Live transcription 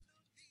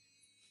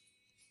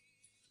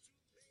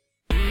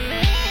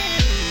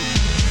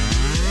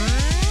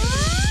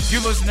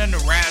You're listening to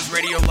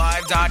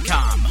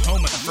RazRadioLive.com,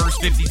 home of the First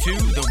 52,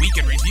 the Week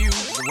in Review,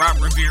 the Rob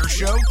Revere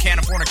Show,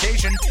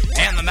 Californication,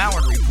 and the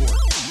Mallard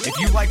Report. If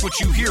you like what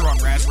you hear on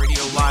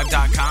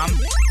RazRadioLive.com,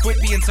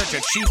 quit being such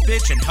a cheap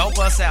bitch and help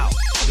us out.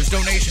 There's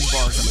donation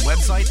bars on the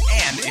website,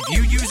 and if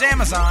you use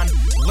Amazon,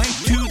 link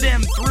to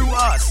them through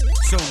us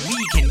so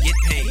we can get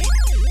paid.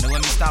 Now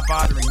let me stop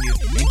bothering you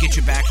and get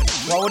you back to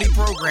the quality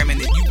programming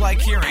that you like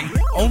hearing,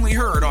 only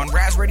heard on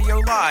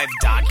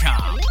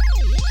RazRadioLive.com.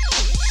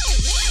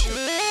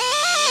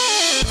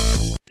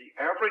 The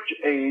average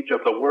age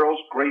of the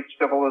world's great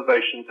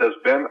civilizations has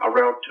been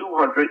around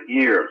 200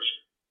 years.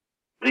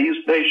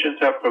 These nations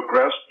have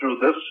progressed through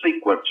this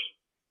sequence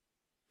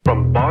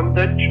from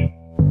bondage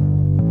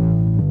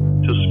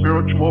to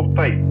spiritual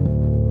faith,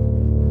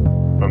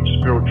 from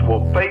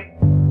spiritual faith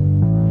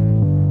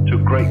to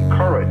great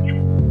courage,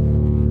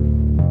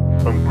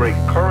 from great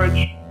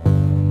courage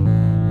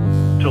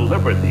to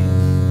liberty,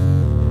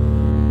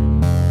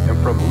 and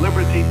from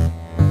liberty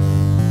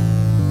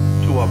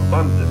to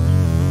abundance,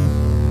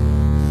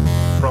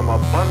 from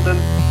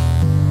abundance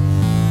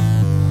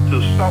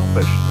to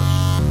selfishness,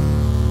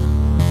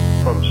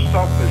 from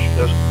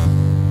selfishness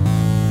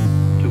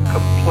to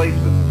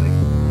complacency,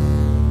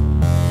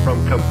 from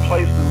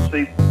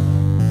complacency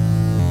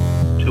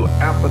to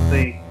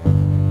apathy,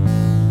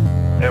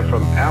 and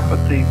from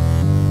apathy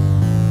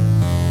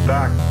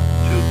back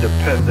to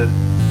dependence,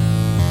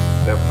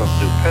 and from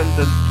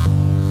dependence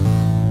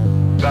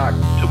back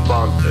to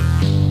bondage,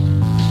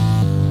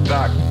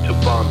 back to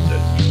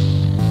bondage,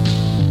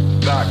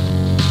 back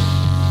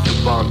to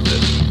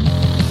bondage.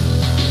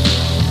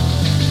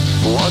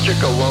 Logic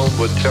alone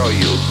would tell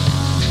you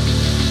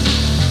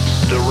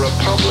the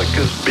republic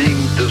is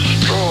being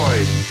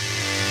destroyed.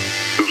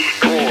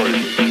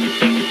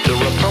 The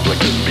republic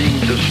is being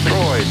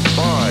destroyed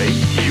by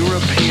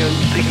European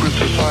secret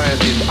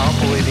societies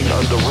operating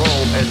under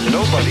Rome, and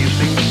nobody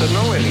seems to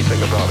know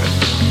anything about it.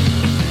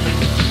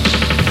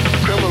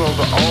 Criminals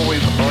are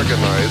always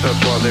organized,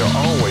 that's why they're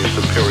always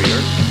superior.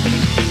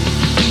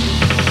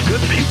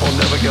 Good people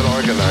never get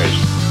organized.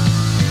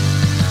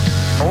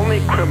 Only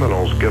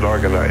criminals get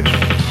organized.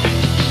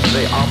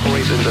 They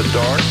operate in the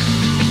dark,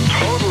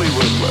 totally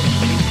ruthless.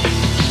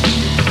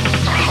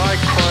 High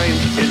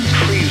crimes in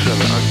treason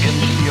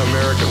against the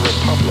American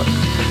Republic.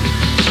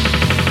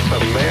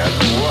 The mad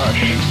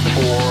rush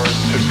for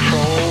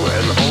control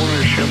and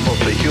ownership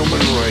of the human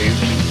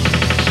race.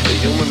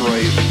 The human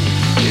race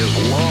is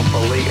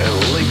lawfully and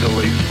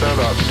legally set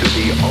up to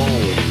be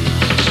owned,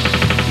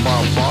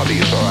 while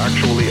bodies are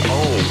actually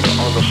owned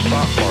on the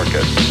stock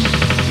market.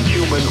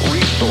 Human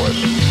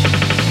resource,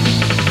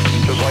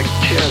 just like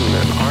tin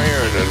and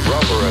iron and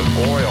rubber and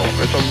oil.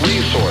 It's a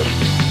resource.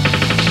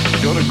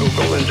 Go to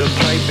Google and just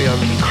type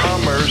in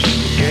commerce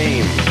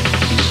game.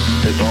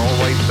 It's all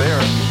right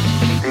there.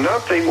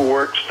 Nothing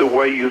works the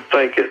way you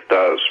think it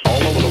does.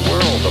 All over the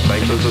world, the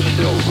bankers are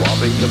still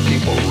robbing the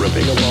people,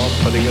 ripping them off,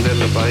 putting it in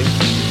the bank.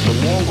 The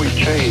more we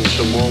change,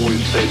 the more we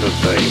stay the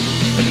same.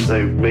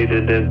 They've made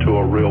it into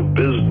a real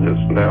business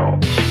now.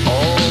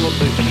 All of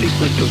the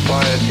secret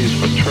societies,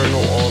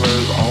 fraternal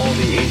orders, all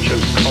the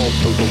ancient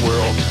cults of the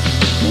world,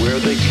 where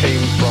they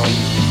came from,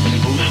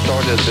 who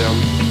started them,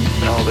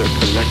 how they're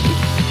connected.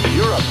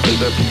 Europe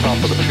is at the top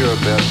of the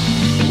pyramid.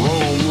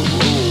 Rome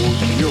rules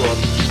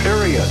Europe,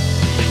 period.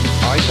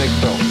 I think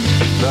so.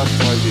 That's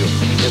my view.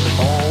 It's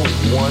all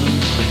one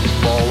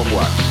ball of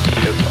wax.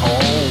 It's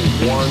all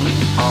one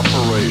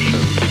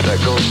operation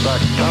that goes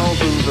back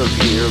thousands of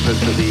years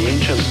into the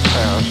ancient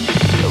past,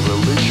 the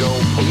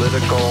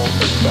religio-political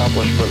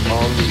establishment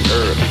on the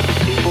earth.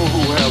 People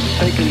who have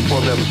taken for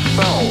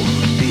themselves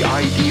the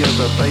idea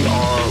that they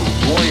are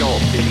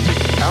royalty,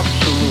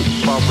 absolute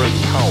sovereign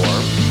power.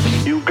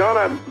 You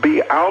gotta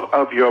be out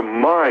of your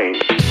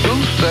mind. Who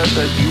said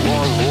that you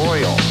are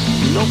royal?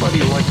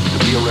 Nobody likes to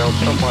be around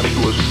somebody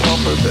who is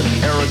pompous and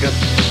arrogant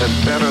and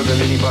better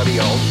than anybody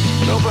else.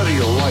 Nobody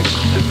likes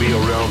to be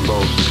around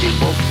those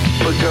people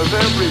because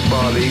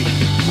everybody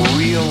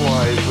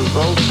realizes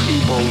those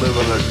people live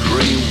in a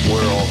dream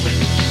world.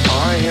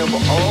 I have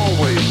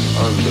always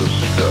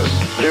understood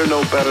they're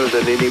no better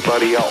than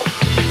anybody else.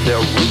 They're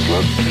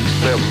ruthless,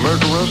 they're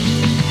murderous,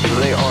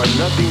 they are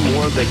nothing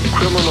more than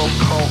criminal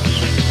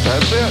cults.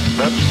 That's it.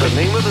 That's the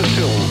name of the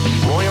tune.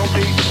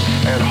 Royalty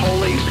and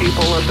holy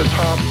people at the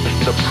top,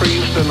 the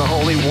priests and the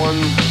holy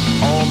ones,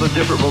 all the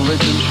different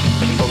religions,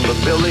 from the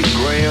Billy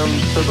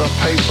Grahams to the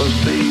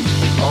papacy,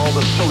 all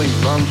the silly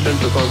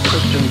nonsense that's on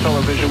Christian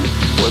television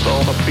with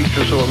all the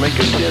preachers who are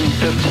making $10,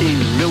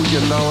 $15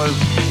 million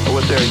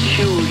with their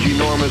huge,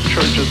 enormous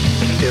churches.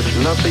 It's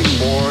nothing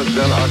more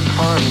than a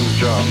con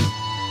job.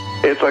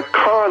 It's a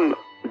con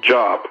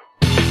job.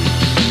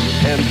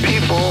 And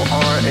people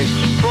are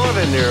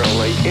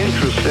extraordinarily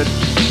interested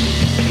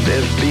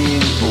in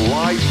being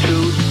lied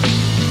to,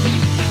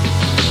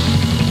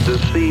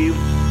 deceived.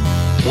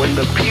 When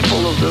the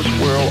people of this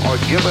world are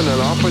given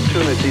an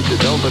opportunity to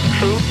know the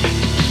truth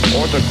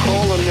or to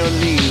crawl on their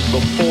knees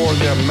before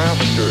their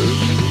masters,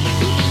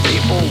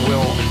 people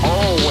will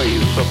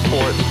always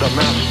support the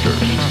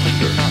masters.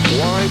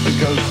 Why?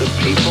 Because the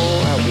people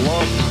have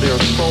lost their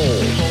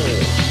souls.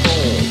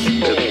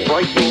 It's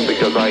frightening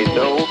because I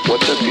know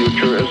what the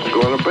future is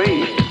going to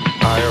be.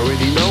 I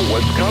already know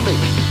what's coming.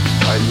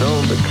 I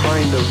know the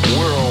kind of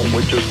world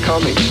which is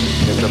coming,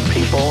 and the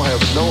people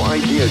have no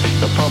idea.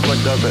 The public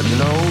doesn't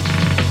know.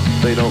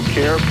 They don't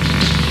care.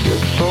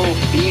 It's so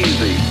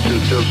easy to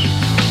just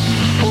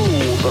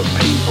fool the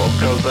people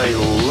because they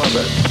love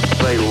it.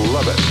 They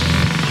love it.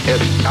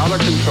 It's out of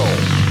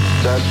control.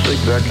 That's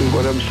exactly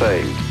what I'm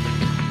saying.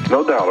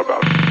 No doubt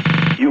about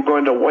it. You're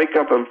going to wake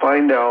up and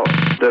find out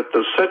that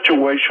the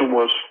situation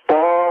was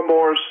far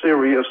more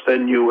serious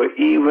than you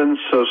even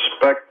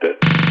suspected.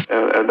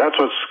 And that's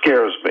what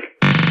scares me.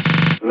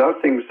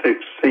 Nothing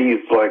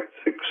succeeds like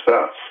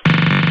success.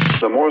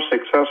 The more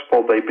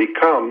successful they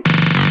become,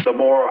 the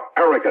more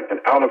arrogant and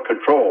out of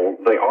control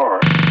they are.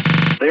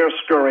 They're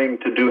scurrying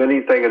to do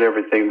anything and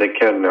everything they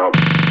can now.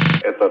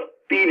 It's a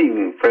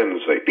feeding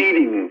frenzy,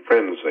 feeding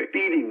frenzy,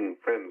 feeding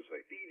frenzy.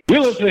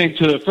 You're listening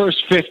to the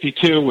First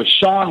 52 with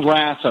Sean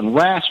Rass on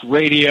Rass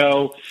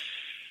Radio.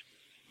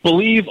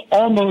 Believe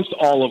almost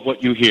all of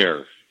what you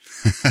hear,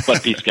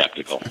 but be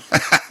skeptical.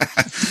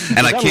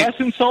 And Is that less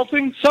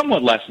insulting?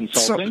 Somewhat less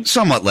insulting.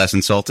 Somewhat less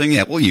insulting.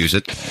 Yeah, we'll use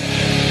it.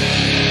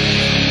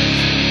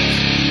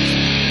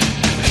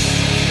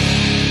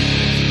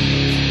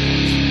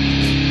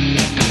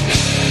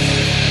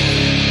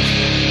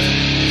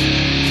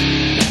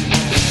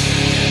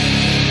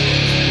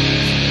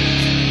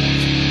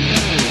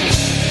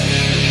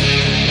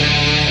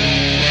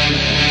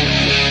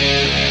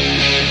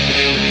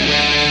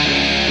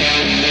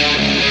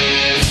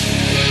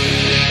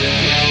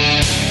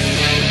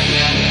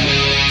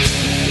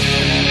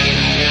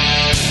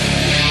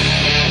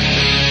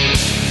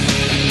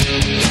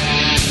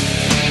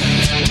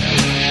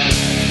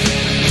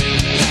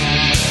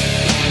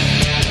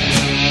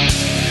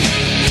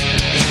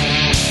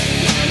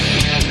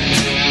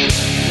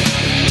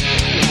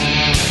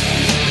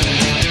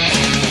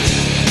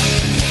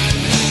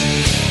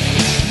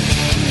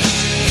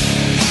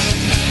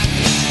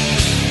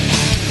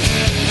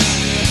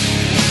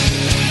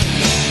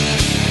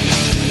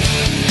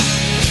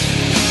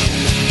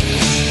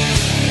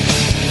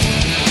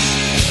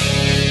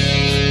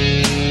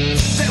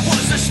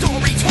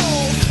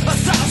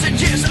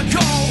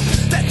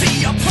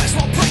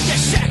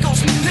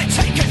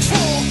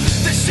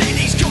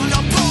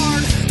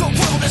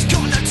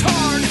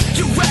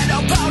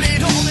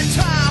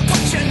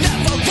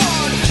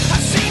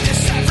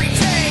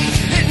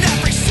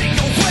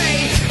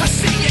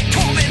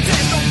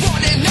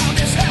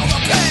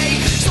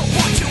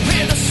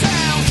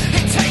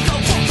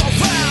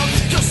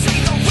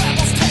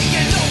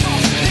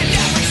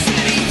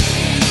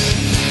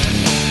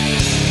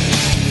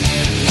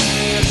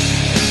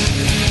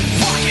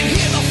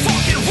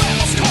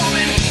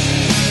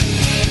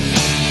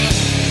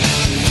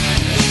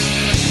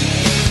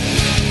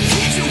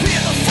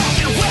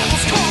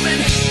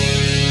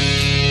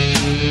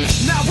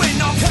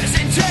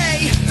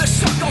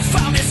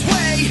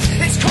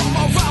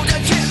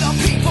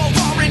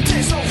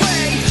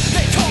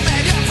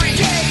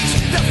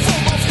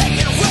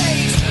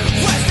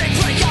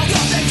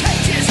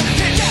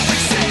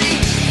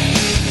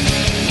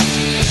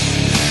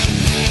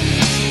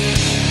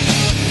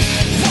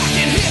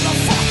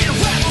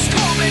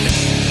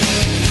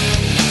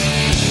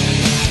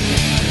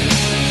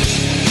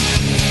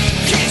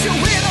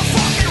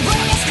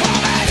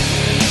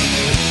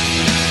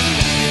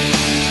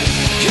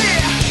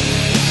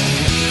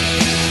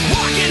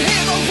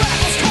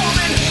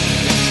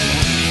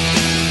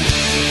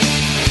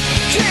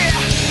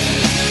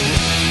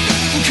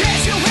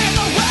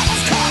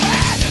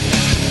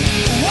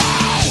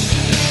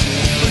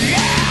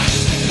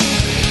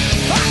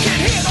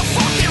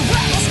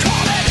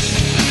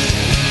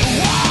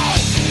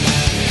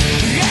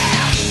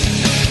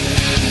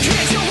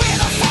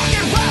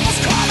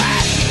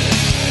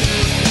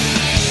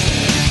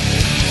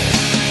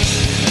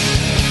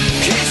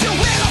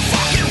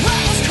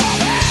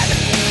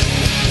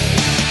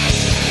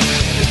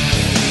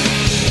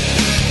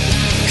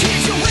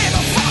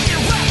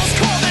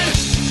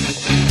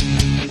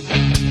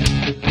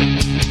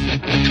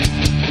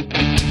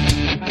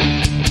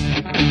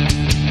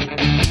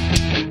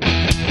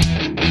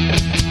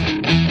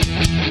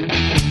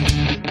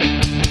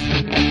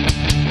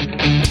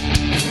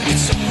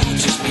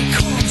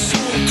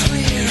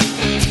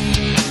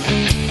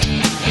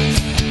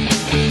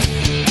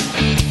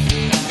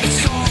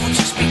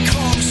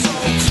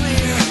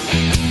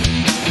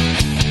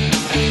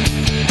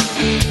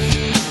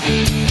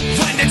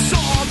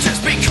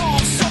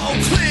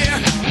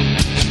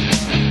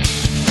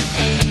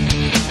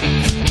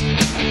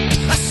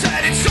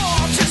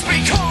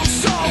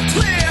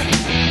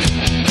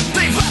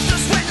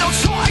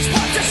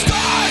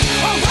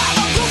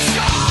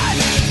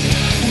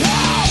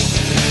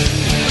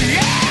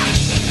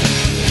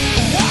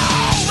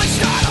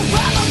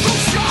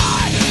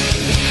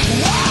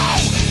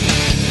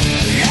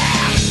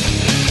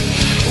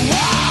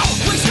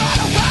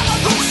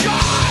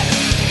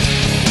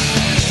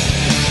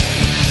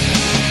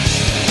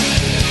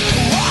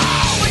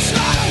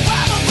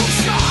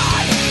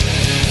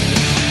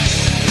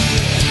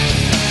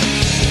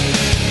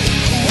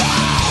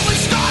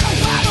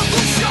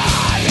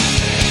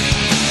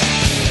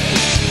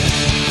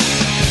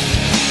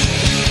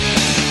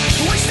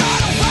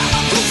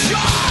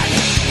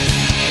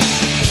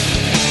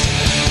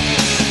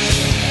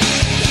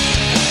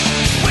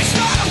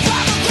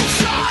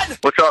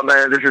 up,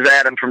 man? This is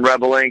Adam from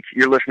Rebel Inc.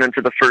 You're listening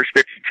to the First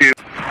 52.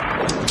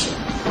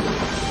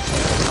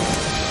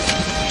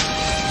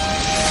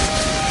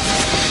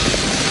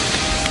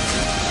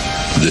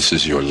 This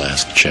is your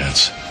last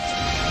chance.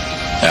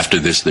 After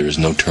this, there is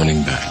no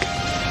turning back.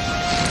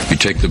 You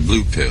take the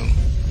blue pill.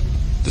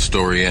 The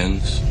story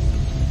ends.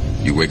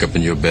 You wake up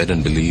in your bed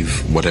and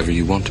believe whatever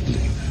you want to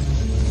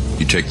believe.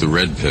 You take the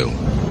red pill.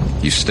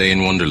 You stay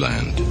in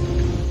Wonderland.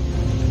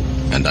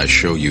 And I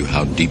show you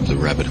how deep the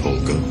rabbit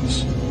hole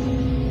goes.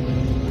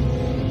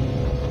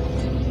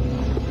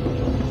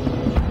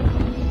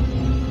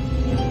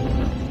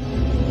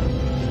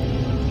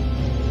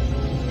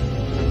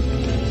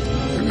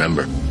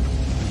 Remember,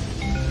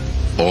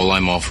 all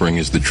I'm offering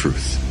is the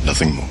truth,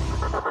 nothing more.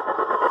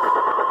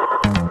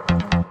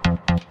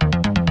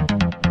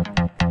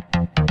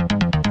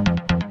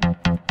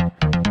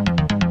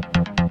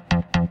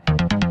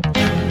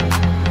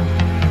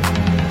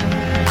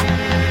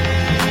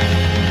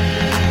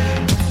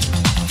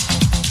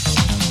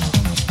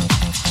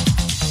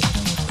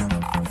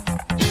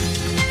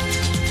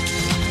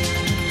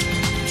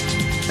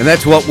 And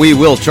that's what we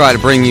will try to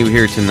bring you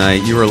here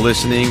tonight. You are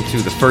listening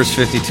to the First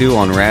 52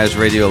 on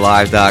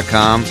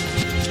RazRadioLive.com.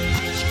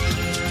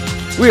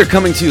 We are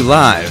coming to you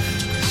live,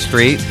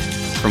 straight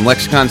from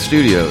Lexicon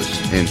Studios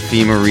in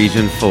FEMA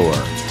Region 4.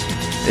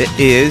 It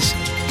is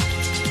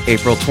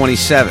April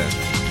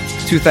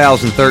 27th,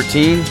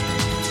 2013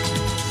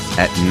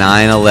 at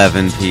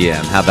 9:11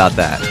 p.m. How about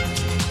that?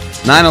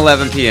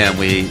 9:11 p.m.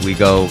 We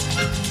go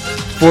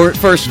for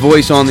first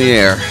voice on the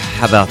air.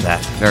 How about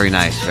that? Very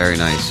nice, very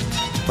nice.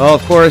 Well,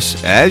 of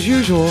course, as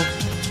usual,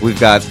 we've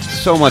got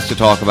so much to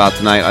talk about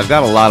tonight. I've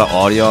got a lot of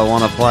audio I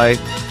want to play.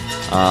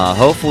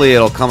 Hopefully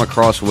it'll come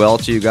across well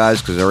to you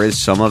guys, because there is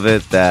some of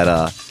it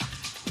that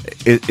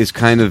is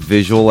kind of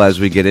visual as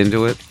we get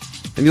into it.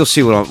 And you'll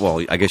see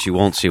well, I guess you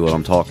won't see what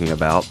I'm talking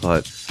about,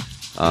 but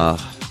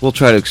we'll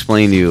try to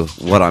explain to you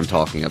what I'm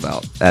talking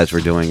about as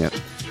we're doing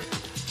it.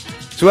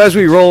 So as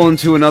we roll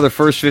into another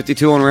First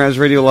 52 on Raz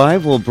Radio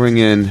Live, we'll bring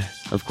in,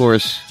 of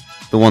course,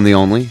 the one, the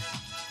only,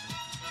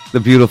 the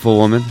beautiful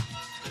woman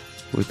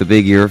with the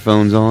big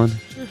earphones on,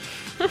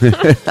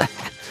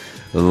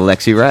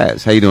 Lexi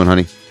Raz. How you doing,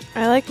 honey?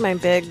 I like my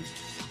big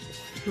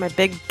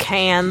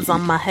cans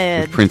on my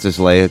head. Princess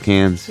Leia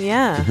cans.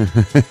 Yeah,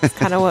 it's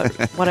kind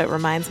of what it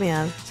reminds me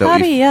of.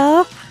 Howdy,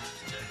 yo.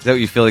 Is that what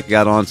you feel like you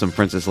got on, some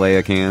Princess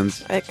Leia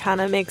cans? It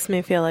kind of makes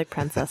me feel like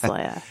Princess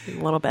Leia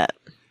a little bit.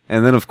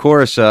 And then, of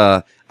course,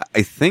 I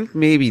think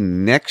maybe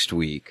next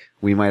week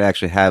we might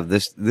actually have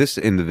this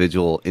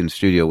individual in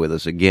studio with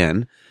us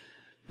again.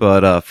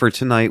 But for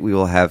tonight, we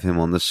will have him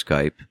on the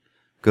Skype.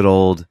 Good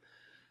old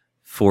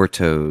Four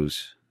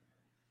Toes.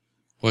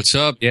 What's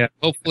up? Yeah,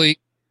 hopefully.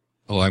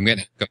 Oh, I'm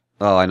getting. Go.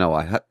 Oh, I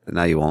know.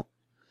 Now you won't.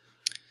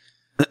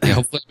 Yeah,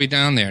 hopefully I'll be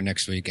down there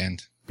next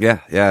weekend.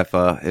 Yeah. If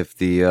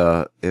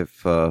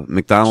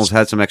McDonald's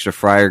had some extra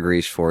fryer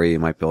grease for you, you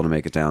might be able to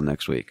make it down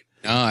next week.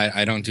 No,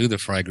 I don't do the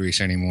fry grease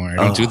anymore. I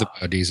don't do the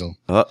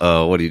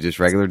biodiesel. What do you just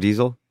regular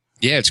diesel?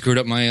 Yeah, it screwed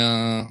up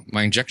my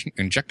my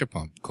injector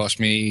pump. Cost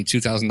me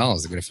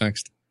 $2,000 to get it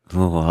fixed.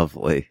 Oh,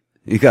 lovely.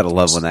 You gotta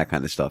love when that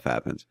kind of stuff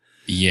happens.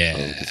 Yeah.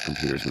 This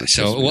computer's gonna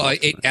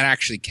it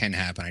actually can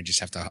happen. I just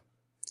have to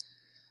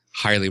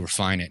highly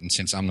refine it. And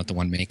since I'm not the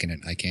one making it,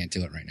 I can't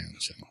do it right now.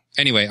 So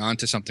anyway, on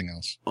to something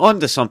else.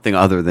 On to something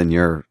other than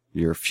your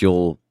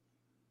fuel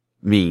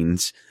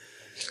means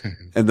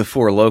and the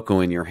Four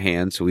Loko in your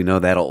hand. So we know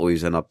that'll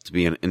always end up to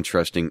be an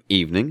interesting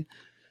evening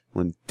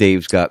when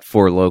Dave's got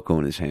Four Loko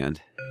in his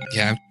hand.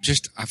 Yeah, I'm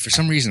just, for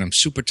some reason, I'm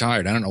super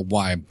tired. I don't know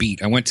why I'm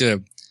beat. I went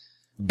to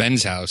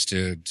Ben's house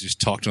to just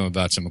talk to him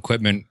about some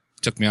equipment.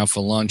 Took me out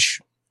for lunch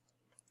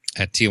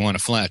at Tijuana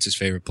Flats, his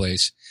favorite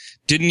place.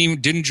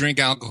 Didn't drink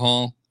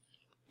alcohol.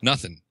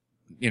 Nothing.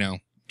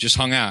 Just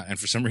hung out. And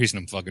for some reason,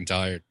 I'm fucking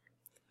tired.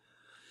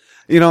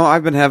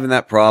 I've been having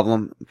that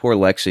problem. Poor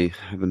Lexi.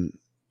 I've been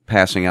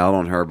passing out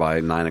on her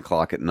by 9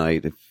 o'clock at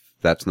night. If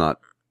that's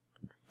not,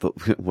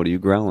 what are you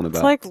growling about?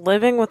 It's like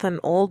living with an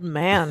old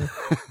man.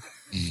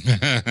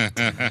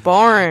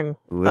 Boring.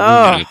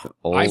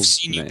 I've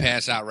seen you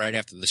pass out right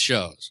after the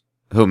shows.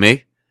 Who,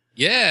 me?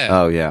 Yeah.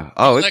 Oh, yeah.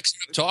 Oh, Lex,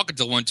 you're talking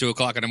till 1, 2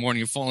 o'clock in the morning.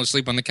 You're falling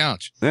asleep on the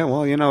couch. Yeah,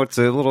 well, it's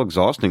a little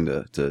exhausting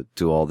to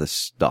do all this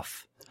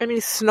stuff. And he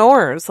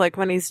snores. Like,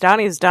 when he's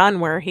done.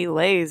 Where he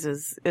lays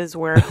is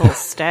where he'll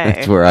stay.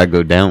 That's where I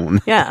go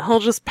down. Yeah, he'll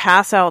just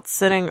pass out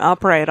sitting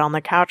upright on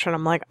the couch, and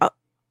I'm like,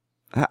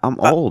 I'm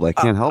old. I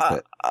can't help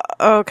it.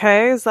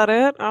 Okay, is that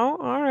it? Oh,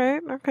 all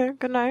right. Okay,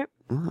 good night.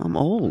 I'm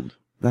old.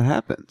 That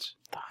happens.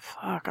 The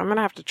fuck, I'm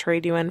gonna have to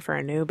trade you in for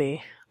a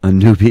newbie. A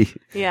newbie?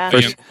 Yeah.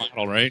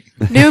 Model, right?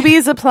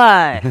 Newbies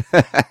apply.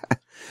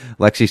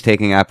 Lexi's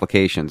taking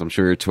applications. I'm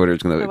sure your Twitter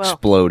is going to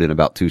explode in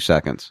about 2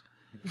 seconds.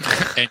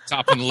 And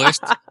top of the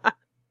list,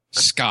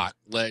 Scott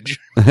Ledge.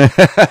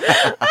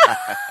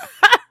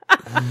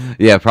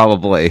 Yeah,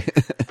 probably.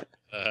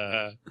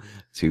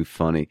 Too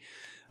funny.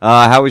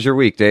 How was your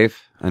week, Dave?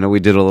 I know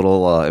we did a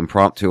little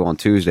impromptu on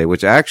Tuesday,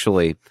 which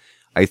actually,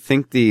 I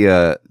think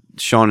the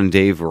Sean and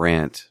Dave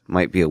rant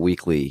might be a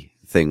weekly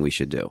thing we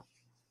should do.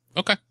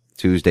 Okay.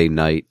 Tuesday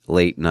night,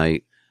 late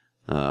night,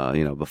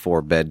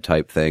 before bed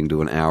type thing,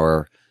 do an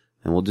hour,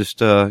 and we'll just,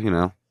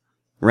 rant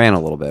a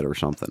little bit or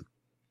something.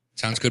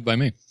 Sounds good by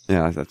me.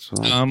 Yeah, that's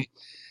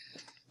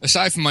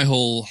aside from my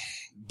whole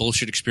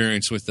bullshit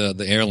experience with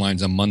the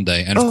airlines on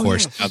Monday, and of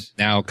course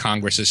now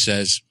Congress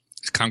says,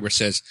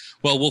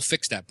 well, we'll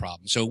fix that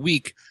problem. So a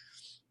week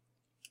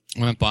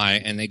went by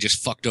and they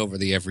just fucked over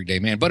the everyday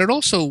man. But it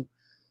also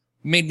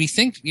made me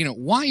think,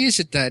 why is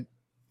it that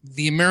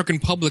the American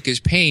public is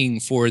paying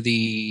for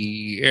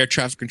the air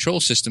traffic control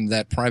system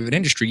that private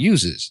industry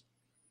uses?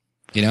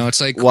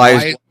 It's like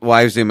why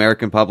is the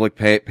American public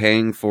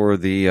paying for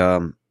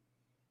the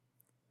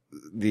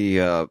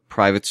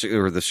private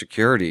or the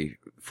security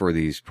for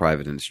these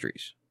private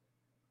industries?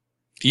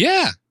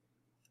 Yeah.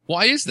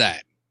 Why is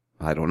that?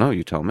 I don't know.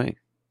 You tell me.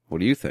 What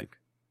do you think?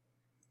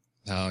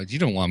 You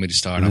don't want me to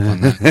start up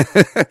on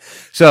that.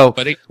 So,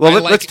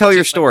 let's tell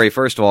your story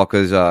first of all,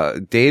 because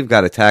Dave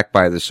got attacked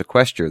by the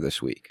sequester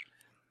this week.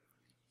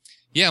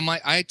 Yeah, my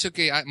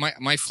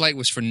flight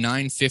was for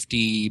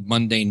 9:50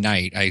 Monday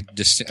night.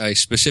 I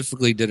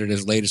specifically did it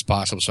as late as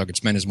possible so I could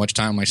spend as much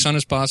time with my son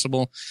as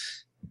possible.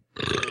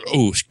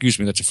 Oh, excuse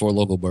me, that's a Four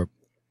Loko burp.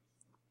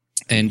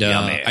 And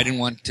I didn't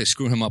want to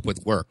screw him up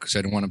with work, so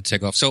I didn't want him to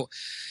take off. So,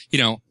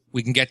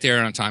 we can get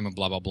there on time and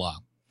blah blah blah.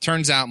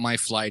 Turns out my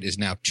flight is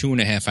now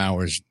 2.5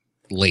 hours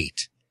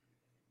late.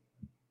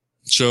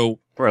 So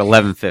we're at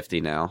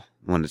 11:50 now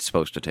when it's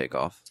supposed to take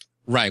off.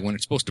 Right, when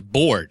it's supposed to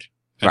board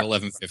at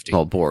 11:50.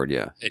 Oh, board,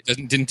 yeah.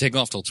 It didn't take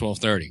off till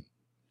 12:30.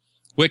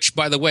 Which,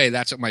 by the way,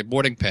 that's what my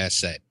boarding pass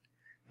said.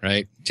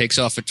 Right, takes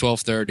off at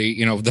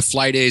 12:30. The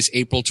flight is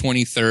April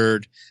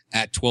 23rd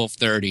at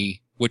 12:30,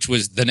 which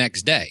was the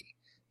next day.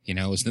 It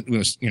was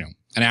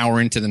an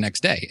hour into the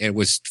next day. It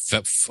was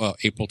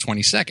April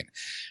 22nd,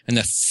 and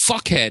the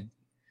fuckhead.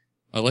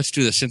 Well, let's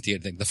do the Cynthia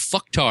thing. The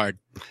fucktard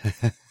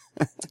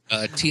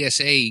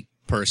TSA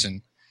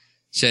person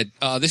said,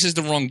 this is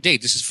the wrong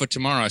date. This is for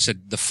tomorrow. I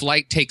said, the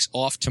flight takes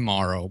off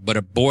tomorrow, but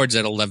it boards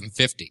at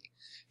 11:50.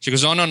 She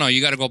goes, oh, no,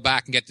 you got to go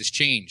back and get this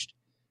changed.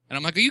 And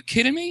I'm like, are you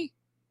kidding me?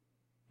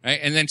 Right.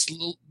 And then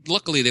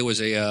luckily there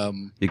was a,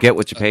 you get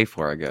what you pay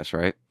for, I guess,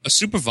 right? A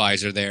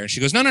supervisor there. And she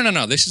goes, no,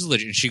 this is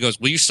legit. And she goes,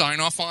 will you sign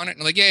off on it?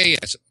 And I'm like, yeah.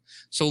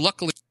 So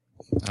luckily,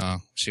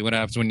 see what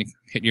happens when you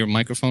hit your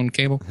microphone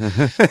cable?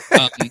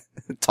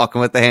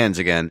 Talking with the hands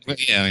again.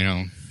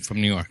 Yeah,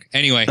 from New York.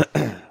 Anyway,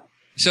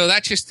 so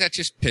that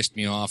just pissed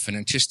me off. And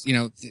it just,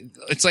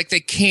 it's like they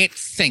can't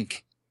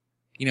think,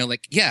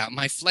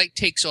 my flight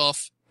takes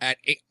off at,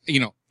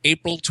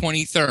 April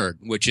 23rd,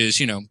 which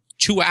is,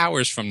 2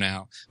 hours from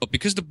now. But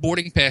because the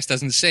boarding pass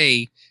doesn't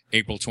say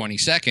April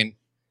 22nd.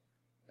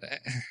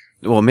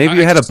 Well, maybe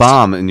you had a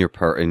bomb in your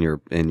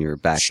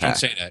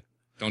backpack.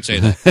 Don't say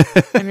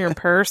that. In your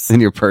purse?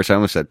 In your purse. I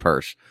almost said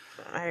purse.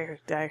 I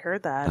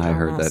heard that. I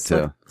heard that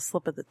too.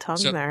 Slip of the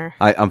tongue there.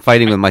 I'm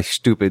fighting with my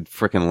stupid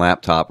freaking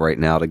laptop right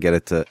now to get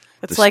it to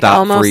It's to like stop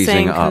almost freezing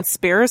saying up.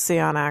 conspiracy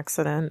on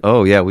accident.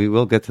 Oh yeah, we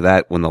will get to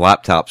that when the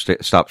laptop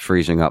stops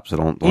freezing up. So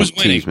don't Who's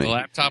tease winning, me. the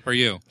laptop or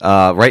you?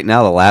 Right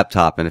now the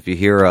laptop, and if you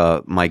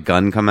hear my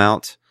gun come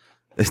out,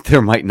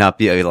 there might not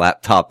be a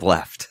laptop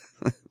left.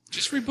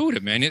 Just reboot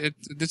it, man.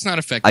 It's not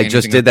affecting. I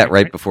just did that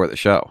right before the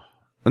show.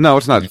 No,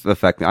 it's not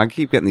affecting. I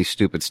keep getting these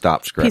stupid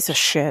stop scripts. Piece of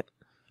shit.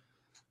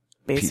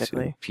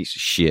 Basically. Piece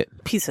of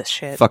shit. Piece of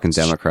shit. Fucking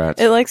Democrats.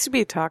 It likes to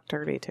be talked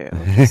dirty too.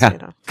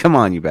 Yeah. Come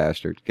on, you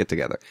bastard. Get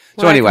together.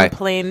 When So anyway. I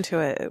complain to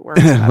it, it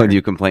works better. When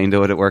you complain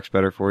to it works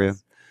better for you?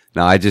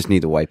 No, I just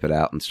need to wipe it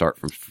out and start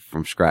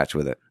from scratch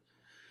with it.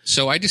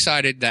 So I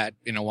decided that,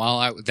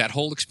 while that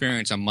whole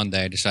experience on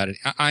Monday, I decided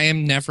I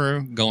am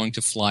never going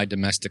to fly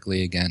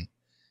domestically again.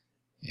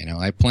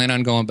 I plan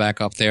on going back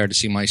up there to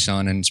see my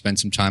son and spend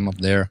some time up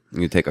there.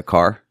 You take a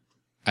car?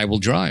 I will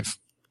drive.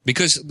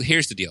 Because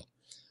here's the deal.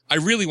 I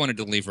really wanted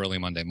to leave early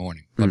Monday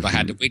morning, but I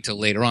had to wait till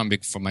later on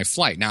for my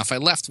flight. Now, if I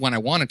left when I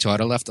wanted to,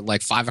 I'd have left at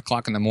like 5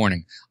 o'clock in the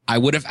morning. I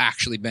would have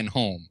actually been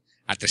home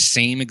at the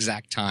same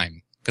exact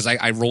time because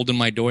I rolled in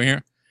my door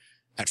here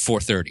at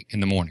 4:30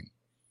 in the morning.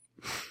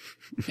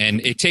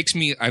 And it takes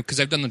me, because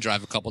I've done the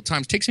drive a couple of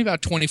times, it takes me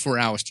about 24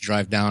 hours to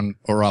drive down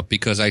or up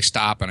because I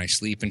stop and I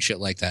sleep and shit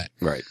like that.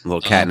 Right. Little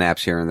cat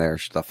naps here and there,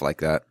 stuff like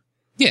that.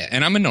 Yeah,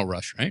 and I'm in no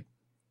rush, right?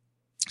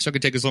 So I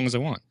could take as long as I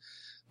want.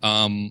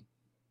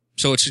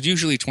 So it's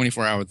usually a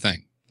 24-hour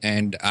thing.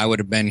 And I would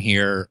have been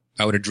here,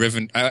 I would have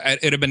driven,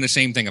 it'd have been the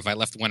same thing if I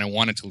left when I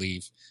wanted to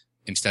leave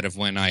instead of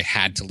when I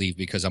had to leave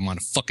because I'm on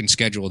a fucking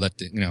schedule that,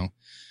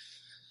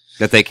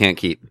 that they can't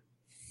keep.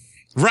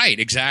 Right,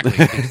 exactly.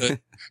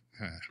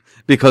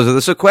 Because of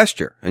the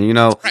sequester. And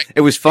right.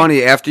 It was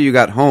funny, after you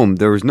got home,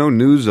 there was no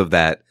news of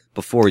that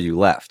before you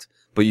left.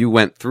 But you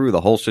went through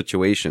the whole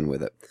situation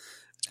with it.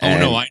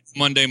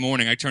 Monday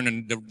morning, I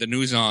turned the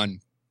news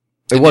on.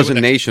 It wasn't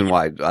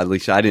nationwide. At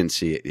least I didn't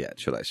see it yet,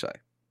 should I say.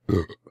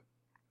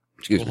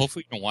 Excuse me.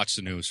 Hopefully you don't watch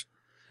the news.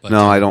 But,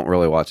 no, I don't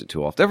really watch it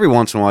too often. Every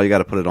once in a while, you got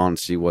to put it on and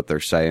see what they're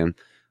saying,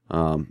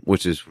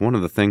 which is one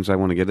of the things I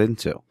want to get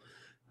into.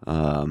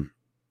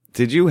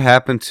 Did you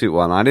happen to?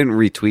 Well, I didn't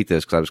retweet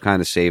this because I was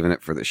kind of saving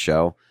it for the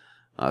show,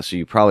 so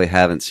you probably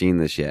haven't seen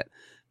this yet.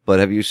 But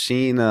have you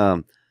seen?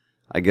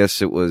 I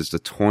guess it was the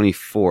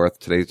 24th.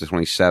 Today's the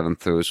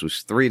 27th. So this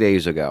was 3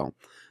 days ago.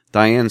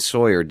 Diane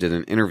Sawyer did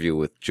an interview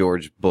with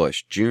George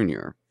Bush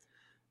Jr.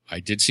 I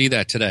did see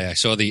that today. I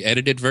saw the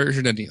edited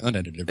version and the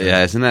unedited version.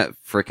 Yeah, isn't that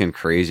freaking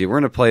crazy? We're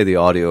going to play the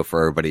audio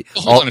for everybody.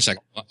 Well, hold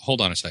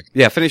on a second.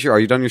 Yeah, finish are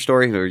you done your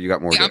story or you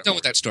got more? Yeah, I'm done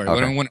with that story.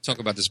 Okay. I want to talk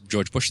about this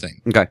George Bush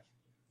thing. Okay.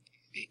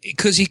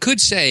 Because he could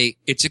say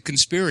it's a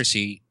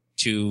conspiracy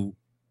to,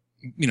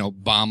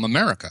 bomb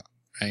America,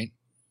 right?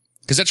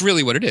 Because that's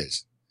really what it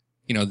is.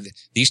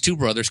 These two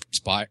brothers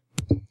conspire.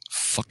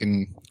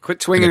 Fucking.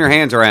 Quit swinging your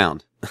hands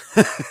around.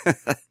 I'm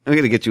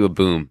going to get you a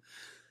boom.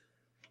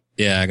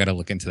 Yeah, I got to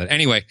look into that.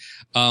 Anyway,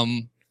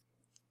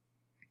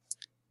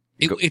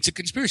 it's a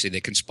conspiracy. They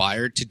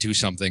conspired to do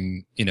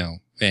something,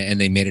 and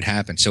they made it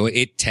happen. So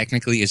it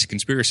technically is a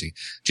conspiracy.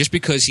 Just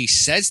because he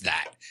says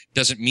that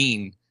doesn't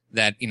mean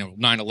that,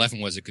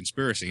 9/11 was a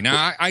conspiracy.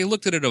 Now, I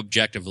looked at it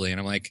objectively and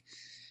I'm like,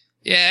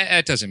 yeah,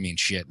 it doesn't mean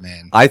shit,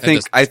 man. I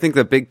think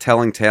the big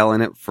telling tale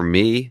in it for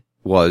me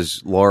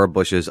was Laura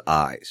Bush's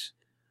eyes.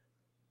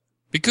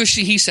 Because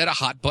he said a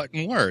hot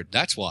button word.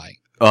 That's why.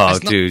 Oh,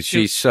 dude,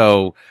 she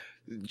so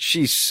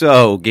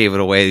gave it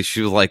away.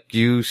 She was like,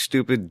 you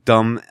stupid,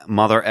 dumb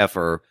mother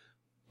effer.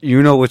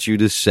 You know what you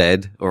just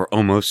said or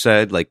almost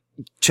said? Like,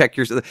 check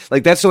your,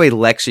 like, that's the way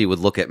Lexi would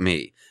look at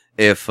me.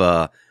 If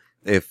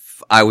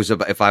I was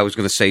going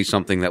to say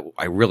something that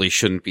I really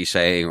shouldn't be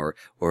saying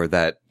or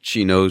that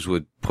she knows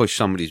would push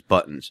somebody's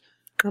buttons.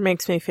 Or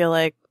makes me feel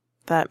like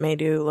that made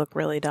you look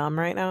really dumb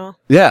right now.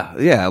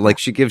 Yeah. Like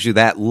she gives you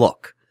that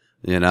look,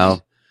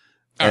 All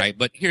right.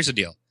 But here's the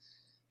deal.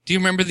 Do you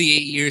remember the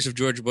 8 years of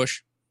George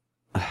Bush?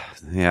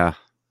 Yeah.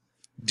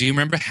 Do you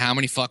remember how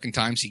many fucking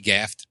times he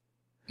gaffed?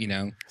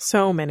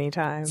 So many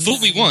times.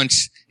 Fooled me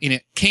once,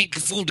 can't get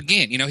fooled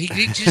again.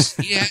 He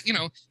just,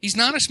 he's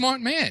not a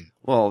smart man.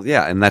 Well,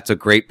 yeah, and that's a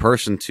great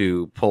person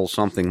to pull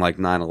something like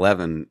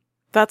 9/11.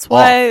 That's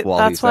why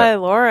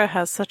Laura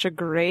has such a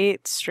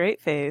great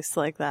straight face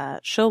like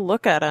that. She'll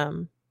look at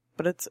him,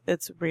 but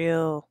it's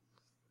real.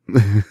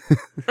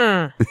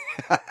 Yeah,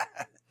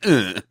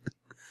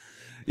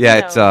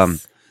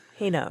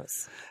 he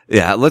knows.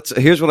 Yeah,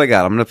 here's what I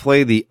got. I'm going to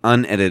play the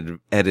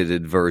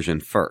unedited version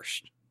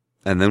first.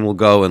 And then we'll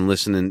go and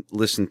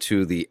listen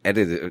to the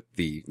edited,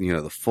 the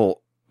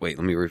full, wait,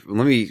 let me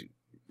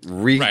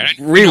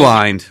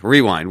rewind.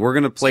 We're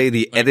going to play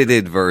the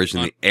edited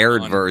version, the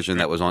aired version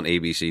that was on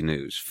ABC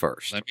News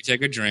first. Let me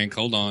take a drink.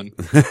 Hold on.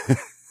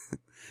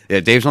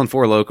 Yeah, Dave's on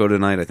Four Loko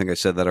tonight. I think I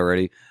said that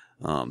already.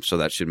 So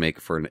that should make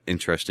for an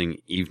interesting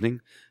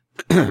evening.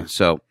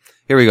 So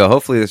here we go.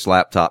 Hopefully this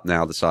laptop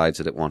now decides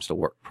that it wants to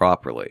work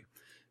properly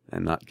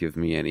and not give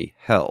me any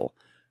hell.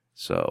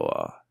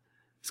 So,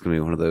 it's going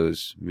to be one of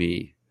those,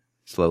 me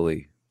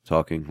slowly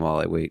talking while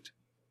I wait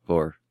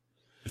for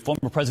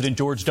former President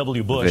George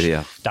W. Bush.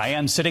 Video.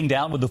 Diane sitting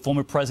down with the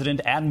former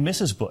president and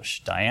Mrs.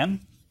 Bush.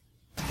 Diane?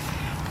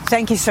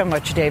 Thank you so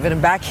much, David.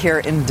 I'm back here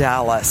in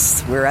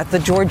Dallas. We're at the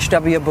George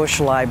W. Bush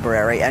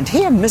Library, and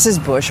he and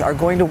Mrs. Bush are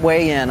going to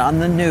weigh in on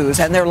the news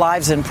and their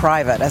lives in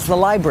private as the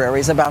library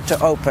is about to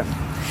open.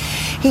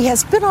 He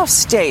has been off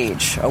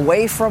stage,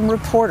 away from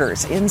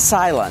reporters, in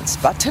silence,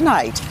 but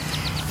tonight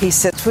he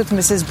sits with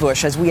Mrs.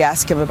 Bush as we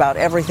ask him about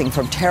everything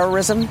from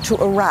terrorism to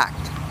Iraq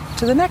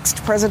to the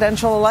next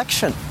presidential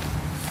election.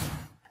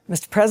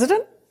 Mr.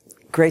 President,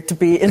 great to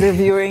be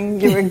interviewing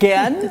you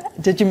again.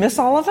 Did you miss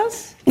all of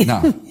us?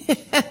 No.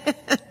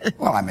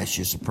 Well, I miss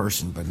you as a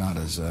person, but not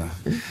as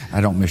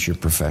I don't miss your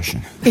profession.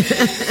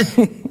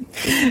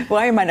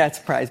 Why am I not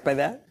surprised by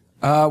that?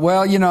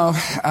 Well,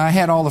 I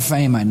had all the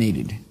fame I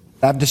needed.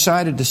 I've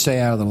decided to stay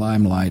out of the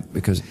limelight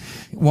because,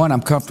 one,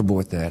 I'm comfortable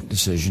with that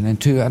decision, and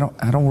two, I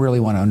don't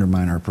really want to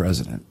undermine our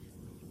president.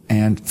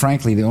 And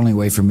frankly, the only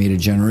way for me to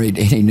generate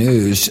any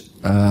news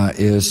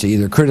is to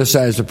either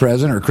criticize the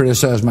president or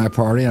criticize my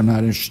party. I'm not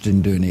interested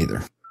in doing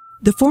either.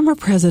 The former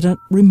president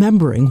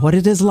remembering what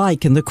it is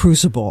like in the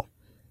crucible.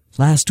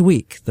 Last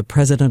week, the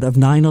president of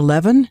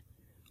 9/11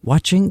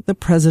 watching the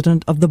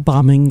president of the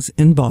bombings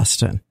in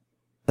Boston.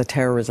 The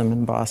terrorism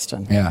in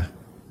Boston. Yeah.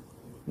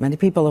 Many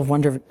people have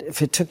wondered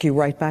if it took you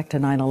right back to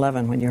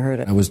 9/11 when you heard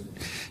it. I was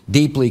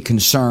deeply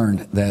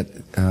concerned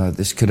that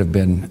this could have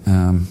been,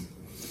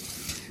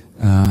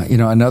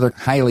 another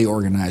highly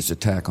organized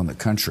attack on the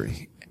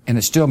country. And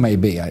it still may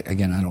be. I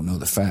don't know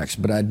the facts.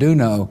 But I do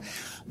know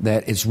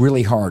that it's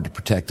really hard to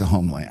protect the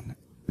homeland.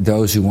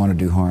 Those who want to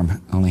do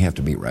harm only have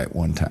to be right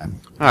one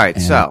time. All right,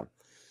 so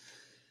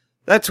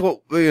that's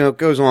what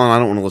goes on. I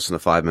don't want to listen to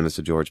 5 minutes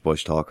of George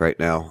Bush talk right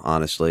now,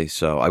 honestly.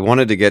 So I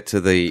wanted to get to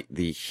the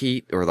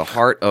heat or the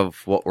heart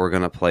of what we're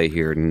going to play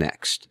here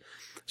next.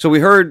 So we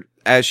heard,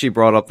 as she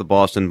brought up the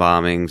Boston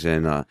bombings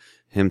and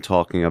him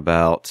talking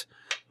about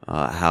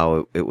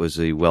how it was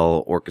a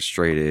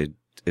well-orchestrated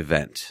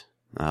event.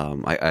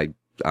 I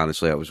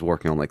honestly, I was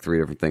working on like 3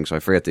 different things, so I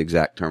forget the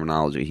exact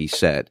terminology he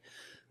said.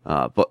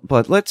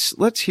 But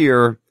let's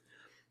hear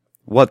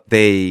what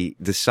they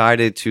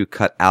decided to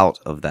cut out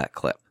of that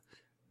clip.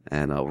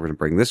 And we're going to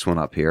bring this one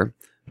up here,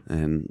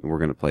 and we're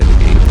going to play the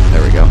game.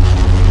 There we go.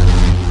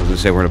 I was going to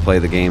say we're going to play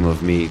the game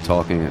of me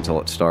talking until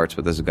it starts,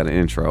 but this has got an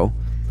intro.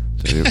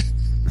 So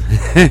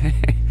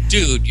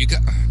dude, you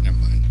got... never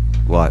mind.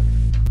 What?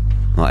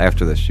 Well,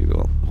 after this, you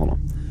will. Hold on.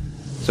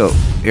 So,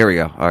 here we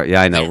go. All right,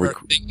 yeah, I know. There are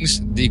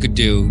things that you could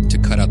do to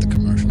cut out the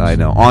commercials. I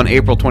know. On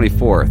April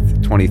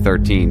 24th,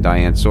 2013,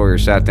 Diane Sawyer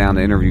sat down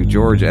to interview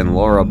George and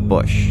Laura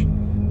Bush.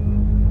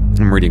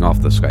 I'm reading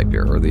off the Skype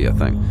here, or the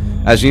thing.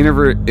 As the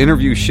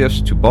interview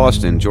shifts to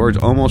Boston, George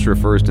almost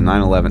refers to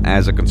 9/11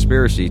 as a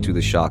conspiracy to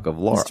the shock of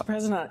Laura. Mr.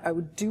 President, I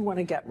do want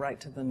to get right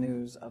to the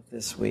news of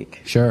this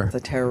week. Sure.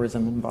 The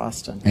terrorism in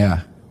Boston.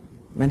 Yeah.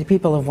 Many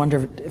people have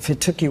wondered if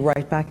it took you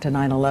right back to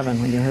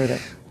 9/11 when you heard it.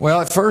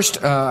 Well, at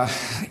first,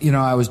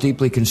 I was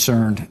deeply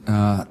concerned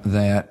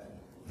that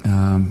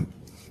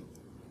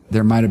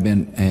there might have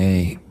been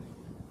a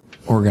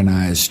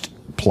organized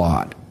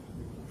plot.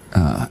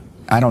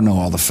 I don't know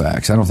all the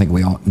facts. I don't think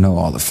we all know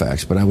all the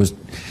facts, but I was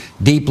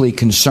deeply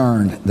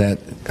concerned that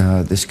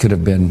this could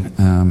have been,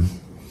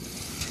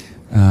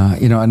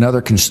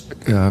 another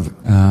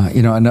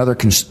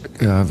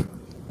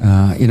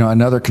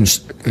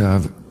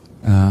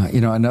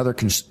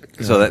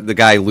So that the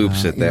guy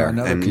loops it there,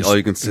 and all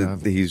you can see,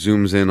 he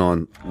zooms in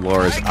on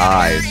Laura's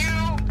eyes.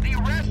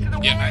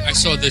 Yeah, I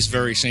saw this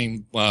very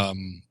same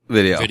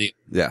Video.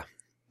 Yeah.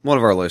 One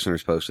of our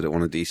listeners posted it,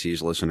 one of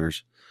DC's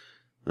listeners.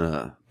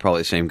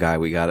 Probably the same guy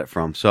we got it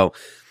from. So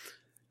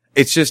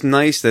it's just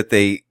nice that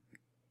they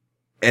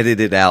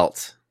edited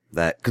out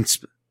that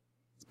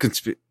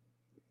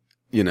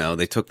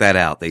they took that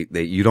out.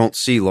 They you don't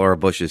see Laura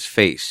Bush's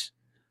face.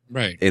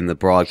 Right. In the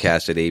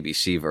broadcasted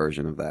ABC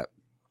version of that.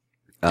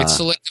 It's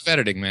selective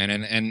editing, man,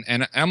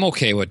 and I'm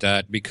okay with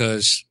that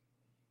because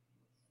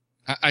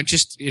I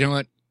just, you know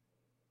what?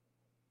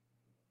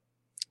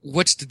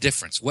 What's the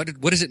difference? What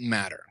does it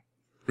matter?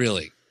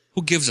 Really?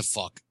 Who gives a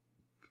fuck?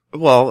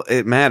 Well,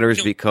 it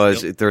matters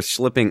because they're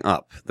slipping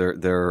up.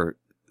 They're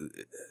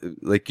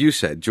like you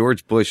said,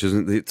 George Bush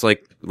isn't. It's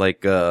like why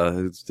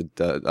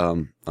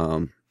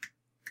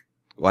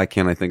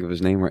can't I think of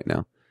his name right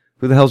now?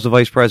 Who the hell's the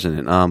vice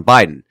president?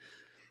 Biden.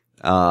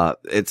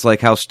 It's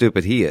like how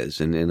stupid he is.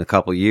 And in a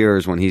couple of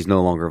years, when he's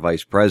no longer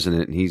vice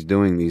president and he's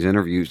doing these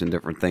interviews and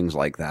different things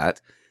like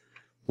that,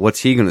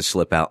 what's he going to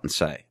slip out and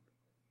say?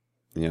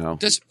 You know?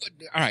 Does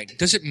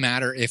it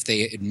matter if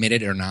they admit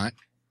it or not?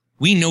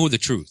 We know the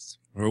truth,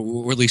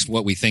 or at least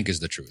what we think is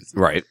the truth.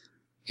 Right.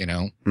 You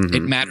know? Mm-hmm.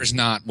 It matters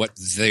not what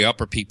the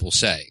upper people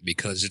say,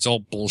 because it's all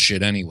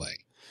bullshit anyway.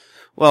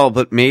 Well,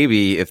 but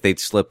maybe if they'd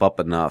slip up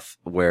enough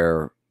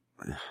where,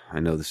 I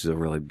know this is a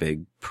really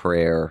big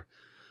prayer,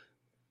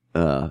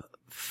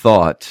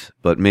 thought,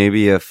 but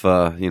maybe if,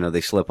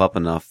 they slip up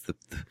enough,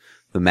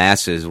 the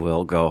masses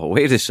will go,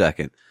 wait a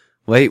second.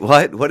 Wait,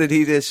 what? What did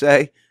he just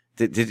say?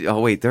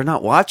 Wait, they're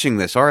not watching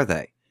this, are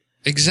they?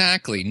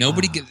 Exactly.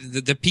 Nobody,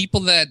 the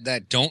people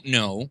that don't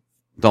know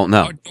don't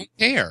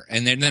care.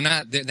 And they're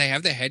not, they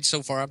have their head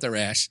so far up their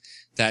ass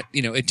that,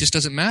 it just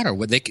doesn't matter.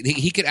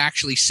 He could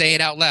actually say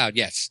it out loud.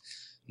 Yes.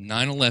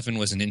 9/11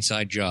 was an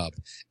inside job,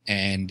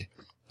 and,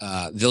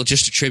 they'll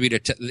just attribute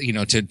it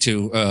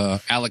to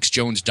Alex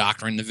Jones'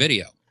 doctor in the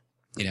video.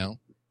 Well,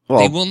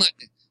 they will not.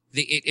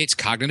 It's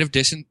cognitive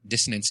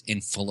dissonance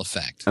in full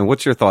effect. And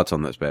what's your thoughts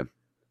on this, babe?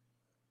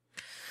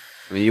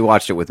 I mean, you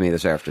watched it with me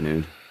this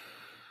afternoon.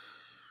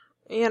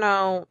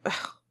 It's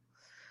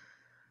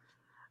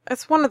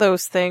one of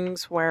those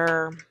things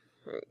where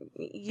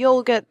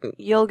you'll get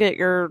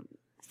your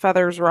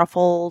feathers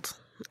ruffled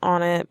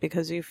on it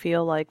because you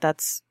feel like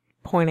that's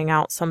pointing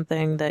out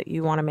something that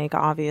you want to make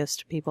obvious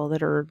to people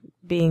that are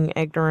being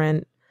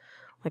ignorant.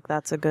 Like,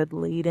 that's a good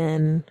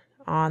lead-in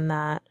on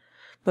that.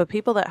 But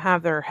people that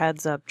have their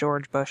heads up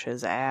George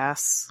Bush's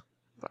ass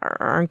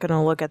aren't going to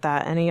look at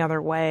that any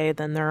other way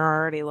than they're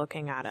already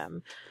looking at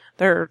him.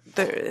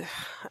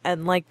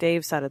 And like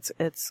Dave said,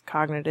 it's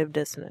cognitive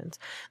dissonance.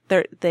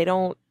 They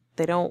don't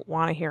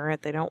want to hear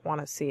it. They don't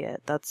want to see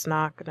it. That's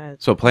not going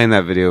to... So playing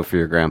that video for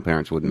your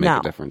grandparents wouldn't make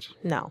a difference?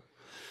 No.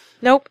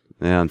 Nope.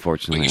 Yeah,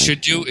 unfortunately. What you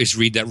should do is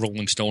read that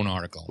Rolling Stone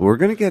article. We're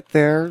going to get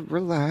there.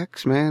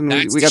 Relax, man.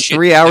 We got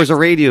 3 hours of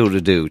radio to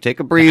do. Take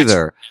a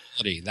breather.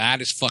 That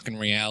is fucking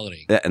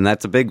reality. And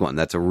that's a big one.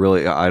 That's a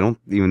really... I don't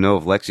even know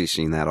if Lexi's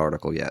seen that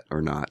article yet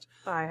or not.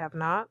 I have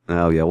not.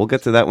 Oh, yeah. We'll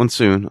get to that one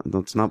soon.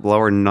 Let's not blow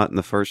our nut in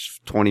the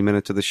first 20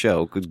 minutes of the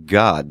show. Good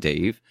God,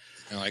 Dave.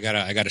 No, I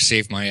gotta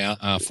save my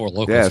Four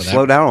Loko. Yeah, for that.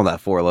 Slow down on that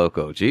Four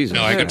Loko. Jesus.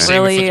 No, I gotta save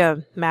it really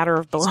a matter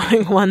of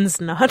blowing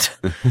one's nut.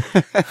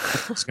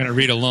 He's gonna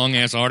read a long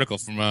ass article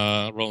from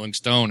Rolling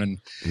Stone, and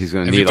he's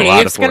gonna need a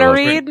lot of Four Dave's gonna Loko.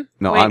 read.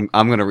 No, Wait.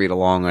 I'm gonna read a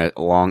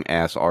long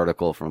ass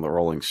article from the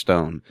Rolling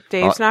Stone.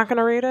 Dave's not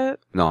gonna read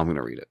it. No, I'm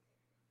gonna read it.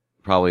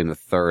 Probably in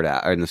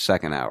the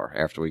second hour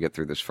after we get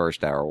through this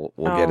first hour.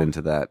 We'll get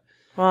into that.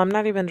 Well, I'm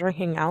not even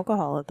drinking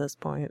alcohol at this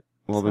point.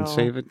 Well, then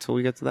save it till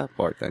we get to that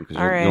part then, because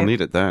right. You'll need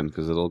it then,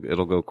 because it'll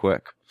go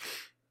quick.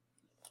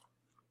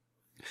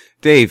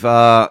 Dave,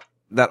 that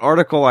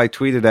article I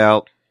tweeted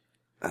out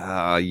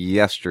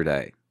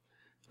yesterday,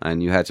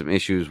 and you had some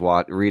issues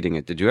reading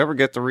it. Did you ever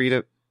get to read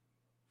it?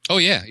 Oh,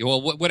 yeah.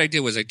 Well, what I did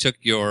was I took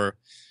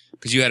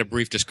because you had a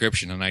brief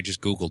description, and I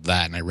just Googled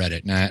that, and I read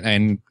it.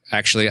 And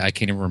actually, I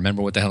can't even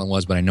remember what the hell it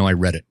was, but I know I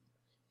read it.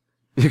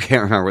 You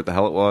can't remember what the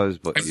hell it was,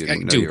 but you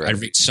didn't know you read it. I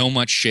read so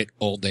much shit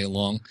all day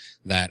long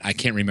that I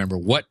can't remember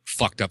what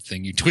fucked up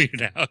thing you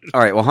tweeted out. All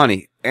right, well,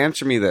 honey,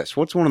 answer me this.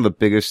 What's one of the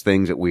biggest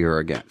things that we are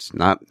against?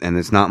 And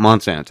it's not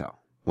Monsanto.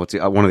 What's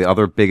one of the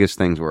other biggest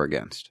things we're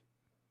against?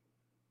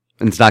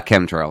 And it's not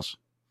chemtrails.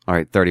 All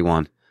right,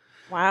 31.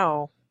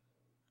 Wow.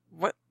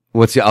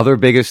 What's the other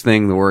biggest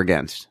thing that we're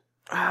against?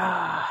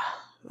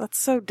 That's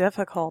so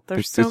difficult.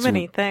 There's so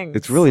many things.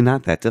 It's really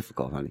not that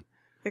difficult, honey.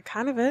 It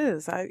kind of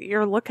is.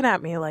 You're looking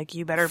at me like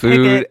you better Food,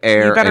 pick it.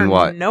 air, you better and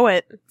what? know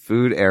it.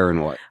 Food, air,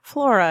 and what?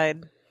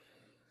 Fluoride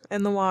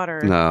in the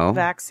water. No.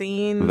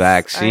 Vaccines.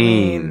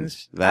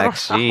 Vaccines.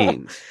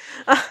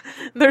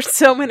 There's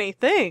so many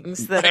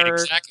things that are...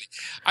 Exactly.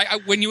 I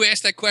when you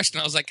asked that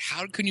question, I was like,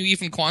 how can you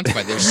even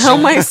quantify this? How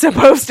am I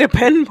supposed to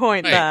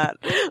pinpoint that?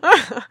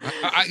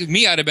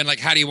 I'd have been like,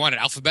 how do you want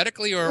it?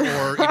 Alphabetically or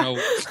you know...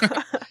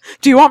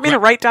 Do you want me to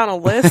write down a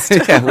list?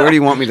 Yeah, where do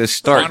you want me to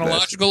start?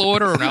 Chronological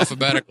order or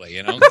alphabetically,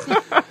 you know?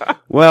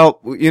 Well,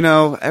 you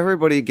know,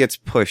 everybody gets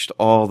pushed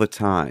all the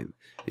time.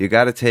 You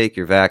got to take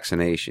your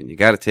vaccination.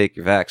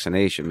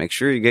 Make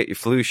sure you get your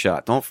flu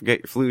shot. Don't forget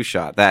your flu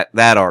shot. That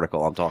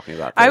article I'm talking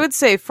about. I would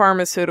say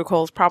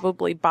pharmaceuticals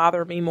probably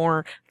bother me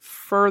more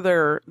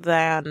further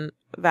than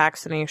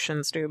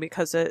vaccinations do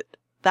because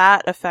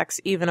that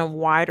affects even a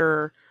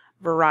wider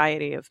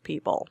variety of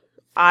people,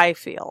 I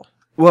feel.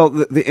 Well,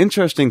 the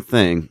interesting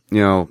thing,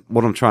 you know,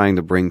 what I'm trying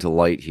to bring to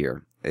light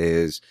here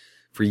is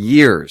for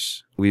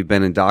years we've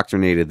been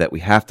indoctrinated that we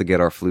have to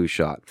get our flu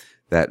shot,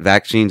 that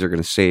vaccines are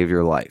going to save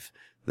your life,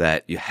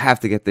 that you have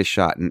to get this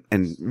shot,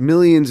 and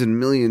millions and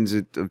millions,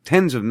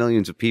 tens of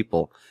millions of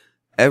people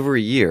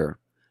every year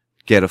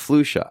get a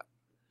flu shot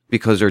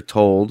because they're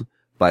told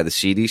by the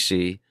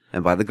CDC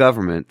and by the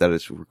government that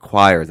it's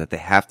required, that they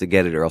have to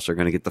get it or else they're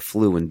going to get the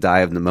flu and die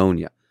of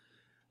pneumonia.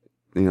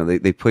 You know,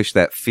 they push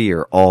that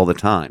fear all the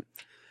time.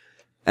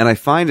 And I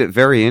find it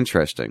very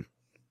interesting.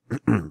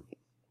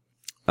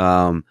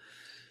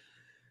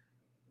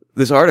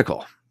 This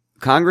article,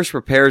 Congress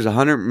prepares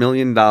 $100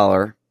 million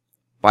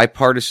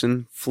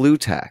bipartisan flu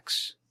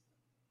tax.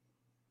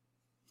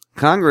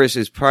 Congress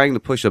is trying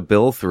to push a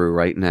bill through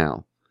right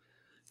now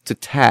to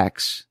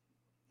tax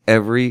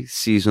every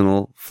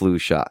seasonal flu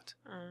shot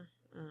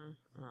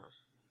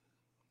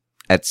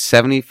at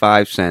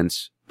 75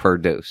 cents per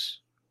dose.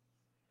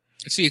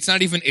 See, it's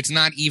not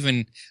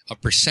even a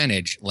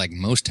percentage like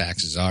most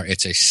taxes are.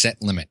 It's a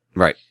set limit.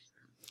 Right.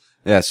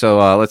 Yeah. So,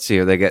 let's see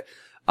here. They get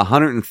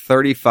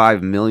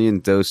 135 million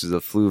doses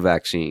of flu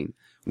vaccine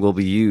will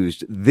be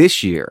used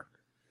this year.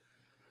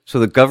 So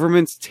the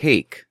government's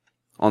take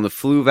on the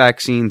flu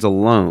vaccines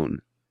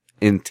alone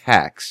in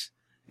tax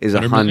is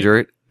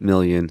 $100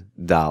 million.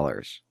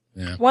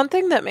 Yeah. One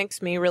thing that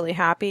makes me really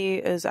happy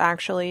is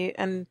actually,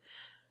 and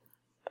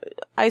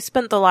I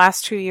spent the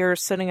last 2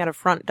 years sitting at a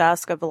front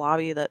desk of a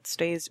lobby that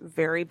stays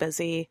very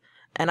busy,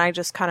 and I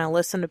just kind of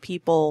listen to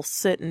people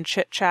sit and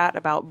chit-chat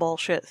about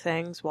bullshit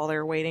things while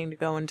they're waiting to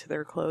go into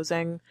their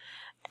closing.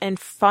 And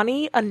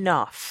funny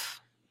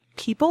enough,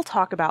 people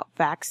talk about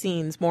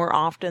vaccines more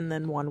often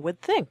than one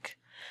would think.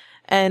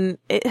 And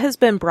it has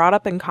been brought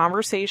up in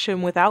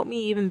conversation without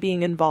me even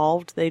being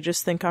involved. They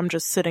just think I'm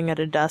just sitting at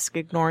a desk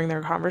ignoring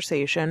their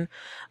conversation.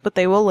 But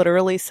they will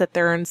literally sit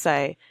there and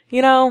say,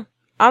 you know,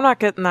 I'm not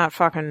getting that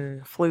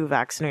fucking flu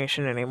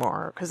vaccination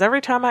anymore, because every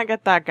time I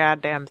get that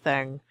goddamn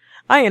thing,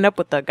 I end up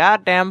with the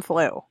goddamn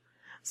flu.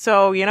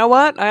 So, you know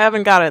what? I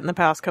haven't got it in the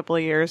past couple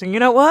of years, and you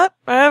know what?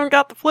 I haven't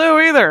got the flu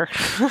either.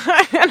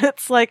 And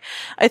it's like,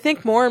 I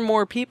think more and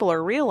more people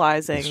are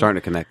realizing... It's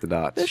starting to connect the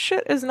dots. This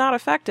shit is not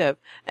effective.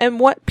 And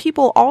what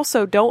people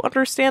also don't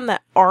understand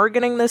that are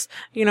getting this,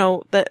 you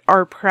know, that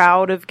are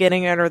proud of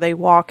getting it, or they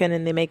walk in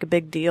and they make a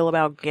big deal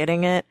about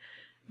getting it,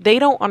 they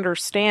don't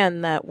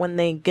understand that when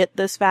they get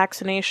this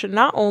vaccination,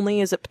 not only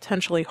is it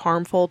potentially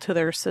harmful to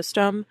their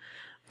system,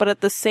 but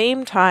at the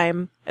same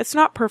time, it's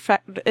not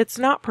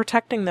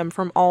protecting them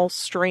from all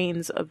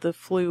strains of the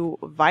flu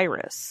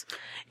virus.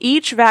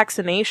 Each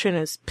vaccination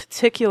is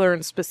particular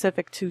and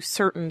specific to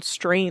certain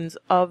strains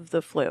of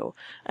the flu.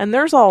 And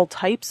there's all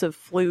types of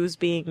flus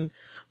being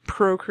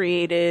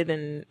procreated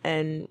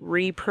and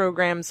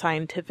reprogrammed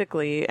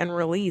scientifically and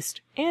released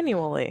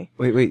annually.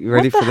 Wait, you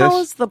ready for this? What the hell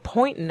is the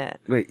point in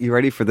it? Wait, you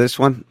ready for this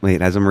one?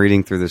 Wait, as I'm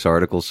reading through this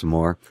article some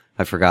more,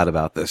 I forgot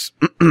about this.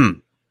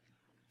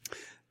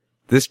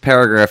 This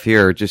paragraph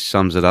here just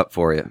sums it up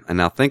for you. And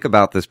now think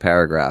about this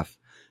paragraph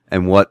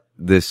and what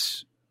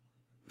this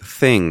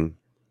thing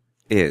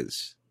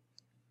is.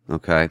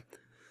 Okay?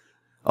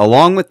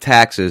 Along with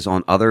taxes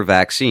on other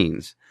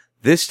vaccines,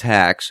 this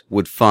tax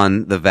would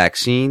fund the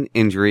Vaccine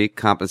Injury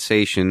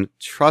Compensation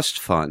Trust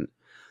Fund,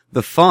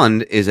 The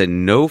fund is a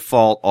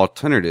no-fault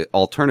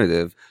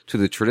alternative to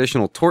the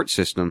traditional tort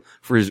system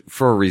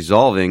for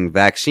resolving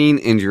vaccine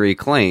injury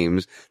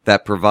claims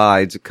that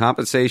provides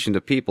compensation to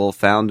people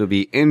found to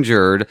be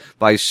injured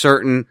by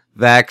certain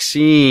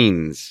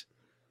vaccines.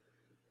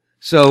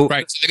 So,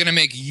 right, so they're going to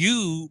make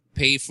you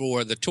pay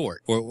for the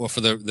tort or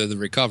for the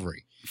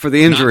recovery. For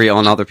the injury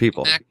on other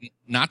people.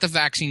 Not the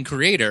vaccine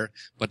creator,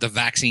 but the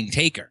vaccine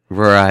taker.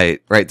 Right.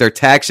 They're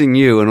taxing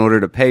you in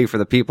order to pay for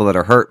the people that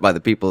are hurt by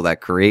the people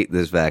that create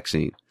this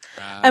vaccine.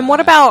 And what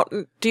about,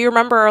 do you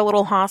remember our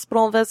little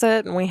hospital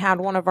visit? And we had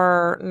one of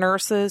our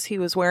nurses, he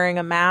was wearing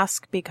a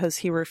mask because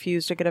he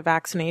refused to get a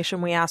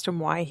vaccination. We asked him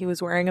why he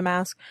was wearing a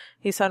mask.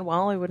 He said,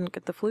 well, I wouldn't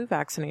get the flu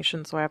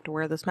vaccination, so I have to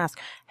wear this mask.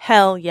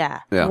 Hell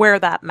yeah. Wear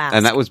that mask.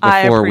 And that was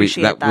before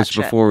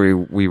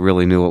we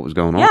really knew what was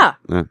going on.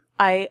 Yeah.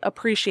 I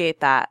appreciate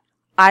that.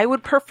 I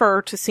would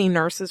prefer to see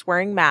nurses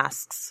wearing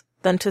masks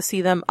than to see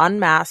them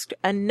unmasked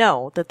and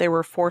know that they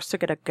were forced to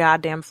get a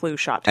goddamn flu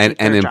shot. And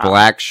in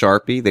black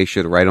Sharpie, they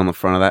should write on the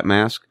front of that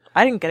mask.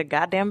 I didn't get a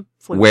goddamn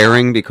flu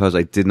wearing shot. Because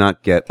I did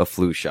not get a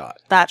flu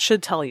shot. That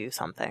should tell you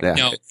something.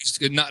 Yeah.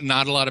 No,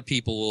 not a lot of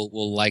people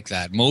will like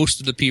that. Most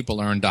of the people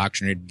are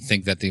indoctrinated to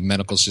think that the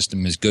medical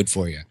system is good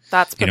for you.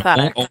 That's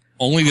pathetic.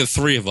 Only the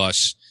three of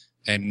us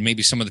and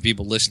maybe some of the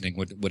people listening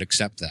would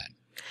accept that.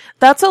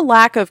 That's a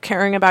lack of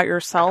caring about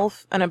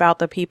yourself and about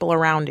the people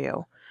around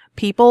you.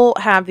 People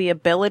have the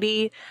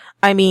ability,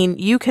 I mean,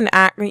 you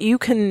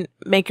can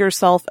make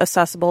yourself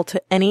accessible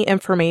to any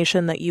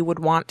information that you would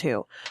want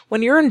to.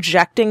 When you're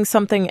injecting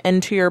something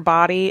into your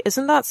body,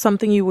 isn't that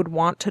something you would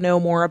want to know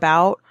more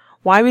about?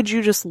 Why would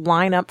you just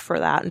line up for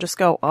that and just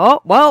go,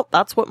 oh, well,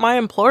 that's what my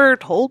employer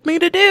told me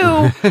to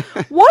do?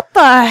 What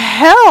the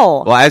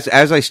hell? Well,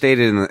 as I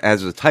stated,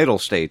 as the title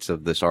states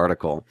of this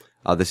article,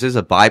 this is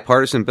a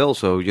bipartisan bill,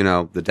 so,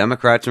 the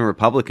Democrats and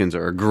Republicans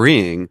are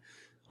agreeing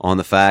on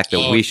the fact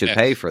that we should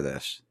pay for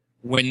this.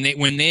 When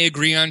they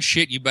agree on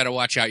shit, you better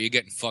watch out. You're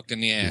getting fucked in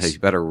the ass. Yeah, you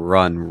better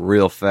run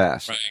real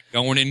fast. Right,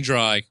 going in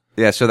dry.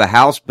 Yeah, so the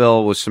House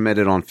bill was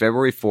submitted on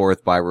February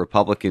 4th by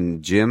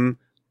Republican Jim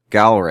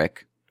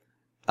Galerick,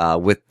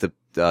 with the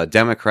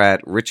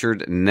Democrat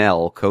Richard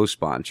Nell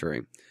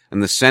co-sponsoring.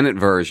 And the Senate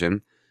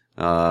version,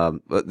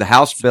 the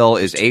House bill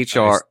is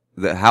HR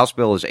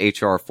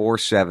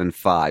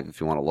 475,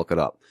 if you want to look it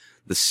up.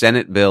 The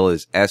Senate bill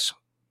is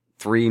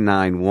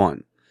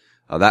S391.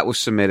 That was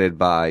submitted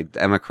by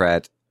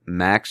Democrat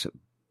Max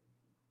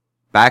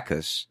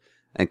Baucus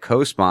and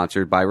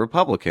co-sponsored by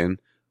Republican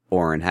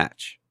Orrin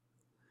Hatch.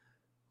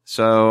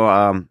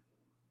 So,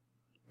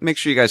 make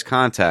sure you guys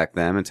contact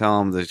them and tell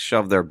them to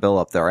shove their bill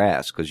up their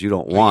ass because you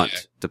don't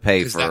want to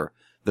pay for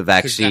the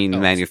vaccine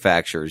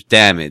manufacturer's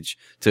damage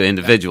to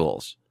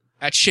individuals.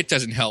 That shit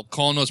doesn't help.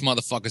 Calling those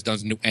motherfuckers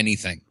doesn't do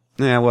anything.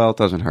 Yeah, well, it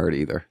doesn't hurt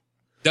either.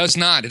 Does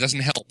not. It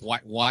doesn't help.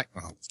 Why?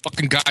 Oh,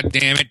 fucking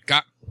goddamn it.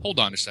 Hold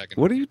on a second.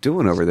 What are you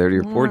doing over there to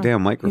your poor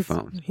damn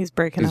microphone? He's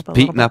breaking up a little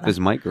He's beating bit up now. his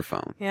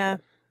microphone. Yeah.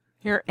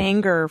 Your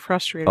anger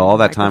frustrated. All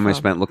that time I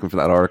spent looking for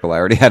that article, I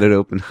already had it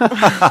open.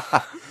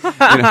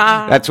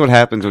 That's what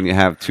happens when you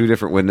have two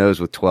different windows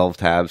with 12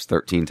 tabs,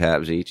 13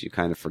 tabs each. You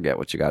kind of forget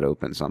what you got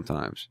open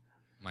sometimes.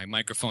 My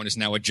microphone is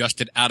now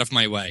adjusted out of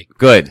my way.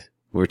 Good.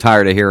 We're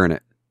tired of hearing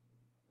it.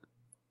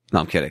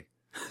 No, I'm kidding.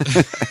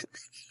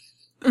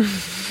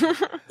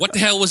 What the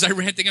hell was I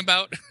ranting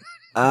about?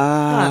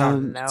 I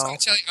don't know.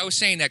 I was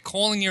saying that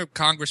calling your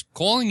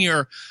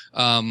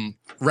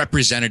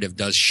representative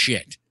does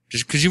shit.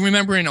 Just because you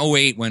remember in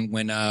 2008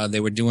 when they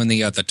were doing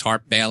the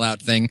TARP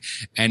bailout thing,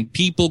 and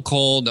people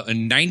called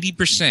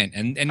 90%,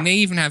 and they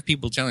even have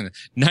people telling them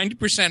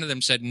 90% of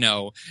them said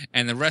no,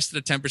 and the rest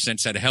of the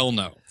 10% said hell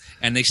no,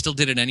 and they still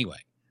did it anyway.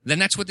 Then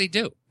that's what they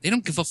do. They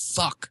don't give a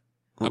fuck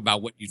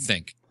about what you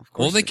think.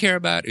 All they care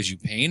about is you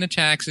paying the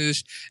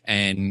taxes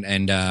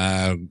and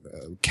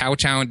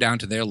kowtowing down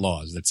to their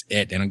laws. That's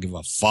it. They don't give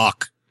a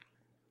fuck.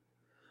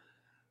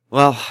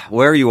 Well,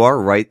 where you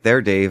are right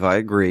there, Dave, I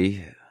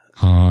agree.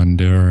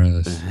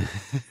 Honduras.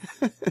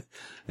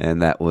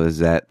 And that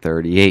was at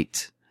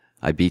 38.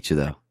 I beat you,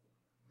 though.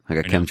 I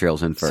got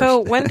chemtrails in first. So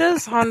when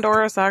does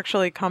Honduras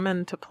actually come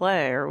into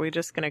play? Or are we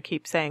just going to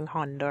keep saying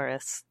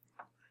Honduras?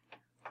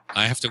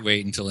 I have to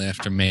wait until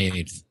after May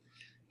 8th.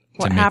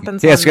 What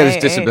happens? He has to get his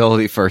May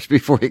disability first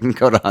before he can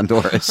go to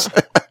Honduras.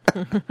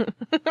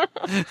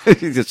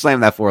 You just slam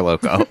that Four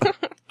Loko.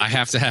 I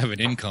have to have an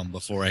income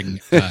before I can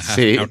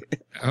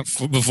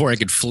before I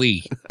could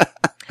flee.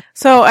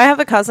 So I have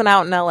a cousin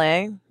out in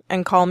LA,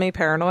 and call me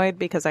paranoid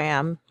because I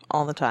am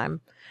all the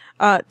time.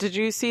 Did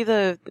you see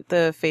the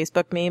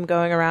Facebook meme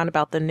going around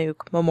about the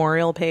nuke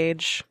memorial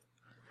page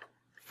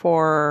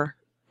for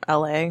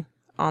LA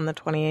on the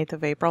 28th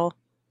of April?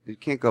 You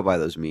can't go by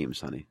those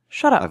memes, honey.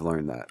 Shut up. I've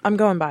learned that. I'm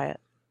going by it.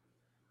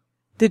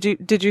 Did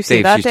you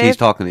see that, Dave? He's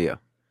talking to you.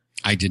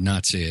 I did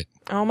not see it.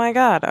 Oh my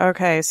God.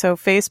 Okay. So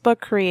Facebook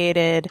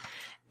created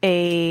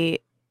a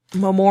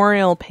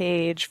memorial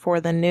page for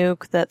the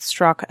nuke that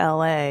struck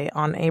LA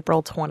on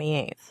April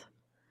 28th.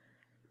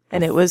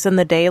 And it was in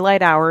the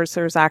daylight hours.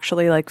 There's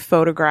actually like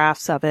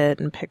photographs of it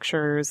and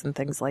pictures and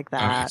things like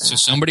that. All right, so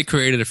somebody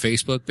created a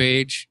Facebook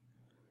page.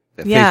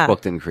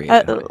 Facebook didn't create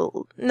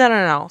it.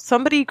 No.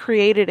 Somebody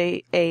created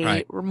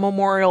a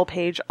memorial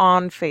page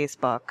on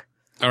Facebook.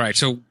 All right,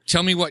 so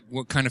tell me what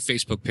kind of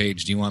Facebook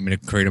page do you want me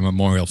to create a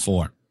memorial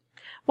for?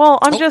 Well,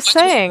 I'm just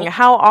saying,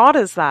 how odd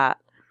is that?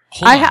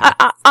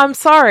 I'm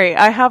sorry.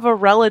 I have a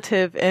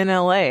relative in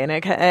LA, and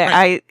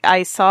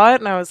I saw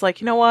it, and I was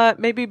like, you know what?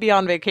 Maybe be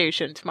on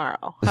vacation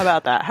tomorrow. How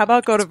about that? How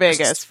about go to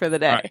Vegas for the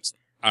day,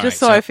 just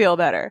so I feel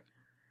better?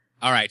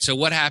 All right. So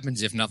what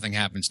happens if nothing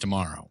happens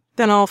tomorrow?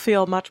 Then I'll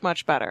feel much,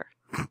 much better.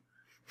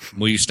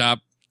 Will you stop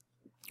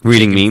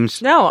reading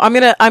memes? No, I'm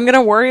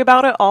gonna worry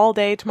about it all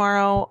day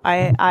tomorrow.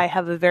 I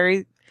have a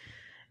very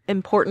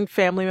important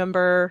family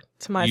member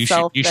to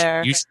myself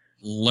there. You should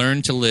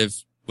learn to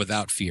live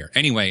without fear.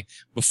 Anyway,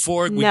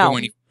 before we go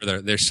any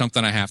further, there's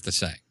something I have to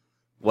say.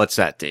 What's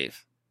that,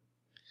 Dave?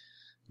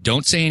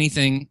 Don't say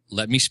anything.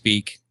 Let me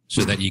speak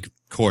so that you can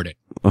record it.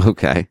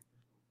 Okay.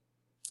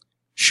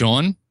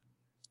 Sean,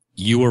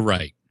 you were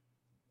right.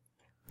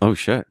 Oh,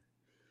 shit.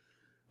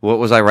 What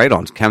was I right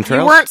on? Chemtrails?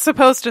 You weren't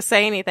supposed to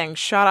say anything.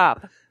 Shut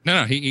up.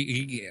 No,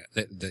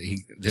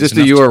 just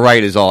that you were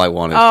right is all I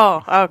wanted.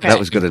 Oh, okay. That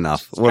was good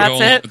enough.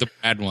 That's it? The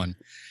bad one.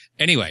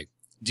 Anyway,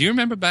 do you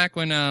remember back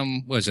when,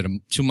 was it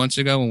 2 months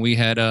ago when we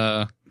had,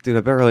 Dude,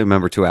 I barely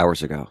remember 2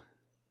 hours ago.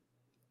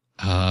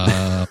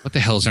 What the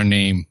hell's her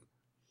name?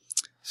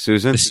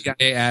 Susan? The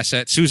CIA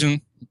asset.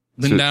 Susan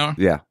Lindauer?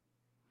 Yeah.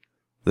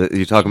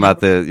 You talking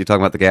about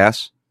the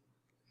gas?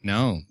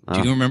 No.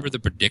 Do you remember the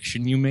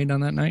prediction you made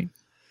on that night?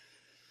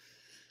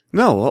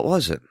 No, what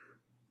was it?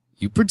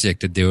 You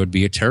predicted there would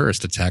be a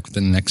terrorist attack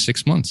within the next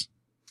 6 months.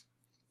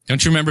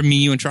 Don't you remember me,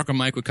 you, and Trucker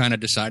Mike were kind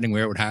of deciding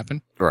where it would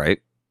happen?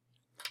 Right.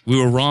 We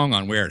were wrong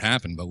on where it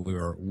happened, but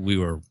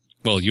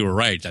well, you were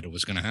right that it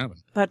was going to happen.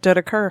 That did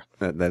occur.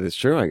 That is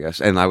true, I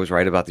guess. And I was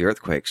right about the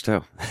earthquakes,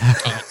 too.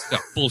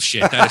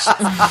 Bullshit. That is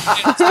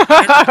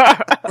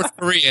North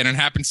Korea, and it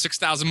happened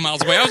 6,000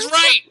 miles away. I was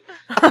right!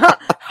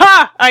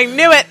 Ha! I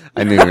knew it!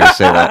 I knew you were going to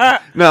say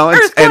that. No,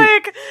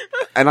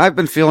 and I've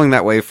been feeling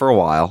that way for a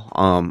while.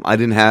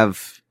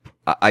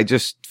 I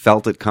just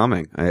felt it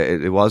coming.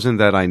 It wasn't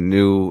that I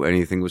knew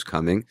anything was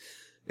coming.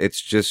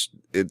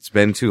 It's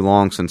been too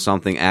long since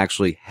something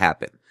actually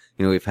happened.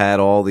 You know, we've had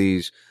all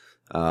these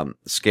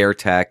scare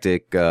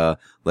tactic,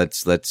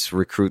 let's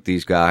recruit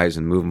these guys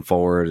and move them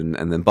forward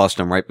and then bust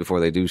them right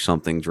before they do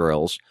something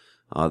drills,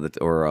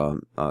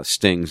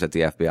 stings that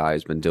the FBI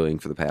has been doing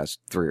for the past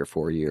 3 or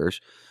 4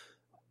 years.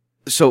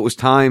 So it was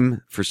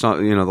time for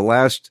the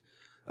last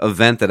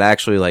event that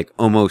actually like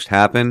almost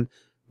happened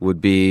would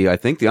be, I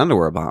think, the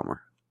underwear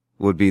bomber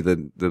would be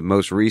the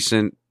most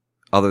recent,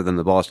 other than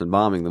the Boston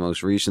bombing, the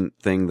most recent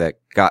thing that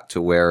got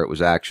to where it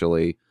was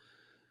actually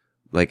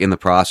like in the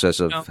process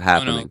of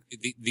happening.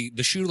 No.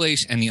 The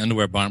shoelace and the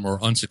underwear bomber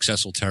were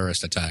unsuccessful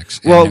terrorist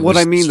attacks. Well, what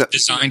I mean,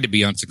 designed to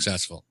be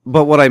unsuccessful.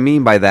 But what I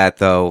mean by that,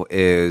 though,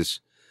 is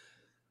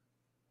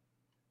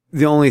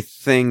the only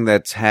thing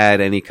that's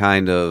had any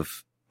kind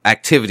of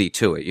activity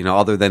to it,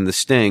 other than the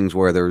stings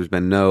where there's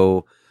been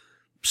no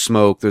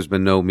smoke, there's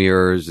been no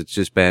mirrors. It's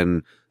just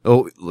been,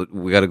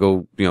 we got to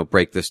go,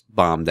 break this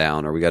bomb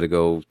down, or we got to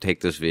go take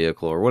this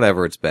vehicle, or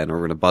whatever it's been, or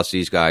we're going to bust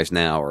these guys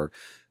now, or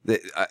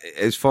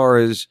as far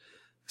as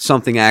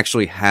something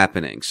actually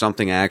happening,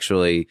 something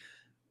actually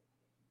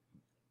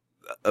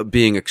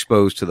being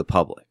exposed to the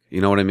public.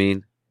 You know what I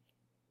mean?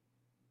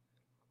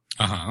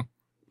 Uh-huh.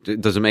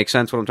 Does it make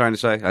sense what I'm trying to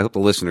say? I hope the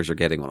listeners are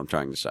getting what I'm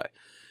trying to say.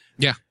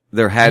 Yeah.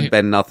 There had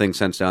been nothing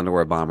since the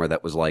underwear bomber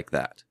that was like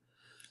that.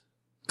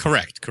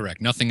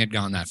 Correct. Nothing had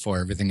gone that far.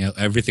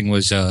 Everything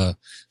was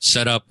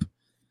set up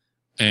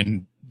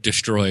and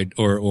destroyed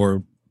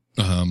or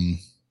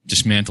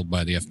dismantled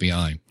by the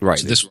FBI. Right.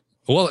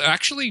 So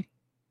actually,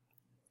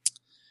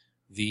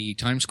 the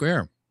Times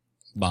Square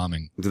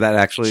bombing. Did that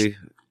actually?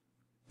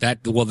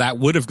 That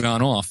would have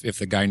gone off if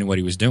the guy knew what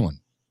he was doing.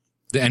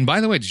 And by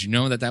the way, did you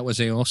know that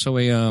was also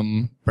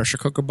a pressure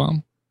cooker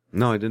bomb?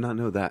 No, I did not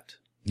know that.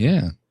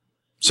 Yeah.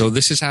 So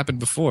this has happened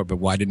before, but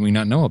why did we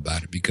not know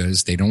about it?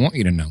 Because they don't want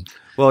you to know.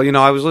 Well,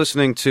 I was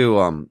listening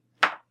to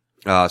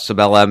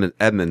Sibel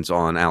Edmonds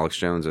on Alex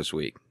Jones this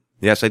week.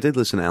 Yes, I did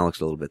listen to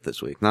Alex a little bit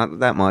this week. Not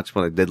that much,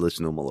 but I did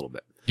listen to him a little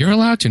bit. You're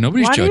allowed to.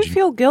 Nobody's judging. Why do you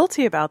feel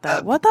guilty about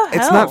that? What the hell?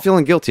 It's not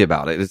feeling guilty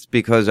about it. It's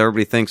because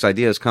everybody thinks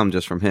ideas come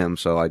just from him.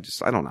 So I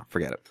don't know.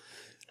 Forget it.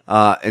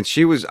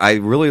 And I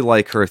really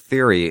like her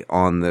theory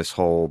on this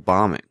whole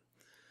bombing.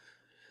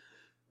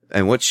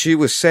 And what she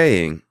was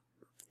saying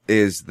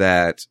is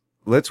that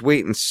let's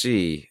wait and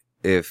see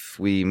if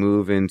we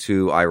move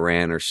into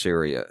Iran or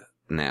Syria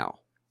now.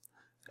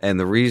 And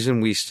the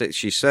reason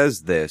she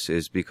says this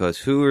is because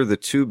who are the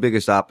two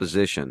biggest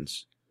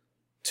oppositions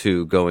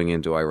to going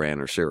into Iran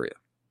or Syria?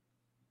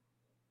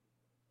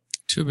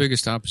 Two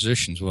biggest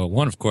oppositions. Well,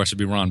 one, of course, would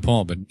be Ron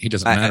Paul, but he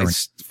doesn't matter.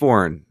 It's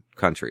foreign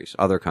countries,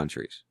 other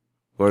countries.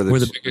 What are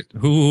the biggest?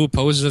 Who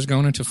opposes us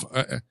going into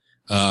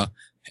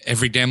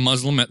every damn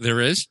Muslim there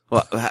is?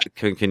 Well,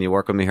 can you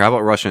work with me here? How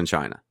about Russia and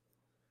China?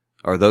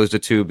 Are those the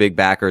two big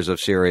backers of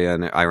Syria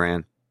and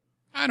Iran?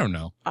 I don't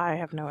know. I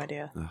have no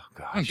idea. Oh,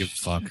 gosh. I don't give a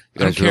fuck. You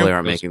guys really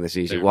aren't making this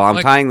easy. Well, I'm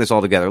Like- tying this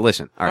all together.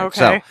 Listen. All right.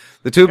 Okay. So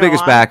the two Go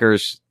biggest on.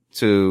 backers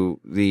to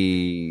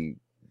the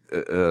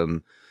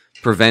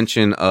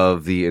prevention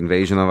of the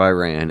invasion of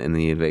Iran and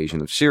the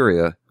invasion of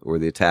Syria, or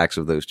the attacks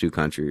of those two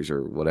countries,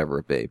 or whatever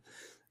it be,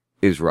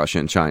 is Russia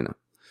and China.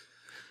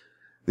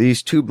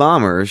 These two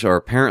bombers are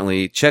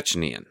apparently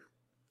Chechenian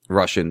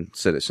Russian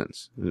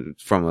citizens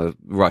from a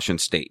Russian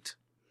state.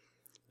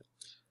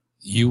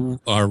 You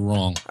are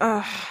wrong.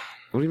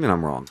 What do you mean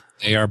I'm wrong?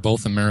 They are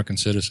both American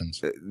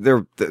citizens.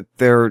 They're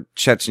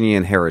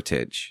Chechenian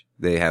heritage.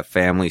 They have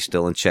family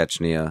still in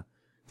Chechnya.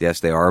 Yes,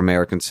 they are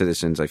American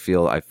citizens. I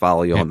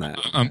follow you on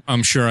that.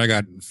 I'm sure I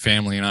got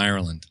family in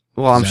Ireland.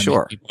 Well, I'm Does that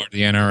sure. make me part of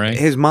the NRA?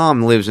 His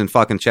mom lives in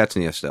fucking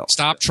Chechnya still.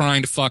 Stop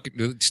trying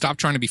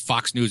to be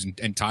Fox News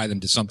and tie them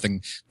to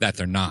something that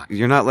they're not.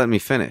 You're not letting me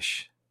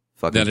finish.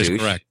 Fucking That is douche.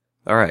 correct.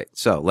 All right,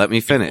 so let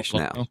me finish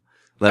now.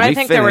 I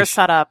think they were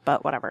set up,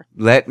 but whatever.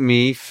 Let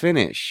me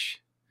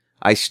finish.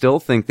 I still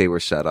think they were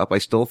set up. I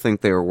still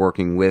think they were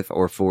working with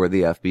or for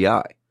the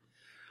FBI.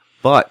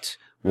 But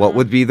what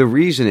would be the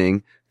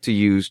reasoning to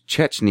use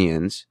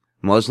Chechenians,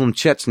 Muslim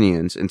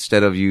Chechenians,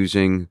 instead of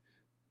using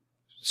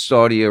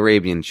Saudi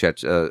Arabian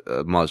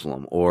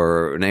Muslim,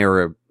 or an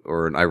Arab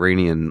or an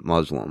Iranian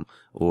Muslim,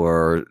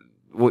 or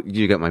what?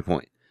 You get my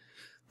point.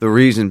 The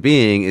reason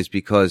being is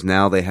because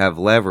now they have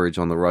leverage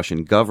on the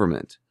Russian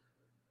government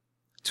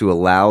to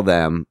allow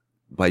them,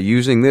 by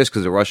using this,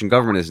 because the Russian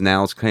government has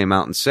now came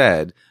out and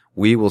said,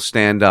 we will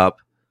stand up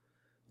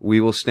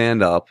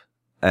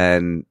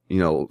and,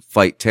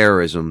 fight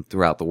terrorism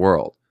throughout the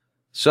world.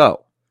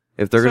 So,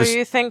 if they're going to... So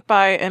you think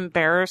by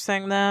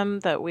embarrassing them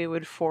that we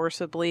would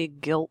forcibly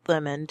guilt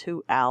them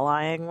into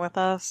allying with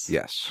us?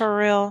 Yes. For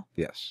real?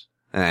 Yes.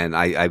 And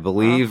I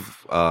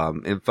believe,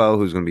 Info,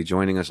 who's going to be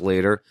joining us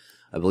later,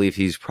 I believe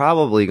he's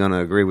probably going to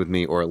agree with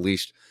me, or at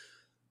least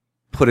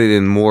put it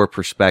in more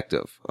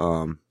perspective.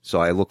 So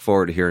I look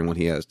forward to hearing what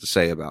he has to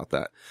say about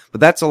that.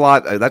 But that's a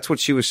lot. That's what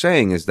she was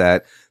saying, is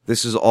that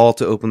this is all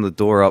to open the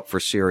door up for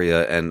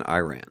Syria and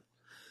Iran.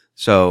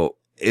 So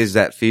is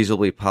that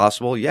feasibly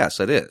possible? Yes,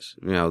 it is.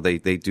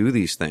 They do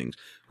these things.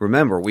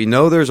 Remember, we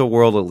know there's a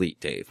world elite,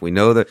 Dave. We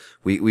know that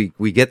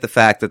we get the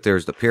fact that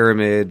there's the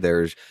pyramid,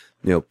 there's,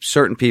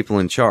 certain people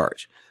in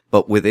charge.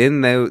 But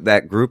within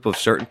that group of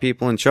certain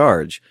people in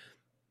charge,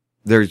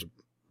 there's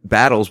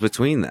battles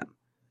between them.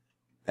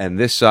 And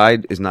this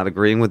side is not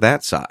agreeing with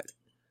that side.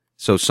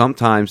 So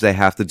sometimes they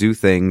have to do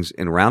things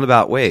in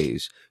roundabout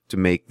ways to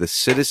make the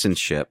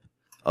citizenship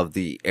of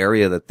the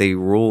area that they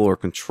rule or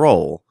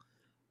control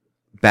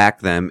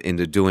back them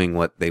into doing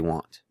what they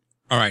want.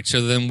 All right.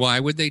 So then why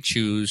would they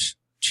choose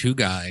two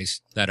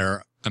guys that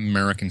are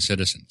American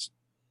citizens?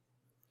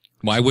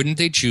 Why wouldn't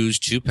they choose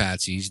two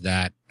patsies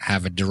that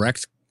have a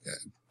direct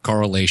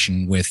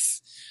correlation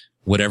with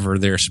whatever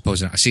they're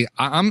supposed to? See,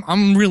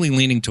 I'm really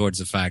leaning towards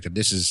the fact that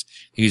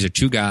these are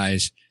two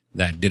guys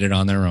that did it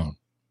on their own,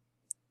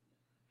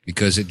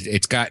 because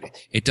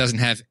it doesn't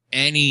have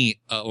any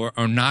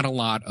or not a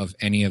lot of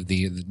any of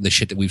the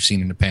shit that we've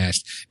seen in the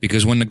past.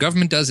 Because when the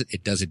government does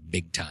it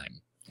big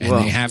time, and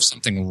they have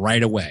something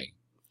right away.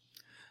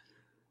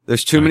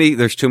 There's too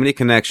many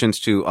connections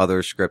to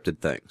other scripted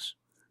things.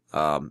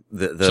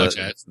 Such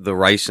as? The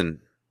Ricin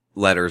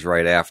letters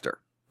right after.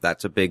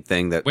 That's a big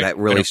thing that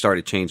really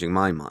started changing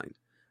my mind.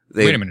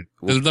 Wait a minute.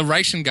 The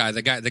Ricin guy,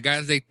 the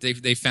guy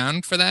they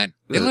found for that,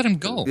 they let him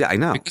go. Yeah, I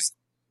know.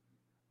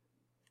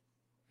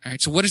 All right.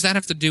 So what does that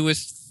have to do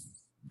with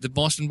the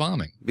Boston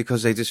bombing?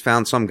 Because they just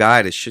found some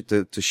guy to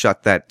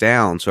shut that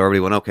down. So everybody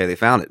went, okay, they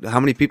found it. How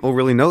many people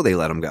really know they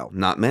let him go?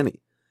 Not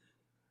many.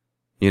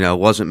 It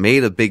wasn't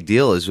made a big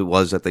deal as it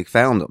was that they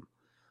found him.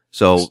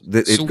 So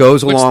it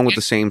goes along with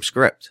the same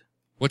script.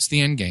 What's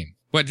the end game?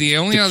 But the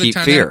only other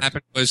time that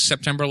happened was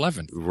September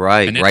 11th.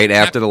 Right, right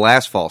after the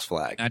last false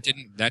flag. That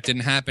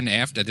didn't happen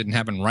after. That didn't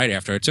happen right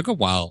after. It took a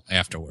while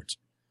afterwards.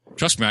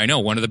 Trust me, I know.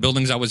 One of the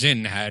buildings I was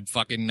in had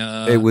fucking.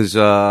 It was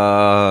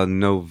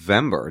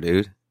November,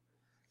 dude.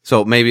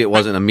 So maybe it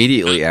wasn't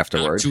immediately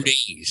afterwards. 2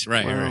 days,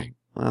 right? Well, right.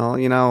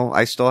 Well,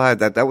 I still had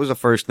that. That was the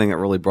first thing that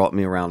really brought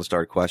me around and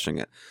started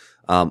questioning it.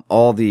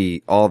 All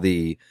the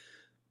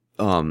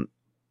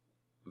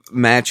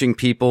matching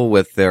people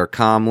with their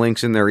comm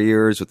links in their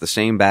ears with the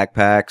same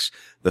backpacks.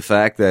 The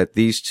fact that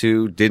these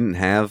two didn't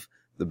have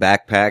the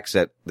backpacks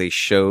that they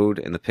showed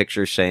in the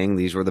picture saying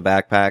these were the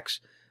backpacks.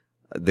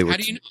 How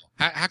do you know?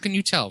 How can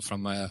you tell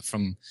from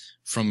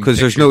because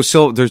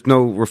there's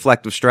no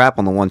reflective strap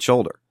on the one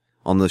shoulder.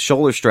 On the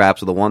shoulder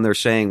straps of the one they're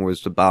saying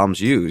was the bombs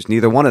used.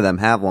 Neither one of them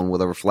have one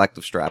with a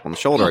reflective strap on the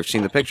shoulder. I've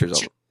seen the pictures of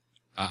them.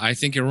 I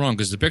think you're wrong,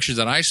 because the pictures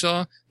that I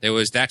saw,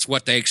 that's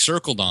what they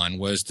circled on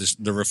was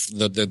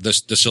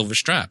the silver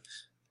strap.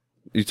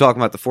 You talking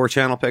about the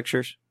 4-channel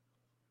pictures?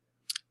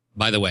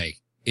 By the way,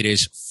 it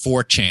is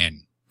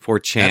 4chan.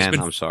 4chan,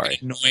 I'm sorry.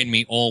 Annoying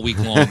me all week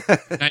long.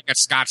 I got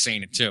Scott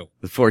saying it too.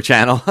 The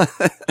 4-channel?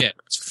 Yeah,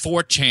 it's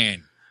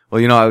 4chan.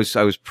 Well,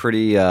 I was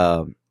pretty,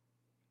 Yeah,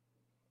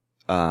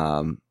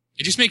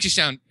 It just makes you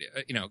sound,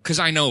 because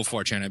I know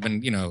 4chan. I've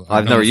been,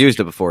 I've never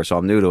used it before, so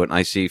I'm new to it, and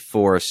I see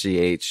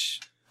 4CHL,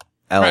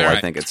 Right. I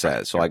think it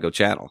says, so I go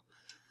channel.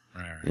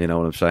 Right. You know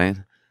what I'm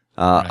saying?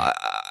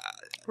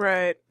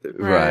 Right.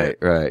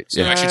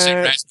 So I should say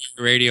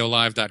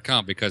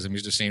RaspberryRadioLive.com because I'm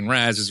used to saying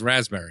Raz is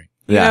raspberry.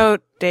 You know,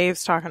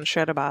 Dave's talking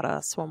shit about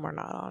us when we're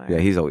not on it. Yeah,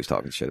 he's always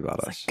talking shit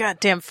about us.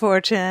 Goddamn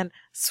 4chan.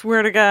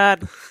 Swear to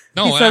God.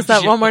 No, he says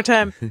that one more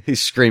time.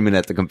 He's screaming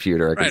at the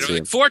computer. I can Right, see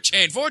him.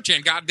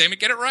 4chan, God damn it,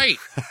 get it right.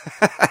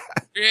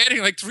 You're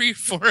adding like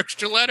 3-4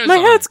 extra letters. My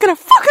head's gonna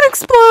fucking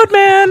explode,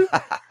 man.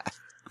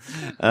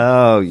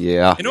 Oh,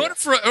 yeah. In order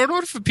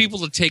for people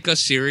to take us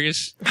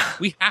serious,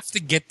 we have to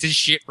get this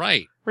shit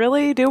right.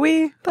 Really? Do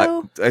we,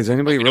 though? Is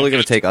anybody really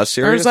going to take us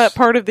serious? Or is that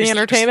part of the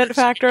entertainment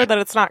factor that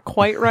it's not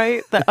quite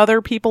right? That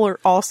other people are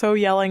also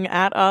yelling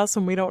at us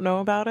and we don't know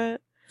about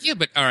it? Yeah,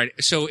 but all right.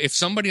 So if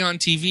somebody on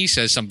TV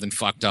says something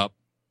fucked up,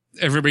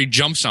 everybody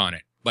jumps on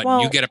it. But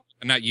Well- you get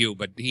not you,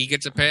 but he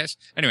gets a pass.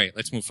 Anyway,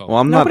 let's move forward.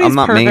 Well, I'm not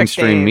perfect,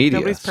 mainstream Dave. media,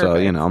 Nobody's so,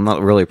 perfect. I'm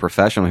not really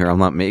professional here. I'm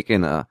not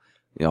making a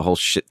whole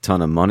shit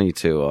ton of money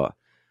to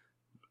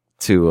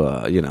talk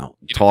You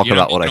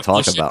about don't- what I you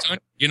talk don't- about.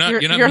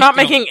 You're not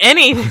making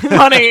any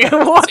money.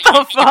 What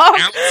the fuck?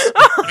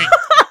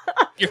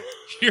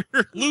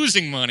 You're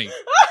losing money.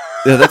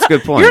 Yeah, that's a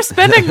good point. You're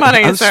spending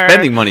money, I'm sir.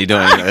 spending money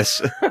doing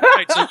this.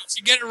 Right, so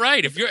you get it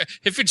right.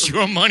 If it's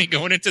your money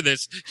going into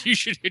this,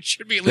 it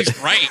should be at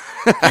least right.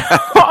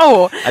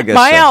 Oh, I guess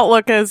my so.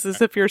 outlook is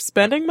if you're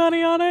spending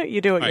money on it,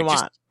 you do what you Right,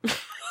 want.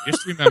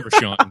 Just remember,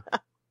 Sean,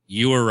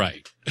 you were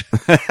right.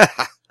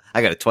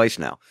 I got it twice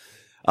now.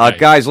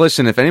 Guys,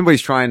 listen, if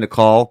anybody's trying to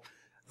call,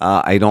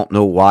 I don't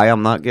know why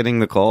I'm not getting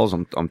the calls.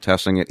 I'm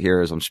testing it here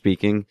as I'm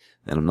speaking,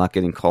 and I'm not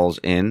getting calls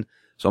in.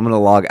 So I'm going to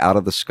log out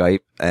of the Skype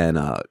and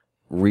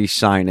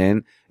re-sign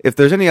in. If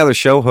there's any other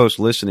show hosts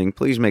listening,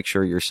 please make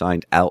sure you're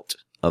signed out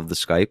of the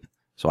Skype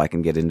so I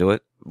can get into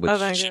it, which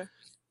Thank you.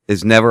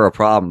 is never a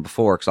problem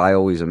before because I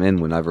always am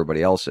in when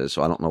everybody else is,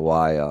 so I don't know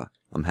why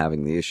I'm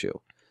having the issue.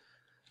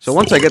 So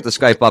once I get the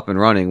Skype up and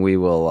running, we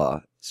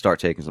will start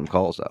taking some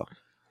calls, though.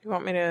 You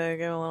want me to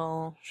give a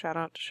little shout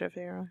out to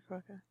Shifty?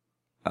 Okay.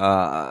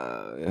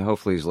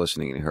 Hopefully he's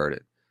listening and he heard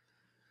it.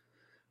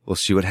 We'll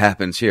see what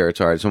happens here.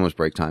 It's all right. It's almost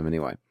break time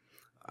anyway.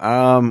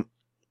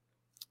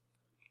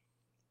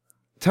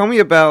 Tell me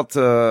about,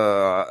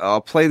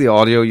 I'll play the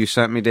audio you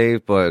sent me,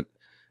 Dave, but,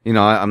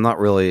 I'm not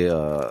really,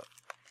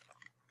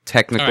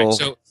 technical. All right,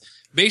 so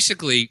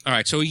basically,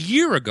 so a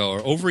year ago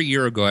or over a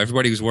year ago,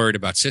 everybody was worried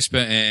about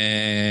CISPA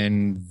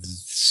and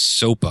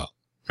SOPA,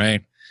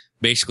 right?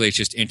 Basically, it's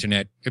just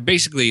internet.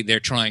 Basically, they're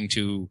trying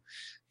to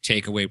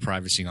take away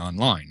privacy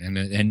online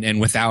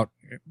and without,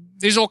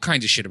 there's all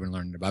kinds of shit I've been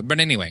learning about. But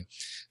anyway,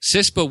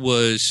 CISPA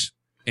was,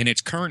 in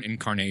its current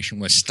incarnation,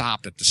 was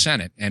stopped at the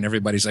Senate, and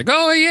everybody's like,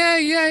 oh,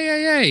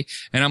 yay.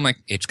 And I'm like,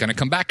 it's going to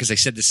come back, because I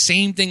said the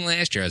same thing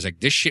last year. I was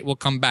like, this shit will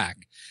come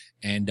back.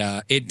 And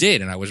it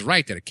did, and I was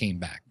right that it came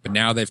back. But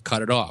now they've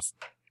cut it off.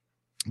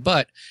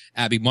 But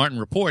Abby Martin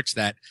reports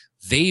that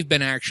they've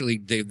been actually,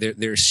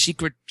 there's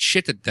secret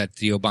shit that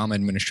the Obama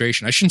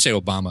administration, I shouldn't say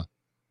Obama,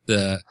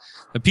 the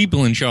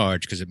people in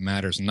charge, because it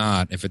matters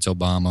not if it's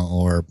Obama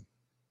or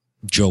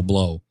Joe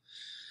Blow.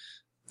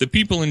 The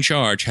people in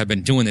charge have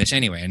been doing this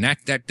anyway, and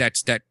that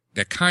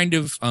kind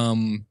of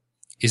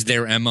is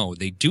their MO.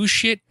 They do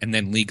shit and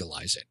then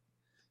legalize it.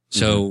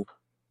 So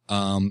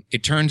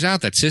it turns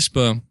out that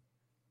CISPA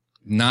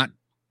not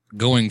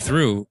going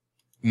through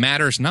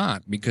matters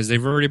not, because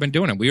they've already been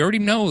doing it. We already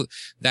know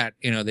that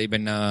they've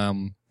been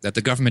that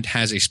the government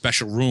has a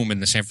special room in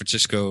the San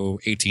Francisco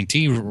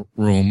AT&T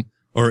room,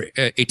 or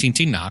AT&T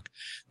NOC,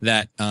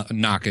 that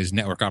NOC is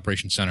Network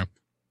Operations Center.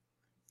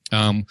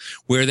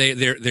 Where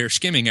they're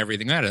skimming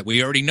everything out of it.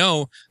 We already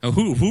know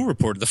who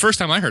reported. The first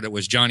time I heard it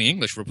was Johnny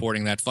English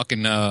reporting that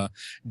fucking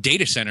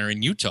data center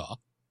in Utah.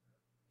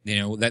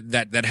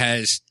 That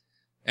has,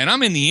 and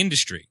I'm in the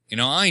industry.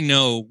 I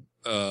know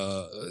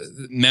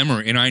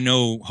memory, and I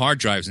know hard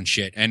drives and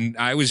shit. And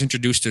I was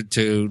introduced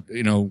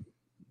to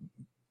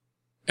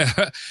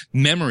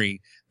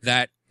memory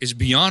that is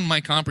beyond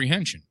my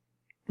comprehension.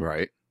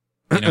 Right.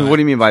 What do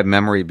you mean by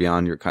memory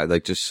beyond your kind?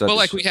 Like just such. Well,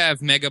 like we have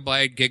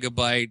megabyte,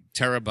 gigabyte,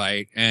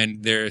 terabyte,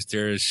 and there's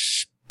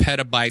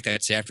petabyte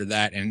that's after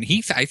that. And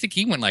I think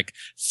he went like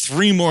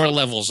 3 more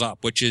levels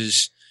up, which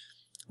is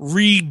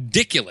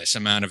ridiculous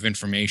amount of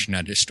information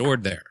that is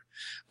stored there.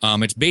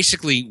 It's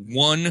basically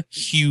one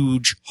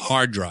huge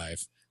hard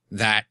drive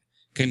that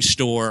can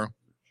store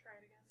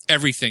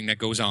everything that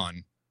goes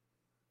on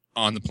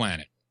the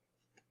planet.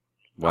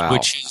 Wow.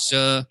 Which is,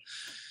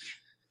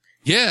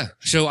 yeah.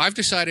 So I've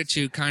decided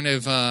to kind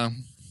of,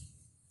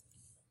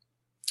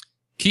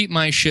 keep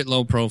my shit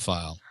low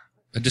profile,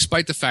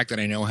 despite the fact that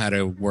I know how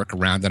to work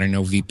around that. I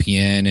know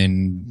VPN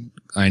and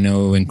I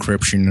know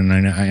encryption,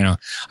 and I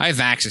have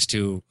access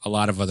to a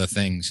lot of other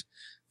things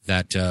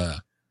that,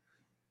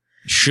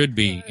 should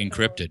be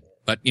encrypted.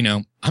 But,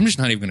 I'm just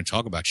not even going to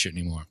talk about shit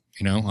anymore.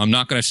 I'm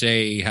not going to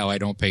say how I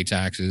don't pay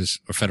taxes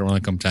or federal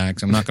income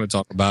tax. I'm not going to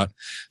talk about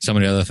some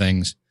of the other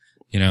things,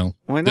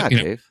 Why not,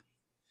 Dave?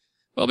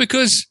 Well,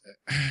 because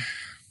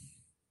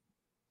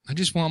I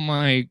just want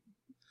my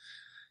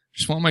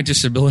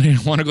disability.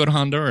 I want to go to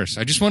Honduras.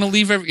 I just want to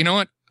leave you know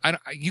what?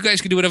 You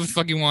guys can do whatever the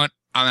fuck you want.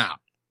 I'm out.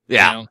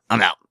 Yeah, you know?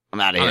 I'm out. I'm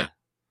out of here.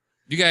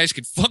 You guys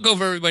could fuck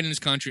over everybody in this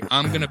country.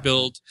 I'm going to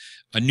build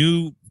a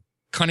new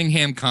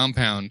Cunningham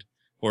compound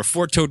or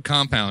Fort Toad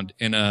compound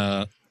in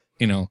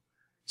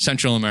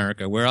Central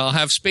America where I'll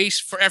have space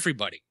for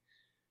everybody.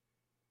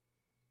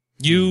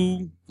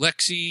 You,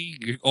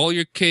 Lexi, all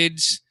your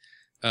kids,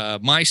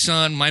 my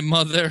son, my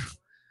mother,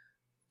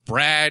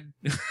 Brad.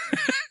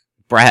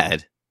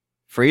 Brad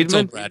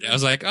Friedman? Brad. I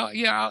was like, oh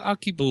yeah, I'll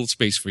keep a little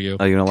space for you.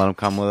 Oh, you gonna let him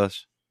come with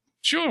us?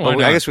 Sure.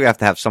 Well, I guess we have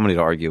to have somebody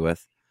to argue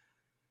with.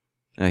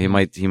 He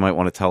might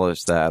want to tell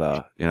us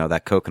that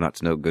that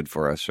coconut's no good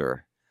for us,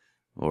 or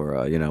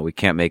we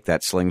can't make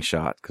that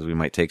slingshot because we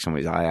might take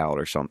somebody's eye out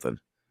or something.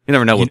 You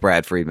never know with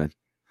Brad Friedman.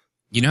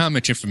 You know how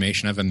much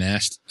information I've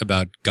amassed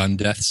about gun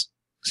deaths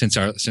since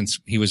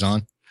he was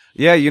on?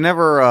 Yeah, you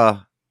never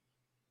I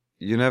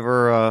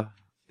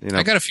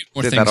got a few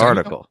more did things. That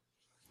article.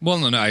 Well,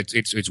 no,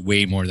 it's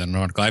way more than an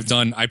article.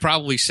 I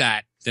probably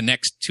sat the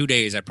next 2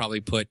 days. I probably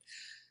put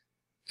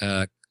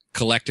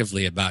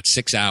collectively about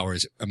 6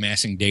 hours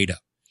amassing data.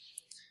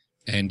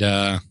 And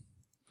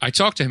I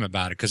talked to him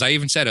about it because I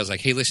even said, I was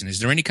like, hey, listen, is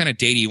there any kind of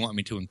data you want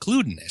me to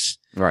include in this?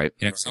 Right.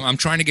 So I'm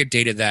trying to get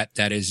data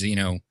that is,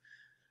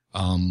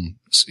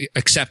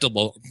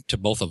 acceptable to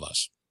both of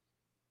us.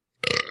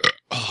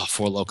 Oh,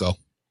 Four Loko.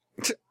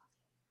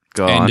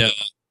 Go on. And,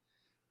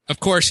 of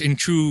course, in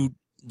true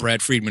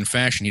Brad Friedman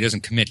fashion, he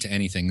doesn't commit to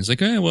anything. He's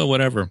like, well,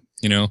 whatever,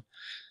 And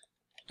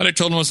I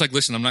told him, I was like,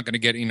 listen, I'm not going to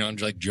get,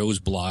 like Joe's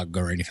blog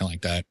or anything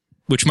like that,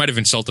 which might have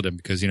insulted him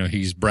because,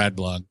 he's Brad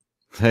blog.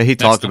 He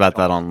talked about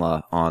that on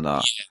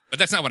yeah, but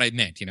that's not what I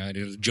meant.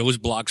 It was Joe's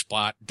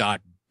blogspot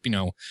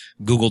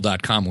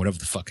google.com, whatever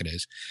the fuck it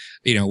is,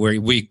 where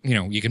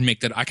you can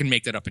make that. I can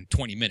make that up in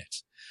 20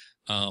 minutes.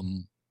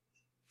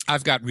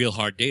 I've got real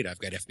hard data. I've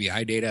got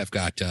FBI data. I've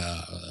got,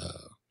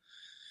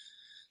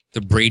 the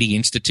Brady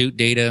Institute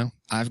data.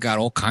 I've got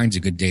all kinds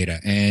of good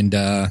data, and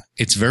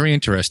it's very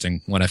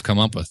interesting what I've come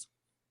up with.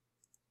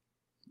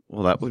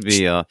 Well, that would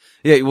be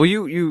Well,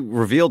 you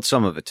revealed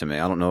some of it to me.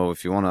 I don't know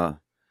if you want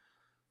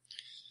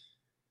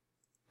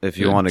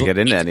to get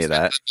into any of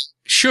that.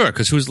 Sure,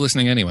 because who's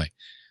listening anyway?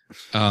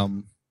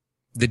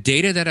 The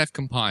data that I've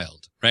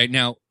compiled right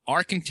now,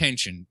 our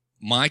contention,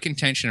 my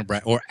contention,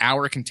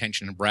 our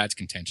contention, and Brad's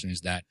contention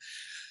is that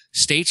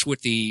states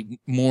with the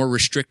more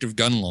restrictive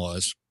gun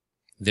laws,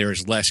 there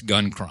is less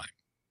gun crime,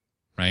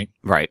 right?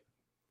 Right.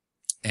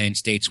 And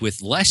states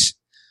with less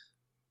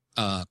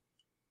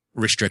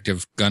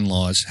restrictive gun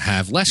laws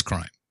have less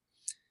crime.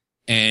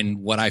 And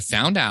what I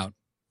found out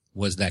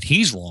was that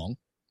he's wrong,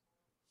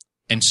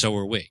 and so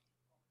are we.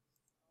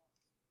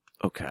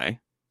 Okay.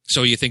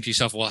 So you think to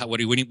yourself, well, what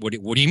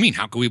do you mean?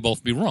 How could we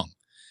both be wrong?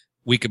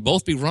 We could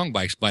both be wrong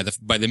by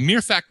the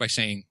mere fact by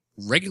saying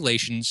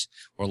regulations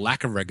or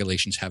lack of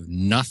regulations have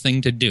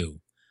nothing to do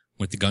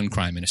with the gun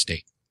crime in a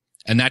state.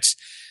 And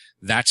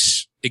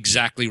that's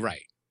exactly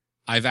right.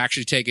 I've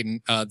actually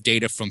taken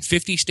data from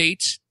 50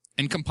 states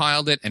and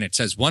compiled it, and it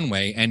says one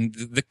way. And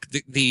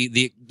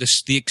the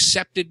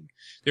accepted,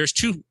 there's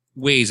two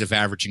ways of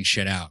averaging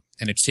shit out,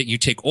 and it's you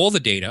take all the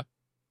data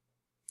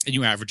and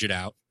you average it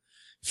out.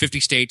 50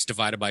 states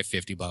divided by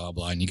 50, blah blah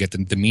blah, and you get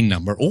the mean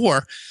number.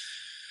 Or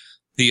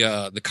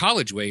the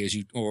college way is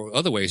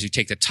other way is you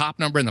take the top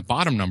number and the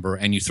bottom number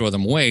and you throw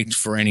them away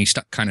for any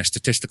kind of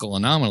statistical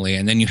anomaly,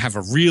 and then you have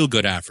a real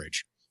good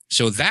average.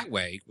 So that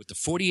way, with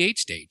 48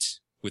 states,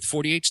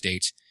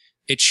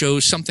 it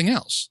shows something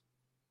else.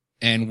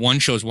 And one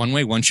shows one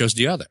way, one shows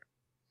the other,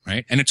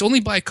 right? And it's only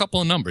by a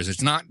couple of numbers.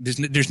 It's not,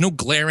 there's no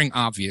glaring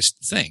obvious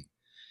thing.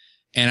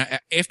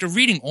 And after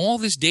reading all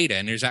this data,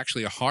 and there's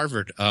actually a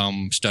Harvard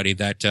study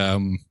that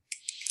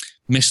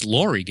Miss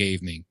Laurie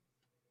gave me,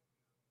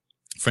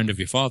 friend of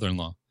your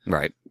father-in-law,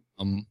 right?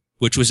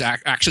 Which was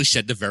actually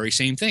said the very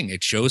same thing.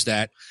 It shows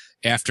that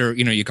after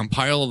you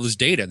compile all this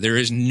data, there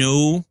is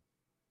no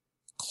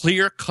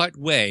clear-cut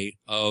way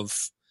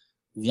of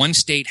one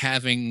state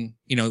having,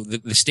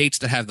 the states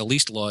that have the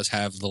least laws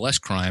have the less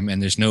crime,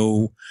 and there's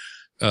no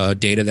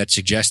data that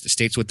suggests the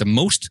states with the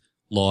most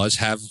laws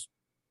have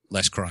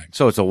less crime.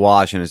 So it's a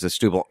wash, and it's a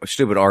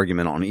stupid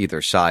argument on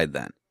either side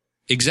then.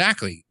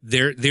 Exactly.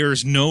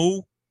 There's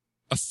no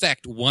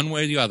effect one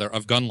way or the other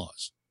of gun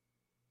laws.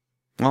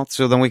 Well,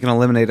 so then we can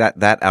eliminate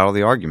that out of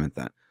the argument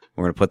then.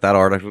 We're going to put that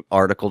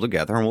article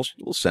together, and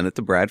we'll send it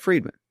to Brad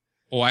Friedman.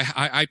 Oh,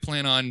 I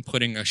plan on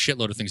putting a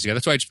shitload of things together.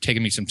 That's why it's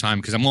taken me some time,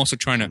 because I'm also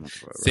trying to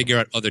figure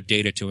out other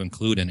data to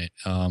include in it.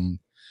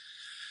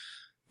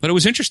 But it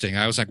was interesting.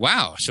 I was like,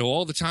 wow. So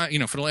all the time,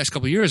 for the last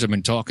couple of years, I've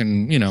been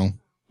talking,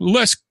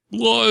 less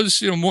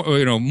laws,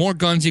 more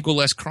guns equal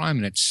less crime,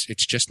 and it's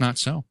just not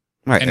so.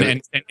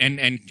 Right.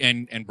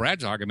 And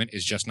Brad's argument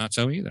is just not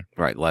so either.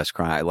 Right. Less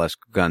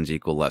guns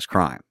equal less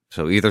crime.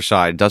 So either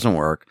side doesn't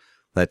work.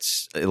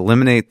 Let's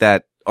eliminate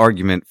that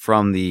argument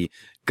from the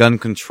gun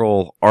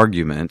control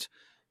argument.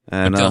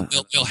 And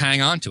they'll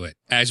hang on to it,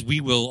 as we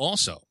will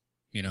also,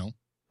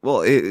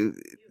 Well,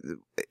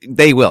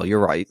 they will. You're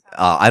right.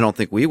 I don't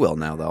think we will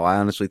now, though. I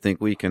honestly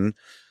think we can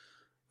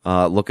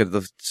look at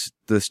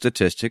the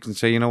statistics and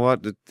say, you know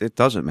what, it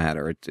doesn't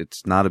matter.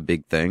 It's not a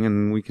big thing,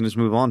 and we can just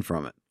move on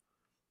from it.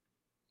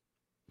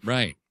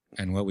 Right.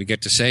 And what we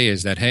get to say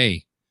is that,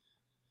 hey,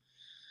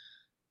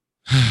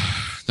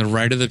 the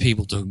right of the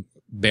people to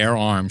bear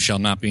arms shall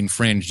not be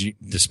infringed,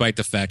 despite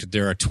the fact that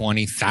there are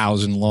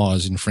 20,000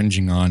 laws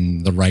infringing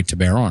on the right to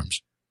bear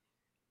arms.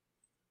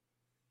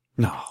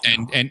 No.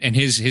 And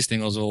his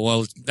thing was,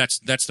 well, that's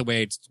the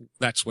way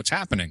that's what's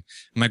happening.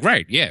 I'm like,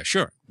 right, yeah,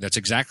 sure. That's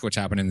exactly what's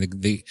happening.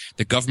 The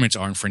governments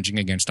are infringing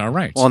against our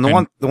rights. Well,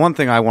 and the one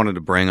thing I wanted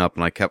to bring up,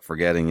 and I kept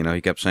forgetting, you know,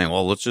 he kept saying,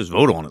 well, let's just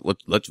vote on it.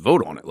 Let's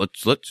vote on it.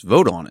 Let's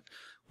vote on it.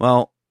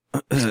 Well,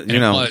 you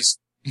know,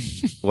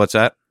 what's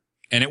that?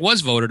 And it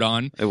was voted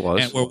on. It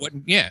was.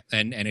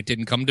 And it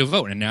didn't come to a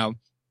vote. And now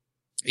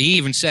he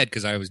even said,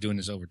 because I was doing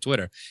this over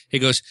Twitter, he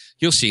goes,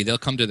 you'll see, they'll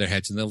come to their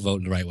heads and they'll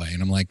vote the right way.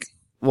 And I'm like,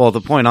 well,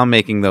 the point I'm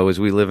making, though, is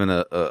we live in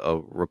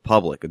a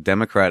republic, a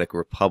democratic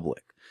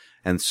republic,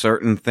 and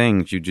certain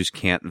things you just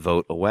can't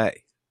vote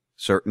away.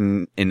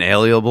 Certain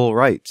inalienable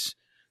rights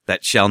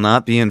that shall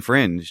not be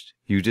infringed,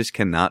 you just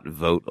cannot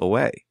vote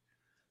away.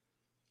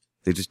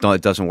 They just don't,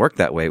 it doesn't work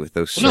that way with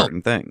those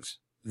certain things.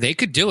 They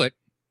could do it.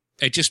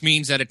 It just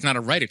means that it's not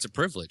a right, it's a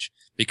privilege,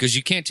 because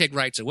you can't take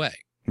rights away.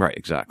 Right,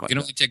 exactly. You can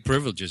only take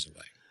privileges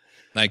away.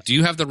 Like, do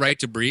you have the right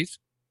to breathe?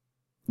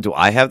 Do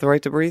I have the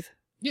right to breathe?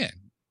 Yeah.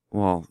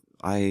 Well,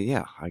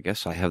 I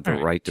guess I have the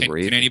right to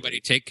breathe. Can anybody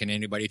take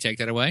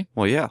that away?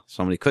 Well, yeah,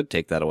 somebody could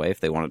take that away if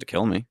they wanted to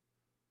kill me.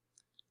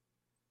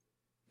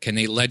 Can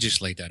they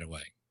legislate that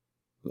away?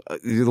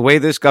 The way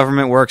this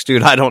government works,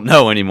 dude, I don't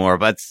know anymore,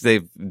 but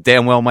they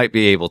damn well might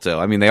be able to.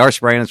 I mean, they are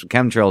spraying us with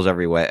chemtrails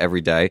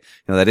every day. You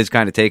know, that is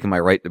kind of taking my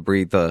right to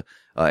breathe the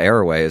air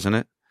away, isn't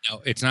it?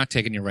 No, it's not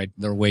taking your right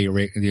to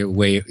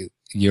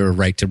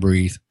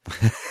breathe.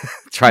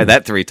 Try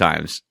that 3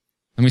 times.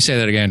 Let me say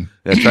that again.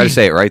 Yeah, try to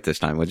say it right this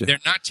time, would you? They're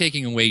not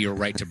taking away your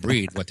right to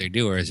breathe. What they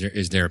do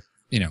is they're,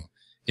 you know,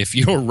 if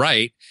you're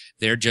right,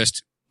 they're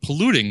just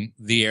polluting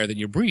the air that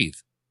you breathe.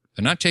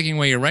 They're not taking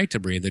away your right to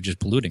breathe. They're just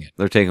polluting it.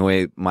 They're taking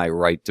away my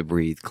right to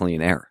breathe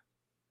clean air.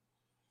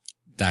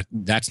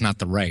 That's not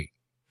the right.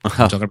 I'm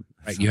talking about,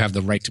 right. You have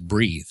the right to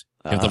breathe.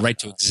 You have the right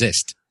to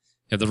exist.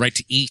 You have the right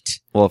to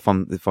eat. Well, if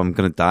I'm going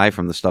to die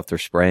from the stuff they're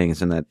spraying,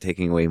 isn't that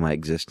taking away my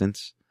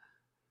existence?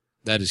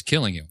 That is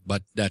killing you,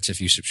 but that's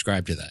if you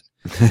subscribe to that.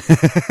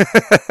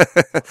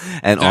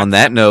 And on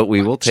that note,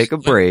 we will take a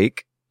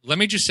break. Let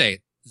me just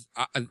say,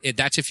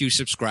 that's if you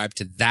subscribe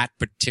to that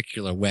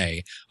particular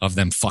way of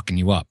them fucking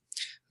you up.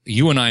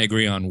 You and I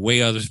agree on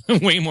way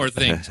more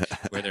things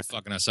where they're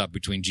fucking us up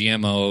between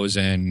GMOs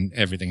and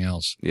everything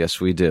else. Yes,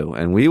 we do.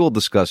 And we will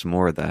discuss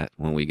more of that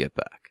when we get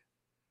back.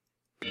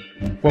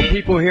 Well,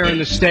 people here in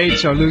the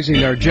States are losing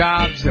their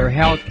jobs, their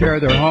health care,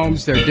 their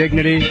homes, their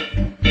dignity.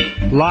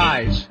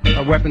 Lies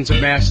are weapons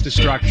of mass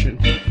destruction.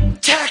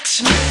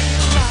 Tax me,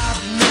 rob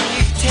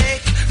me,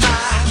 take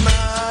my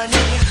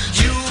money,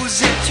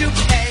 use it to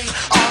pay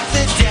off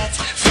the debt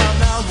from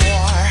the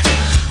war.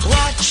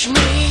 Watch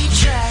me,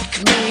 track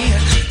me,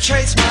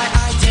 trace my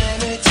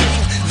identity.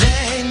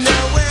 They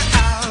know where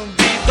I'll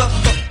be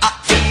before I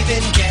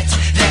even get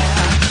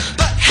there.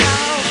 But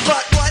how,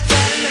 but what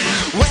then?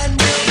 When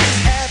will this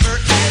ever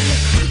end?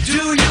 Do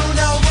you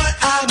know what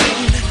I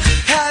mean?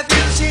 Have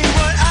you seen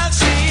what I've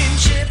seen?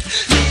 Chip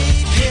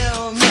me,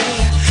 pill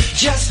me,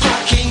 just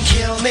fucking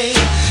kill me.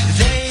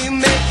 They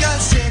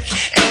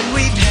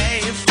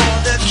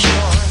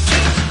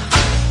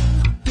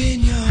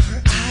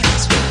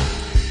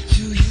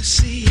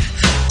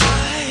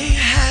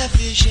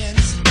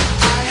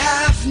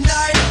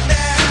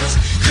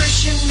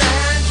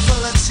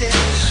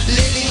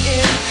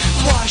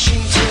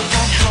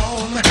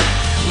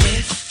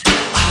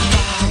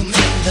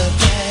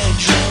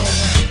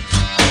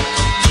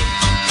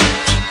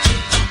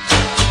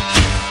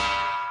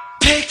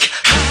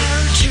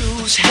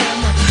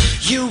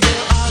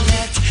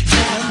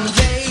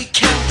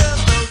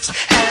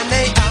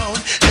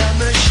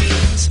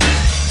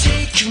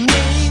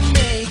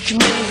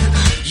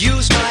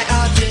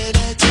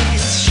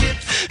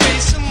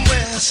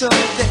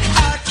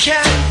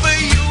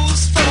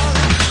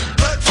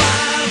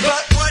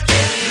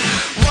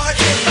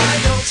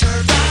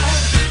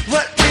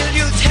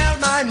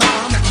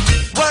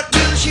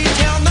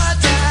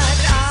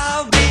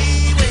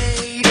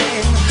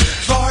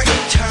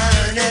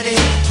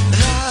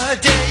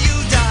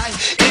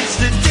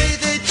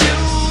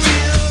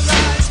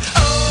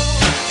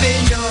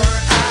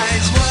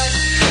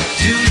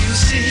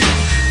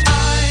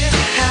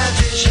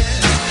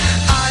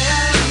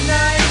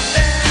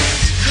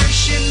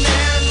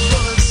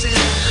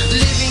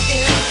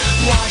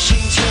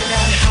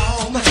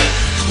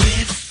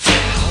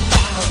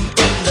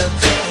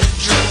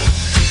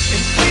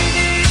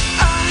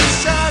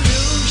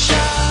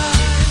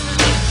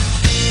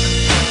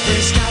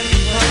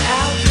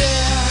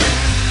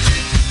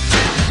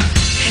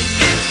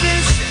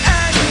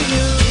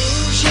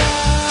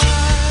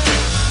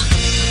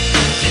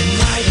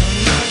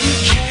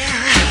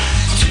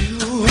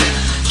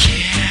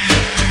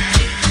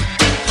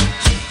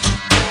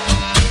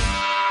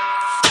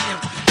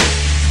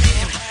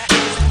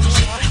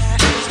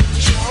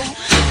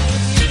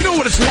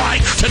what it's like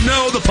to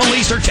know the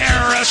police are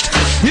terrorists.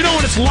 You know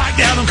what it's like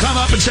to have them come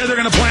up and say they're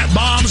going to plant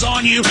bombs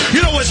on you.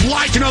 You know what it's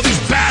like to know these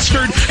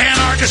bastard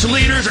anarchist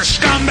leaders are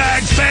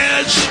scumbag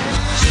feds.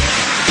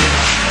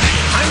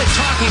 I'm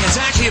talking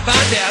exactly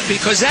about that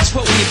because that's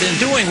what we've been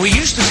doing. We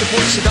used to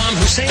support Saddam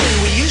Hussein and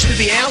we used to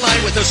be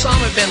allied with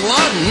Osama bin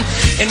Laden.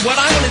 And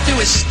what I want to do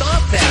is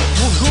stop that.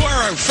 Who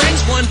are our friends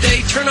one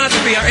day turn out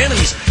to be our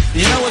enemies.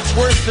 You know what's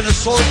worse than a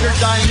soldier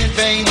dying in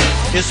vain?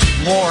 Is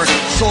more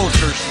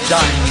soldiers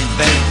dying in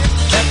vain.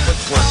 That's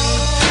what's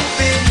worse.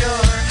 Open your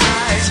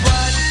eyes,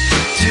 what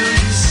do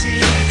you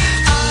see?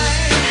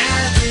 I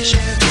have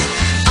visions,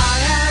 I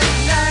have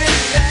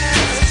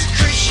nightmares.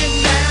 Christian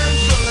man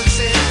full of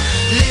sin,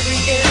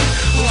 living in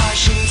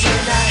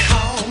Washington at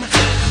home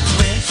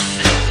with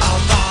a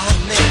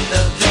bomb in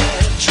the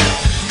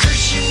bedroom.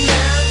 Christian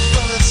man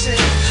full of sin,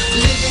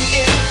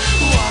 living in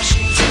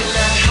Washington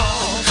at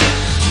home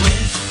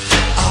with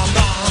a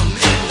bomb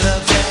in the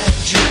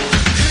bedroom.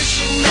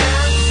 Christian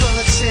man full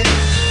of sin,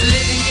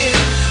 living in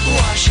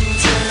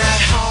Washington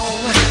at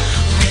home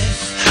with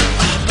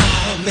a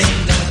bomb in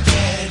the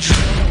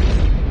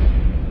bedroom.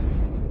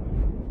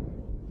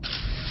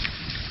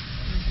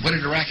 What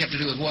did Iraq have to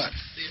do with what?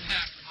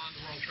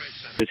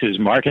 This is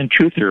Martin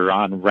Truther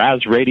on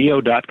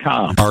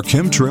RazRadio.com. Are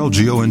chemtrail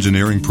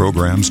geoengineering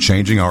programs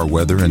changing our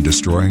weather and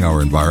destroying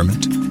our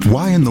environment?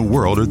 Why in the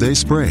world are they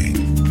spraying?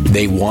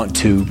 They want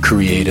to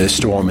create a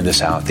storm in the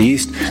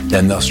southeast,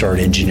 then they'll start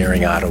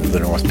engineering out over the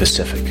North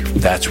Pacific.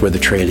 That's where the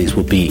tragedies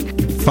will be.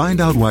 Find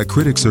out why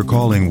critics are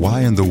calling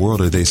Why in the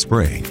World Are They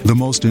Spraying the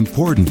most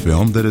important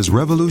film that is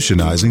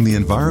revolutionizing the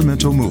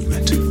environmental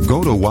movement.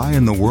 Go to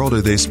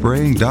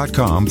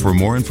whyintheworldaretheyspraying.com for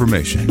more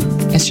information.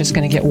 It's just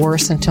going to get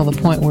worse until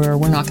the point where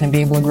we're not going to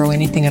be able to grow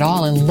anything at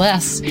all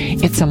unless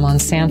it's a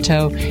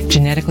Monsanto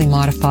genetically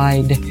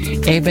modified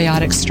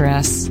abiotic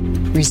stress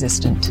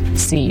resistant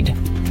seed.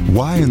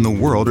 Why in the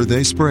World Are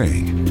They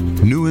Spraying?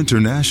 New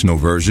international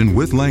version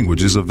with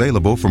languages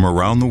available from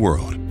around the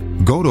world.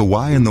 Go to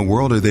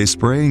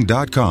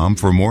whyintheworldaretheyspraying.com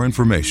for more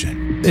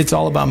information. It's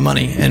all about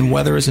money, and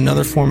weather is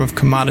another form of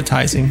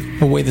commoditizing,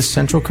 a way the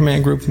Central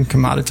Command Group can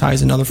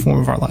commoditize another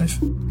form of our life.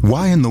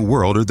 Why in the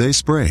world are they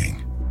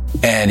spraying?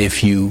 And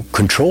if you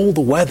control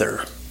the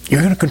weather,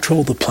 you're going to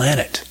control the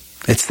planet.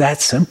 It's that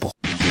simple.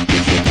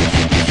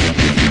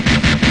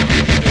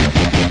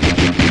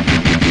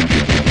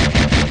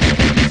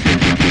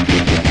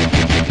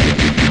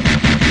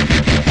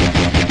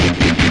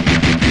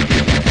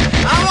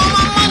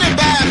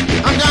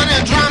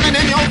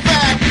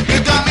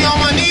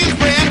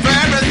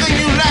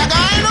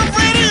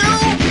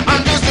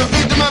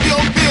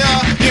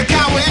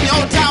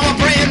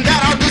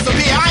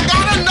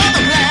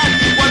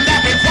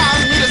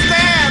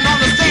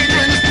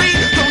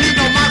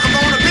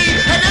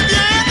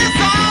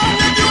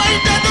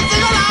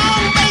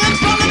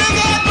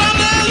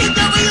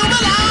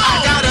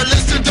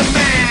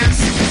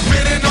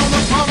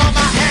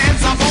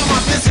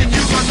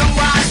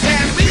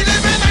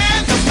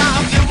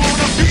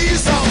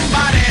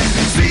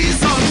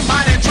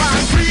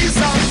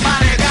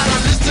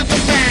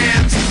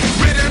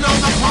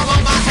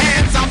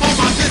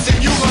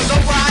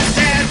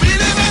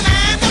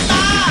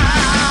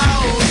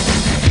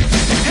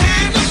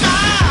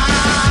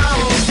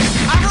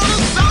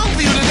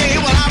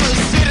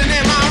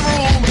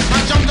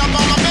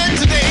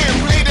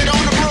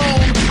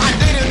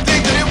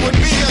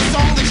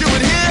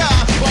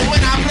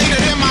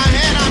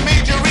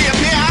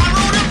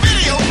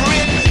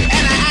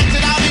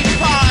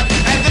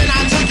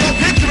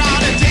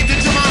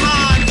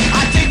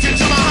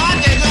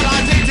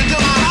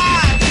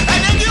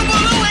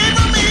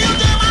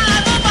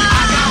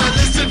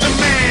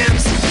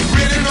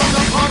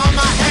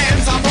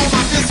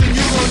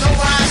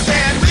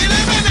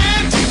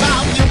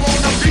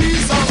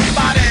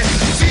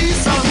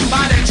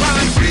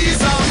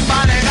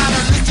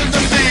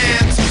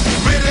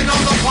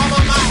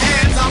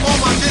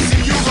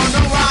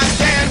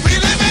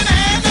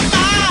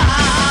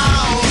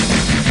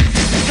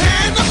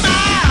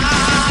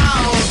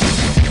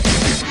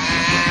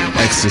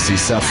 Ecstasy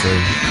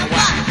suffering,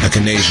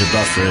 echinacea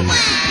buffering.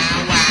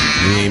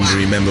 We aim to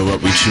remember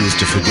what we choose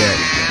to forget.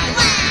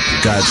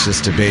 God's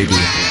just a baby,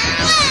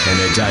 and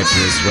her diaper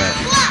is wet.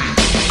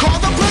 Call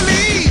the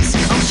police,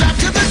 I'm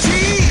strapped to the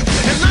teeth,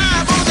 and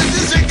live on the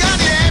district got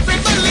every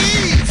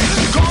belief.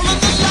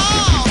 Calling the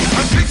law,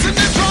 I'm fixing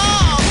the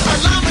draw.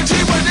 Alarming G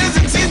what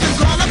isn't seen to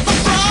call up a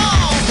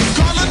brawl.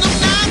 Calling them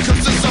now,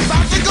 cause it's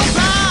about to go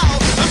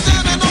pow. I'm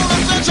standing on the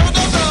threshold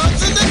of the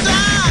ups and the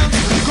downs.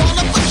 Call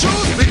up the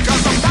truth, because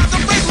I'm about to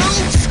break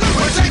loose.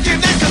 We're taking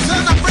it, cause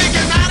then I'm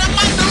breaking out of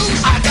my noose.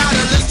 I got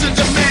a list of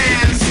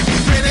demands,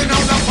 written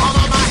on the palm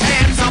of my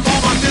hands. I'm on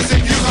my this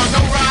and you gon'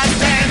 know where I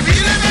stand. We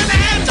live in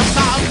hand to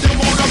mouth, you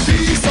wanna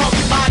be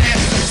somebody.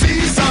 See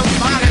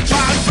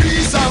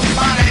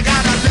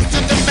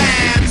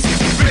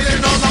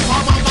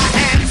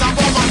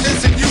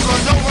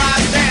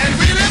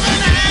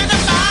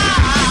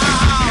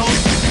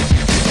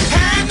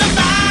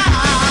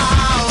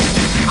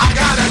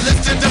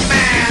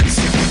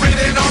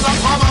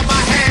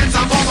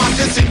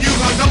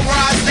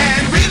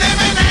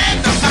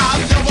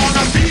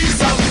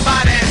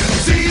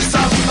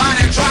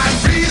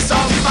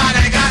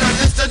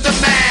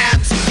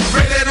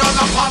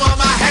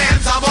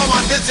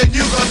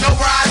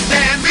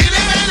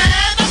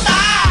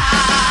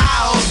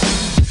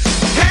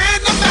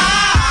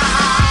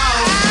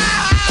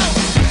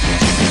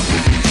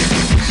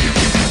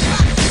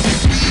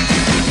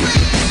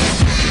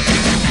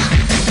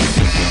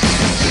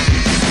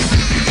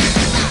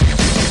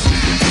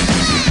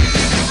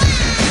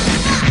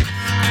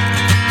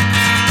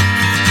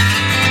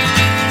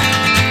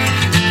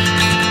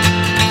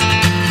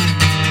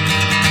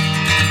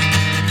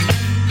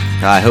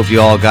I hope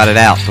you all got it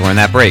out during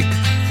that break.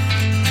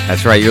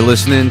 That's right, you're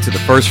listening to the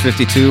First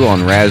 52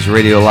 on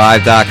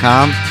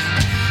RazRadioLive.com.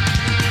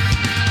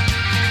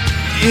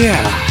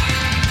 Yeah.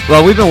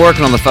 Well, we've been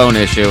working on the phone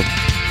issue.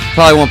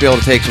 Probably won't be able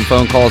to take some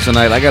phone calls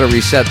tonight. I got to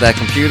reset that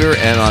computer,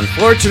 and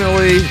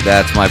unfortunately,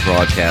 that's my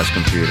broadcast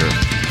computer.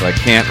 So I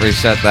can't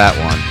reset that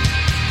one.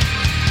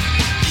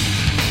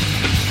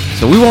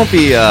 So we won't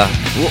be,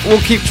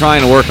 we'll keep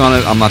trying to work on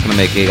it. I'm not going to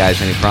make you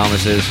guys any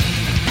promises,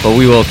 but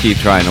we will keep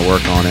trying to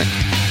work on it.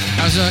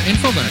 How's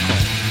Info going to call?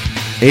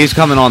 He's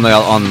coming on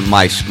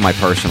my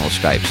personal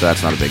Skype, so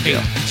that's not a big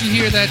deal. Did you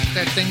hear that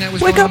thing that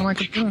was going on my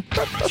computer?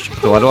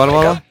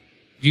 What?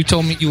 You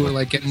told me you were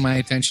like getting my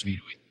attention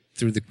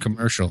through the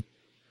commercial.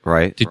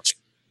 Right.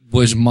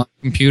 Was my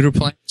computer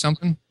playing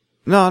something?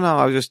 No,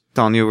 I was just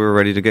telling you we were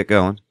ready to get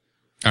going.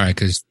 All right,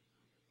 because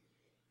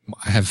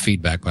I have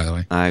feedback, by the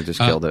way. I just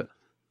killed it.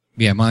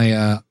 Yeah,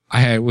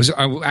 I was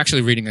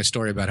actually reading a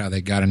story about how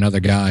they got another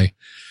guy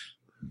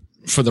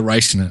for the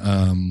rice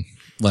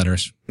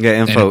letters.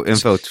 Yeah, info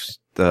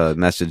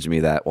messaged me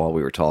that while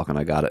we were talking.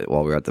 I got it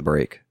while we were at the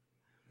break.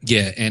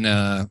 Yeah,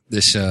 and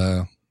this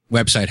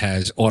website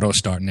has auto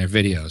start in their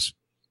videos,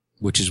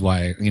 which is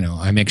why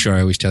I make sure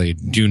I always tell you,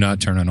 do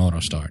not turn on auto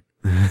start.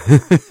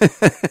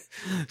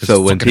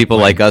 So when people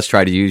like us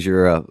try to use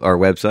our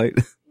website,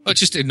 well, it's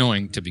just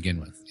annoying to begin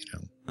with.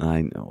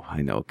 I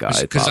know,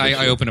 guys. Because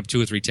I open up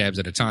 2 or 3 tabs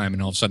at a time,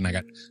 and all of a sudden I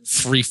got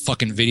 3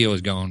 fucking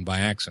videos going by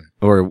accident.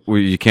 Or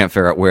you can't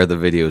figure out where the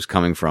video is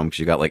coming from because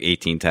you got like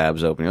 18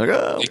 tabs open. You're like,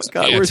 oh my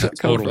God, where's it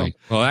coming from?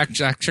 Well,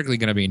 actually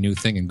going to be a new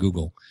thing in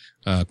Google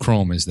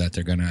Chrome is that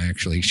they're going to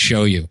actually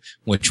show you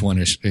which one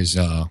is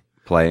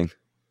playing.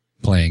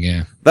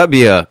 Yeah. That'd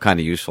be kind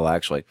of useful,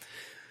 actually.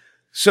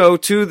 So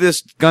to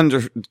this gun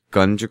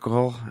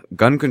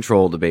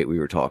control debate we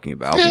were talking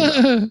about.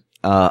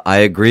 I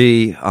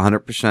agree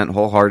 100%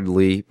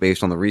 wholeheartedly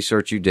based on the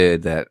research you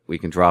did that we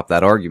can drop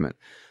that argument.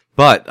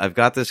 But I've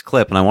got this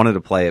clip and I wanted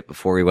to play it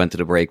before we went to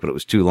the break, but it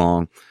was too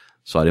long.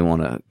 So I didn't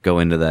want to go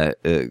into that.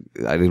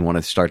 I didn't want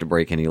to start the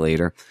break any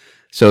later.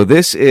 So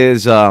this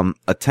is, a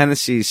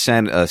Tennessee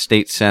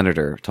state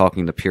senator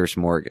talking to Piers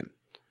Morgan.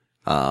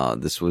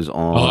 This was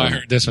on. Oh, I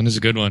heard this one. This is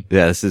a good one.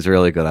 Yeah, this is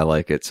really good. I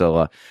like it.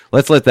 So,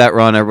 let's let that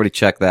run. Everybody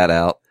check that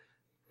out.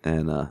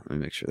 And, let me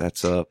make sure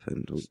that's up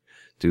and we'll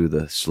do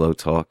the slow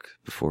talk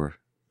before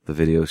the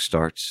video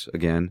starts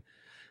again.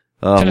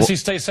 Tennessee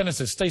State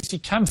Senator Stacey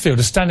Canfield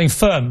is standing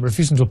firm,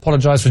 refusing to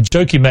apologize for a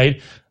joke he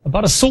made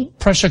about assault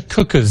pressure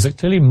cookers that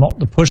clearly mocked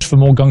the push for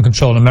more gun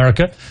control in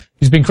America.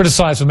 He's been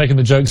criticized for making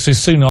the joke so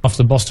soon after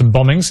the Boston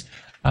bombings.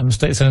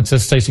 State Senator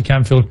Stacey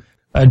Canfield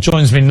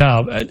joins me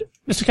now.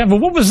 Mr.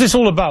 Canfield, what was this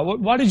all about?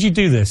 Why did you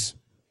do this?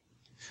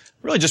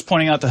 Really just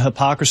pointing out the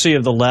hypocrisy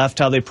of the left,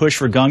 how they push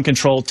for gun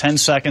control 10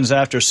 seconds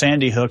after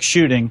Sandy Hook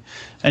shooting,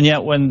 and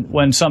yet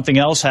when something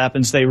else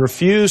happens, they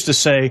refuse to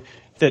say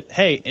that,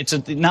 hey, it's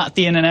not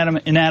the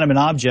inanimate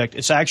object,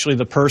 it's actually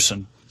the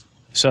person.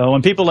 So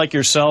when people like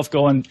yourself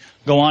go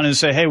on and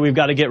say, hey, we've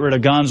got to get rid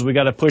of guns, we've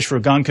got to push for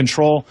gun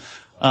control,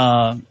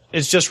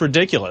 it's just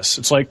ridiculous.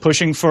 It's like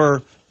pushing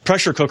for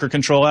pressure cooker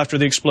control after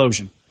the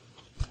explosion.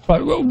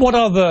 Right. What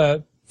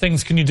other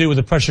things can you do with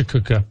a pressure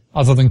cooker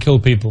other than kill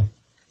people?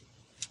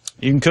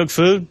 You can cook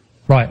food.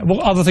 Right.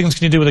 What other things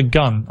can you do with a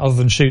gun other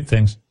than shoot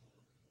things?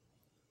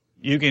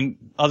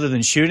 Other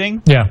than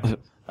shooting? Yeah.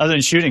 Other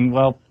than shooting,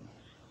 well,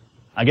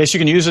 I guess you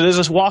can use it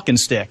as a walking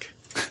stick.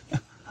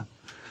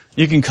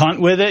 You can hunt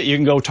with it. You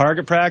can go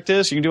target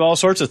practice. You can do all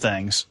sorts of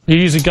things. You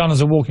use a gun as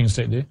a walking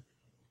stick, do you?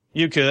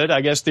 You could. I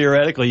guess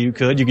theoretically you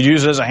could. You could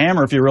use it as a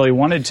hammer if you really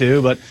wanted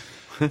to, but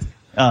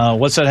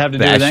what's that have to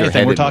do with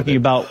anything? We're talking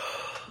about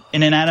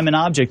an inanimate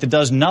object that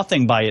does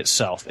nothing by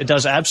itself. It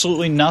does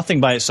absolutely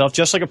nothing by itself,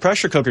 just like a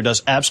pressure cooker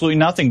does absolutely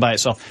nothing by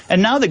itself. And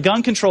now that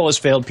gun control has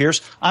failed, Pierce,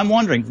 I'm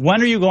wondering,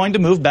 when are you going to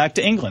move back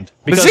to England?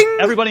 Because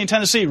everybody in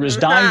Tennessee is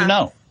dying to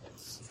know.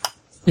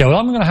 Yeah, well,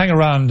 I'm going to hang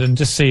around and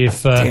just see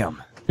if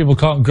people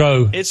can't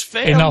grow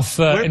enough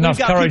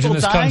courage in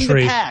this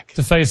country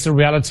to face the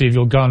reality of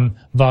your gun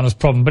violence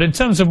problem. But in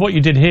terms of what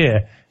you did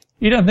here,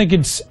 you don't think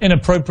it's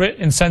inappropriate,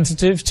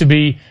 insensitive to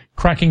be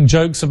cracking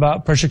jokes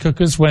about pressure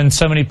cookers when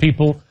so many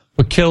people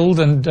were killed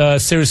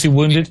and seriously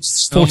wounded?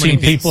 14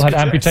 people had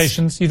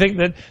amputations. You think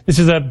that this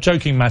is a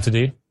joking matter, do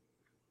you?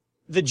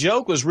 The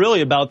joke was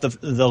really about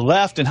the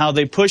left and how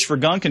they push for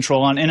gun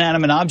control on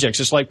inanimate objects.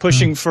 It's like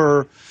pushing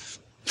for,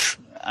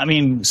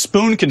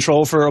 spoon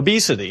control for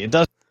obesity. It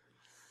does.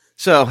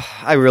 So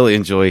I really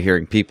enjoy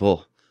hearing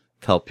people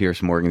tell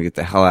Piers Morgan to get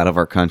the hell out of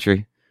our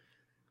country.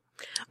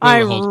 I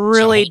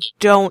really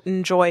don't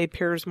enjoy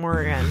Piers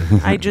Morgan.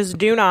 I just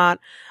do not.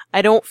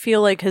 I don't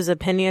feel like his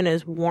opinion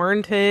is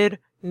warranted,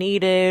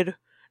 needed.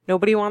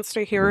 Nobody wants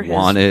to hear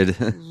his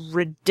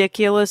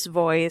ridiculous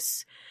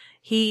voice.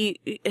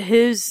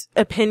 His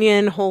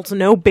opinion holds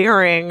no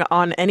bearing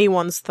on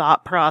anyone's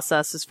thought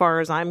process as far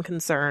as I'm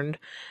concerned.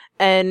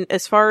 And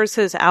as far as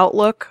his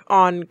outlook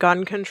on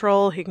gun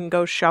control, he can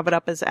go shove it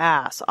up his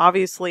ass.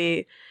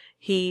 Obviously,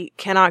 he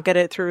cannot get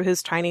it through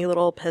his tiny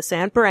little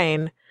pissant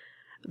brain.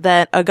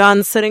 that a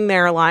gun sitting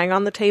there lying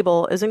on the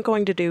table isn't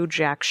going to do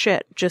jack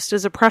shit, just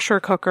as a pressure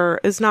cooker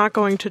is not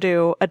going to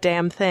do a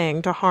damn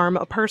thing to harm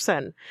a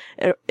person.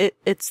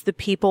 It's the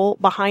people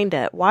behind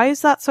it. Why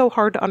is that so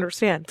hard to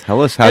understand?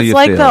 Tell us how you feel.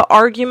 It's like the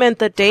argument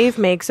that Dave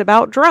makes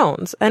about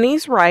drones, and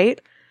he's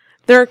right.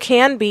 There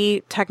can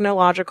be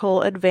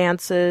technological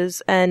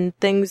advances and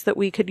things that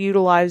we could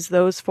utilize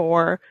those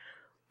for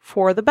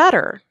the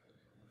better.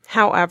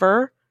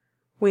 However,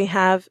 we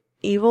have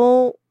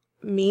evil,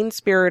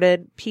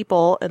 mean-spirited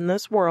people in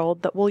this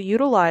world that will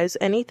utilize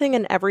anything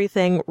and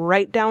everything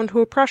right down to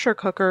a pressure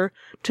cooker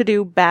to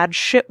do bad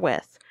shit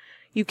with.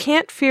 You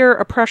can't fear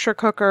a pressure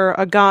cooker,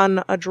 a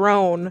gun, a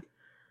drone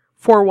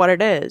for what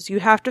it is. You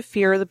have to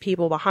fear the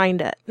people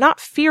behind it. Not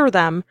fear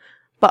them,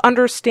 but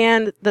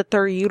understand that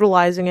they're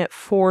utilizing it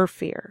for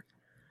fear.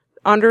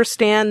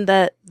 Understand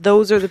that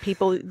those are the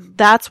people,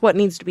 that's what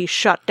needs to be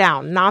shut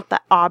down, not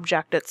the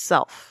object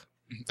itself.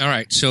 All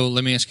right, so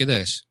let me ask you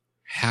this.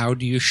 How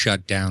do you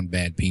shut down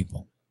bad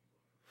people?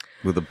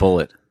 With a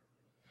bullet.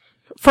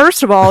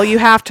 First of all, you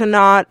have to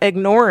not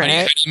ignore it.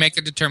 How do you make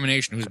the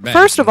determination who's bad?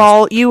 First of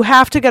all, you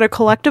have to get a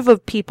collective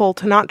of people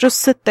to not just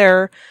sit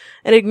there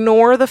and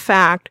ignore the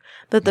fact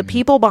that the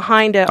people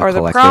behind it are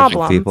the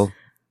problem. People.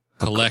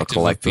 A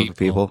collective of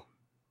people.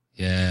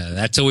 Yeah,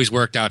 that's always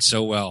worked out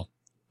so well.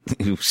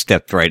 You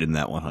stepped right in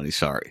that one, honey.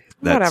 Sorry.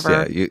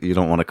 Whatever. Yeah, you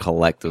don't want a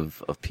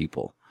collective of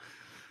people.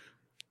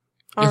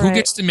 Who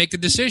gets to make the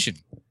decision?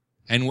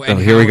 And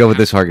here we go with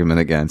this argument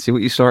again. See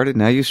what you started?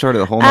 Now you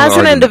started a whole As an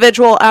argument.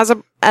 individual,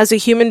 as a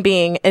human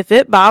being, if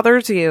it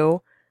bothers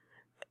you,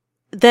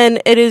 then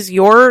it is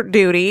your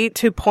duty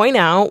to point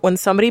out when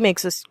somebody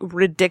makes a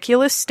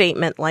ridiculous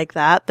statement like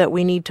that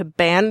we need to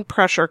ban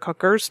pressure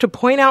cookers, to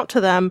point out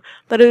to them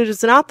that it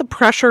is not the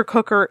pressure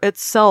cooker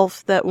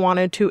itself that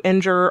wanted to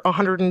injure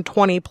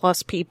 120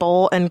 plus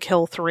people and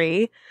kill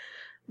 3,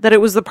 that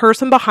it was the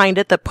person behind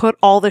it that put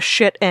all the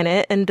shit in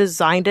it and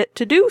designed it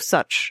to do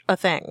such a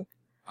thing.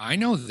 I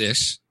know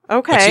this.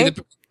 Okay. But see,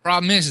 the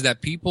problem is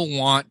that people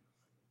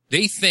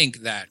they think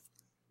that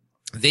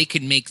they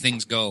can make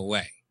things go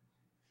away.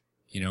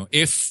 You know,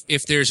 if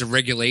there's a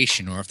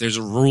regulation or if there's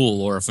a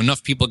rule or if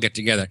enough people get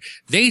together,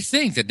 they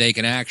think that they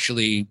can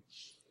actually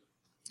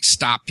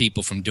stop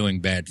people from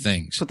doing bad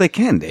things. But they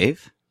can,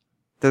 Dave.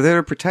 They're there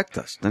to protect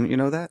us. Don't you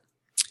know that?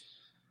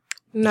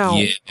 No.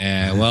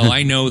 Yeah. Well,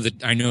 I know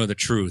the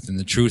truth, and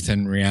the truth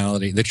and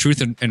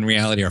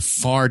reality are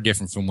far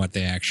different from what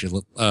they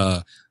actually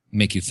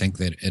make you think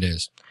that it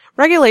is.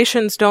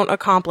 Regulations don't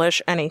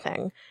accomplish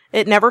anything.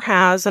 It never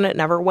has, and it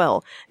never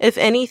will. If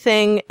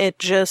anything,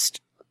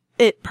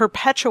 it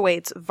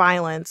perpetuates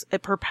violence,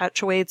 it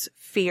perpetuates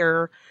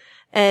fear,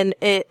 and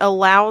it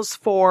allows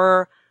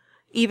for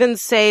even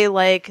say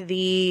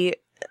say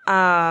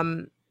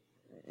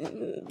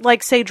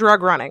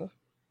drug running.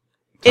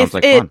 Sounds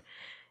like fun.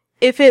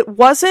 If it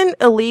wasn't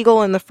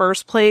illegal in the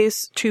first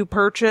place to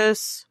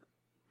purchase,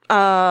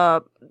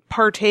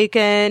 partake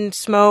in,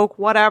 smoke,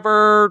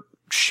 whatever,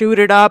 shoot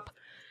it up,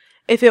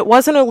 if it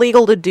wasn't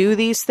illegal to do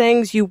these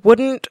things, you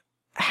wouldn't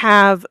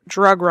have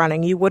drug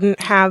running, you wouldn't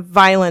have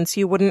violence,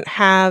 you wouldn't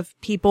have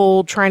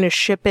people trying to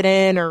ship it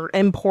in or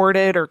import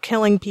it or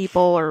killing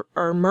people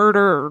or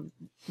murder or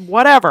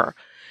whatever.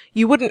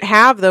 You wouldn't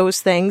have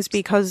those things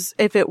because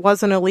if it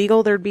wasn't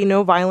illegal, there'd be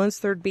no violence,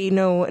 there'd be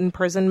no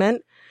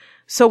imprisonment.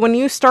 So when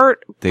you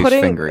start Dave's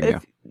putting... fingering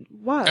you.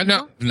 What?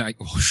 No.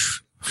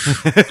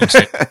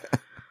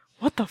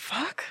 What the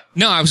fuck?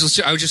 No, I was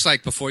just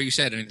like, before you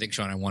said anything,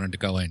 Sean, I wanted to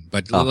go in,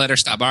 but let her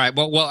stop. All right.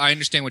 Well, I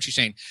understand what you're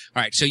saying.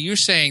 All right. So you're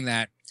saying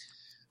that,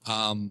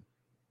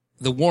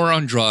 the war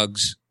on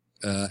drugs,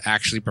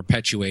 actually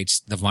perpetuates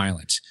the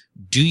violence.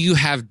 Do you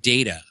have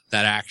data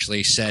that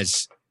actually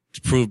says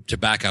to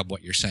back up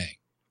what you're saying?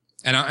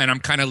 And I'm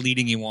kind of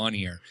leading you on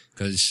here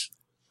because.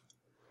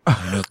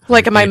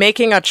 Like, am I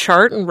making a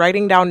chart and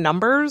writing down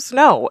numbers?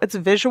 No, it's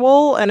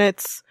visual and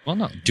it's... Well,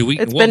 no.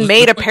 It's been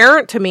made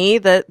apparent to me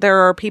that there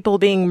are people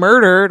being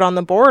murdered on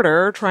the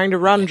border trying to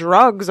run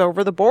drugs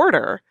over the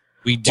border.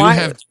 We do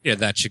have data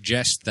that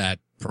suggests that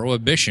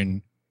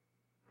prohibition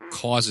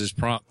causes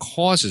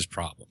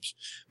problems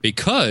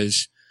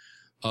because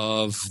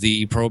of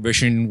the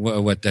prohibition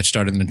that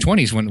started in the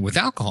 20s with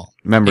alcohol.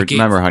 Remember,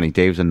 honey,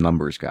 Dave's a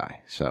numbers guy,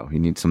 so he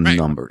needs some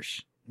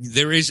numbers.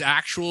 There is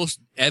actual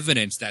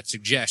evidence that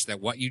suggests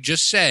that what you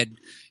just said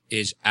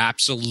is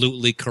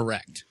absolutely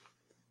correct.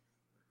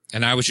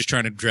 And I was just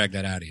trying to drag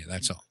that out of you.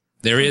 That's all.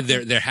 There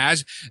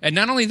has, and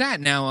not only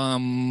that. Now,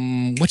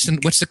 what's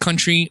the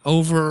country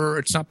over?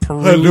 It's not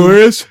Peru.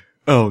 Honduras?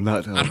 Oh,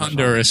 not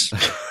Honduras.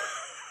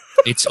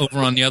 It's over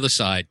on the other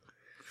side.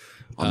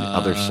 On the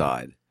other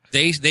side.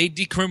 They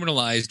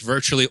decriminalized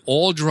virtually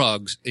all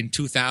drugs in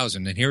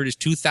 2000, and here it is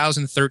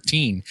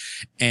 2013,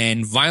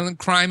 and violent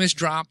crime has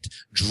dropped,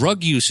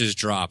 drug use has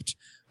dropped,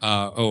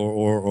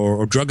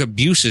 or drug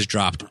abuse has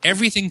dropped.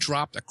 Everything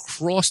dropped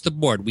across the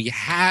board. We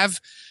have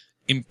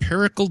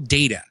empirical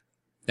data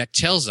that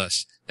tells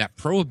us that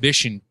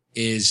prohibition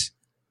is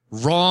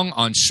wrong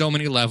on so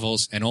many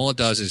levels, and all it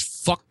does is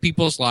fuck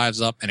people's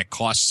lives up, and it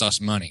costs us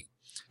money.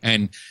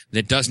 And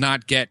that does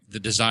not get the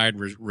desired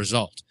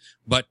result.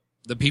 But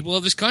the people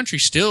of this country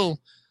still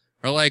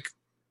are like,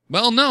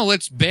 well, no,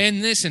 let's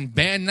ban this and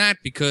ban that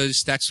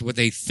because that's what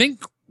they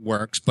think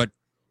works. But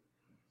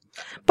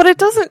it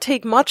doesn't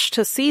take much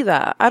to see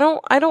that. I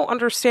don't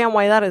understand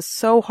why that is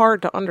so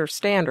hard to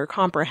understand or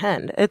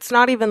comprehend. It's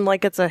not even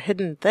like it's a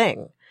hidden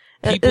thing.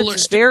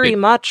 It's very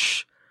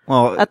much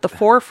at the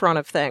forefront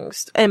of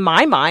things. In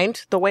my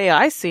mind, the way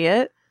I see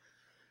it,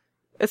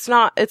 it's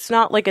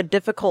not like a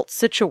difficult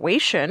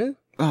situation.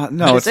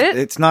 No,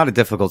 it's not a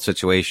difficult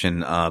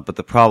situation. But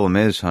the problem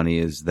is, honey,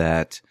 is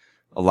that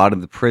a lot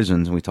of the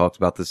prisons, and we talked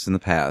about this in the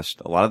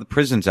past, a lot of the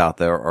prisons out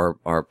there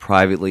are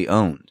privately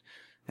owned.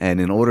 And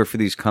in order for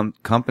these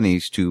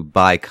companies to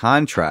buy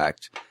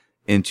contract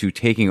into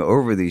taking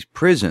over these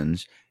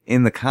prisons,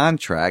 in the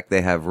contract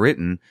they have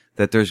written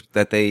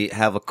that they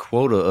have a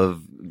quota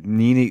of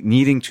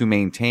needing to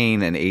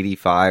maintain an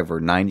 85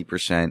 or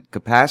 90%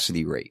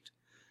 capacity rate,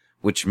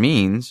 which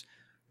means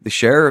the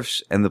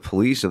sheriffs and the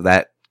police of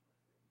that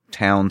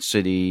town,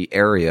 city,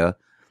 area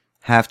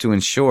have to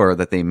ensure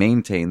that they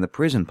maintain the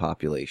prison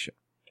population.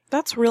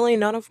 That's really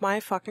none of my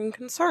fucking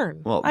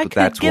concern. Well, I but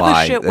could give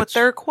a shit what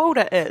their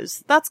quota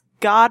is. That's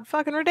god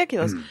fucking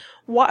ridiculous.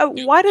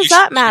 Why does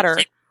that matter?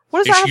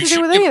 What does that have to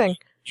do with anything?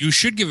 You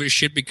should give it a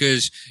shit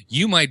because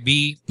you might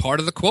be part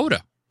of the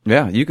quota.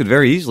 Yeah, you could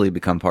very easily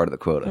become part of the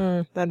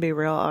quota. That'd be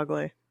real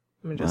ugly.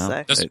 Let me just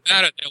say. Doesn't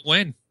matter. They'll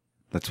win.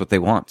 That's what they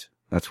want.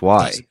 That's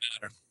why. Doesn't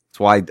matter. That's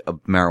why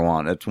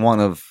marijuana. It's one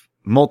of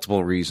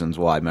multiple reasons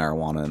why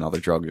marijuana and other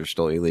drugs are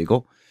still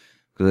illegal.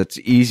 Because it's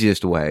the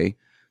easiest way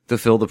to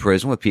fill the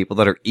prison with people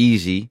that are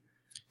easy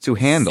to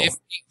handle.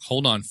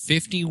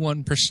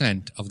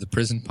 51% of the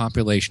prison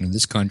population of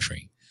this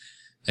country,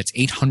 that's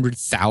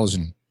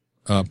 800,000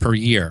 per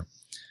year,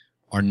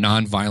 are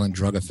nonviolent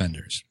drug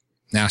offenders.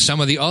 Now,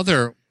 some of the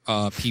other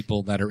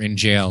people that are in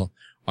jail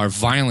are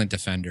violent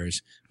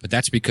offenders, but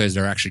that's because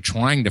they're actually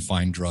trying to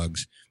find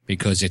drugs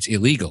because it's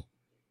illegal.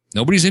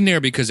 Nobody's in there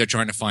because they're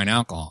trying to find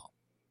alcohol.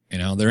 You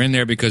know, they're in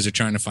there because they're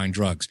trying to find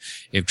drugs.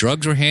 If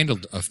drugs were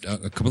handled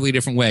a completely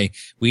different way,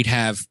 we'd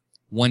have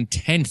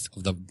 1/10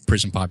 of the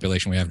prison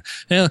population we have.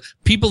 Now,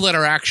 people that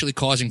are actually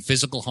causing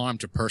physical harm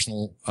to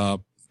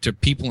to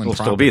people and will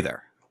property. still be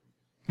there.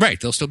 Right,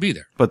 they'll still be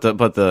there. But the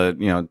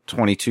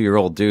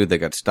 22-year-old dude that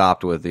got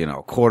stopped with,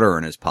 a quarter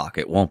in his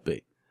pocket won't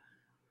be.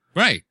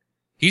 Right.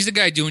 He's the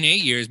guy doing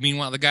 8 years.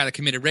 Meanwhile, the guy that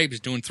committed rape is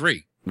doing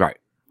 3. Right.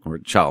 Or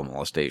child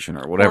molestation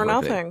or whatever. Or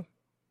nothing.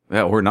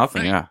 Yeah, or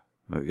nothing. Right. Yeah.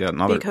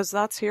 Because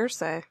that's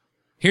hearsay.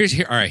 All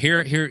right,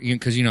 here,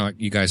 because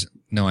you guys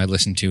know I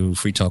listen to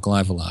Free Talk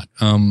Live a lot.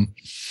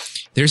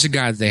 There's a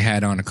guy that they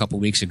had on a couple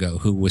weeks ago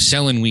who was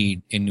selling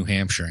weed in New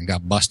Hampshire and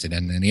got busted,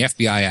 and then the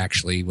FBI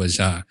actually was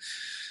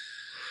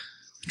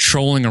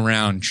trolling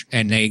around,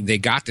 and they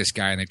got this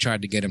guy and they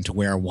tried to get him to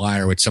wear a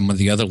wire with some of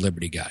the other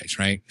Liberty guys,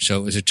 right? So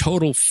it was a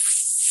total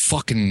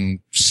fucking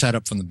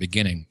setup from the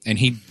beginning, and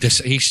he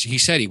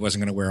said he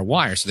wasn't going to wear a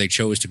wire, so they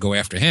chose to go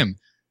after him.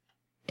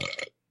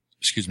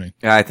 Excuse me.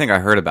 Yeah, I think I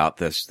heard about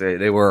this.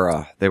 They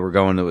were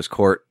going to his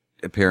court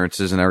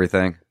appearances and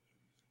everything.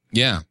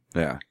 Yeah.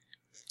 Yeah.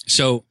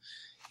 So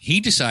he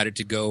decided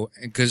to go,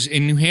 because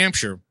in New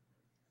Hampshire,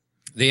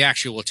 they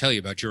actually will tell you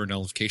about jury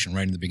nullification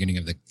right in the beginning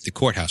of the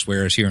courthouse,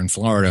 whereas here in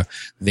Florida,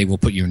 they will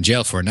put you in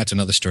jail for it. And that's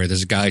another story.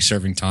 There's a guy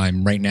serving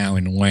time right now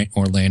in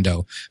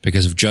Orlando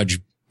because of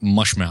Judge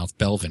Mushmouth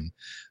Belvin,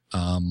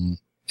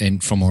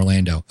 and from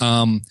Orlando.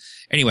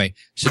 Anyway,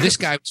 so this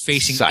guy was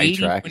facing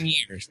 81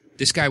 years.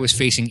 This guy was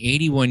facing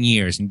 81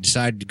 years and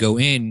decided to go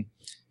in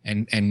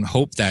and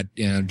hope that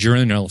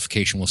jury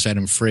nullification will set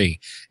him free.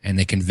 And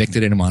they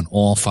convicted him on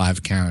all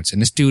 5 counts.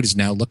 And this dude is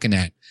now looking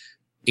at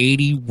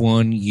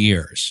 81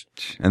 years.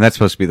 And that's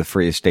supposed to be the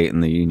freest state in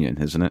the union,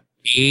 isn't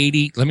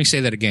it? Let me say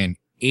that again.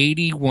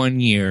 81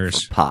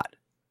 years. For pot.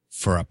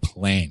 For a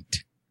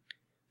plant.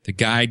 The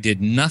guy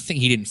did nothing.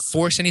 He didn't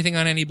force anything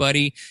on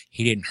anybody.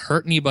 He didn't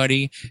hurt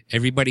anybody.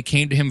 Everybody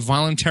came to him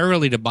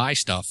voluntarily to buy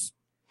stuff.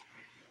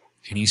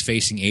 And he's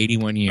facing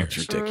 81 years.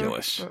 That's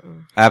ridiculous.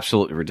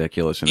 Absolutely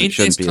ridiculous. And it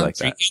shouldn't be like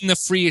that. In the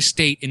freest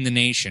state in the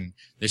nation,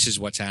 this is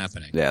what's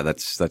happening. Yeah,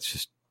 that's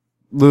just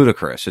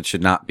ludicrous. It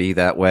should not be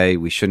that way.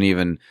 It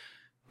shouldn't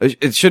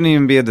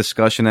even be a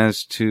discussion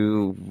as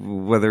to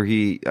whether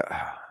it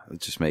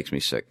just makes me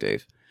sick,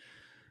 Dave.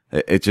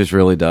 It just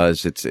really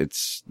does.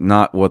 It's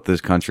not what this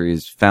country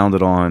is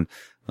founded on.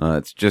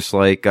 It's just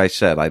like I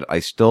said, I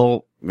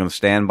still going to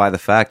stand by the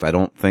fact I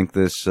don't think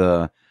this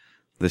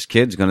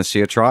kid's going to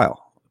see a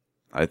trial.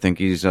 I think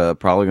he's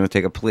probably going to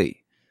take a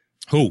plea.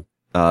 Who?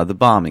 The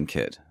bombing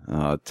kid,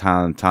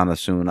 Tanasun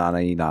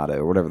Anainada,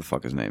 or whatever the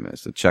fuck his name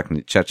is, the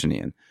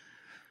Chechenian.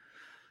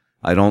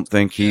 I don't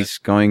think he's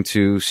going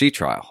to see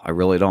trial. I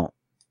really don't.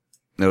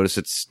 Notice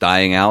it's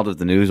dying out of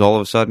the news all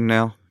of a sudden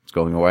now. It's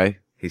going away.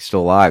 He's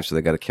still alive, so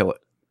they got to kill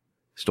it.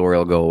 Story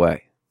will go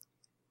away.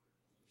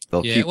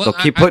 They'll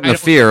keep putting the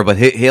fear, but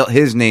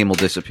his name will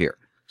disappear.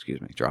 Excuse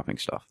me, dropping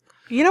stuff.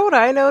 You know what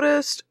I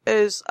noticed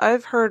is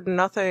I've heard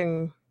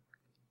nothing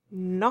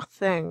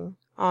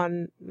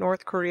on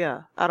North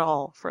Korea at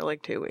all for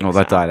like 2 weeks. Oh,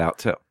 that died out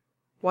too.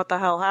 What the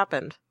hell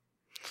happened?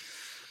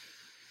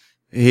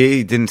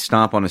 He didn't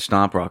stomp on a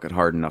stomp rocket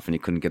hard enough and he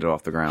couldn't get it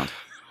off the ground.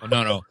 Oh,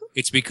 no.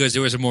 It's because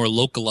there was a more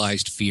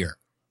localized fear.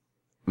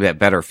 Yeah,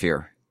 better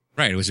fear.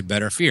 Right. It was a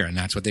better fear, and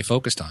that's what they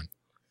focused on.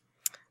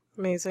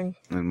 Amazing.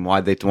 And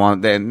why they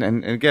want,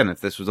 and again,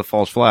 if this was a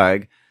false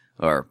flag,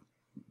 or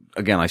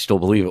again, I still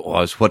believe it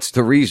was, what's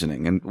the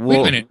reasoning? And wait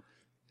a minute.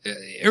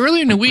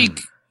 Earlier in the week,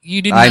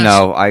 you didn't. I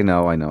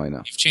know.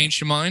 You've changed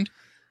your mind?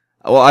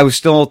 Well, I was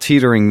still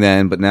teetering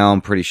then, but now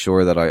I'm pretty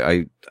sure that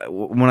I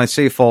when I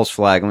say false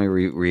flag, let me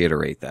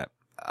reiterate that.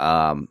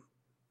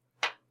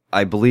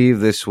 I believe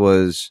this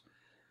was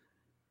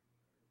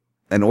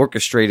an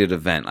orchestrated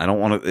event. I don't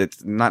want to,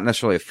 it's not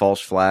necessarily a false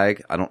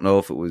flag. I don't know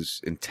if it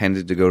was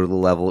intended to go to the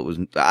level it was.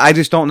 I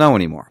just don't know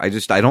anymore. I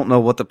don't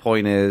know what the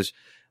point is.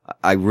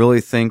 I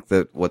really think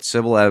that what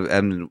Sybil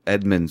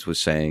Edmonds was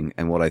saying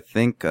and what I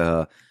think,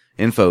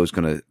 Info is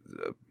going to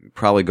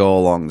probably go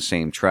along the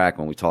same track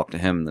when we talk to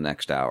him in the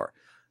next hour.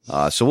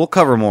 So we'll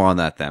cover more on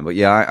that then. But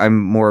yeah, I'm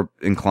more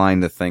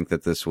inclined to think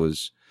that this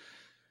was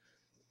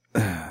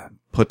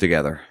put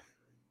together.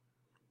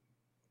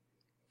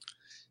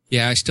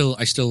 Yeah, I still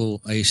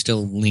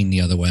lean the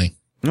other way.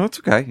 No, it's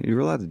okay. You're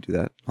allowed to do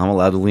that. I'm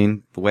allowed to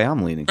lean the way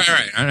I'm leaning.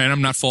 Right. And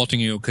I'm not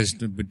faulting you because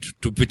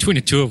between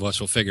the two of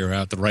us, we'll figure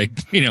out the right,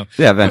 Yeah,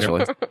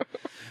 eventually.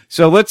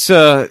 So let's,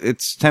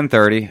 it's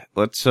 10:30.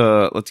 Let's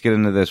get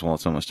into this. Well,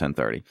 it's almost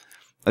 10:30.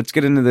 Let's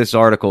get into this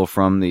article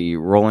from the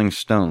Rolling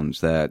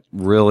Stones that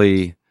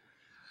really.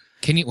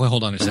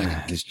 Hold on a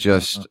second. It's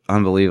just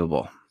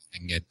unbelievable. I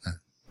can get.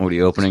 What, are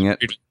you opening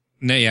it?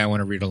 No, yeah, I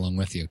want to read along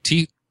with you.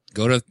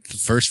 Go to the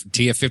first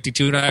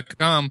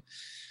tf52.com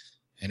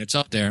and it's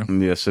up there.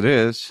 Yes, it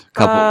is.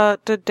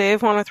 Did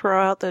Dave want to throw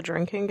out the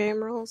drinking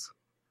game rules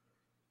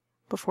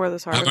before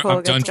this article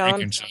I'm gets done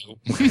going?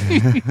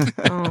 drinking, so.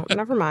 Oh,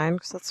 never mind,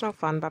 because that's no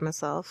fun by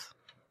myself.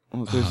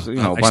 Well, there's a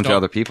bunch of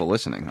other people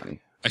listening,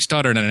 honey. I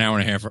started an hour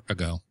and a half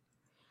ago.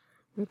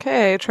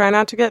 Okay, try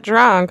not to get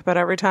drunk, but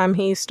every time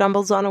he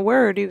stumbles on a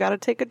word, you got to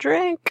take a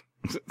drink.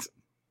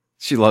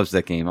 She loves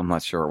that game. I'm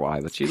not sure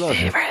why, but she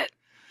loves it.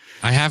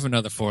 I have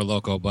another Four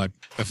Loko, but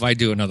if I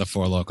do another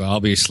Four Loko, I'll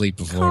be asleep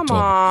before 12. Come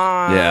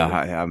on. Yeah,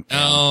 I am.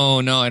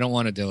 No, I don't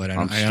want to do it.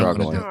 I'm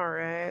struggling. All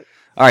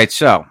right,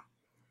 so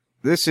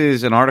this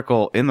is an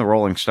article in the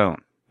Rolling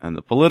Stone and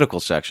the political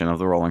section of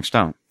the Rolling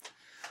Stone.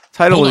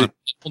 Hold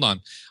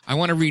on. I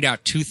want to read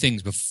out two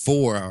things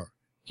before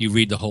you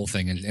read the whole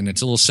thing, and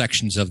it's little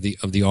sections of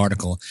the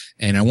article.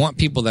 And I want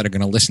people that are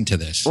going to listen to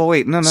this. Well,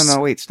 wait,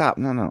 wait, stop,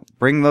 no.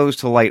 Bring those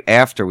to light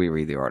after we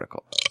read the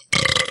article.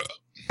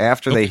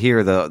 After they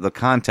hear the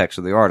context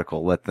of the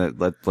article,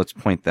 let's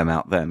point them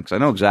out then, because I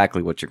know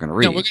exactly what you're going to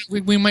read. No,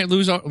 we might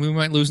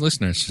lose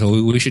listeners,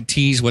 so we should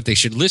tease what they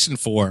should listen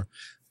for.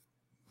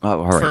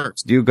 All right,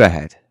 first. You go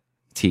ahead.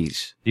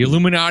 Tease. The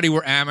Illuminati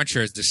were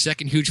amateurs. The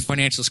second huge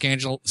financial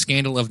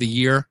scandal of the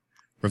year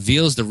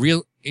reveals the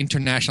real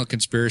international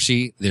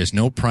conspiracy. There's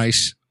no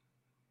price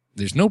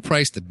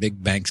the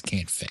big banks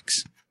can't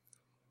fix.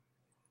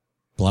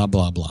 Blah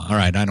blah blah. All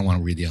right, I don't want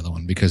to read the other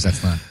one because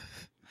that's not.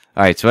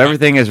 All right, so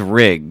everything is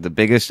rigged. The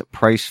biggest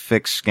price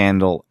fix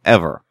scandal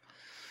ever.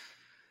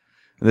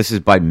 This is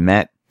by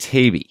Matt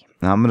Taibbi.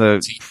 Now I'm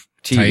going to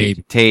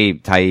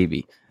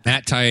Taibbi.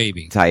 Matt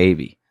Taibbi.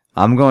 Taibbi.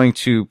 I'm going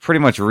to pretty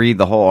much read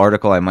the whole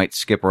article. I might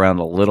skip around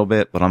a little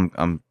bit, but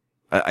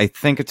I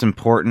think it's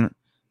important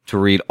to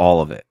read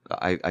all of it.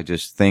 I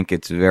just think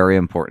it's very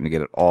important to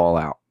get it all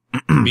out.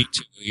 Me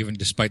too, even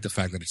despite the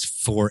fact that it's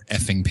 4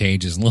 effing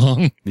pages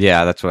long.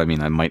 Yeah, that's what I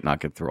mean. I might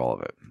not get through all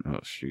of it. Oh,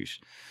 sheesh.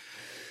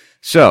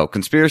 So,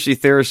 conspiracy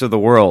theorists of the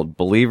world,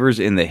 believers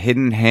in the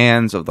hidden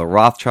hands of the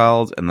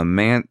Rothschilds and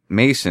the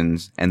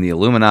Masons and the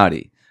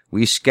Illuminati.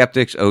 We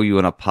skeptics owe you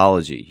an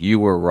apology. You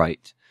were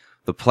right.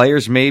 The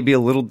players may be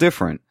a little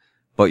different,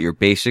 but your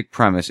basic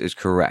premise is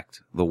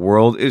correct. The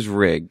world is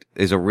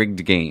a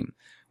rigged game.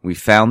 We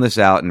found this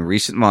out in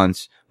recent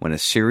months when a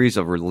series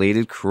of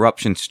related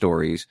corruption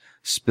stories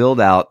spilled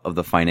out of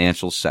the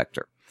financial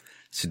sector,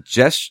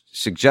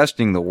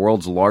 suggesting the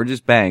world's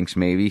largest banks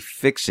may be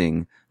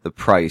fixing the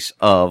price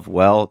of,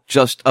 well,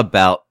 just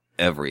about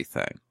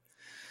everything.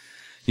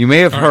 You may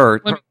have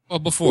heard... Well,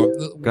 before,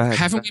 go ahead.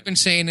 Haven't we been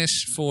saying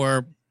this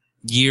for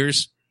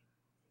years?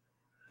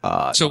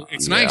 So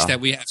it's nice that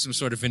we have some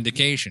sort of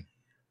vindication,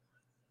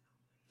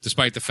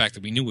 despite the fact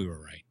that we knew we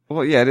were right.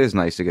 Well, yeah, it is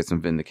nice to get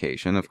some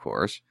vindication, of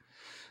course.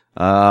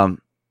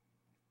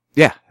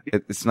 Yeah,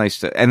 it's nice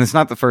to, and it's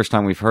not the first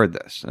time we've heard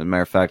this. As a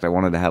matter of fact, I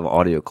wanted to have an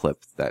audio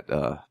clip that,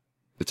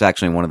 it's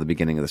actually one of the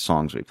beginning of the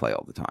songs we play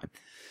all the time.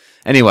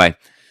 Anyway,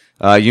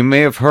 you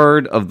may have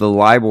heard of the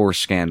LIBOR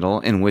scandal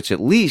in which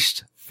at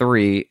least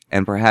 3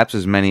 and perhaps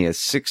as many as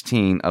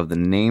 16 of the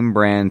name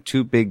brand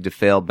too big to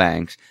fail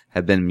banks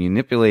have been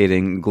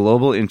manipulating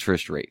global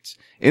interest rates.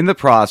 In the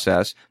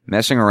process,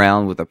 messing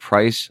around with a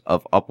price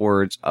of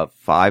upwards of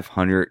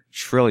 500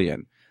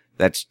 trillion.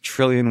 That's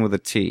trillion with a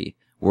T.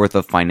 Worth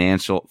of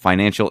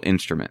financial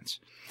instruments.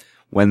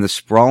 When the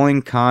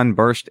sprawling con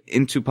burst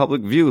into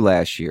public view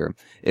last year,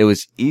 it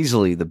was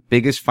easily the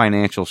biggest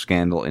financial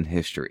scandal in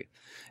history.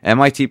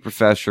 MIT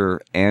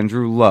professor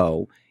Andrew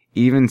Lo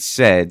even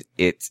said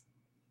it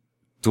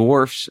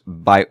dwarfs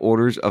by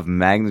orders of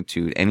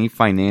magnitude any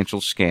financial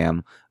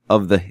scam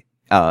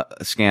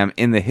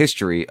in the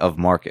history of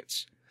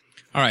markets.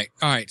 All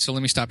right. So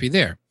let me stop you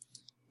there.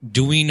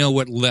 Do we know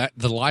what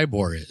the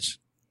LIBOR is?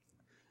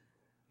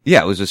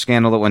 Yeah, it was a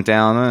scandal that went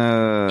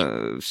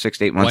down 6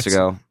 to 8 months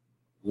ago.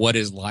 What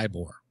is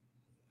LIBOR?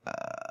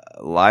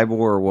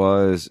 LIBOR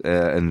was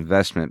an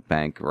investment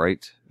bank,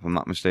 right? If I'm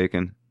not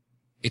mistaken.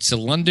 It's the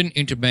London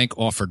Interbank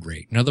Offered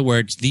Rate. In other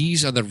words,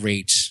 these are the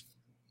rates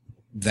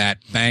that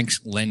banks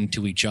lend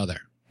to each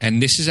other.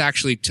 And this is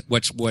actually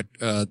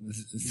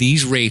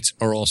these rates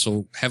are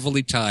also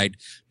heavily tied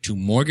to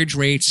mortgage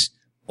rates,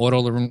 auto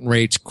loan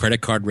rates,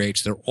 credit card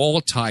rates. They're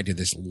all tied to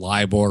this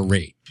LIBOR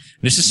rate.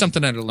 This is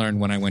something I learned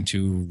when I went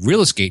to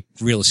real estate.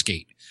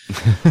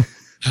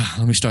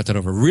 Let me start that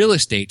over. Real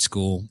estate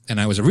school. And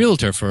I was a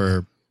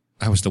realtor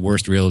I was the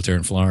worst realtor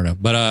in Florida,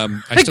 but,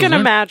 I can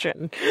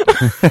imagine.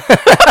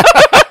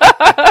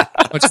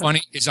 What's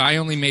funny is I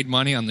only made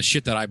money on the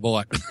shit that I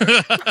bought.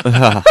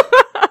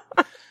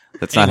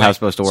 That's not how it's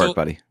supposed to work,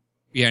 buddy.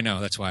 Yeah, no,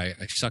 that's why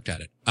I sucked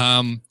at it.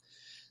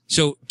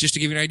 So just to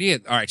give you an idea.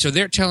 All right. So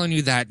they're telling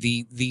you that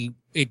the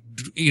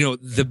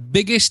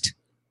biggest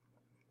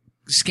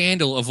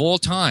scandal of all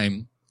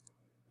time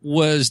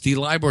was the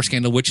LIBOR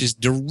scandal, which is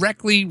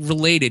directly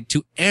related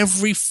to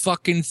every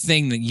fucking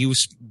thing that you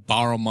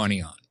borrow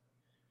money on.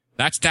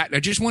 That's that. I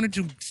just wanted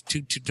to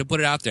put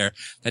it out there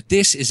that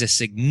this is a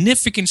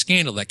significant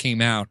scandal that came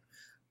out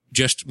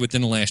just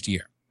within the last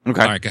year.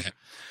 Okay. All right, go ahead.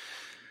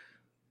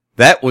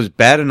 That was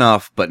bad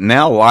enough, but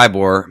now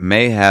LIBOR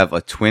may have a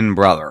twin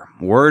brother.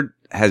 Word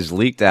has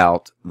leaked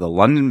out the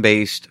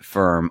London-based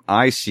firm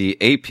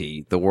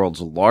ICAP, the world's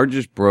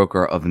largest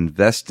broker of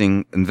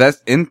the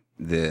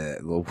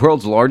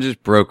world's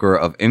largest broker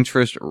of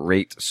interest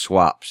rate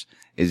swaps,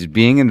 is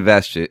being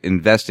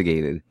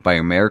investigated by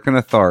American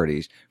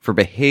authorities for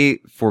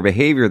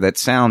behavior that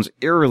sounds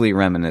eerily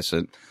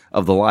reminiscent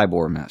of the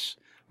LIBOR mess.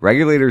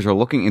 Regulators are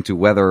looking into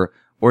whether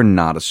or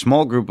not a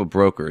small group of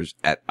brokers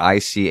at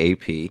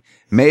ICAP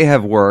may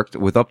have worked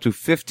with up to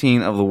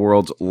 15 of the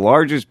world's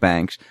largest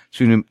banks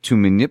to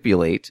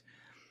manipulate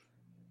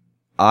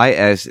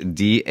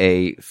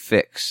ISDA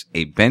fix,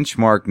 a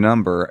benchmark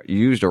number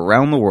used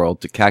around the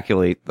world to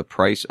calculate the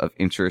price of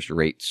interest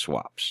rate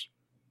swaps.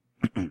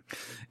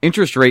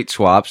 Interest rate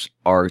swaps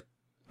are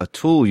a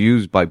tool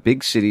used by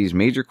big cities,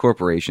 major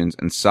corporations,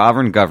 and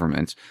sovereign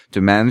governments to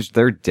manage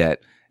their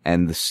debt,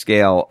 and the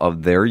scale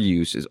of their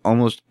use is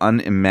almost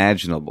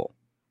unimaginably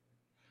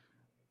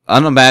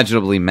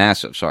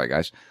massive. Sorry,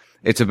 guys.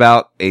 It's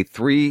about a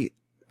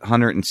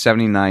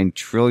 $379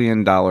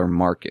 trillion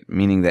market,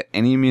 meaning that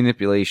any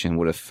manipulation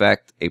would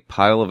affect a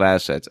pile of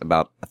assets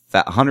about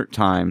 100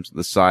 times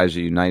the size of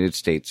the United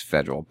States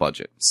federal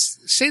budget.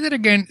 Say that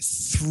again.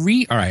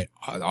 All right.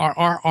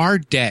 Our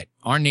debt,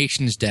 our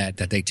nation's debt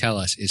that they tell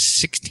us is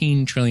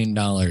 $16 trillion,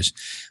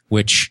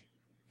 which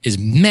is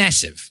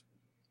massive.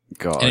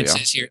 God, and it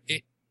says here,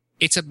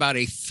 it's about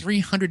a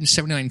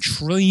 $379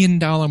 trillion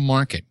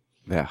market.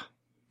 Yeah.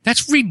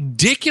 That's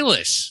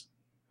ridiculous.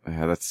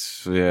 Yeah,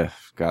 that's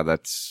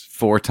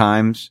 4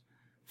 times,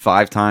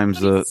 5 times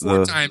the.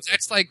 4 times.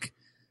 That's like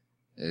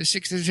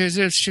 6, a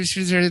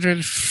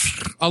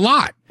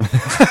lot.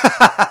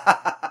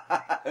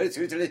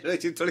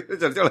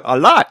 A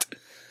lot.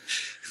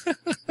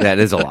 That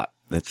is a lot.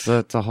 It's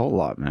a whole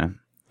lot, man.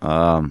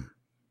 All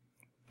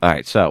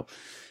right, so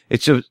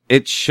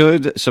it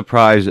should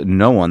surprise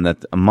no one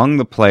that among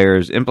the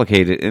players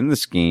implicated in the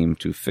scheme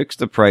to fix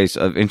the price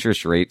of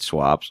interest rate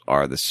swaps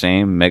are the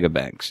same mega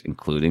banks,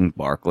 including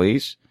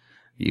Barclays,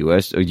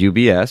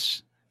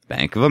 UBS,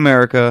 Bank of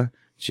America,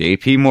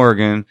 JP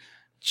Morgan,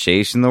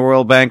 Chase, and the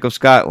Royal Bank of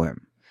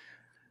Scotland,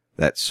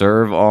 that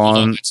serve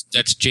on.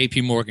 That's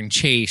JP Morgan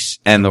Chase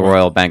and the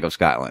Royal Bank of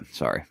Scotland.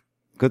 Sorry.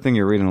 Good thing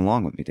you're reading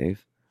along with me,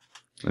 Dave.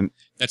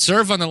 That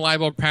serve on the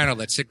LIBOR panel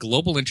that set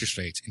global interest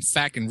rates. In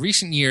fact, in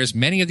recent years,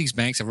 many of these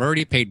banks have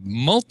already paid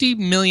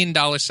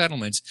multi-million-dollar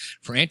settlements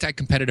for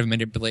anti-competitive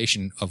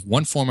manipulation of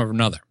one form or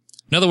another.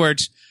 In other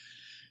words,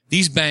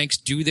 these banks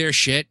do their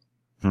shit.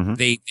 Mm-hmm.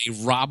 They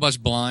rob us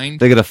blind.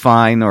 They get a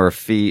fine or a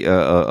fee.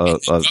 The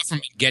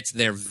government gets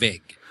their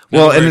VIG.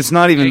 Well, and it's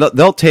not even.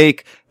 They'll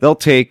take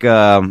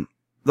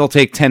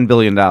 $10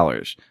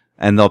 billion.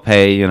 And they'll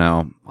pay,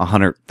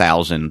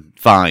 100,000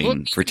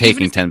 fine for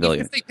taking $10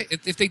 billion.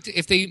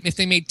 If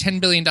they made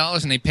 $10 billion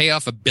and they pay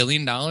off $1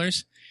 billion,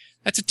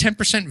 that's a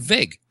 10%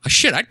 VIG. Oh,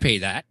 shit, I'd pay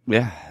that.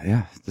 Yeah.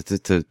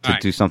 To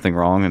do something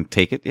wrong and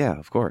take it. Yeah,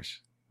 of course.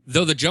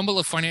 Though the jumble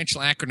of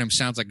financial acronyms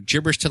sounds like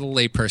gibberish to the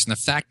layperson, the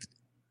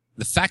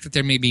fact that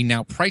there may be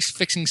now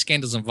price-fixing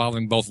scandals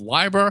involving both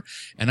LIBOR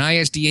and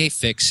ISDA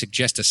fix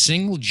suggests a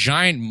single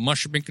giant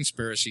mushrooming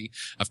conspiracy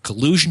of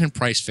collusion and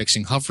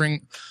price-fixing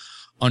hovering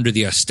under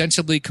the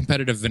ostensibly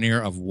competitive veneer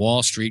of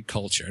Wall Street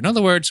culture. In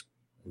other words,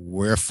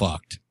 we're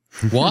fucked.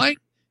 Why?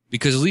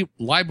 because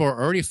LIBOR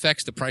already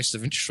affects the prices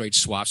of interest rate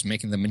swaps,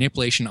 making the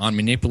manipulation on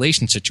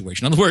manipulation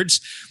situation. In other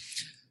words,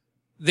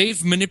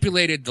 they've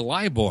manipulated the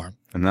LIBOR.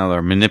 And now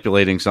they're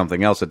manipulating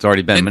something else that's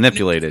already been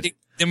manipulated.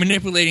 They're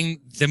manipulating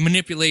the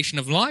manipulation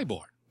of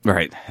LIBOR.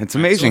 Right. It's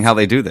amazing how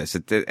they do this.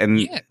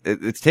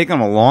 It's taken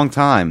them a long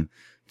time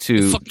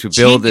to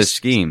build this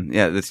scheme.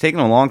 Yeah, it's taken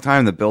a long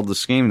time to build the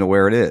scheme to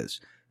where it is.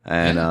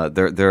 And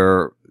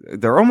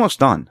they're almost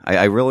done.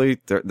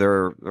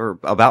 They're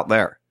about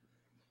there.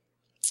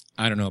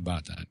 I don't know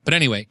about that. But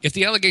anyway, if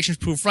the allegations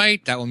prove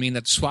right, that will mean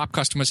that swap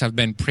customers have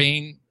been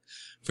paying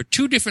for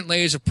two different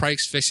layers of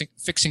price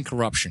fixing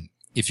corruption.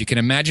 If you can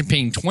imagine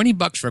paying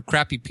 $20 for a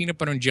crappy peanut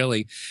butter and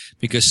jelly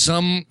because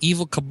some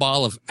evil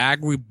cabal of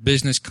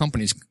agribusiness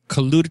companies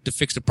colluded to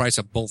fix the price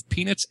of both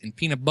peanuts and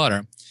peanut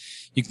butter,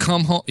 you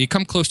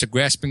come close to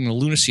grasping the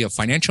lunacy of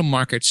financial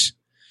markets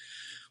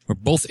where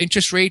both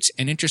interest rates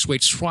and interest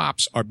rate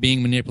swaps are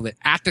being manipulated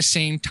at the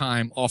same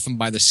time, often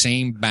by the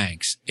same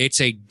banks.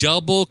 It's a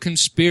double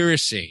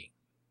conspiracy.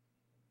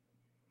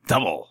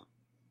 Double.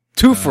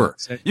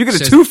 Twofer. You get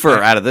a twofer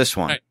out of this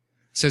one. Right.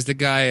 Says the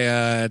guy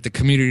at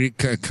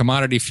the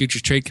Commodity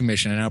Futures Trade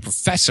Commission and now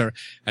professor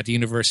at the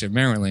University of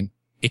Maryland.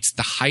 It's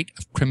the height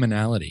of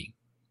criminality.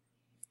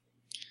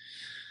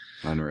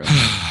 Unreal.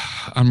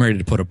 I'm ready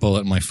to put a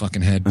bullet in my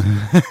fucking head.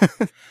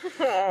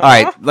 All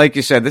right. Like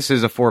you said, this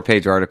is a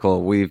 4-page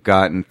article. We've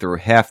gotten through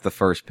half the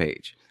first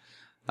page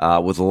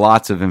with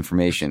lots of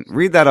information.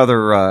 Read that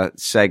other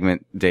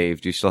segment, Dave.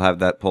 Do you still have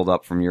that pulled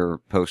up from your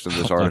post of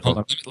this article?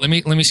 Hold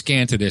on. Let me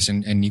scan through this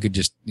and you could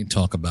just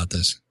talk about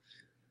this.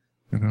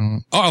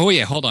 Oh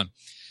yeah, hold on.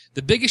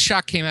 The biggest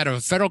shock came out of a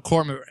federal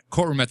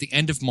courtroom at the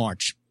end of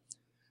March.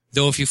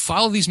 Though if you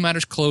follow these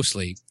matters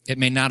closely, it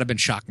may not have been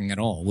shocking at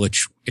all,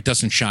 which it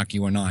doesn't shock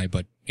you and I,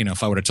 but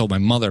if I would have told my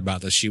mother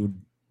about this,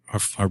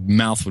 her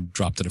mouth would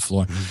drop to the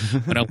floor.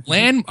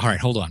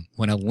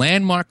 When a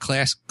landmark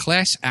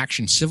class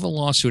action civil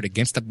lawsuit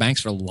against the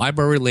banks for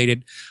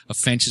LIBOR-related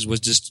offenses was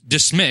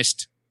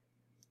dismissed.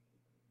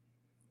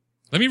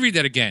 Let me read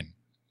that again.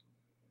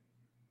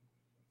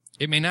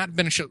 It may not have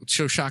been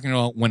so shocking at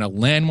all when a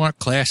landmark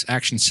class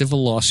action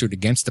civil lawsuit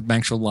against the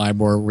banks for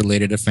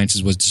LIBOR-related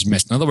offenses was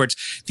dismissed. In other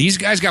words, these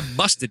guys got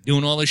busted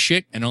doing all this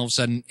shit, and all of a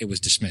sudden it was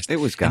dismissed. It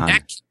was gone.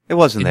 It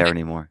wasn't there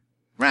anymore.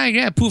 Right,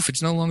 yeah, poof,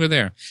 it's no longer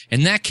there.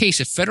 In that case,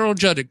 a federal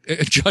judge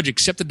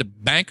accepted the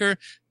banker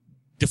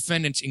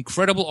defendant's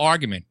incredible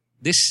argument.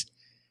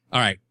 All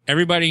right,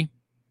 everybody,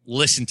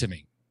 listen to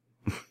me.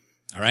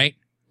 All right?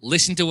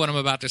 Listen to what I'm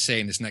about to say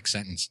in this next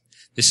sentence.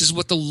 This is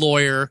what the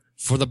lawyers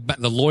for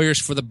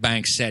the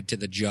bank said to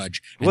the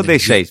judge. What'd they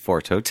say,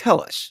 Forto? Tell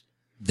us.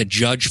 The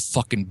judge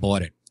fucking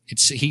bought it.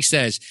 He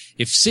says,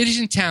 if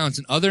Citizen Towns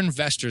and other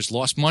investors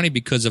lost money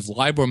because of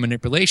LIBOR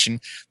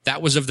manipulation,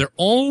 that was of their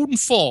own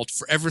fault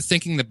for ever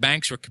thinking the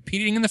banks were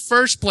competing in the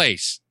first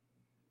place.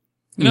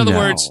 In other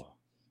words,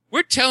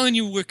 we're telling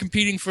you we're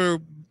competing for,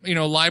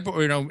 LIBOR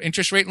or,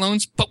 interest rate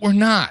loans, but we're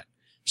not.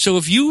 So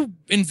if you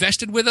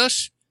invested with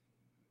us,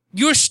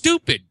 you're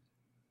stupid.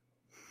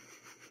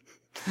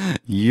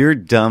 You're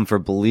dumb for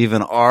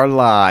believing our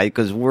lie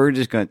because we're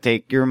just going to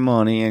take your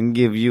money and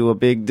give you a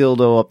big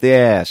dildo up the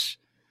ass.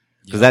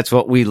 Because that's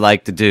what we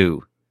like to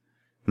do.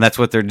 And that's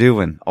what they're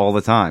doing all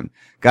the time.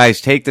 Guys,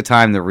 take the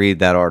time to read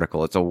that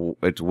article.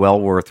 It's well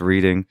worth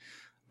reading.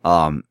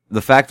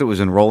 The fact that it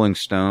was in Rolling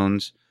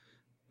Stones,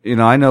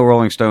 I know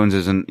Rolling Stones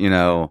isn't,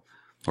 a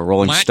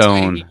Rolling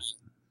Stone.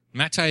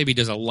 Matt Taibbi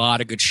does a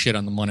lot of good shit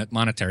on the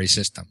monetary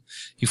system.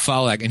 You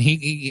follow that, and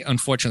he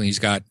unfortunately, he's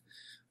got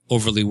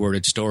overly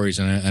worded stories,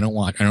 and I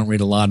don't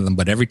read a lot of them,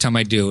 but every time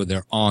I do,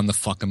 they're on the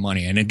fucking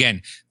money. And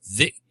again,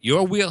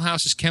 your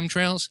wheelhouse is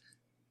chemtrails.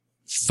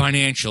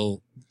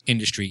 Financial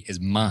industry is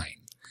mine.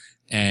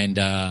 And,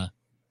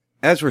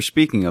 as we're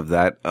speaking of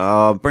that,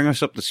 bring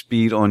us up to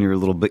speed on your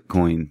little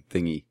Bitcoin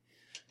thingy.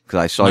 Cause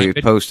I saw you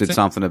posted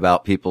something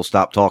about people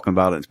stop talking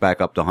about it. It's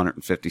back up to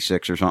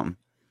 156 or something.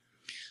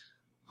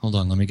 Hold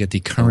on, let me get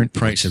the current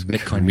price of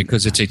Bitcoin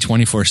because it's a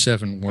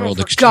 24/7 world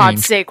exchange. For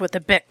God's sake, with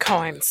the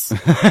Bitcoins.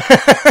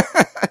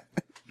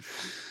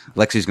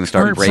 Lexi's going to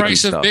start breaking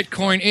stuff. Current price of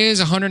Bitcoin is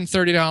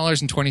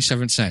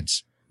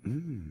 $130.27.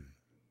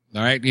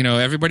 All right,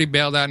 everybody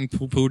bailed out and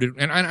poo-pooed it.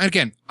 And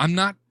again, I'm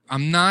not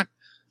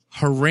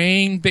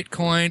hooraying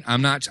Bitcoin.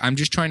 I'm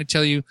just trying to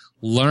tell you,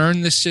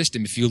 learn the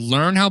system. If you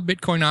learn how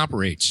Bitcoin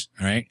operates,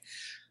 all right,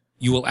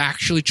 you will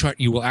actually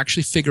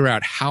figure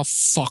out how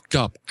fucked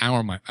up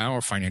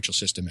our financial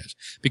system is.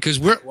 Because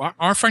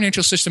our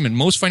financial system and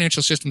most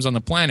financial systems on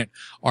the planet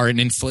are an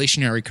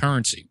inflationary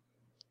currency,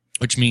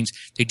 which means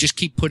they just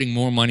keep putting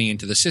more money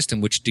into the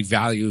system, which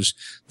devalues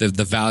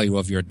the value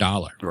of your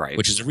dollar. Right.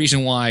 Which is the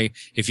reason why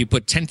if you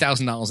put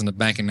 $10,000 in the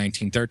bank in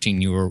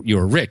 1913, you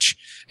were rich.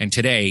 And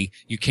today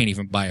you can't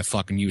even buy a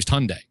fucking used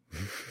Hyundai.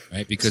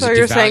 Right? Because so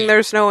you're saying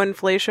there's no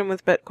inflation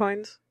with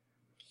Bitcoins?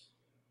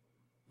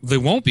 There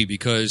won't be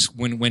because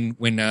when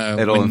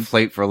it'll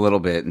inflate for a little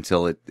bit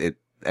until it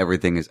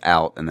everything is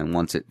out, and then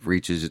once it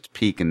reaches its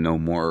peak and no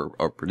more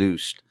are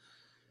produced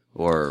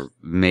or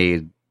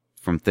made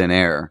from thin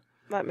air,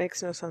 That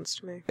makes no sense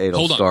to me.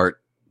 It'll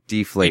start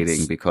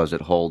deflating because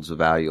it holds the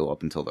value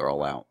up until they're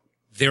all out.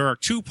 There are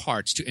two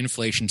parts to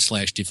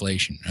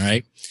inflation/deflation, all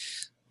right?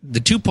 The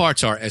two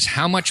parts are as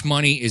how much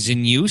money is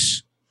in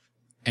use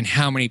and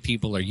how many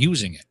people are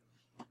using it,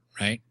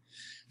 right?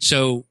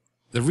 So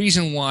the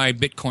reason why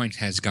Bitcoin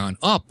has gone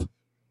up,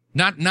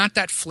 not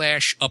that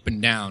flash up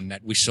and down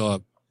that we saw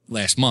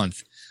last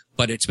month,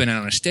 but it's been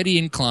on a steady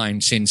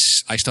incline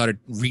since I started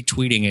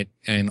retweeting it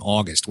in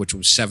August, which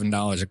was $7,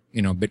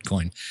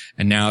 Bitcoin.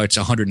 And now it's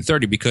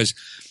 130 because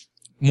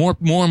more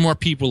and more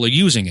people are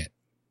using it.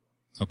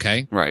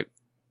 Okay. Right.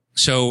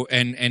 So,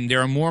 and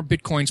there are more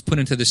Bitcoins put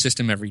into the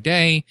system every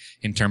day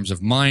in terms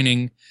of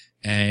mining,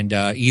 and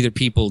either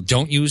people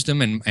don't use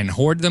them and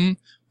hoard them,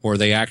 or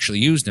they actually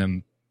use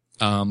them.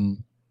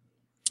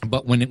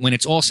 But when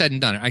it's all said and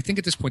done, I think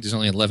at this point there's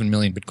only 11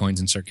 million Bitcoins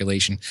in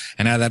circulation,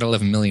 and out of that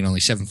 11 million, only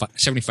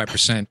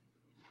 75%,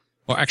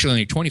 well, actually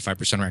only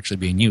 25% are actually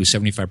being used.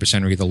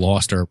 75% are either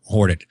lost or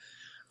hoarded.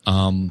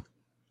 When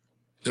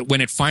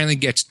it finally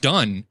gets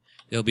done,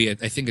 there'll be, I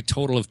think, a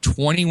total of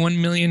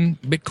 21 million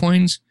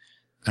Bitcoins.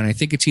 And I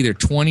think it's either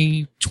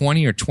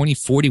 2020 or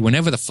 2040,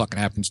 whenever the fuck it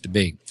happens to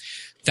be.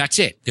 That's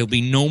it. There'll be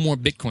no more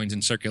Bitcoins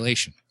in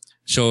circulation.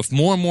 So if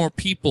more and more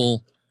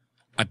people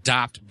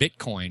adopt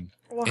Bitcoin.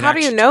 Well, how do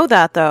you know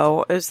that,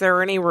 though? Is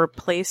there any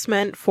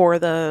replacement for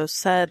the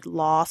said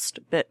lost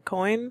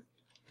Bitcoin?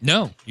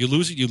 No. You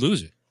lose it, you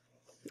lose it.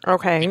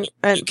 Okay.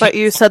 But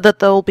you said that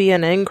there'll be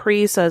an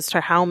increase as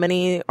to how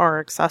many are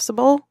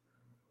accessible?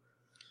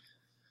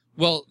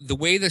 Well, the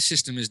way the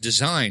system is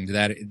designed,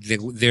 that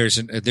there's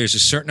a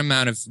certain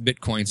amount of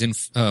Bitcoins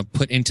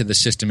put into the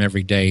system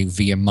every day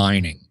via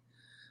mining.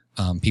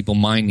 People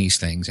mine these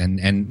things, and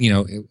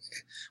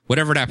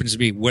whatever it happens to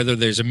be, whether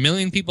there's 1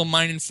 million people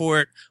mining for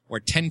it or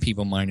 10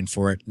 people mining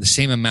for it, the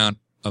same amount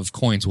of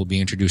coins will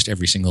be introduced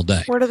every single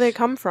day. Where do they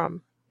come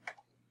from?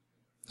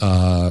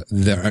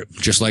 They're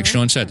just like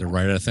Sean said, they're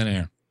right out of thin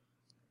air.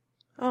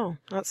 Oh,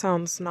 that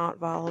sounds not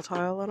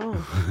volatile at all.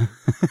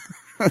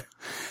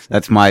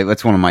 That's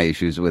one of my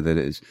issues with it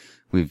is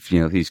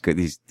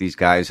these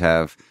guys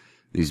have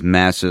these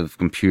massive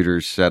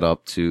computers set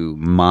up to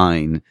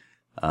mine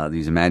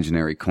these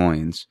imaginary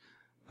coins,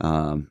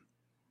 and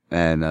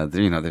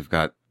they've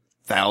got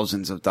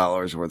thousands of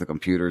dollars worth of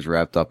computers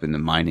wrapped up into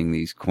mining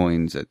these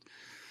coins. That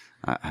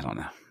I don't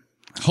know.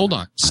 Hold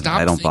on,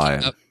 stop. I don't buy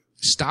it.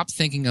 Stop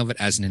thinking of it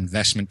as an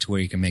investment to where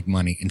you can make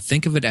money, and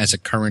think of it as a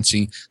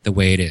currency the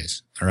way it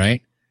is. All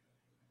right,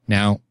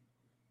 now.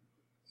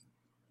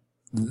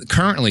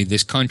 Currently,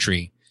 this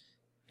country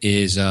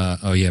is,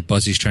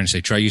 Buzzy's trying to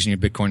say, try using your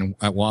Bitcoin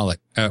at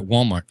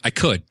Walmart. I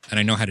could, and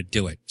I know how to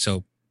do it.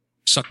 So,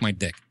 suck my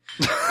dick.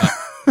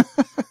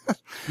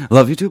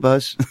 Love you too,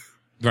 Buzz.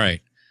 Right.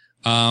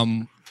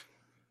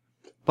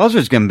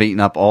 Buzzard's getting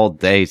beaten up all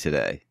day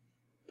today.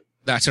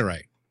 That's all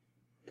right.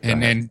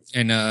 And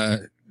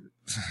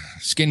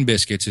Skin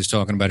Biscuits is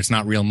talking about it's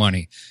not real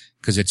money.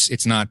 Because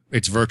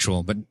it's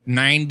virtual, but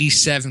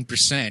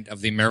 97%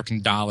 of the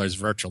American dollar is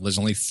virtual. There's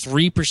only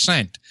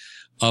 3%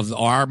 of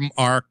our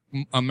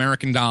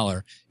American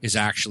dollar is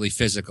actually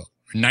physical.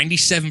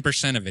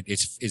 97% of it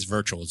is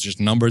virtual. It's just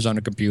numbers on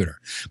a computer.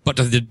 But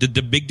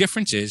the big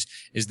difference is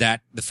that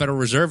the Federal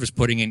Reserve is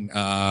putting in,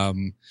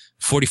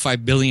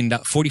 $45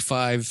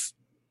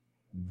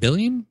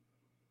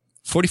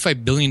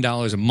 billion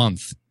a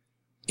month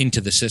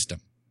into the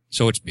system.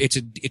 So it's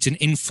an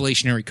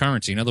inflationary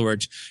currency. In other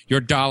words,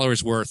 your dollar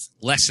is worth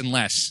less and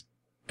less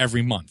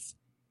every month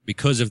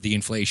because of the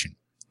inflation.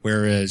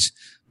 Whereas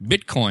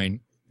Bitcoin,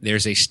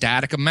 there's a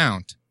static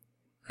amount,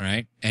 all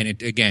right? And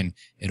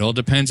it all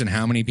depends on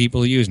how many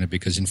people are using it,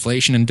 because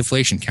inflation and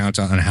deflation counts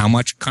on how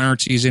much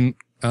currency is in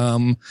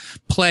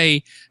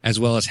play, as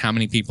well as how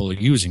many people are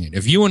using it.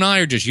 If you and I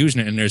are just using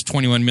it and there's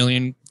 21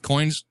 million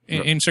coins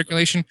in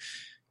circulation,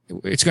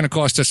 it's going to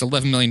cost us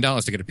 $11 million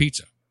to get a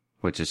pizza.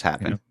 Which has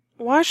happened.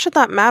 Why should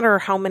that matter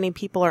how many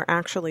people are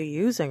actually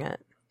using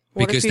it?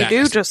 What Because if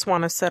you do just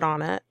want to sit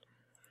on it?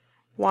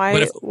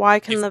 Why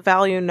can the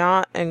value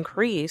not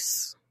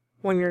increase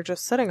when you're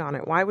just sitting on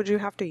it? Why would you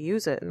have to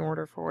use it in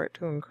order for it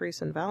to increase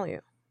in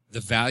value? The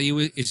value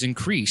is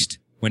increased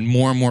when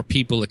more and more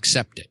people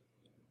accept it.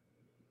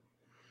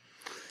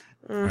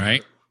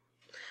 Right?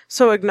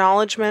 So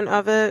acknowledgement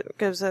of it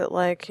gives it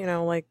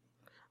bonus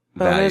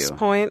value.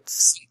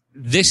 points.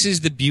 This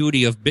is the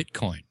beauty of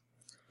Bitcoin.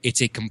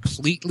 It's a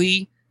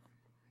completely,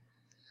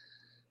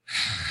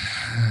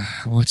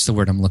 what's the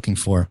word I'm looking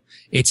for?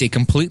 It's a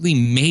completely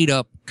made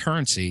up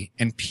currency,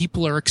 and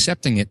people are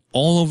accepting it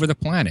all over the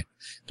planet.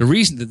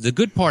 The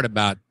good part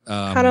about,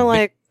 kind of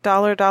like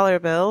dollar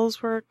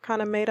bills were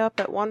kind of made up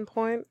at one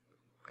point,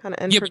 kind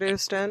of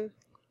introduced in.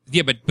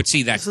 Yeah, but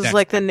see this is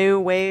like the new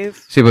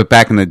wave. See, but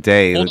back in the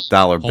day, the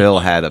dollar bill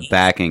had a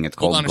backing. It's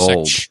called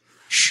gold.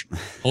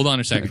 Hold on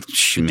a second.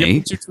 The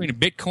difference between a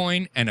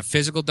Bitcoin and a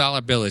physical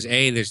dollar bill is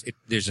A,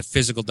 there's a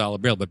physical dollar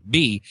bill, but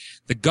B,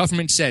 the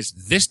government says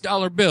this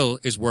dollar bill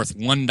is worth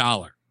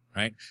 $1,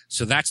 right?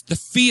 So that's the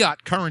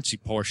fiat currency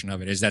portion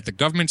of it, is that the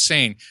government's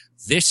saying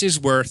this is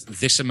worth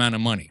this amount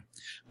of money.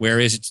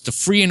 Whereas it's the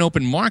free and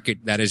open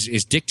market that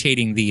is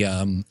dictating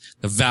the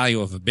value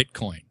of a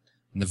Bitcoin.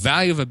 And the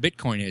value of a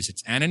Bitcoin is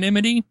its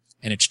anonymity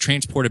and its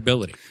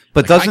transportability.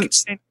 But like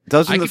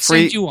doesn't I the could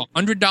free send you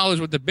 $100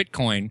 worth of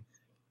Bitcoin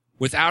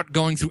without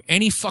going through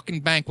any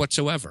fucking bank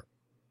whatsoever.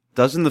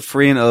 Doesn't the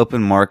free and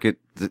open market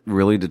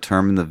really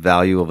determine the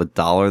value of a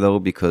dollar, though?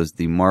 Because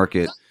the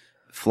market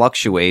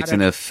fluctuates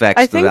and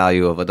affects the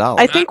value of a dollar.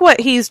 I think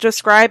what he's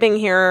describing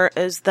here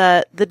is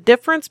that the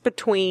difference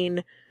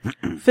between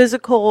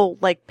physical,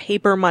 like,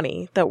 paper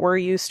money that we're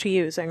used to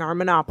using, our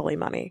monopoly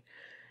money,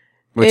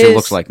 which it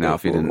looks like now,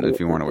 if you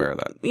weren't aware of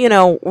that. You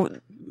know,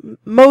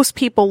 most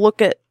people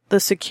look at the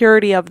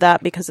security of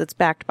that because it's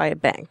backed by a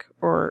bank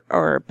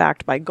or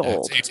backed by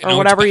gold or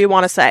whatever you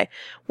want to say.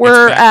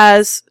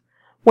 Whereas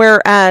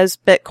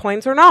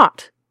Bitcoins are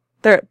not.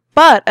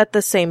 But at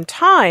the same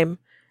time,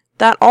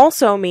 that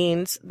also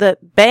means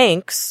that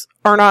banks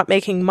are not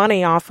making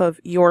money off of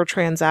your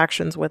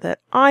transactions with it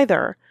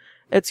either.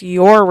 It's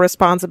your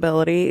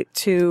responsibility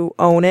to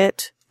own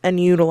it and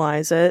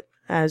utilize it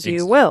as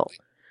you will.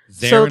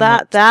 So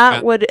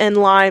that would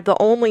lie the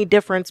only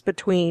difference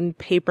between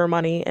paper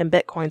money and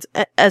Bitcoins,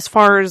 as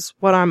far as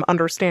what I'm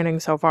understanding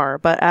so far.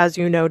 But as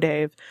you know,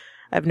 Dave,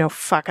 I have no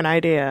fucking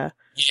idea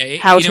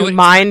how to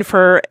mine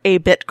for a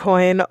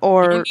Bitcoin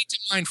or. You don't need to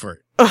mine for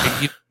it.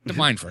 You don't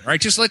mine for it. All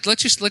right,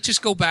 let's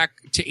just go back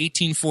to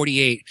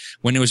 1848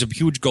 when there was a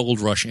huge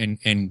gold rush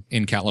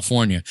in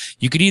California.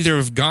 You could either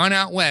have gone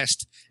out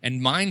west and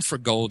mined for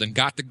gold and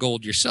got the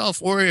gold yourself,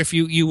 or if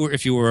you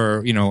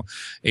were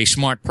a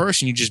smart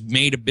person, you just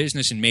made a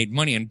business and made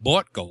money and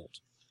bought gold.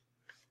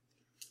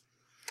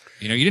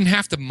 You didn't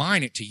have to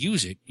mine it to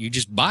use it. You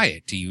just buy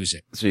it to use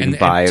it. So you can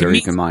buy it or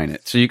you can mine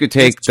it. So you could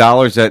take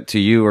dollars that to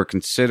you are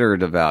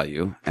considered a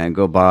value and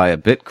go buy a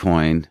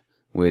Bitcoin,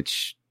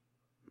 which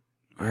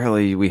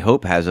really we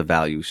hope has a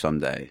value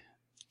someday.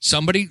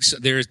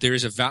 There is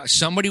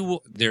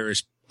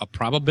a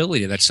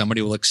probability that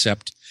somebody will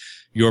accept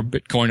your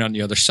Bitcoin on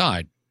the other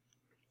side.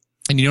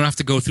 And you don't have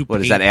to go through.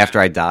 What is that, after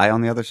I die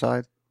on the other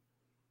side?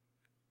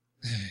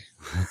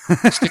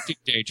 Stick to your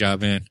day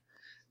job, man.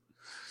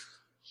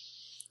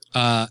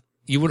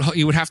 You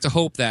would have to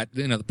hope that,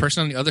 the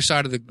person on the other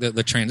side of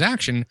the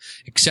transaction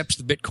accepts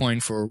the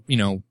Bitcoin for,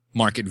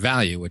 market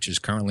value, which is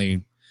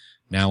currently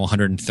now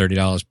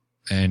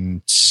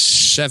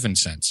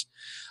 $130.07.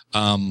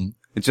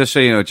 Just so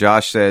you know,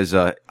 Josh says,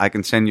 I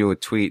can send you a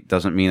tweet,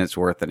 doesn't mean it's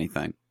worth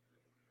anything.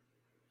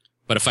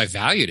 But if I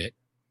valued it,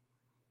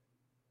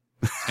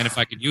 and if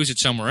I could use it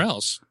somewhere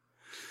else,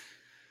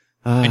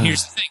 and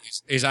here's the thing: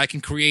 is I can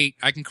create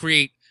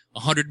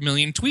 100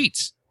 million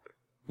tweets,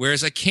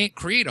 whereas I can't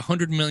create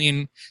 100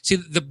 million. See,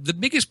 the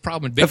biggest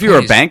problem with Bitcoin. If you were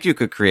a bank, you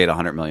could create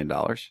 $100 million.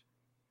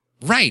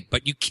 Right,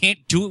 but you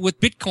can't do it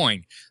with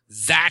Bitcoin.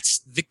 That's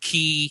the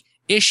key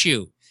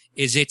issue.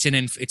 It's a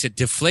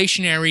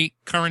deflationary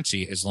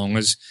currency as long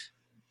as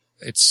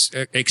it's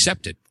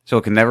accepted. So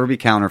it can never be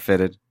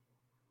counterfeited.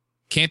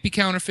 Can't be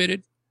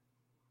counterfeited.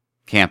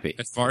 Can't be.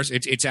 As far as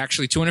it's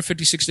actually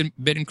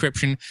 256-bit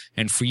encryption,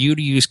 and for you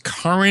to use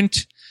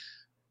current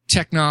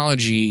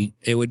technology,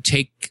 it would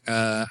take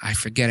I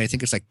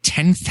think it's like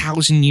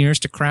 10,000 years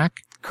to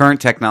crack. Current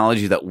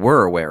technology that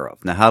we're aware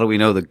of. Now, how do we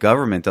know the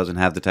government doesn't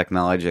have the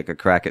technology that could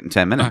crack it in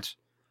 10 minutes?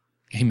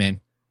 Hey, man,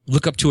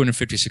 look up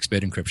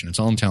 256-bit encryption. That's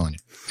all I'm telling you.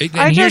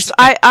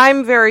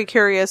 I'm very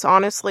curious,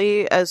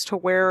 honestly, as to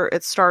where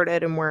it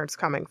started and where it's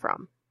coming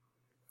from.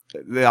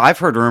 I've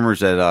heard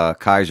rumors that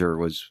Kaiser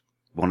was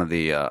one of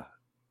the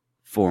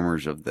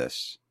formers of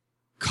this.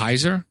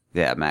 Kaiser?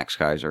 Yeah, Max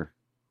Kaiser.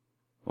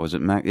 Was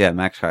it Max? Yeah,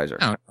 Max Kaiser.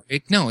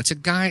 No, it's a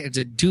guy. It's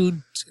a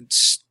dude.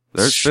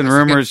 There's been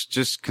rumors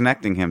just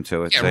connecting him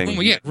to it.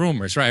 Yeah,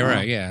 rumors.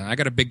 Right. Yeah, I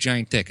got a big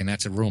giant dick, and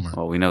that's a rumor.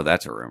 Well, we know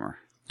that's a rumor.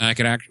 I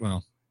could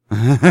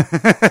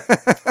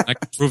I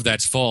can prove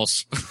that's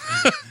false.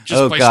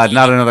 Oh God,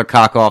 not another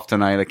cock off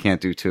tonight. I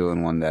can't do two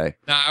in one day.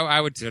 No,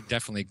 I would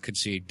definitely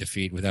concede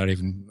defeat without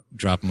even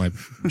dropping my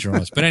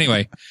drawers. But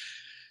anyway,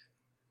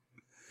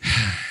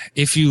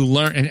 if you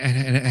learn,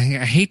 and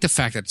I hate the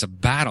fact that it's a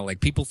battle.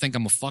 Like, people think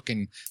I'm a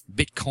fucking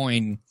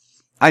Bitcoin.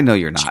 I know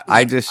you're not.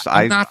 I'm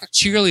not a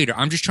cheerleader.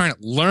 I'm just trying to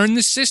learn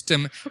the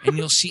system, and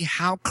you'll see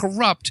how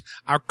corrupt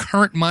our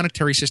current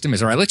monetary system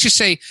is. All right, let's just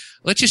say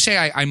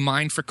I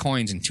mined for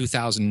coins in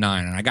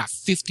 2009, and I got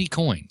 50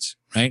 coins.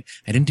 Right,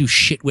 I didn't do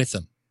shit with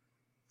them.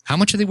 How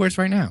much are they worth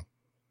right now?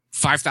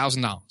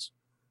 $5,000.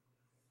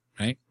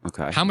 Right.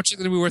 Okay. How much are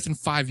they worth in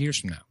 5 years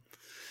from now?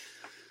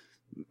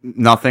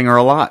 Nothing or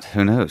a lot.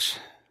 Who knows?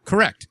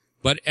 Correct.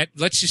 But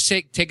let's just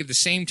take at the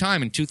same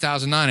time in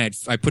 2009,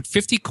 I put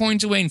 50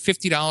 coins away and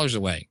 $50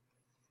 away.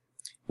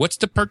 What's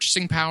the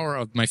purchasing power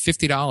of my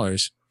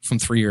 $50 from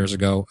 3 years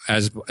ago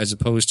as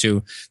opposed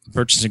to the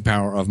purchasing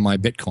power of my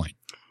Bitcoin?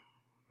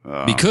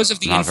 Because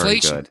of the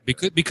inflation,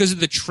 because of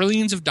the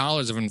trillions of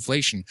dollars of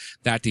inflation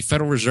that the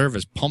Federal Reserve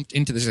has pumped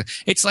into this.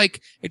 It's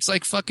like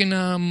fucking,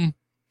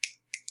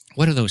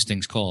 what are those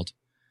things called?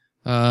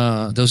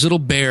 Those little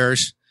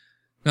bears.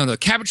 No, the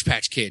Cabbage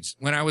Patch Kids.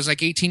 When I was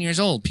like 18 years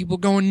old, people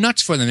were going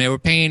nuts for them. They were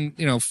paying,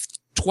 $20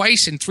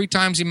 twice and 3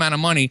 times the amount of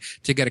money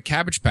to get a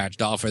Cabbage Patch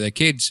doll for their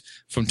kids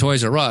from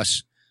Toys R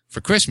Us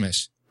for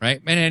Christmas,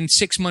 right? And then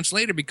 6 months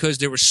later, because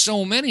there were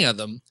so many of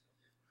them,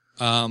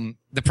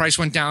 the price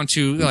went down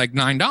to like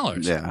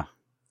 $9. Yeah.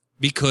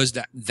 Because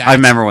that I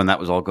remember when that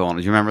was all going.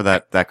 Do you remember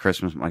that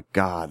Christmas? My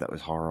God, that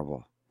was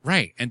horrible.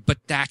 Right. But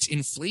that's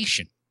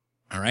inflation.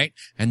 All right.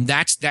 And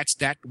that's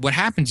what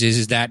happens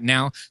is that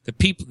now the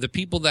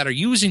people that are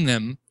using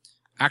them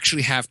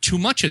actually have too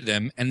much of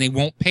them and they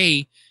won't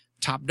pay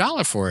top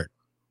dollar for it.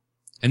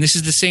 And this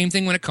is the same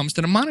thing when it comes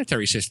to the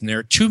monetary system. There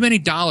are too many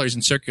dollars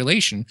in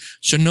circulation,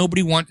 so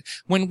nobody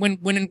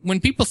when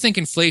people think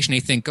inflation, they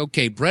think,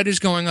 okay, bread is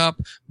going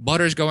up,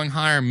 butter is going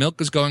higher,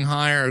 milk is going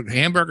higher,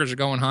 hamburgers are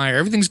going higher,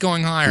 everything's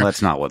going higher. Well,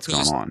 that's not what's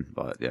going on,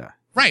 but yeah.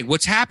 Right.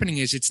 What's happening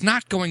is it's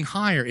not going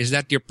higher, is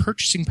that your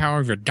purchasing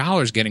power of your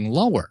dollar is getting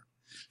lower.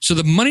 So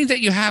the money that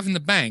you have in the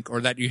bank or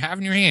that you have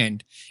in your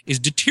hand is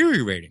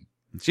deteriorating.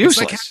 It's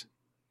useless.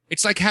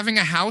 It's like having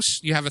a house.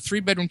 You have a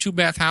 3-bedroom,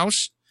 2-bath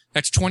house.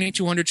 That's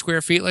 2,200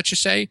 square feet, let's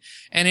just say.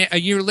 And a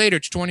year later,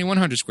 it's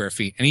 2,100 square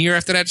feet. And a year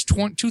after that, it's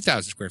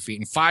 2,000 square feet.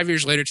 And 5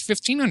 years later, it's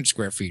 1,500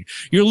 square feet.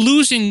 You're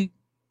losing,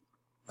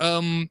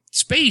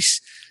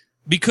 space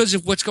because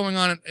of what's going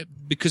on,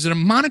 because of the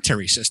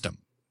monetary system,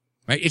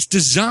 right? It's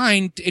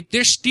designed,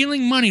 they're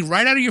stealing money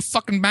right out of your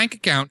fucking bank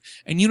account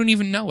and you don't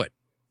even know it.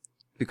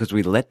 Because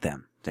we let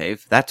them,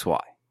 Dave. That's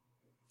why.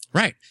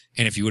 Right.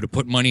 And if you were to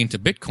put money into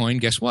Bitcoin,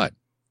 guess what?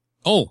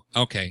 Oh,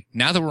 okay.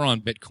 Now that we're on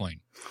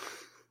Bitcoin.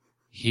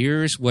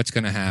 Here's what's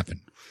going to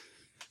happen.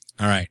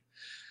 All right.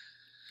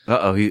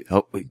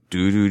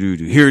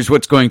 Here's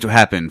what's going to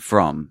happen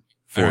from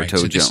Forto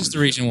Jones. This is the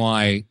reason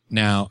why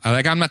now,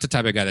 I'm not the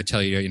type of guy to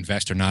tell you to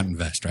invest or not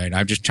invest, right?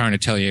 I'm just trying to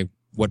tell you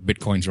what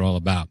Bitcoins are all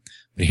about.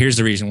 But here's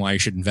the reason why you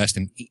should invest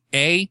in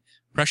A,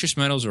 precious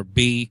metals, or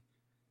B,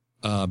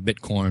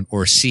 Bitcoin,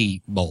 or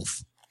C,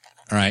 both.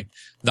 All right.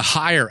 The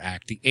HIRE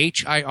Act, the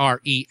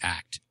HIRE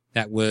Act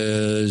that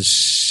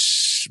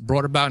was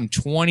brought about in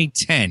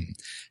 2010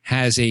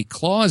 has a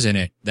clause in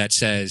it that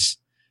says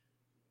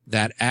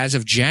that as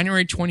of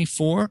January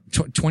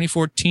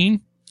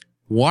 2014,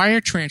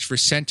 wire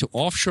transfers sent to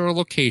offshore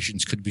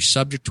locations could be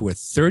subject to a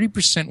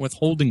 30%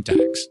 withholding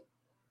tax.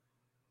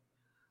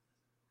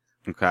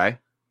 Okay.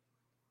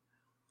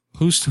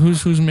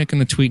 Who's making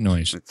the tweet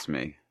noise? It's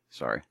me.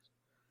 Sorry.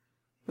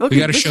 We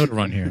got a show to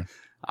run here.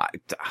 I'm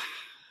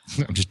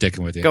just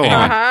dicking with you. Go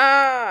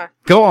on.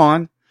 Go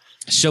on.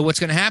 So what's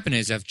going to happen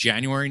is, of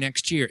January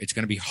next year, it's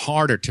going to be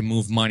harder to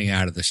move money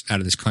out of this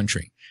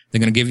country.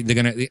 They're going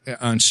to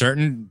on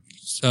certain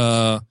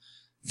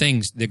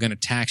things, they're going to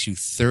tax you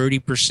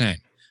 30%.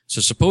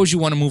 So suppose you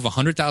want to move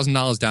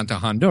 $100,000 down to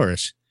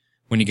Honduras.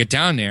 When you get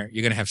down there,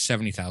 you're going to have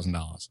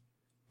 $70,000,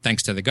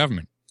 thanks to the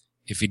government.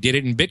 If you did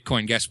it in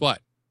Bitcoin, guess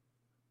what?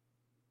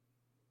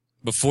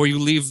 Before you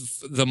leave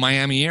the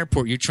Miami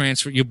airport, you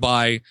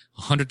buy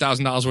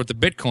 $100,000 worth of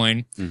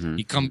Bitcoin.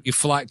 Mm-hmm. You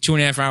fly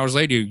 2.5 hours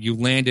later, you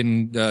land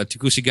in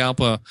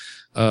Tegucigalpa,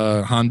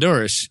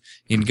 Honduras,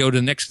 and go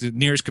to the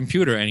nearest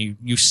computer and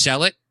you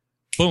sell it.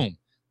 Boom.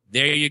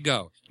 There you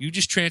go. You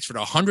just transferred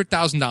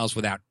 $100,000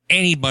 without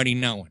anybody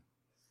knowing.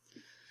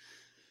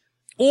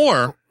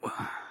 Or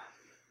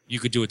you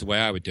could do it the way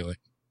I would do it.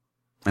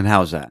 And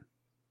how's that?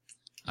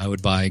 I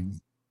would buy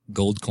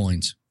gold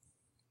coins.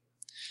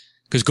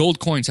 Because gold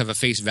coins have a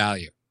face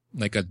value,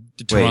 like the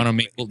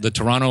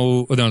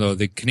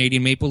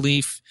Canadian maple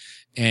leaf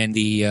and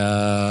the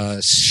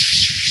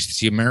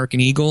American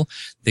eagle.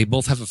 They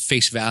both have a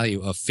face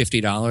value of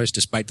 $50,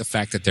 despite the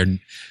fact that they're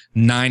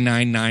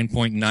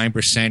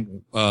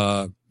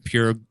 999.9%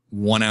 pure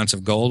 1 ounce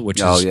of gold,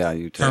 which is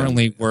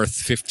currently worth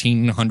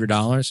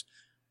 $1,500.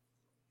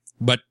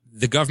 But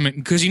the government,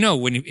 because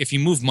if you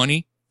move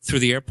money through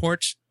the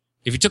airports,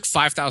 if you took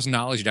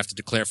 $5,000, you'd have to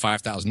declare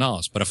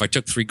 $5,000. But if I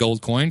took 3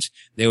 gold coins,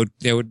 they would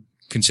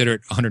consider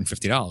it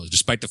 $150,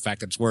 despite the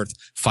fact that it's worth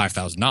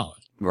 $5,000.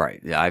 Right.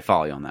 Yeah, I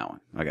follow you on that one.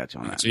 I got you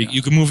on that. So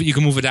you can move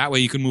it that way.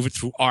 You can move it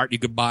through art. You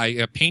could buy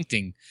a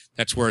painting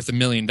that's worth $1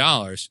 million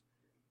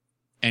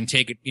and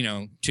take it,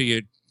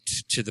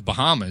 to the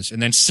Bahamas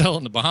and then sell it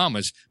in the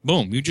Bahamas.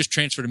 Boom. You just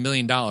transferred $1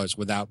 million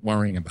without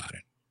worrying about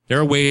it. There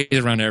are ways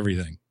around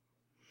everything.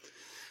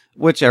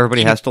 Which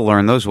everybody has to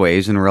learn those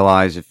ways and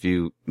realize if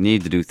you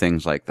need to do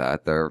things like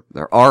that, there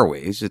are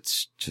ways.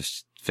 It's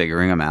just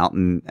figuring them out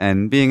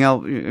and being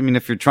able,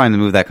 if you're trying to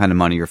move that kind of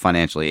money, you're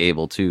financially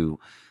able to,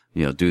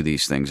 do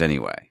these things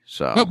anyway.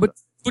 So. No, but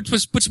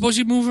suppose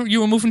you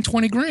were moving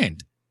 20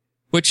 grand,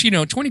 which,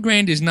 20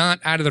 grand is not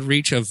out of the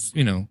reach of,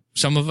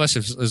 some of us,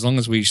 as long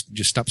as we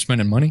just stop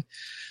spending money.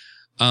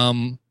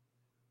 You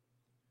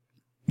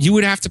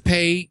would have to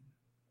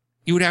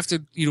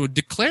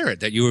declare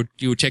it that you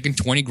were taking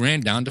 20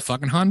 grand down to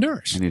fucking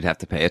Honduras. And you'd have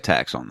to pay a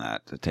tax on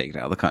that to take it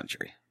out of the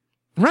country.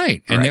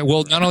 Right. And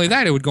not only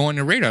that, it would go on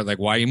the radar. Like,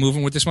 why are you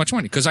moving with this much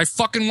money? Because I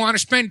fucking want to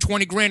spend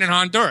 20 grand in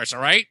Honduras.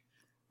 All right.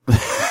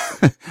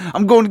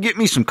 I'm going to get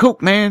me some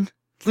coke, man.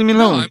 Leave me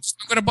alone. No, I'm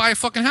going to buy a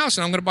fucking house,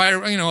 and I'm going to buy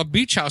a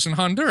beach house in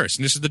Honduras,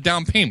 and this is the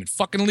down payment.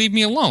 Fucking leave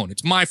me alone.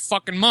 It's my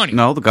fucking money.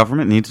 No, the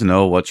government needs to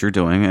know what you're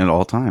doing at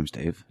all times,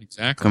 Dave.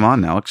 Exactly. Come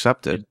on now,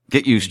 accept it.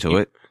 Get used to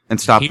it,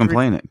 and stop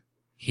complaining.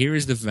 Here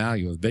is the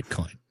value of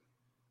Bitcoin.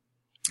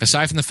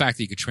 Aside from the fact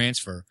that you could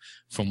transfer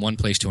from one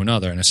place to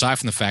another, and aside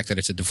from the fact that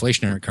it's a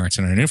deflationary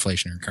currency and an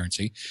inflationary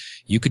currency,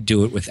 you could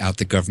do it without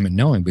the government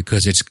knowing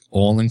because it's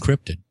all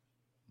encrypted.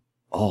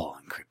 All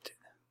encrypted.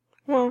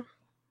 Well,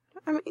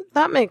 I mean,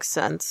 that makes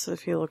sense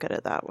if you look at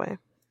it that way.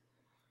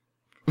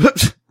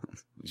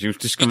 You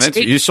just convinced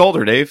me. You sold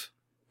her, Dave.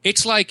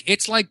 It's like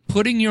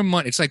putting your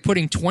money. It's like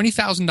putting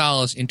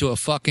 $20,000 into a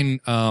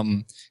fucking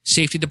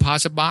safety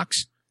deposit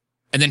box,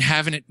 and then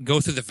having it go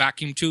through the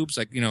vacuum tubes,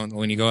 like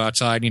when you go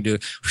outside and you do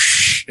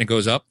it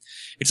goes up.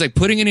 It's like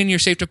putting it in your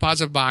safe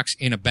deposit box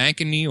in a bank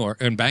in New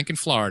York, or a bank in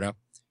Florida,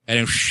 and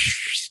it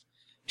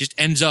just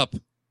ends up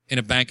in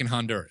a bank in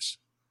Honduras.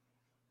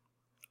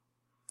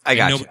 I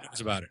got you. Nobody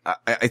knows about it.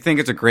 I think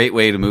it's a great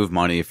way to move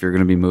money. If you're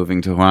going to be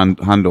moving to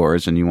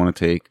Honduras and you want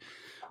to take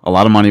a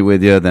lot of money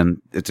with you,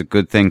 then it's a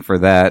good thing for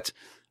that.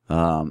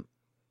 I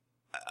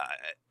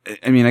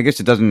mean, I guess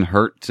it doesn't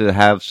hurt to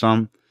have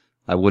some.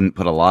 I wouldn't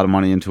put a lot of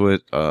money into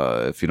it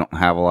if you don't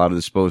have a lot of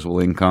disposable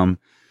income.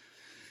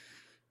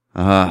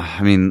 I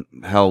mean,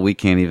 hell, we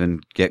can't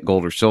even get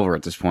gold or silver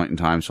at this point in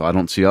time, so I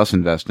don't see us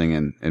investing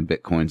in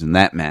Bitcoins in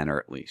that manner,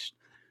 at least.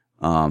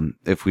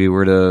 If we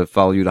were to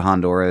follow you to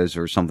Honduras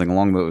or something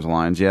along those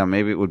lines, yeah,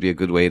 maybe it would be a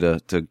good way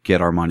to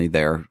get our money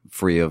there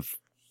free of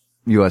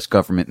U.S.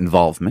 government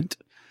involvement,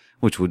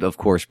 which would, of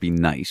course, be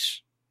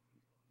nice.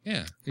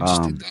 Yeah.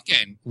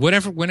 Again,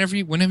 whenever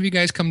you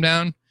guys come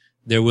down,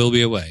 there will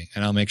be a way,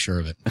 and I'll make sure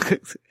of it.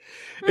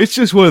 It's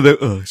just one of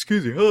the,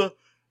 excuse me.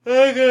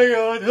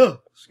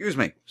 Excuse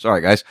me.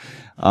 Sorry, guys.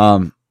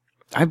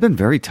 I've been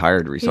very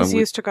tired recently. He's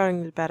used to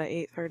going to bed at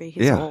 8:30.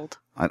 He's old.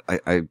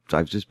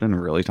 I've just been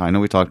really tired. I know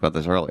we talked about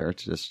this earlier.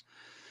 It's just,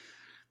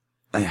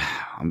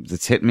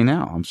 it's hitting me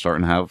now. I'm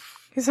starting to have.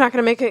 He's not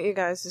going to make it, you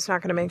guys. He's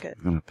not going to make it.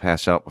 I'm going to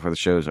pass out before the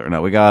show's over.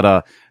 No, we got,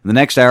 in the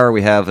next hour,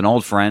 we have an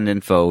old friend,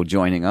 Info,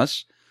 joining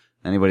us.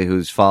 Anybody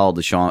who's followed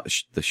the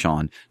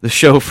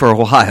show for a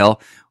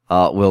while,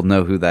 will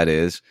know who that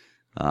is.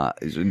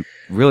 He's a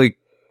really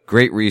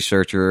great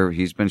researcher.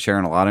 He's been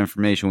sharing a lot of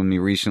information with me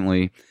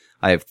recently.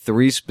 I have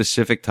 3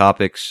 specific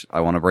topics I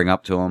want to bring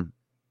up to him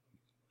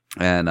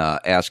and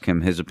ask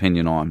him his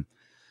opinion on.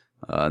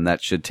 And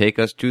that should take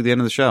us to the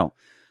end of the show.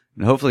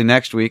 And hopefully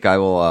next week I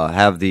will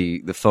have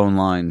the phone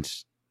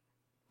lines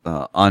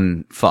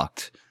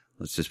unfucked.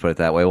 Let's just put it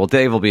that way. Well,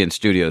 Dave will be in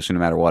studio, so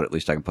no matter what, at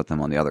least I can put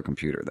them on the other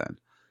computer then.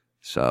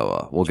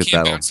 So we'll get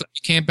that on.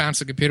 You can't bounce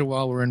the computer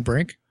while we're in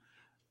break?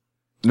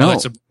 No,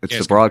 it's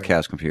the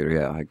broadcast computer.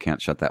 Yeah, I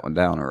can't shut that one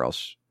down or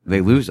else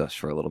they lose us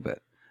for a little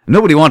bit.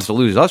 Nobody wants to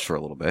lose us for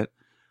a little bit.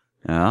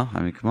 Yeah, I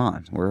mean, come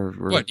on. We're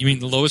what? You mean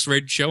the lowest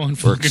rated show on we're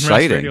fucking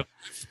exciting. Radio?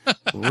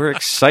 We're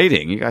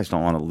exciting. You guys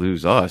don't want to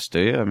lose us, do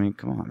you? I mean,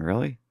 come on,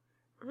 really?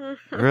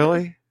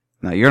 Really?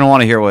 No, you're going to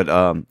want to hear what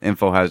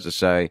Info has to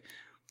say.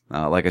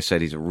 Like I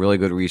said, he's a really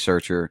good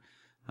researcher.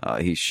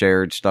 He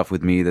shared stuff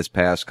with me this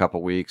past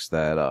couple weeks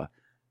that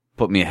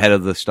put me ahead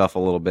of the stuff a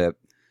little bit.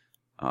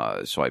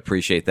 So I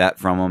appreciate that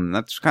from him. And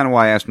that's kind of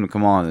why I asked him to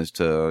come on, is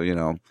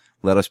to,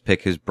 let us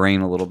pick his brain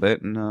a little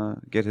bit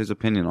and get his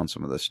opinion on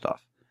some of this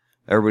stuff.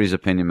 Everybody's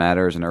opinion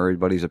matters, and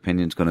everybody's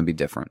opinion is going to be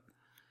different.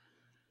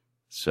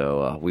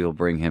 So we'll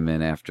bring him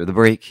in after the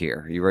break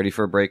here. You ready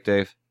for a break,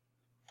 Dave?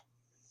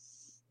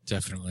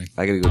 Definitely.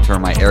 I got to go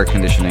turn my air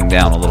conditioning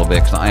down a little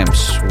bit because I am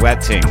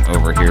sweating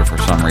over here for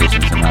some reason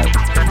tonight.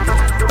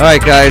 All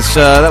right, guys,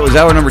 that was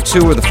hour number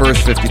 2 of the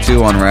first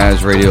 52 on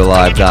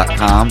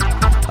RazRadioLive.com.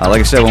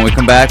 Like I said, when we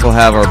come back, we'll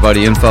have our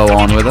buddy Info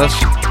on with us,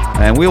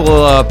 and we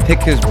will pick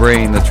his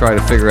brain to try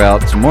to figure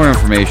out some more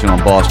information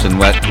on Boston,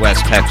 West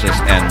Texas,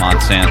 and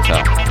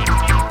Monsanto.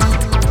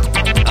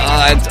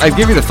 I'd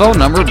give you the phone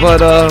number,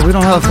 but we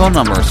don't have a phone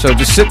number, so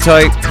just sit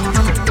tight.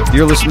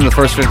 You're listening to the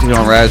first 52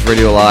 on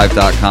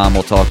RazRadioLive.com.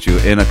 We'll talk to you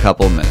in a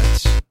couple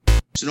minutes.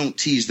 So don't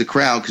tease the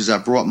crowd because I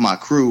brought my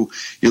crew.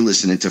 You're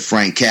listening to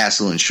Frank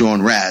Castle and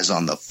Sean Raz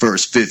on the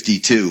first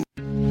 52.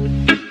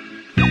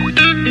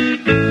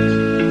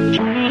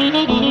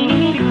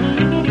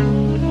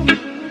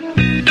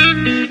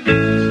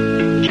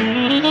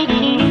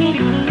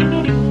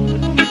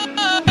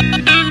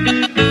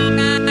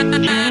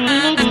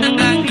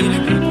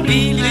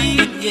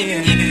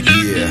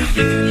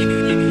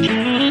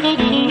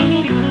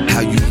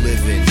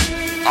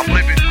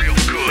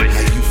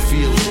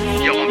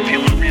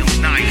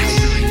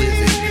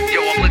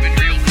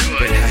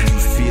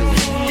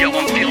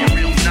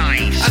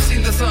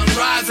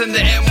 In the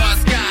NY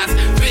skies,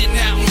 been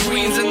out in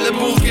Queens in the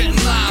booth getting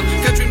live.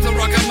 Got dreams of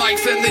rocking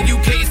mics in the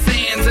UK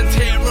sands and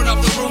tearing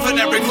up the roof in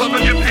every club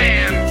in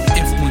Japan.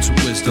 Influence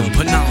with wisdom,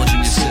 put knowledge in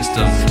your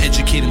system.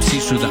 Educate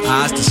MCs through the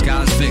eyes,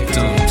 disguise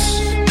victims.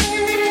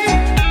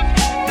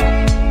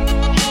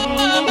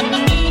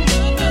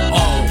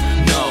 Oh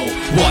no,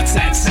 what's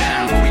that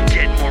sound? We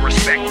get more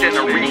respect than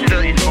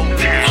Aretha in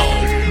Motown.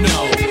 Oh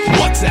no,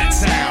 what's that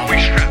sound?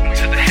 We strap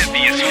to the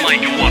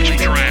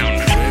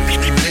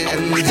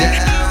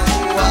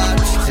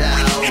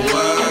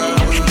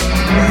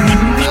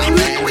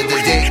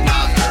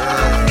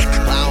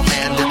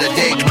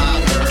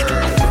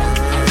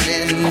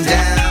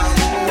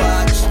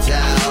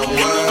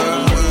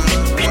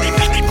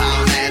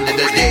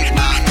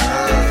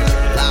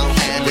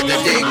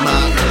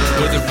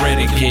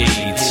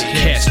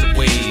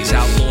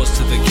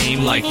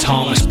like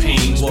Thomas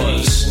Paine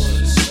was.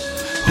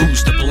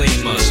 Who's to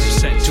blame us?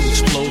 Set to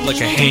explode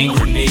like a hand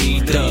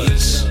grenade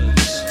does.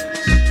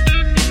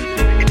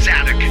 It's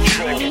out of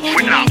control.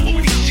 We're not what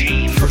we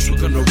seem. First we're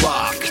gonna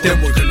rock,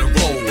 then we're gonna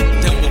roll,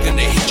 then we're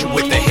gonna hit you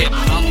with the hip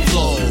hop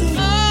flow.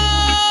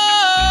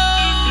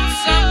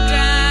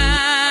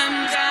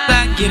 Sometimes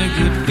I get a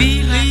good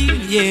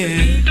feeling,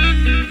 yeah.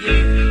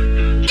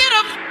 Get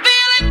a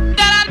feeling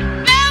that I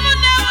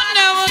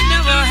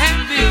never had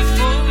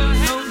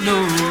before. No,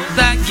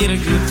 I get a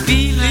good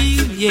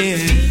feeling, yeah.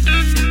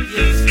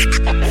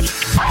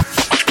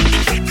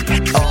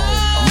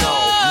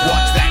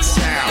 What's that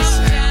sound?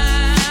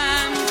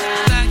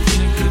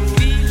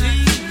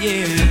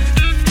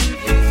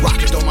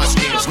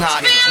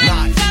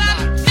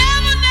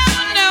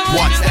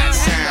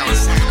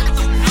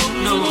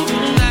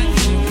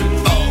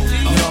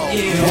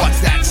 What's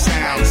that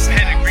sound?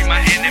 Pedigree my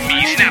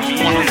enemies, snap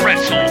them on a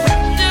pretzel.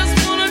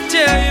 Just wanna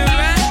tell you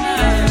right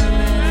now,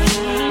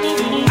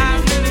 I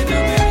really do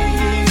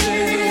believe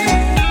it.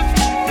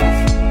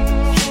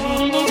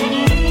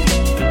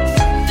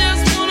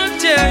 Just wanna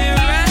tell you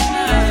right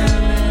now,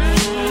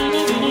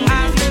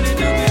 I really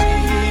do believe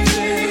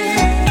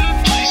it.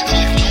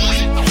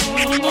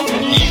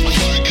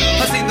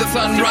 I see the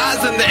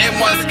sunrise in the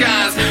NY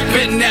skies,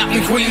 been out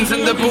in Queens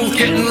in the booth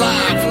getting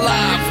live.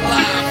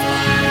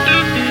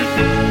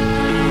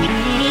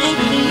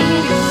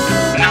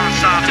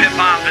 Non-stop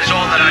hip-hop is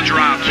all that I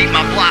drop. Keep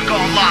my block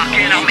on lock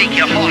and I'll make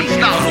your heart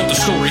stop. I wrote the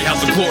story how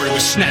the glory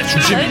was snatched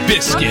from Jimmy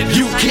Biscuit.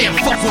 You can't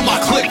fuck with my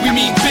clique, we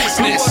mean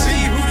business. Who I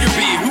be, who you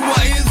be, who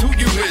I is, who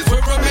you is.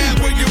 Where I'm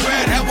at, where you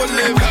at, how I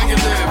live, how you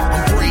live.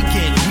 I'm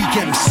breaking weak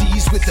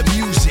MCs with the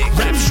music.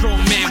 Rap strong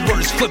man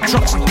words, flip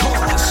trucks and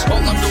cars. All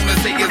I'm gonna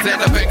say is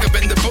that I back up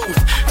in the booth,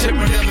 tearing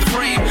down the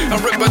frame,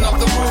 I'm ripping off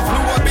the roof. Who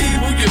I be,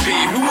 who you be,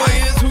 who I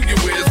is, who you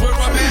is. Where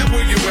I'm at,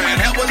 where you at,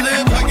 how I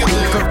live, how you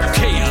live.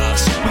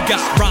 Chaos, we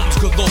got rhymes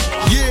galore.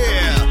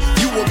 Yeah,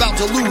 you about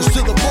to lose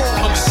to the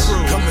boss.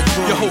 Coming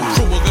through, your whole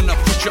crew are gonna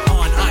put you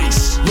on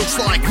ice. Looks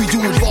like we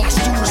doing boss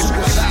dudes.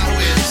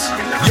 Superpowers,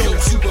 yo,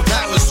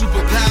 superpowers,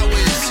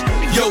 superpowers.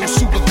 Yo,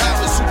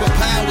 superpowers,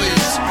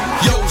 superpowers.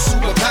 Yo,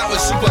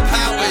 superpowers,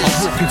 superpowers.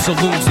 I'm working to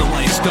lose the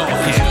life's dark,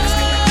 yeah.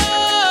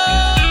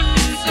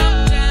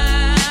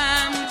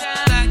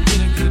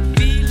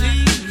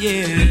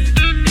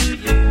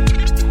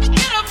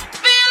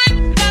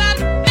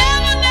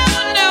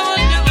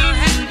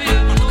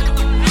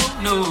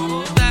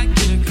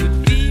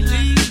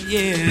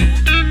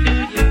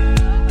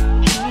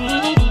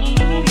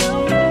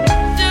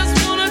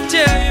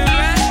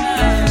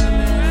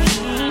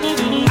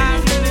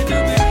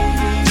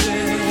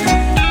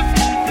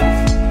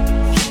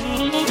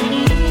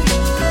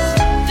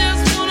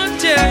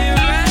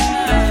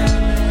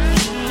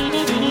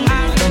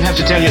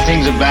 Tell you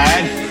things are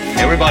bad.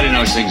 Everybody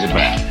knows things are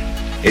bad.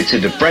 It's a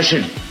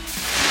depression.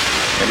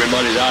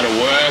 Everybody's out of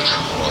work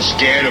or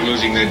scared of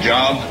losing their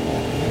job.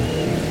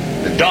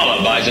 The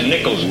dollar buys a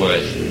nickel's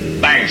worth.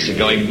 Banks are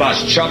going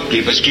bust.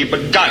 Shopkeepers keep a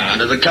gun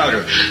under the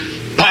counter.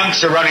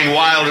 Punks are running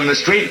wild in the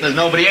street, and there's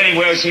nobody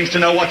anywhere who seems to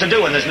know what to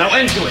do, and there's no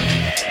end to it.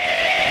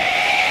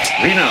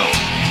 We know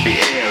the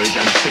air is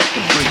unfit to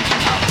breathe,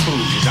 our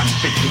food is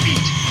unfit to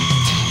eat.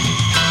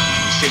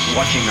 We sit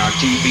watching our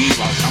TV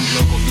while some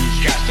local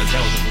newscaster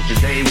tells us that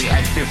today we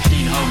had 15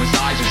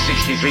 homicides and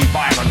 63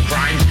 violent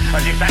crimes,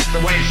 as if that's the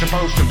way it's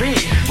supposed to be.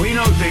 We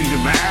know things are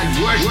bad,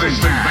 worse than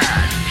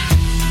bad.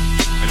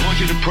 I don't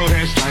want you to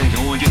protest, I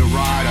don't want you to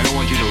riot, I don't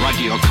want you to write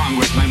to your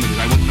congressman because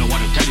I wouldn't know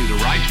what to tell you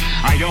to write.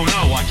 I don't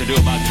know what to do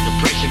about the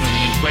depression and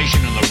the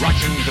inflation and the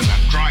Russians and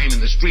the crime in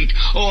the street.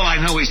 All I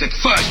know is that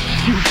first,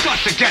 you've got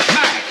to get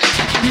mad.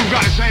 You've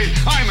got to say,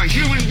 I'm a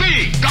human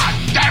being. God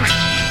damn it,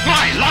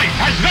 my life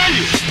has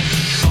value.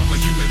 I'm a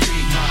human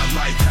being, my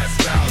life has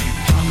value.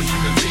 I'm a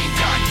human being,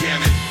 God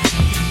damn it.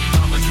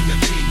 I'm a human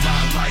being,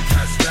 my life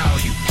has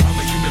value. I'm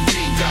a human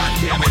being, God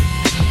damn it.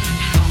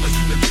 I'm a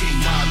human being,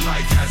 my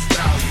life has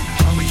value.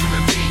 I'm a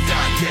human being,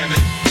 God damn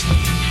it.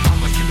 I'm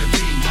a human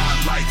being, my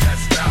life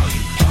has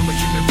value. I'm a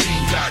human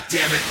being, God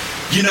damn it.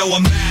 You know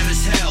I'm mad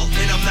as hell,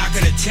 and I'm not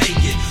gonna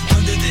take it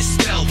under this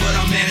spell, but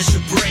I managed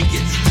to break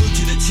it. Glued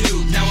to the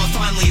tube, now I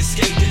finally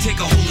escaped it. Take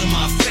a hold of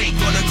my fate,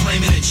 gonna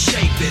claim it and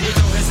shape it. With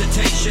no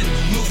hesitation,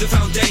 move the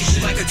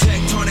foundation. Like a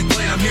tectonic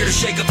plate, I'm here to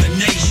shake up the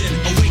nation.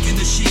 Awaken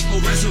the sheep,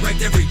 will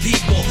resurrect every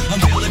people.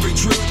 Unveil every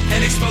truth,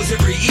 and expose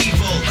every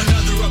evil.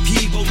 Another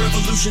upheaval,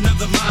 revolution of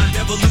the mind.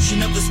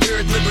 Evolution of the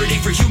spirit, liberty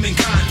for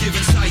humankind.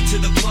 Giving sight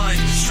to the blind,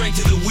 strength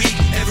to the weak.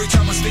 Every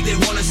time I speak, they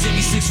wanna see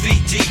me 6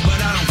 feet deep.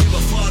 But I don't give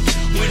a fuck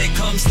when it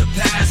comes to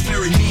pass.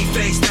 Bury me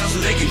face down so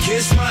they can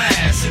kiss my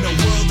ass. In a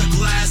world of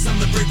glass, I'm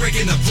the brick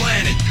breaking the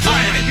planet.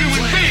 I'm a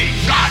human being,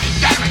 God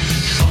damn it.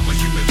 I'm a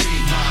human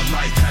being, my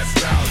life has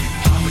value.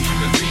 I'm a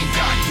human being,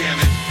 God damn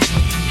it.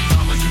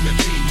 I'm a human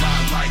being, my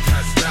life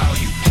has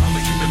value. I'm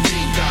a human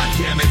being, God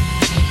damn it.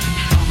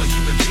 I'm a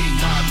human being,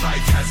 my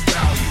life has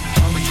value.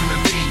 I'm a human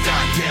being,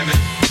 God damn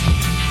it.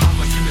 I'm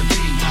a human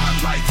being, my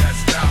life has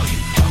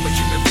value. I'm a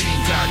human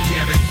being, God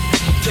damn it.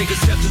 Take a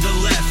step to the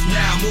left,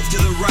 now move to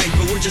the right,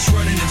 but we're just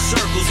running in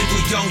circles if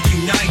we don't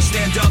unite.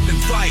 Stand up and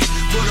fight,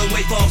 put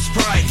away false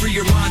pride, free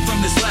your mind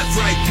from this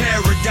left-right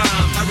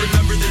paradigm. I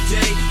remember the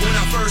day when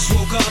I first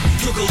woke up,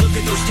 took a look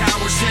at those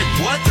towers, said,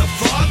 what the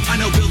fuck?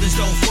 I know buildings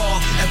don't fall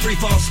at free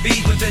fall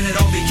speed, but then it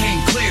all became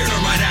clear.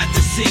 Thermite at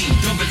the scene,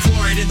 dumping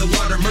fluoride in the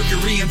water,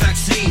 mercury and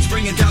vaccines,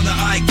 bringing down the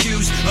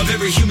IQs of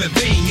every human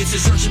being. It's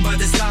destruction by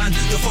design,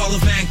 the fall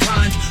of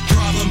mankind.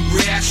 Problem,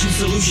 reaction,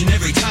 solution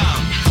every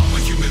time. I'm a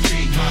human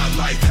being, my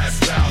life has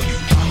value.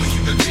 I'm a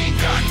human being,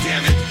 god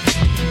damn it.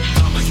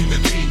 I'm a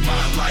human being,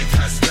 my life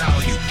has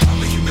value.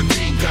 I'm a human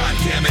being, god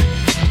damn it.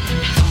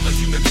 I'm a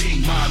human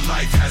being, my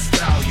life has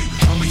value.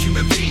 I'm a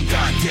human being,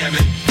 god damn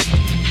it.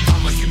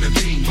 I'm a human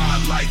being, my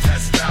life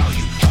has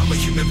value. I'm a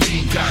human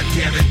being, god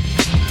damn it.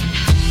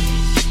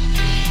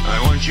 I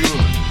want you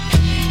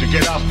to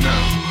get up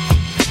now.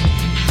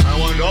 I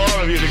want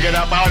all of you to get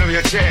up out of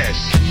your chairs.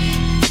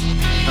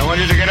 I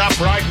want you to get up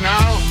right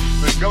now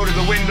and go to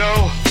the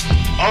window,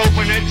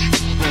 open it,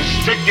 and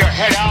stick your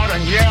head out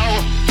and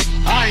yell,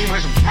 I'm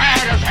as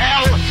mad as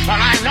hell,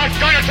 and I'm not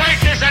going to take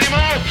this anymore!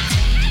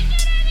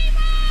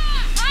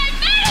 I'm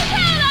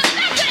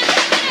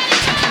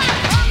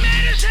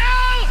mad as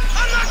hell!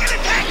 I'm not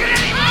gonna take it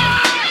anymore!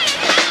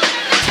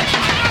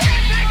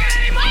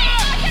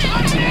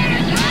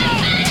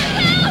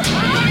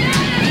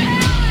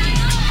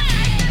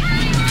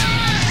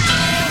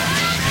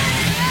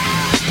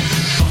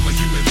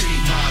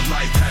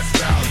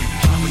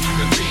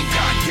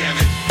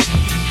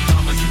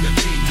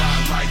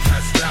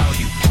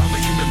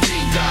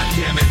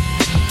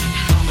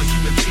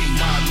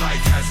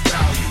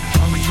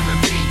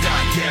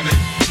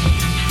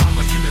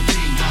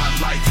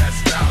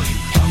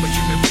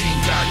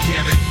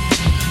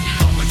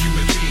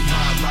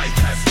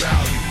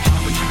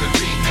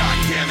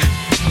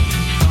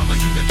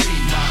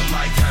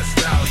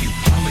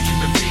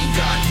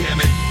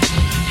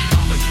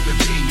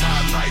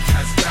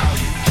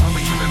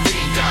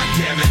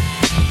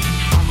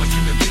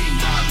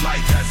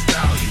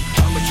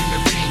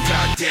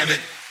 Damn it.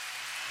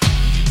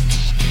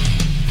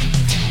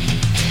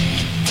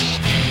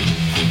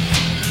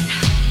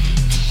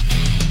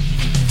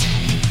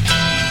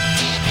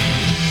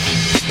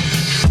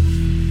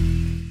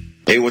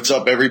 Hey, what's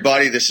up,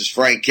 everybody? This is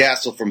Frank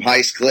Castle from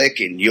Heist Click,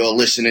 and you're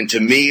listening to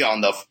me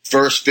on the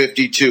First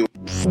 52.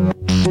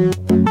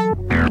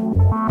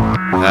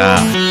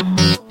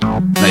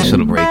 Nice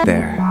little break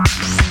there.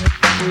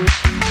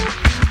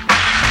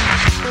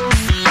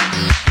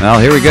 Well,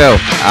 here we go.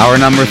 Hour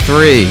number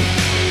 3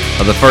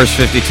 of the First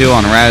 52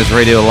 on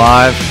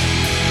RazRadioLive.com.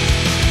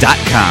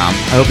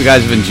 I hope you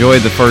guys have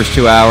enjoyed the first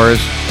 2 hours.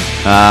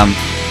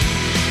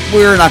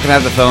 We're not going to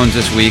have the phones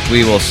this week.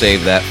 We will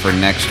save that for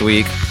next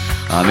week.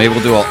 Maybe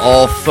we'll do an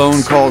all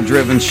phone call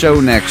driven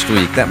show next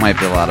week. That might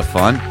be a lot of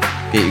fun.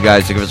 Get you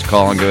guys to give us a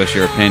call and give us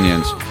your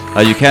opinions.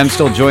 You can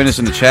still join us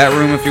in the chat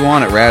room if you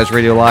want at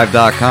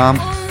RazRadioLive.com.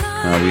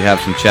 We have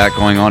some chat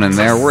going on in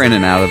there. We're in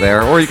and out of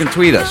there. Or you can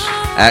tweet us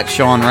at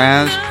Sean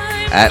Raz,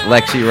 at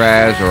Lexi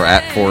Raz, or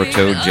at Four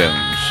Toad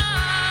Jones.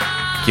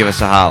 Give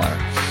us a holler.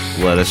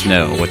 Let us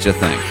know what you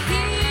think.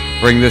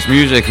 Bring this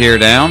music here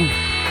down,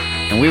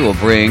 and we will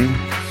bring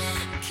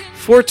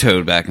Four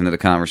Toad back into the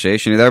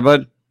conversation. You there,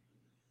 bud?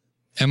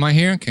 Am I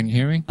here? Can you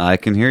hear me? I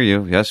can hear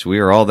you. Yes, we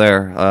are all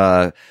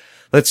there.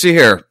 Let's see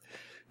here.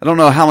 I don't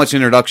know how much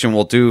introduction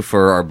we'll do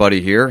for our buddy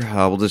here.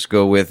 We'll just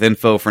go with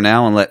info for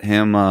now and let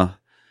him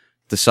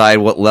decide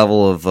what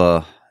level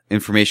of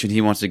information he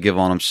wants to give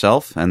on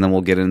himself, and then we'll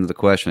get into the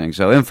questioning.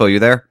 So, info, you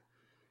there?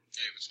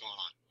 Hey, what's going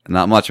on?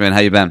 Not much, man. How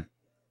you been?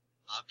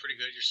 Pretty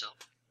good.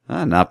 Yourself?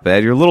 Not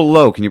bad. You're a little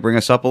low. Can you bring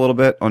us up a little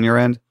bit on your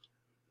end?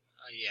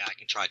 Yeah, I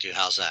can try to.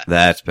 How's that?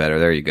 That's better.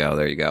 There you go.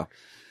 There you go.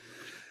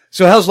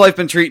 So, how's life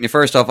been treating you?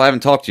 First off, I haven't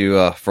talked to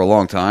you for a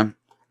long time.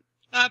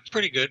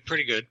 Pretty good.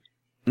 Pretty good.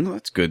 Oh,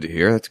 that's good to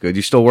hear. That's good.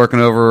 You still working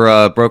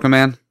over Broken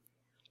Man?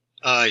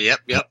 Yep.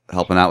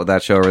 Helping out with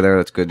that show over there.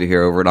 That's good to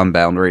hear over at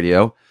Unbound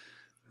Radio.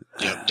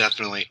 Yep,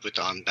 definitely. With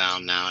the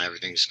Unbound now,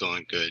 everything's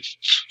going good.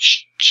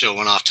 Show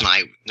went off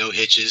tonight. No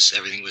hitches.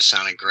 Everything was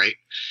sounding great.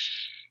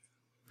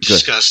 Good.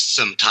 Discussed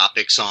some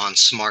topics on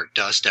smart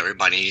dust.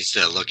 Everybody needs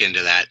to look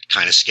into that.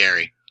 Kind of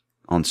scary.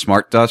 On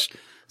smart dust?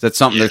 Is that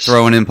something they're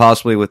throwing in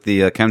possibly with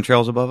the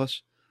chemtrails above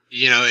us?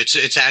 You know,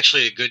 it's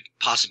actually a good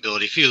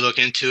possibility. If you look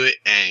into it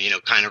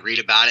and, kind of read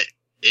about it,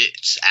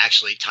 it's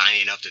actually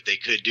tiny enough that they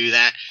could do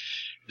that.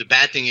 The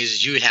bad thing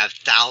is you would have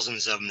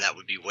thousands of them that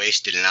would be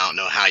wasted, and I don't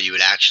know how you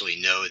would actually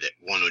know that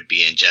one would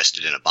be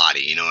ingested in a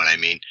body. You know what I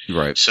mean?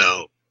 Right.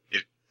 So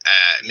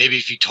maybe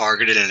if you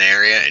targeted an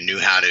area and knew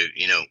how to,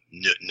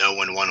 know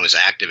when one was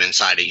active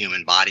inside a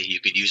human body, you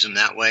could use them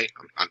that way.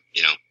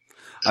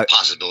 The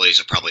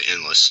possibilities are probably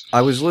endless.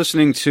 I was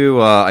listening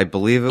to, I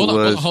believe it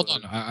was. Hold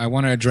on. I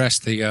want to address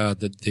the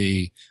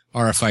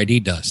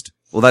RFID dust.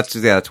 Well,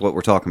 that's what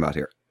we're talking about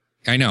here.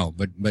 I know,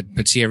 but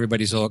see,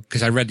 everybody's all,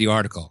 because I read the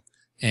article,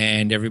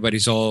 and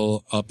everybody's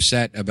all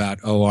upset about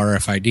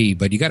RFID,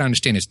 but you got to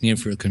understand it's near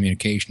field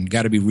communication. You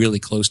got to be really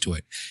close to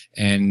it,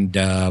 and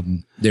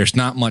there's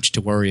not much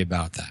to worry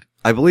about that.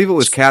 I believe it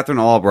was Catherine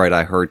Albright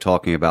I heard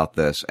talking about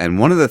this. And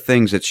one of the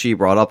things that she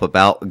brought up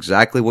about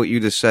exactly what you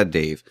just said,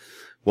 Dave,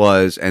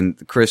 was,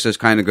 and Chris, this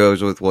kind of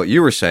goes with what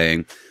you were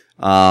saying,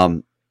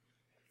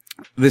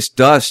 this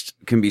dust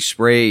can be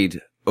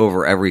sprayed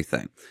over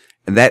everything.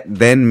 And that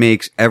then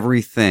makes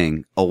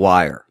everything a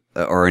wire,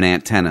 or an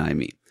antenna, I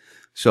mean.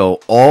 So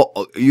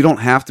you don't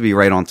have to be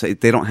right on,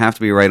 they don't have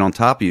to be right on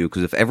top of you,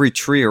 because if every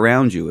tree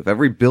around you, if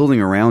every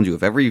building around you,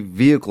 if every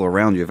vehicle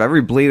around you, if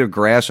every blade of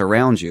grass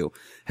around you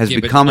has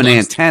become an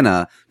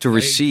antenna to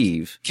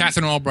receive.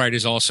 Catherine Albright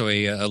is also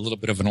a little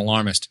bit of an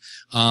alarmist.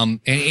 And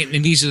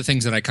these are the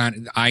things that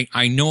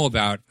I know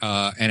about,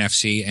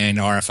 NFC and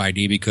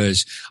RFID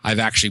because I've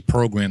actually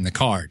programmed the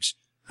cards.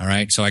 All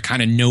right. So I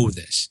kind of know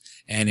this.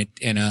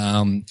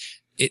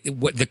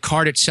 The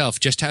card itself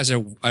just has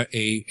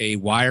a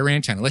wire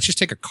antenna. Let's just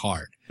take a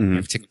card.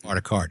 Mm-hmm. Take apart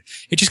a card.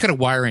 It just got a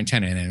wire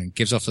antenna in it and it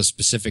gives off a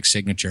specific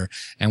signature.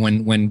 And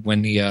when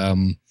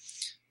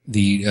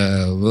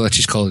let's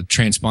just call it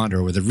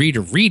transponder, where the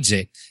reader reads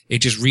it, it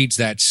just reads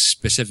that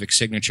specific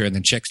signature and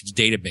then checks its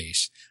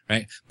database,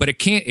 right? But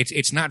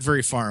it's not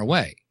very far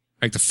away.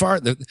 Like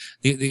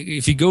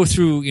if you go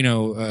through,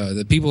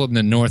 the people in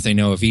the north, they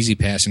know of Easy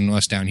Pass, and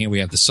us down here, we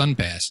have the Sun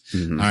Pass.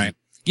 Mm-hmm. All right.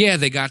 Yeah,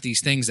 they got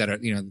these things that are,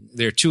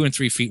 they're 2 and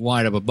 3 feet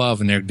wide up above,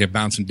 and they're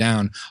bouncing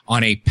down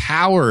on a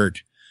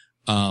powered,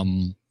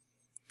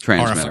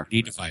 transmitter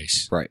RFID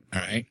device. Right. All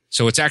right.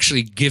 So it's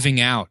actually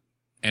giving out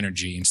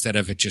energy instead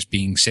of it just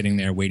being sitting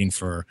there waiting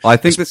for. Well, I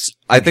think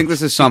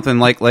this is something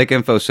like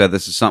Info said,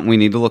 this is something we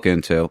need to look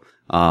into.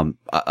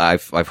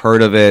 I've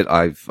heard of it.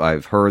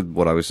 I've heard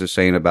what I was just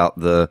saying about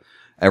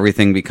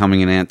everything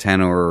becoming an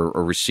antenna or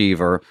a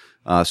receiver.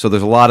 So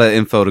there's a lot of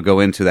info to go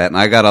into that, and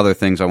I got other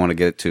things I want to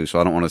get to, so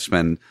I don't want to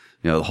spend,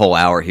 the whole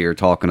hour here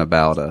talking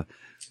about,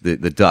 the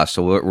dust.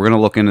 So we're going to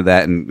look into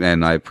that,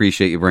 and I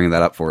appreciate you bringing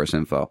that up for us,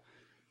 Info.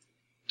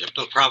 Yep,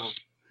 no problem.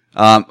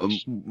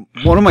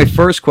 One of my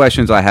first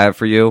questions I have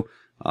for you,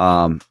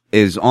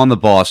 is on the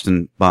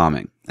Boston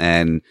bombing,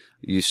 and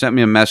you sent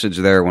me a message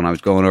there when I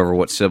was going over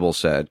what Sybil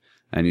said,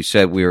 and you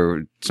said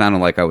sounded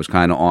like I was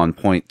kind of on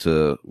point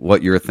to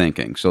what you're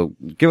thinking. So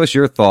give us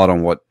your thought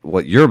on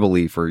what your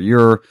belief or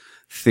your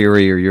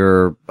theory or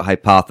your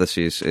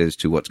hypothesis is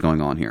to what's going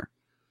on here.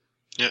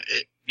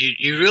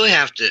 You really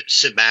have to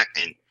sit back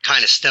and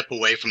kind of step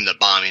away from the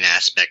bombing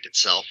aspect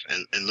itself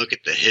and look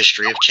at the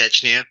history of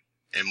Chechnya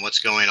and what's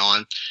going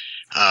on.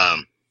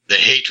 The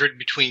hatred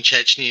between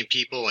Chechen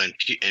people and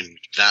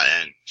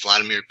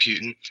Vladimir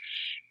Putin,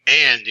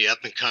 and the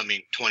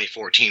up-and-coming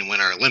 2014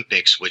 Winter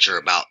Olympics, which are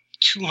about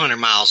 200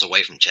 miles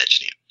away from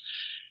Chechnya.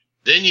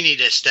 Then you need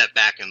to step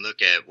back and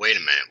look at, wait a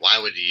minute, why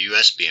would the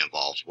U.S. be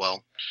involved?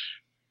 Well,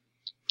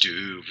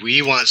 do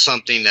we want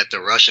something that the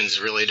Russians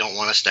really don't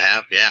want us to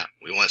have? Yeah,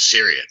 we want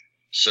Syria.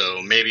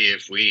 So maybe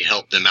if we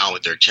help them out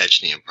with their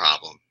Chechenian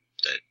problem,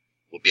 that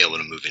we'll be able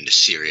to move into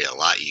Syria a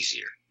lot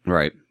easier.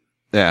 Right.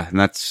 Yeah, and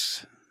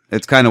it's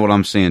kind of what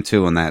I'm seeing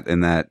too in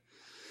that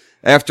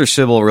after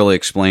Sybil really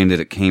explained it,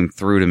 it came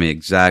through to me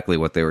exactly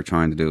what they were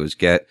trying to do is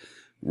get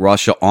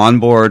Russia on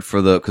board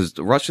because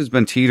Russia's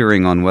been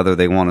teetering on whether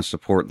they want to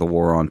support the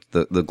war on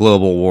the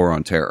global war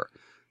on terror.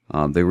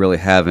 They really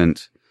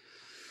haven't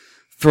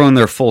thrown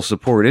their full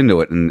support into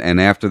it.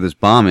 And after this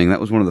bombing, that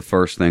was one of the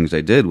first things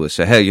they did was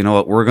say, hey, you know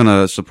what? We're going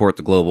to support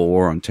the global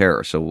war on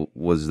terror. So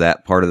was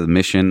that part of the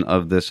mission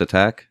of this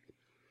attack?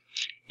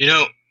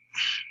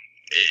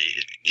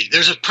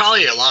 There's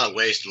probably a lot of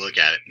ways to look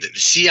at it. The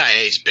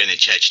CIA's been in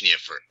Chechnya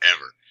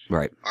forever.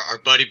 Right. Our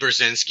buddy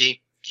Brzezinski,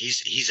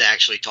 he's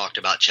actually talked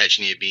about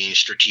Chechnya being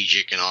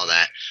strategic and all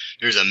that.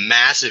 There's a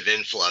massive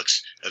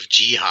influx of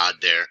jihad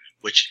there,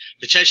 which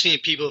the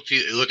Chechnyan people, if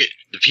you look at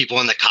the people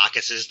in the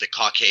Caucasus, the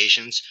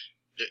Caucasians,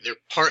 they're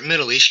part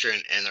Middle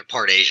Eastern and they're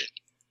part Asian.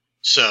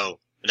 So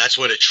that's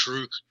what a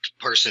true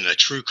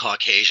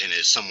Caucasian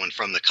is, someone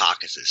from the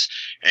Caucasus.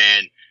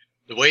 And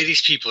the way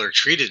these people are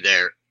treated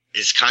there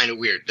is kind of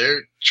weird.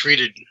 They're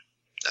treated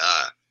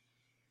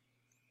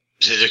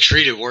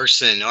worse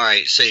than, all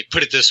right, say,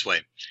 put it this way.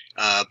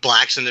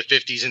 Blacks in the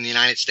 50s in the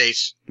United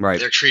States, right,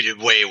 they're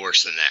treated way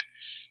worse than that.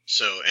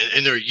 So,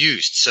 and they're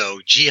used.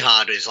 So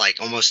jihad is like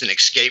almost an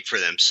escape for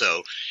them.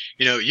 So,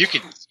 you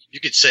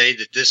could say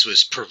that this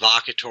was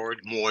provocateur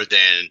more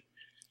than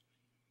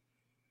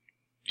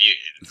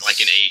like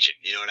an agent.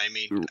 You know what I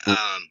mean?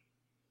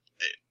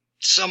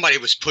 Somebody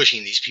was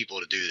pushing these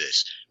people to do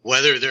this.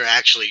 Whether they're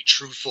actually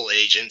truthful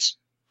agents,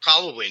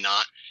 probably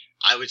not.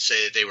 I would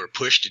say that they were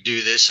pushed to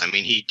do this. I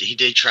mean, he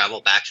did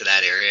travel back to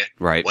that area.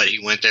 Right. What he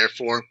went there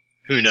for,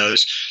 who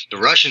knows? The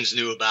Russians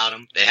knew about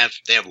him. They have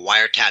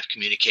wiretapped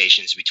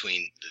communications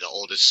between the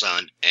oldest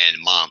son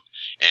and mom,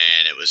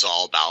 and it was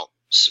all about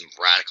some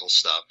radical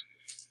stuff.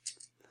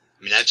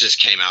 I mean, that just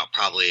came out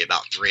probably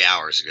about 3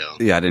 hours ago.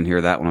 Yeah, I didn't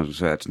hear that one.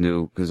 That's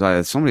new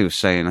because somebody was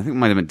saying, I think it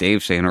might have been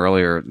Dave saying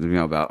earlier,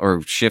 about,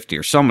 or Shifty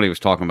or somebody was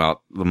talking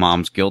about the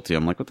mom's guilty.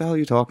 I'm like, what the hell are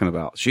you talking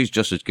about? She's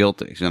just as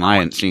guilty, and I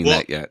hadn't seen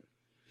that yet.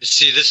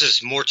 See, this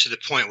is more to the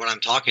point what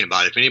I'm talking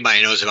about. If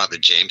anybody knows about the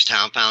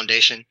Jamestown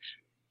Foundation,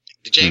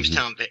 The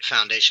Jamestown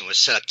Foundation was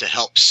set up to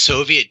help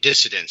Soviet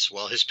dissidents.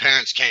 Well, his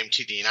parents came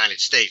to the United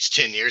States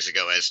 10 years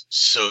ago as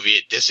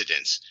Soviet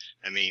dissidents.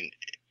 I mean,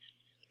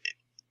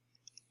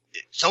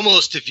 it's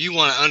almost, if you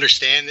want to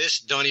understand this,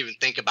 don't even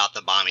think about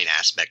the bombing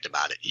aspect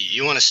about it.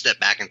 You want to step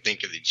back and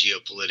think of the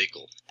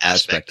geopolitical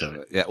aspect of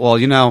it. Yeah. Well,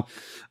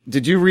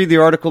 did you read the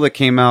article that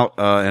came out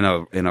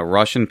in a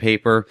Russian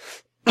paper?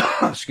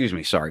 Excuse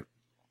me. Sorry.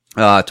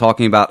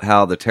 Talking about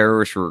how the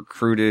terrorists were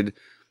recruited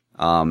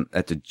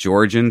at the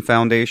Georgian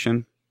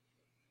Foundation.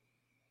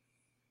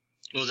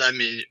 Well, I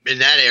mean, in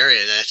that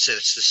area, it's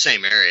the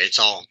same area. It's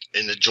all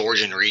in the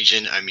Georgian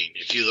region. I mean,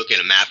 if you look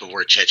at a map of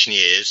where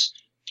Chechnya is,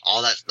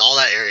 all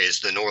that area is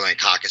the Northern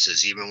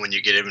Caucasus. Even when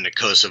you get into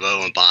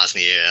Kosovo and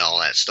Bosnia,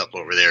 all that stuff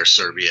over there,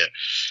 Serbia.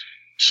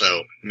 So,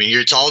 I mean,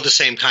 it's all the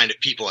same kind of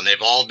people, and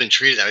they've all been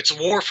treated that way. It's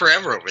a war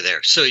forever over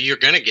there. So you're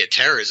going to get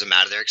terrorism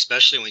out of there,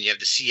 especially when you have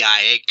the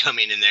CIA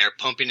coming in there,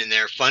 pumping in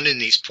there, funding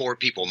these poor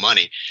people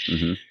money.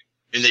 Mm-hmm.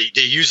 And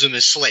they use them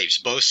as slaves.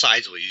 Both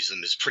sides will use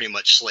them as pretty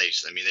much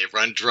slaves. I mean, they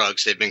run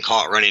drugs. They've been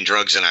caught running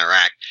drugs in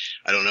Iraq.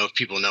 I don't know if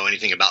people know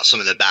anything about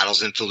some of the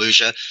battles in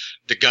Fallujah.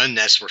 The gun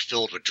nests were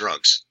filled with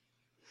drugs.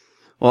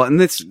 Well, and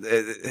this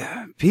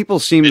people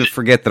seem to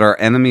forget that our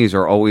enemies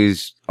are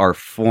always our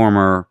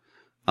former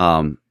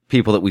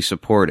people that we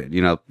supported.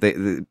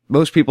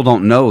 Most people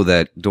don't know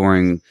that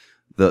during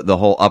the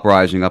whole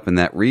uprising up in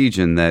that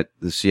region that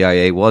the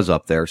CIA was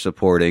up there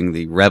supporting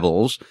the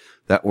rebels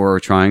that were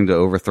trying to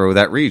overthrow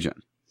that region.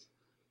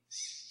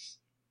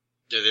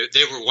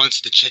 They were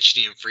once the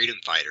Chechnyan freedom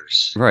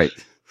fighters. Right.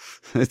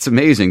 It's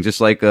amazing.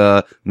 Just like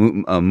I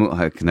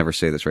can never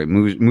say this right.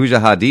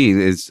 Mujahideen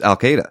is Al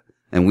Qaeda,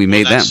 and we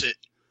made them.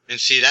 And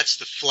see, that's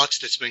the flux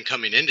that's been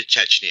coming into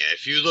Chechnya.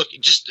 If you look,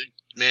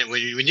 man,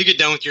 when you get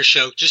done with your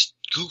show, just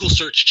Google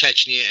search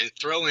Chechnya and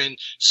throw in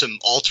some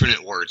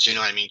alternate words. You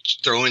know what I mean?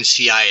 Throw in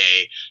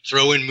CIA,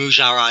 throw in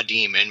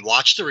Mujahideen, and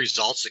watch the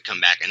results that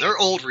come back. And they're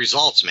old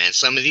results, man.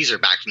 Some of these are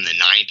back from the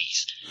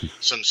 90s.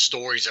 Some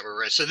stories that were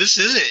read. So this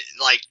isn't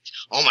like,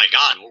 oh my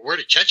God, where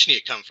did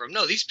Chechnya come from?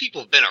 No, these people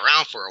have been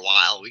around for a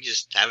while. We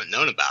just haven't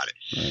known about it.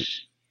 Right.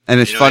 And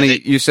it's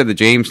funny, you said the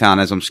Jamestown,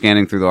 as I'm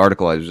scanning through the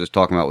article I was just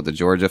talking about with the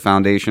Georgia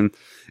Foundation.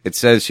 It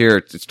says here,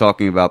 it's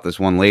talking about this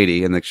one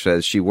lady, and it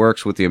says she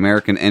works with the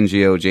American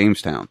NGO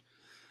Jamestown.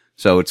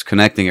 So it's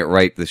connecting it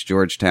right, this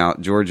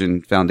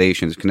Georgian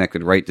Foundation is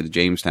connected right to the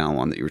Jamestown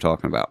one that you were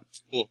talking about.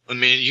 Well, I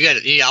mean,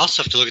 you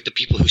also have to look at the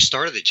people who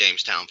started the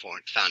Jamestown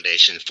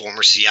Foundation,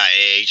 former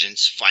CIA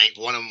agents.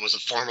 One of them was a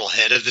former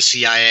head of the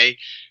CIA.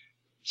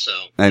 So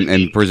and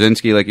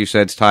Brzezinski, like you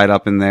said, is tied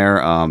up in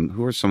there.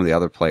 Who are some of the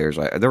other players?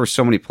 There were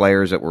so many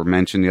players that were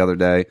mentioned the other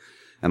day,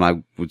 and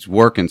I was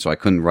working, so I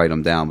couldn't write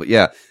them down. But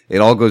yeah, it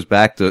all goes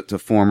back to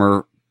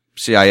former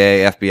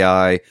CIA,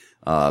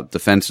 FBI,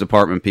 Defense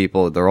Department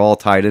people. They're all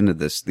tied into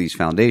these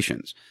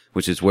foundations,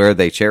 which is where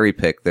they cherry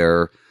pick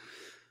their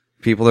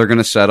people they're going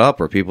to set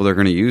up or people they're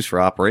going to use for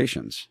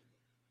operations.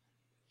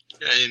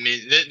 I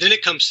mean, then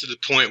it comes to the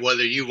point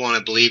whether you want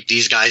to believe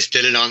these guys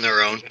did it on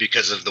their own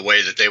because of the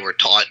way that they were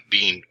taught,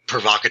 being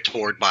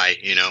provocatored by,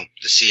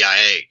 the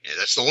CIA.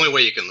 That's the only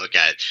way you can look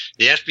at it.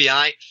 The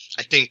FBI,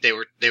 I think they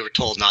were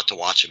told not to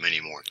watch them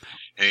anymore.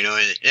 And,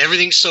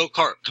 everything's so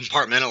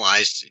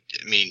compartmentalized.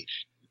 I mean,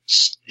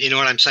 you know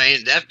what I'm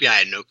saying? The FBI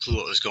had no clue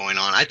what was going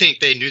on. I think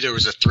they knew there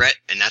was a threat,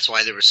 and that's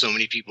why there were so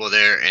many people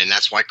there, and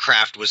that's why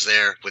Kraft was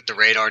there with the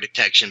radar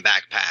detection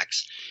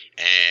backpacks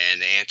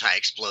and the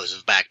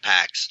anti-explosive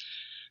backpacks.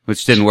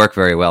 Which didn't work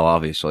very well,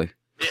 obviously.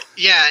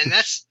 Yeah, and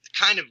that's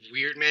kind of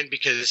weird, man,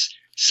 because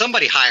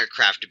somebody hired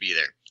Kraft to be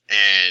there.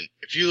 And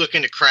if you look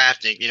into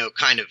Kraft and,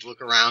 kind of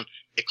look around,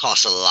 it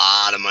costs a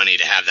lot of money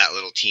to have that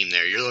little team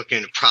there. You're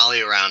looking at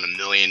probably around $1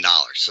 million.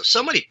 So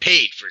somebody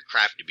paid for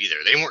Kraft to be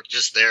there. They weren't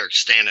just there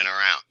standing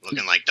around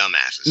looking like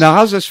dumbasses. Now,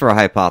 how's this for a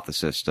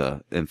hypothesis,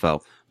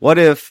 info? What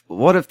if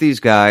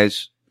these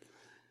guys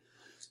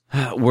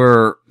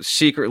were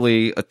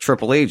secretly a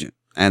triple agent?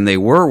 And they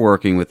were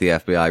working with the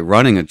FBI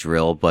running a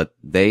drill, but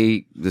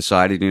they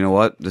decided, you know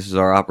what, this is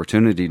our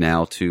opportunity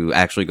now to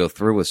actually go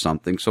through with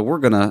something. So we're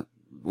gonna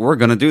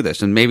do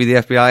this. And maybe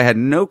the FBI had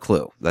no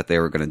clue that they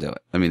were gonna do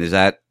it. I mean, is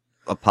that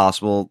a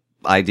possible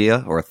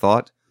idea or a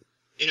thought?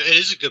 It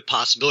is a good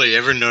possibility. You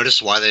ever notice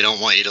why they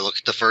don't want you to look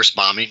at the first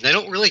bombing? They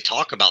don't really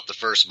talk about the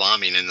first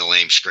bombing in the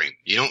lame stream.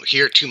 You don't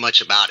hear too much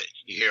about it.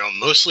 You hear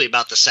mostly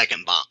about the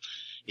second bomb.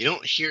 You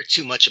don't hear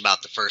too much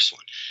about the first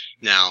one.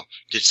 Now,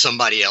 did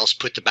somebody else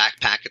put the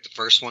backpack at the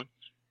first one?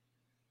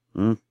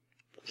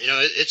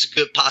 It's a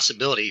good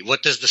possibility.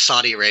 What does the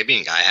Saudi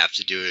Arabian guy have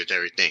to do with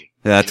everything?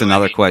 Yeah, that's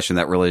another question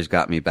that really has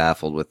got me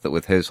baffled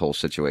with his whole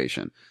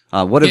situation.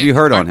 What have you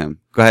heard on him?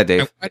 Go ahead,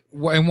 Dave.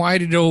 And why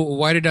did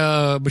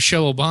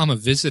Michelle Obama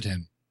visit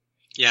him?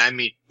 Yeah, I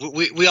mean,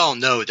 we all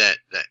know that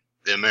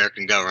the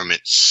American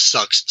government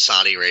sucks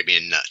Saudi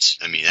Arabian nuts.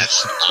 I mean,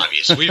 that's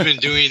obvious. We've been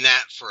doing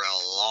that for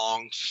a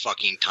long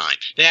fucking time.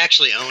 They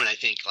actually own, I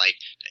think,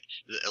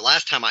 the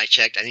last time I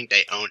checked, I think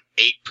they own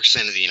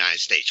 8% of the United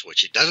States,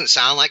 which it doesn't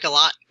sound like a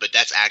lot, but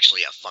that's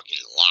actually a fucking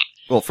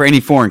lot. Well, for any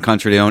foreign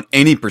country to own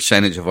any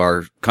percentage of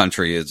our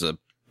country is a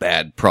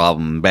bad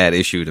problem, bad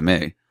issue to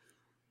me.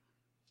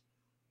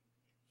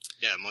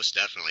 Yeah, most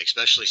definitely,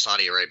 especially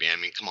Saudi Arabia. I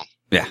mean, come on.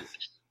 Yeah.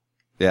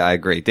 Yeah, I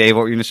agree. Dave,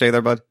 what were you going to say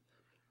there, bud?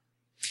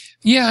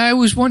 Yeah, I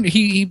was wondering,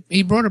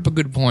 he brought up a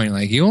good point.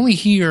 Like, you only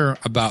hear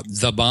about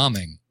the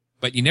bombing,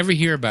 but you never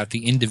hear about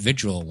the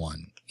individual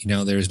one. You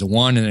know, there's the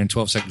one, and then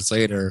 12 seconds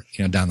later,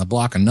 you know, down the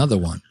block, another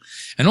one.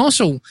 And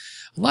also,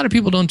 a lot of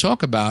people don't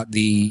talk about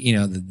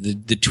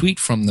the tweet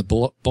from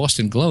the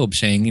Boston Globe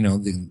saying, you know,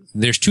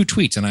 there's 2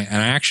 tweets, and I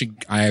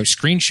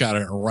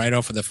screenshotted it right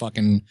off of the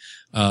fucking,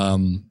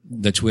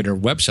 the Twitter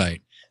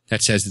website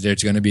that says that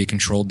there's going to be a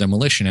controlled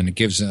demolition, and it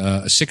gives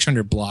a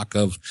 600 block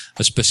of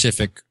a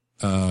specific,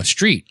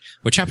 street,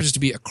 which happens to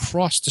be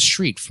across the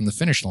street from the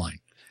finish line.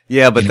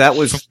 Yeah, but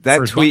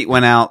that tweet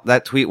went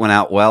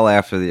out well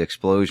after the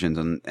explosions,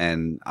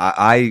 and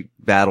I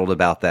battled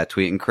about that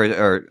tweet. And Chris,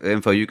 or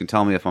Info, you can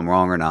tell me if I'm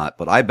wrong or not,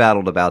 but I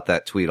battled about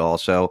that tweet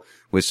also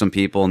with some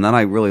people, and then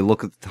I really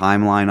looked at the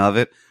timeline of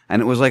it,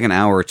 and it was like an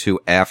hour or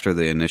 2 after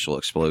the initial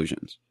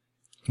explosions.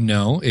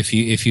 No, if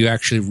you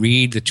actually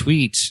read the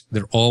tweets,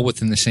 they're all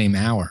within the same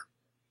hour.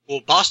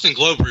 Well, Boston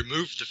Globe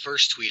removed the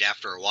first tweet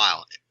after a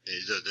while.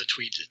 The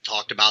tweet that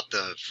talked about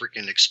the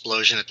freaking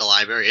explosion at the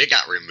library, it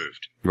got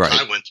removed. Right.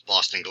 I went to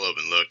Boston Globe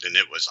and looked, and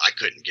I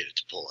couldn't get it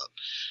to pull up.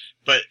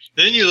 But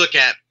then you look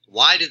at,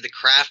 why did the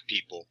Kraft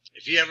people,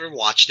 if you ever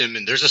watched them,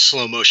 and there's a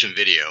slow motion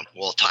video,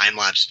 well,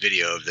 time-lapse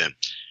video of them,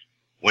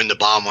 when the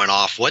bomb went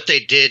off, what they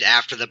did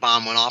after the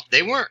bomb went off,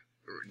 they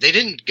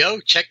didn't go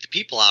check the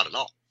people out at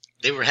all.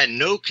 They had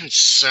no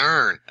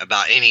concern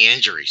about any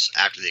injuries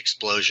after the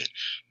explosion.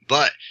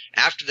 But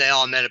after they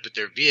all met up at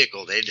their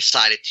vehicle, they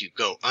decided to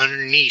go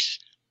underneath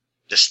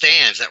the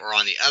stands that were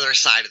on the other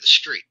side of the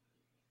street.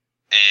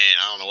 And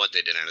I don't know what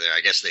they did under there.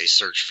 I guess they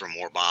searched for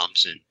more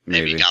bombs and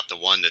maybe got the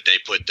one that they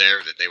put there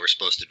that they were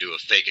supposed to do a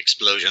fake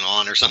explosion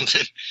on or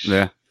something.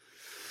 Yeah.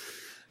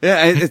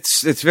 Yeah,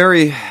 it's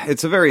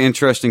a very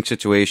interesting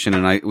situation,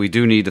 and we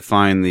do need to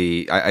find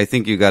I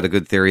think you got a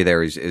good theory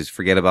there is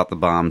forget about the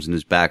bombs and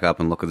just back up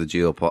and look at the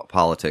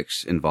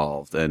geopolitics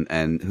involved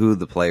and who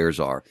the players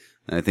are.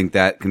 And I think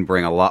that can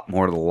bring a lot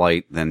more to the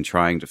light than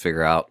trying to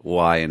figure out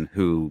why and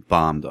who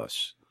bombed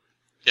us.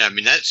 Yeah, I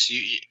mean,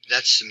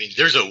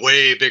 there's a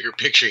way bigger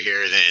picture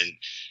here than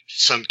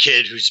some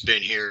kid who's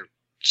been here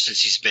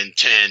since he's been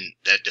 10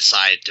 that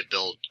decided to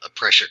build a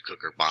pressure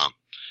cooker bomb.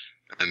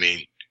 I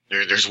mean,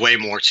 there's way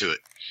more to it.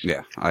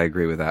 Yeah, I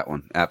agree with that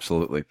one.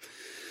 Absolutely.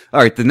 All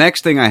right, the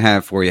next thing I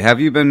have for you, have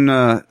you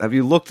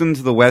looked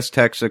into the West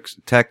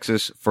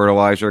Texas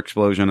fertilizer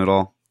explosion at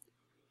all?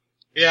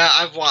 Yeah,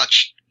 I've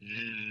watched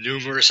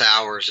numerous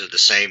hours of the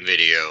same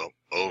video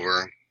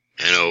over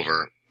and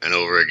over and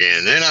over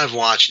again. Then I've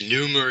watched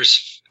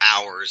numerous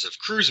hours of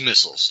cruise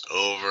missiles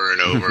over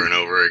and over and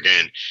over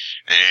again.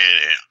 And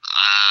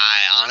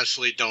I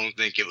honestly don't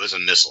think it was a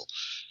missile.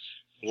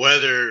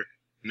 Whether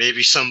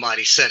maybe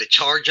somebody set a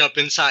charge up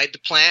inside the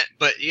plant,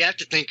 but you have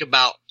to think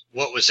about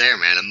what was there,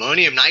 man.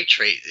 Ammonium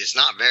nitrate is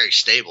not very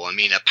stable. I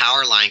mean, a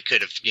power line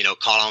could have,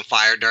 caught on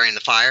fire during the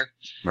fire.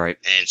 Right.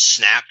 And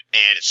snapped,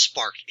 and it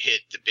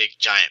hit the big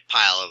giant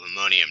pile of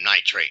ammonium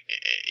nitrate.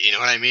 You know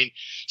what I mean?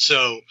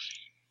 So,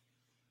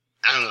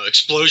 I don't know.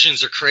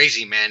 Explosions are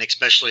crazy, man,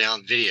 especially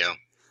on video.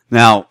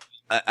 Now,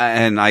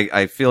 and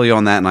I feel you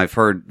on that, and I've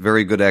heard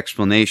very good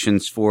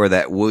explanations for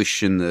that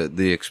whoosh and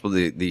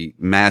the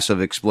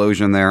massive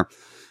explosion there.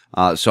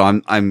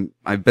 So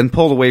I've been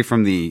pulled away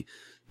from the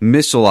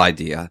missile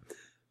idea,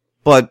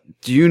 but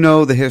do you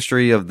know the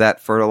history of that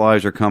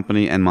fertilizer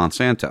company and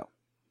Monsanto?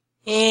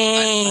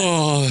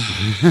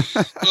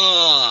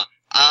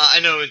 I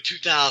know in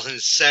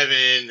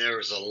 2007 there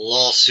was a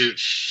lawsuit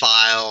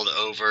filed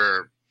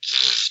over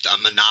a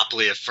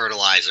monopoly of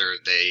fertilizer.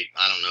 I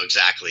don't know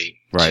exactly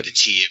to the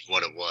T of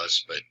what it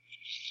was, but.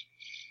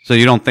 So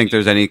you don't think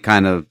there's any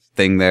kind of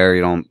thing there?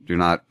 You're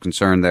not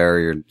concerned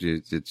there?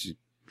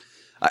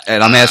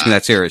 And I'm asking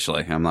that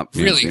seriously. I'm not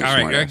really.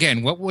 All right.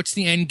 Again, what's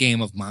the end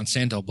game of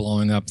Monsanto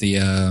blowing up the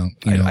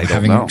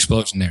having an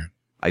explosion there?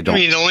 I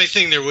mean, the only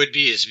thing there would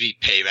be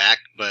payback,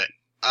 but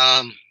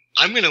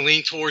I'm going to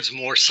lean towards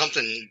more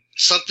something.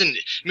 I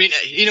mean,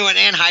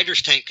 an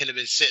anhydrous tank could have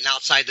been sitting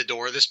outside the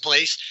door of this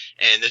place,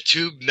 and the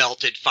tube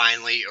melted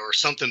finally, or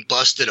something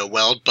busted, a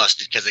weld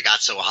busted because it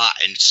got so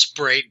hot, and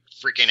sprayed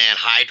freaking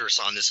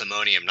anhydrous on this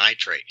ammonium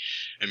nitrate.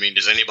 I mean,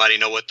 does anybody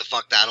know what the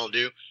fuck that'll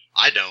do?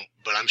 I don't,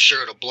 but I'm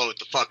sure it'll blow it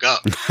the fuck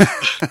up.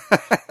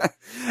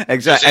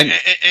 Exactly.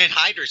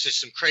 Anhydrous is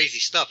some crazy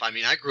stuff. I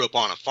mean, I grew up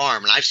on a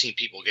farm, and I've seen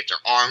people get their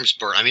arms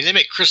burned. I mean, they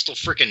make crystal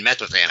freaking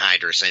meth with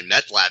anhydrous, and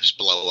meth labs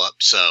blow up.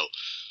 So,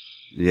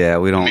 yeah,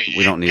 we don't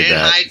need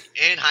that.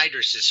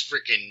 Anhydrous is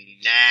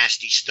freaking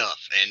nasty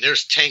stuff, and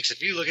there's tanks.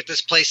 If you look at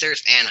this place,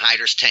 there's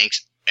anhydrous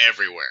tanks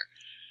everywhere.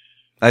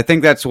 I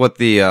think that's what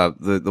the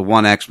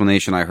one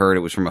explanation I heard.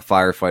 It was from a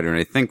firefighter, and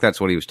I think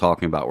that's what he was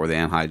talking about, were the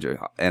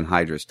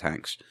anhydrous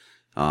tanks.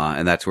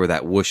 And that's where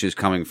that whoosh is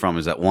coming from,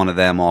 is that one of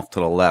them off to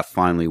the left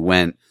finally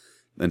went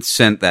and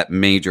sent that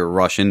major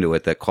rush into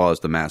it that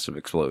caused the massive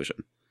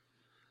explosion.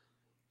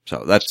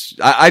 So that's,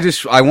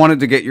 I wanted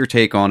to get your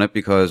take on it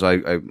because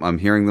I'm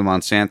hearing the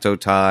Monsanto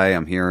tie.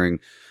 I'm hearing,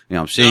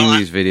 I'm seeing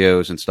these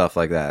videos and stuff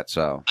like that.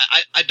 So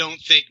I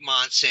don't think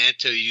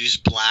Monsanto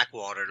used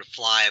Blackwater to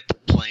fly a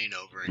plane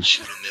over and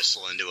shoot a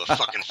missile into a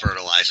fucking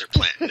fertilizer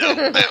plant. No,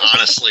 I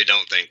honestly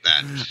don't think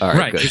that. All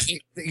right. Good.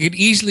 They could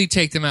easily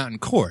take them out in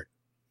court.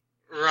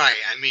 Right.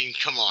 I mean,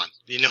 come on.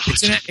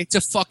 It's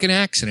a fucking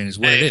accident is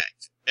what it is.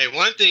 Hey,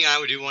 one thing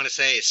I do want to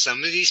say is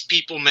some of these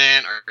people,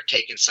 man, are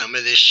taking some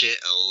of this shit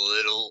a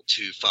little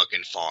too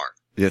fucking far.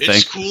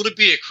 It's cool to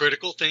be a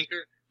critical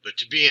thinker, but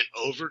to be an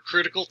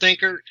over-critical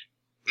thinker,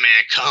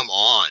 man, come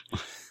on.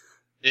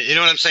 You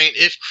know what I'm saying?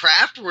 If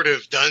Kraft were to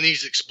have done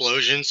these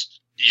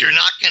explosions, you're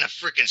not going to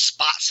freaking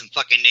spot some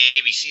fucking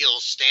Navy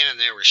SEALs standing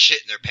there with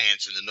shit in their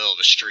pants in the middle of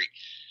the street.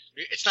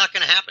 It's not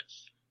going to happen.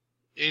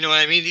 You know what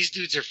I mean? These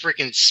dudes are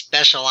freaking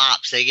special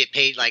ops. They get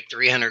paid like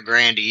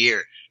 $300,000 a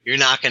year. You're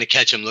not going to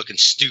catch them looking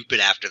stupid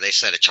after they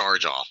set a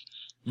charge off.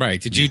 Right.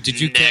 Did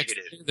you catch,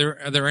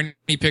 are there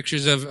any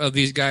pictures of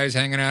these guys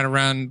hanging out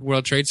around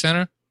World Trade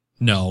Center?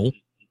 No.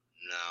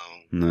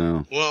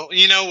 Well,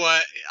 you know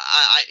what?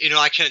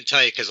 I couldn't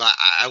tell you because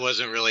I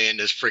wasn't really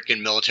into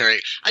freaking military.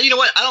 You know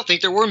what? I don't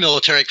think there were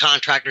military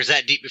contractors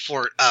that deep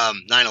before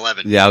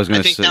 9/11. Yeah, I was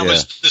going to say that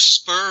was the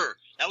spur.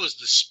 That was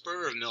the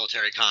spur of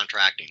military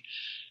contracting.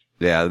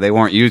 Yeah, they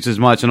weren't used as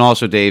much. And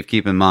also, Dave,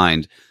 keep in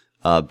mind,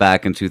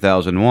 back in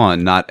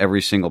 2001, not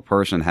every single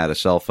person had a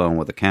cell phone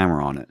with a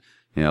camera on it.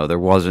 There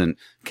wasn't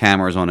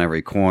cameras on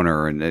every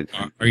corner. And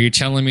are you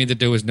telling me that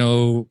there was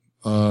no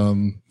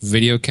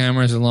video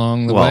cameras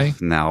along the way?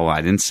 No,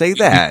 I didn't say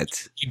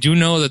that. You do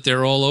know that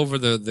they're all over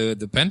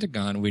the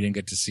Pentagon. We didn't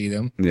get to see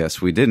them.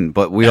 Yes, we didn't.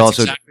 But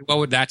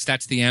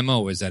That's the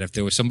MO, is that if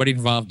there was somebody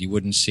involved, you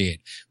wouldn't see it.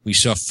 We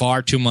saw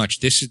far too much.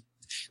 This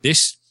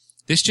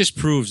just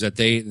proves that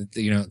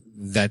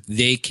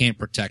they can't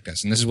protect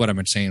us. And this is what I've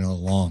been saying all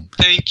along.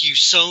 Thank you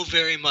so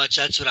very much.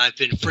 That's what I've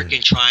been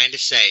freaking trying to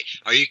say.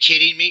 Are you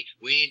kidding me?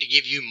 We need to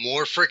give you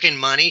more freaking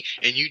money,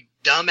 and you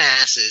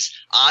dumbasses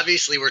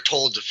obviously were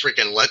told to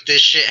freaking let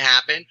this shit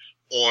happen,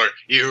 or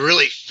you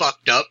really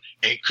fucked up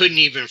and couldn't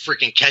even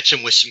freaking catch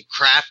them with some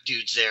Kraft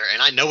dudes there. And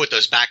I know what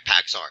those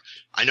backpacks are.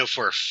 I know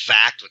for a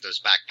fact what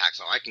those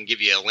backpacks are. I can give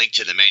you a link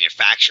to the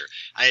manufacturer.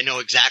 I know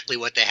exactly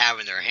what they have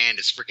in their hand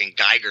is freaking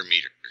Geiger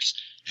meters.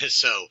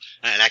 So,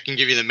 and I can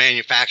give you the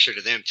manufacturer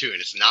to them too. And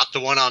it's not the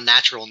one on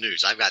Natural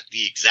News. I've got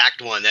the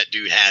exact one that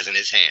dude has in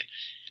his hand.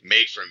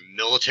 Made for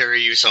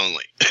military use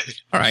only.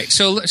 All right.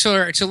 So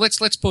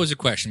let's pose a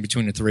question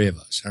between the three of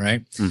us. All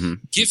right.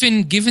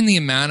 Mm-hmm. Given the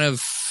amount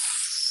of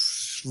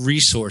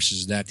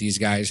resources that these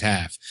guys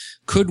have,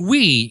 could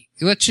we,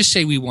 let's just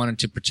say we wanted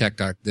to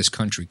protect this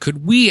country,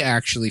 could we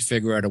actually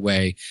figure out a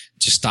way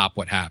to stop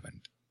what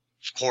happened?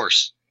 Of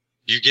course.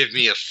 You give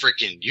me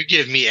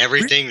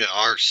everything that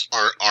our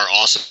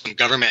awesome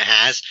government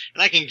has,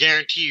 and I can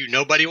guarantee you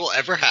nobody will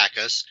ever hack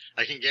us.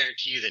 I can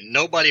guarantee you that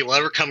nobody will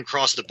ever come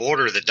across the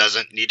border that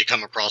doesn't need to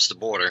come across the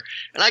border.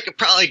 And I could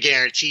probably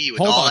guarantee you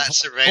with that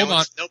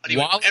surveillance, nobody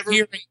will ever...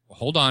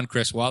 Hold on,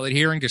 Chris. While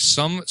adhering to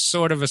some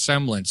sort of a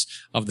semblance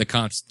of the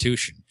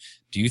Constitution,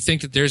 do you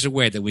think that there's a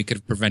way that we could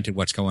have prevented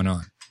what's going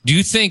on? Do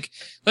you think...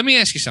 Let me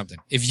ask you something.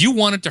 If you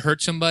wanted to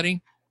hurt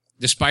somebody,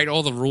 despite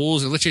all the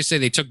rules, let's just say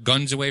they took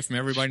guns away from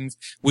everybody,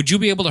 would you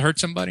be able to hurt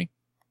somebody?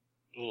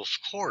 Well, of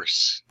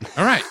course.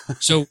 All right.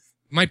 So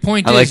my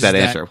point I like that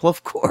answer. Well,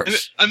 of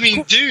course. I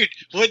mean, dude,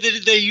 what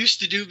did they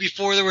used to do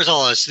before there was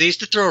all this? They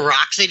used to throw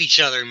rocks at each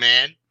other,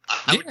 man.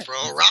 I would throw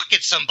a rock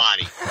at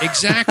somebody.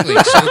 Exactly.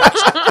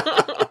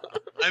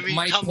 I mean,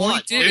 come on.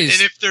 And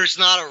if there's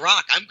not a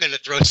rock, I'm going to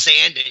throw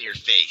sand in your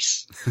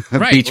face.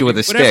 Right. Beat you with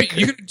a stick.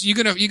 You're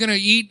gonna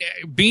eat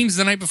beans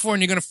the night before,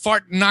 and you're gonna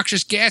fart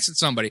noxious gas at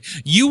somebody.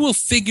 You will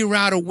figure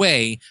out a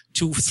way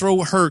to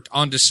throw hurt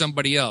onto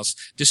somebody else,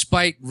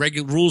 despite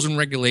rules and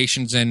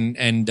regulations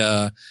and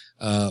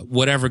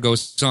whatever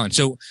goes on.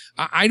 So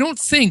I don't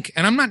think,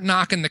 and I'm not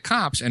knocking the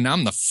cops, and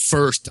I'm the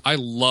first. I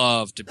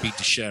love to beat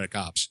the shit out of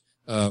cops,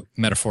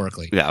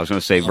 metaphorically. Yeah, I was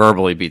going to say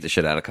verbally beat the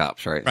shit out of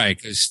cops, right? Right,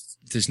 because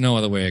there's no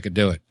other way I could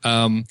do it.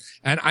 And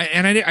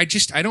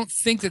I don't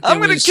think that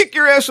I'm going to kick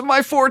your ass with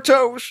my 4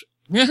 toes.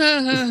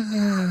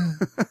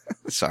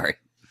 Sorry.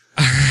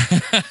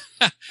 I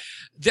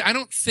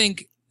don't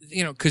think,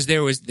 because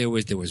there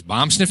was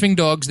bomb sniffing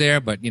dogs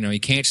there, but you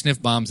can't sniff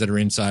bombs that are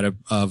inside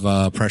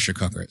of pressure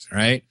cookers,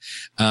 right?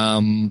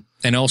 And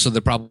also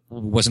there probably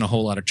wasn't a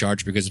whole lot of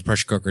charge because the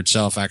pressure cooker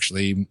itself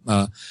actually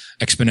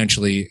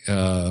exponentially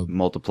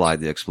multiplies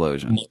the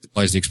explosion,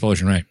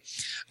 right?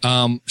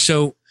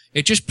 So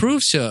it just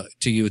proves to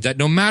you that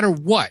no matter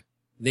what,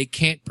 they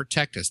can't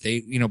protect us.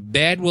 They,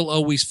 bad will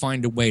always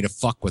find a way to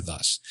fuck with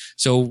us.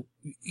 So,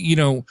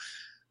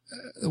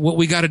 what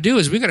we got to do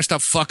is we got to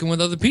stop fucking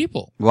with other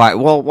people. Right.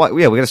 Well,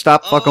 we got to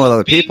stop fucking with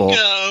other people.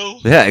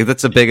 Yeah,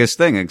 that's the biggest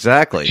thing.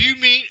 Exactly.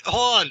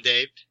 Hold on,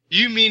 Dave.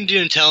 You mean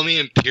to tell me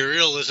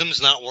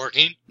imperialism's not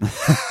working?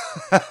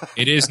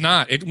 It is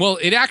not.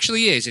 It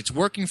actually is. It's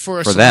working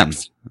for them.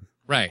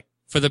 Right.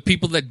 for the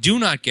people that do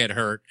not get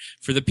hurt,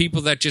 for the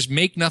people that just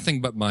make nothing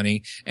but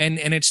money. And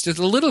it's the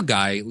little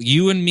guy,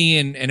 you and me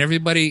and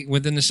everybody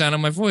within the sound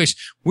of my voice.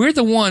 We're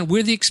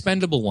the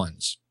expendable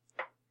ones.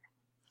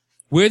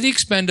 We're the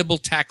expendable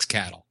tax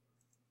cattle.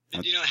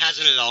 And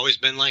hasn't it always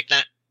been like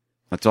that?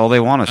 That's all they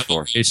want us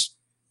for.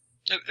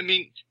 I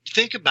mean,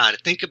 think about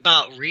it. Think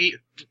about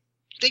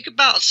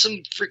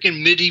some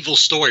freaking medieval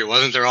story.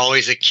 Wasn't there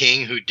always a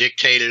king who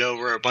dictated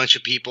over a bunch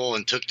of people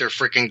and took their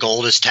freaking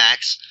gold as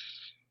tax?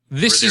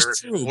 This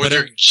is true. Or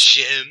their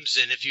gems,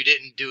 and if you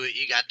didn't do it,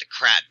 you got the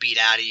crap beat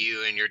out of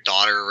you and your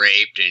daughter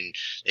raped, and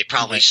they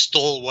probably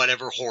stole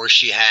whatever horse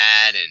she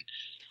had, and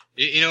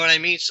you know what I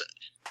mean? So,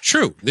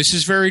 true. This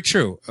is very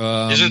true.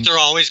 Isn't there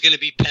always going to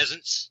be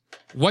peasants?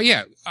 Well,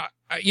 yeah.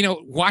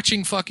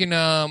 Watching fucking,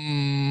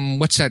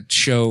 what's that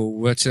show?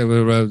 What's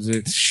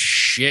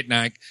shit,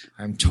 now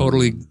I'm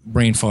totally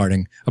brain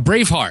farting. A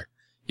Braveheart.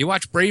 You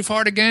watch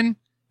Braveheart again?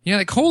 You're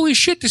like, holy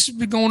shit, this has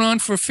been going on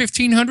for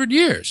 1,500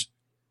 years.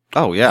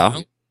 Oh,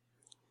 yeah.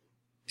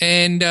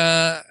 And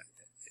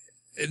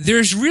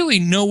there's really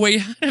no way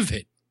out of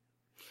it.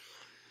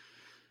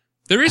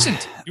 There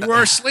isn't. You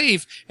are a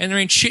slave, and there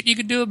ain't shit you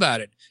can do about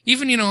it.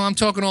 Even, I'm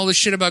talking all this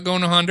shit about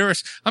going to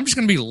Honduras. I'm just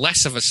going to be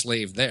less of a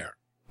slave there.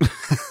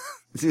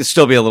 You'll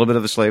still be a little bit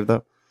of a slave,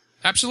 though?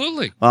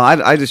 Absolutely.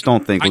 I just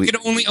don't think... I could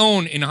only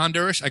own, in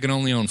Honduras, I can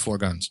only own 4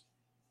 guns.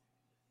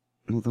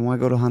 Well, then why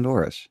go to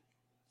Honduras?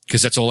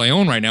 Because that's all I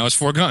own right now is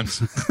 4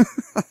 guns.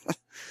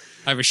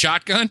 I have a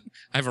shotgun,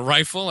 I have a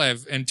rifle,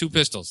 and 2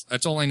 pistols.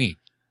 That's all I need.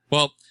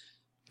 Well,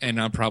 and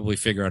I'll probably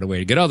figure out a way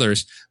to get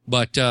others,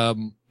 but,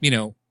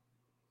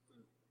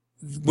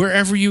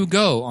 wherever you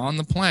go on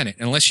the planet,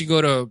 unless you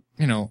go to,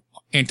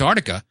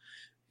 Antarctica,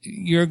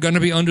 you're going to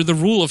be under the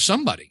rule of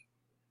somebody.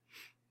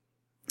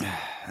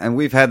 And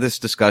we've had this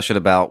discussion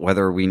about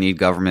whether we need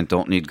government,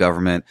 don't need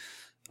government.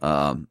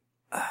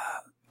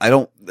 I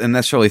don't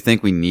necessarily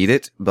think we need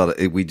it, but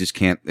we just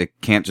can't,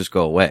 it can't just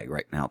go away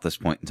right now at this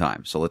point in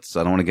time. So I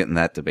don't want to get in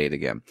that debate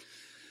again.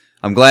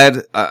 I'm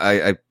glad,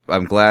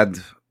 I'm glad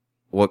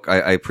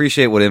I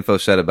appreciate what Info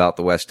said about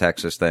the West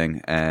Texas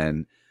thing,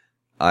 and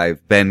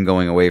I've been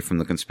going away from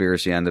the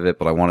conspiracy end of it,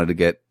 but I wanted to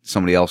get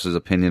somebody else's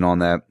opinion on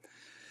that.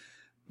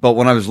 But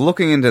when I was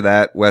looking into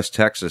that West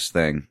Texas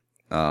thing,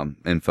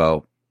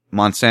 Info,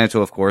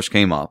 Monsanto, of course,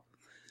 came up.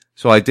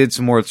 So I did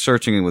some more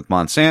searching with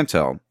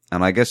Monsanto.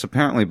 And I guess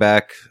apparently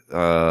back,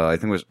 I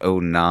think it was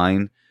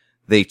 2009,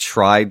 they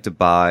tried to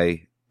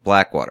buy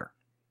Blackwater,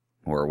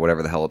 or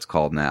whatever the hell it's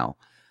called now.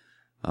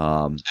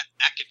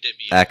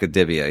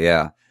 Academia,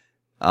 yeah.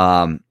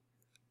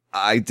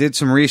 I did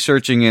some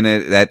researching in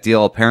it. That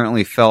deal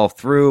apparently fell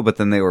through, but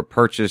then they were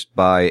purchased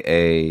by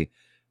a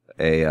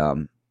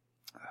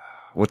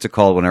what's it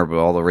called whenever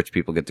all the rich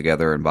people get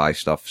together and buy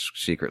stuff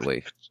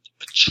secretly?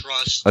 A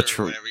trust, or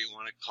whatever you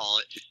want to call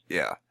it.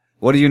 Yeah.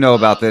 What do you know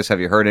about this? Have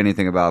you heard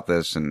anything about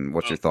this, and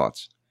what's your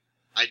thoughts?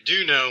 I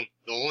do know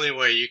the only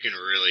way you can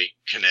really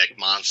connect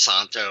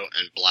Monsanto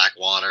and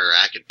Blackwater or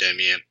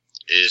Academia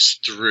is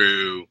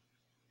through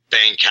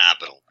Bain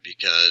Capital,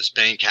 because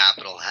Bain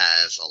Capital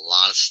has a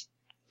lot of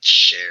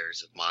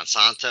shares of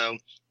Monsanto,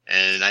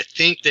 and I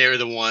think they're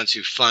the ones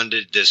who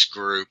funded this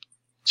group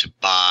to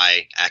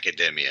buy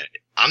Academia.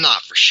 I'm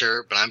not for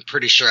sure, but I'm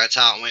pretty sure that's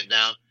how it went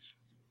down.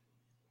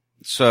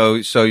 So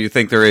you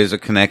think there is a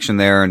connection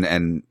there,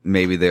 and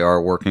maybe they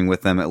are working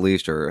with them at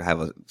least, or have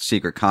a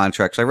secret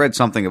contract? I read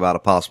something about a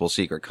possible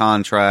secret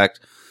contract,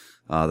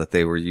 that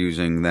they were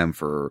using them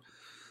for,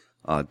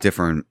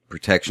 different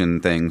protection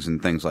things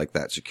and things like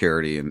that,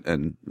 security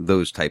and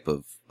those type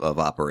of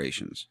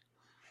operations.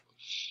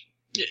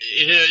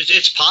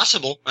 It's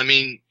possible. I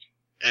mean,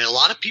 and a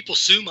lot of people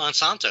sue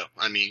Monsanto.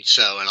 I mean,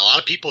 and a lot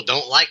of people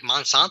don't like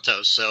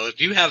Monsanto. So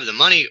if you have the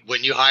money,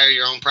 wouldn't you hire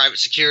your own private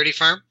security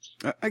firm?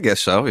 I guess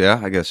so. Yeah,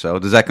 I guess so.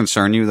 Does that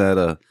concern you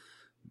that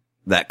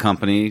that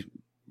company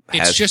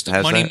it's just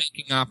a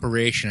money-making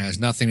operation. It has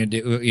nothing to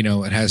do,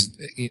 it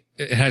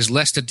has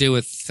less to do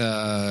with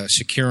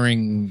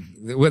securing.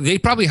 Well, they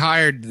probably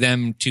hired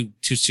them to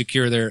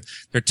secure their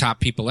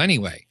top people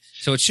anyway.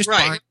 So it's just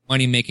a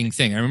money-making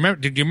thing.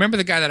 Did you remember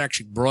the guy that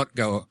actually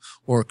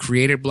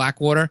created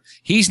Blackwater?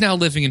 He's now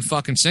living in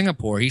fucking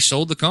Singapore. He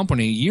sold the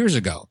company years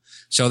ago.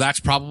 So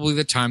that's probably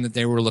the time that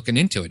they were looking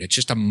into it. It's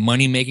just a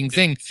money-making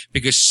thing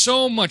because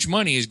so much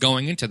money is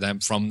going into them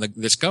from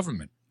this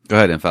government. Go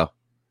ahead, Info.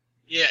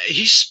 Yeah,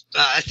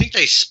 I think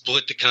they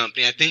split the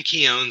company. I think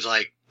he owns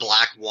like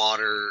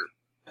Blackwater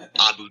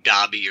Abu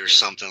Dhabi or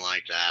something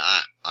like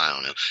that. I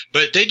don't know.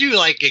 But they do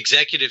like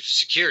executive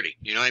security.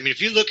 I mean, if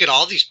you look at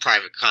all these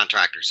private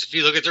contractors, if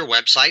you look at their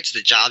websites,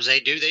 the jobs they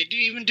do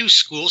even do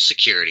school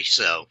security.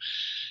 So,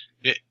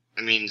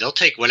 I mean, they'll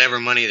take whatever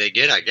money they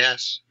get, I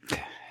guess.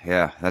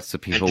 Yeah, that's the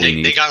people we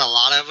need. They got a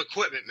lot of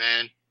equipment,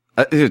 man.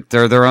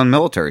 They're their own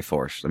military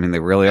force. I mean, they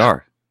really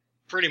are.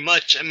 Pretty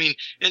much. I mean,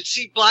 and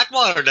see,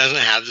 Blackwater doesn't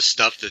have the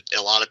stuff that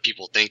a lot of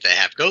people think they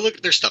have. Go look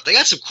at their stuff. They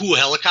got some cool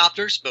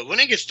helicopters, but when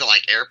it gets to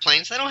like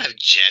airplanes, they don't have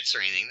jets or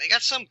anything. They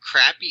got some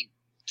crappy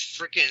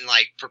freaking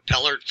like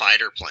propellered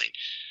fighter plane.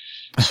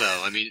 So,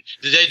 I mean,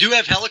 they do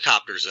have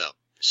helicopters though.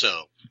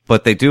 So,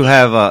 but they do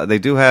have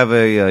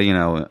a you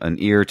know, an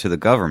ear to the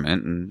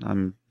government, and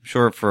I'm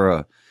sure for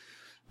a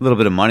little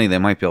bit of money they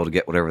might be able to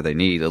get whatever they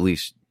need, at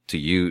least to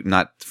use,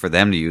 not for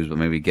them to use, but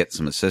maybe get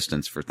some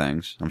assistance for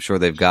things. I'm sure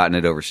they've gotten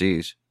it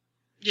overseas.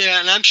 Yeah,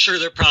 and I'm sure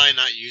they're probably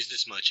not used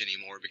as much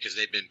anymore because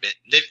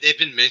they've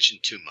been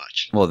mentioned too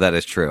much. Well, that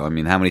is true. I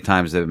mean, how many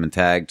times they've been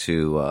tagged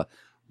to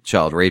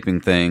child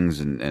raping things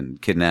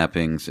and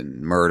kidnappings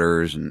and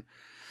murders and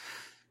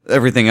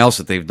everything else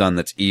that they've done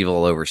that's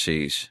evil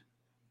overseas.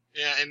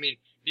 Yeah, I mean,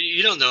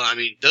 you don't know. I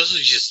mean, those are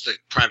just the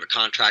private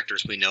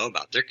contractors we know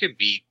about. There could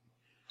be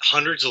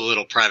hundreds of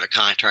little private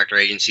contractor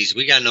agencies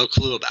we got no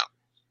clue about.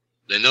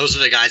 Then those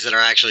are the guys that are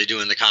actually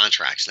doing the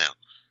contracts now.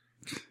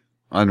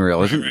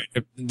 Unreal, isn't it?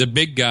 Right. The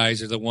big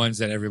guys are the ones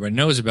that everybody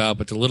knows about,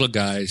 but the little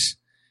guys,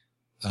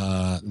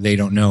 they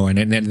don't know,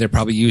 and they're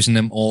probably using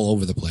them all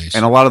over the place.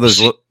 And a lot of those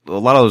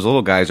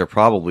little guys are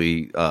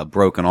probably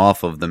broken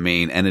off of the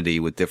main entity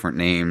with different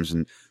names,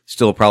 and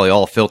still probably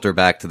all filter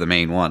back to the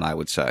main one, I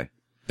would say.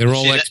 They're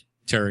all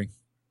Terry.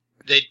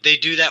 They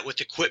do that with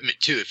equipment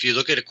too. If you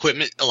look at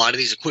equipment, a lot of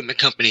these equipment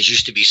companies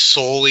used to be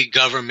solely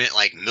government,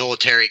 like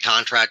military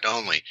contract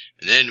only.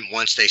 And then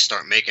once they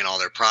start making all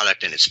their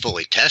product and it's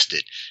fully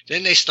tested,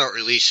 then they start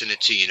releasing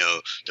it to, you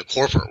know, the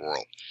corporate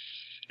world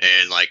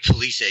and like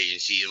police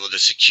agencies, well, the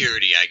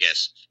security, I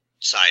guess,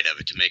 side of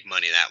it to make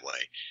money that way.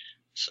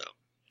 So.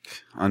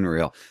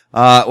 Unreal.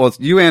 Well,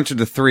 you answered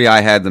the three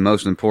I had the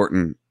most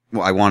important,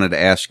 I wanted to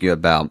ask you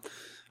about.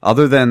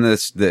 Other than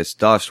this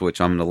dust, which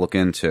I'm going to look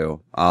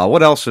into,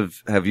 what else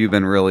have you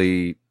been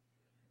really,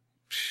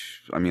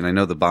 I mean, I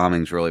know the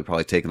bombing's really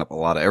probably taken up a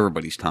lot of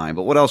everybody's time,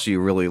 but what else are you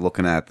really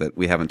looking at that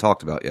we haven't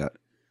talked about yet?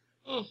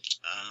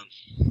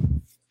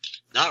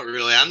 Not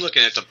really. I'm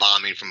looking at the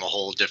bombing from a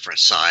whole different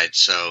side.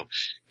 So,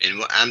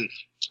 and I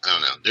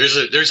don't know.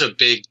 There's a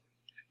big,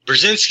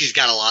 Brzezinski's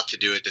got a lot to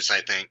do with this,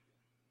 I think.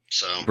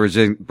 So,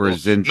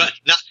 Brzezinski.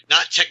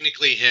 Not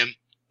technically him,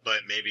 but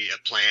maybe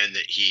a plan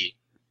that he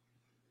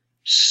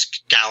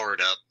scoured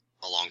up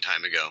a long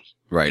time ago.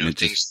 Right, and it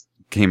just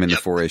came into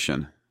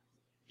fruition.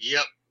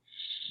 Yep.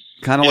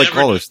 Kind of like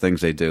all those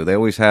things they do. They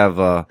always have,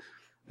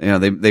 you know,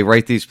 they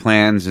write these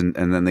plans and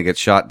then they get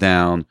shot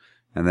down.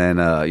 And then,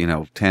 you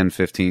know, 10,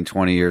 15,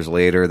 20 years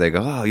later, they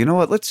go, oh, you know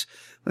what? Let's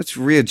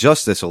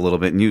readjust this a little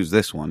bit and use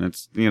this one.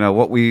 It's, you know,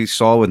 what we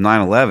saw with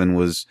 9/11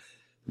 was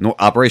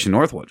Operation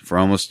Northwood for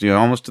almost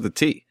to the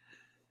T.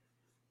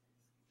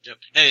 Yep.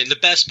 And the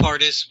best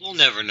part is we'll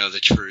never know the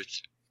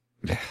truth.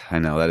 I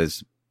know, that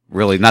is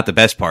really not the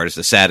best part. It's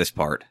the saddest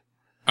part.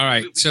 All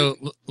right, so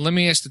let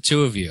me ask the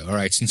two of you. All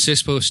right, since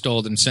CISPO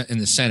stalled in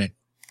the Senate,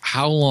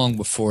 how long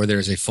before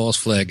there's a false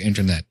flag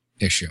internet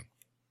issue?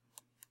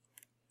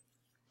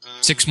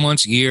 6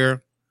 months,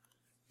 year,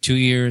 2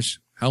 years?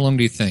 How long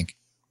do you think?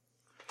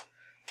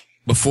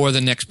 Before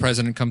the next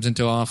president comes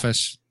into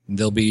office,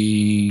 there'll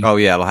be... Oh,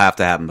 yeah, it'll have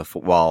to happen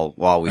before,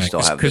 while we still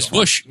have this one. Because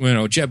Bush, you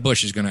know, Jeb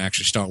Bush is going to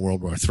actually start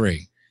World War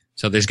III.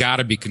 So there's got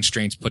to be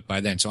constraints put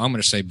by then. So I'm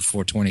going to say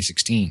before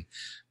 2016.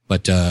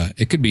 But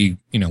it could be,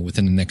 you know,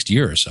 within the next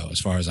year or so, as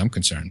far as I'm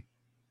concerned.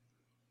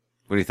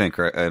 What do you think,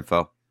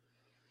 Info?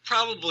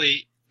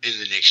 Probably in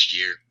the next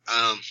year.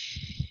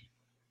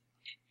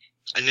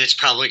 And it's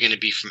probably going to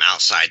be from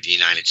outside the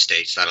United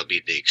States. That'll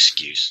be the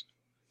excuse.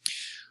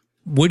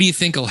 What do you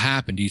think will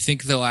happen? Do you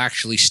think they'll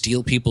actually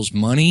steal people's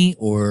money,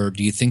 or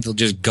do you think they'll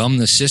just gum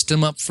the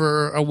system up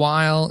for a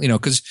while? You know,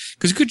 because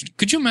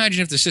could you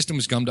imagine if the system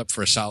was gummed up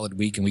for a solid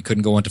week and we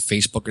couldn't go onto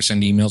Facebook or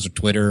send emails or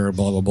Twitter or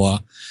blah, blah, blah?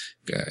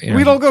 You know,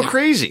 we'd all go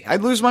crazy.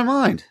 I'd lose my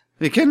mind.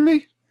 Are you kidding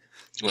me?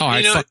 Oh,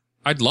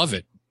 I'd love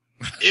it.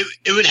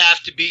 It would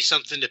have to be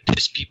something to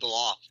piss people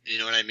off. You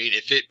know what I mean?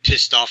 If it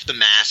pissed off the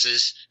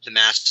masses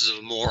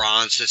of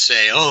morons that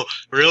say, oh,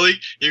 really?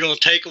 You're going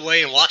to take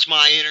away and watch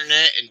my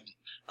internet? And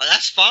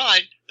that's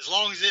fine, as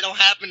long as it don't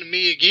happen to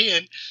me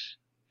again.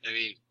 I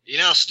mean, you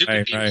know how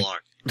stupid people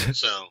are.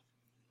 So.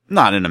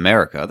 Not in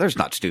America. There's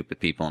not stupid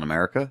people in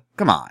America.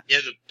 Come on. Yeah,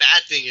 the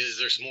bad thing is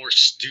there's more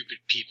stupid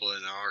people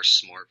than there are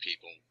smart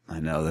people. I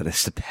know, that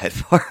is the bad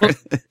part. Well,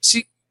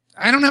 see,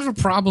 I don't have a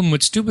problem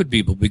with stupid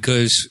people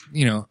because,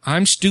 you know,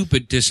 I'm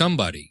stupid to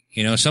somebody.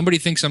 You know, somebody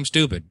thinks I'm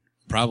stupid.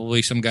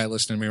 Probably some guy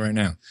listening to me right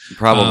now.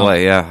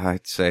 Probably, yeah.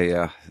 I'd say,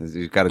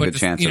 you've got a good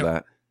chance of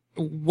that.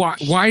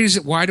 Why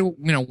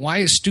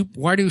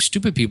do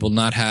stupid people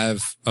not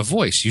have a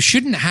voice? You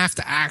shouldn't have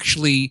to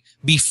actually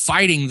be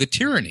fighting the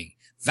tyranny.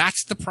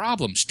 That's the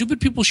problem. Stupid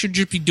people should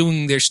just be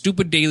doing their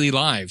stupid daily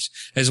lives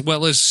as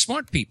well as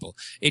smart people.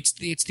 It's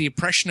the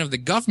oppression of the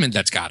government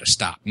that's got to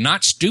stop,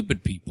 not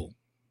stupid people.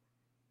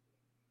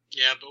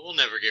 Yeah, but we'll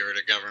never get rid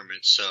of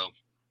government, so.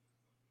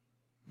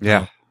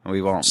 Yeah,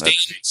 we won't.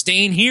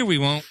 Staying here, we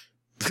won't.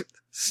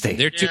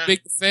 They're too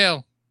big to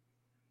fail.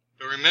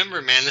 But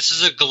remember, man, this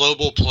is a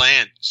global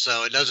plan,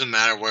 so it doesn't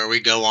matter where we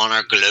go on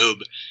our globe.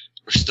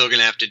 We're still going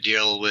to have to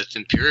deal with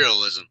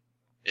imperialism.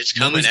 It's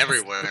coming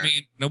everywhere.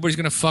 Nobody's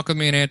going to fuck with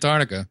me in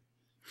Antarctica,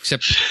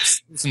 except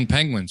some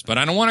penguins, but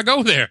I don't want to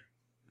go there.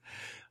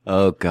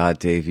 Oh, God,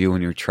 Dave, you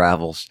and your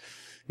travels.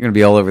 You're going to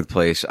be all over the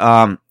place.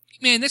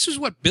 Man, this is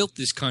what built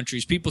this country,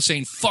 is people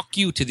saying, fuck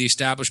you to the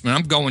establishment.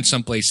 I'm going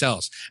someplace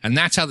else. And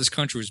that's how this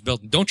country was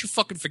built. Don't you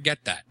fucking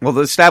forget that. Well,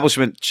 the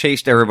establishment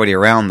chased everybody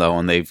around, though,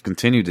 and they've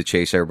continued to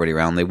chase everybody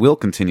around. They will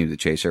continue to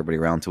chase everybody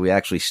around until we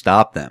actually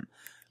stop them.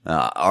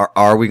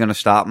 Are we going to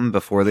stop them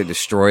before they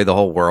destroy the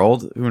whole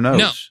world? Who knows?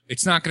 No,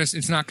 it's not going to,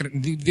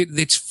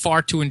 it's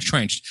far too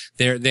entrenched.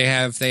 They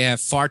have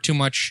far too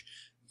much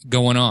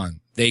going on.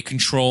 They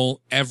control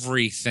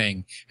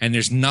everything, and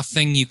there's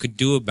nothing you could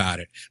do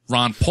about it.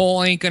 Ron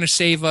Paul ain't gonna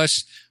save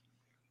us.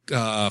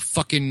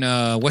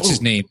 What's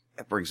his name?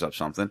 That brings up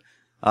something.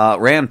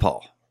 Rand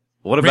Paul.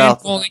 What about Rand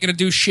Paul ain't gonna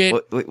do shit?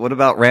 What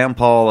about Rand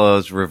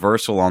Paul's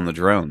reversal on the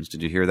drones?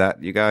 Did you hear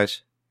that, you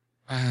guys?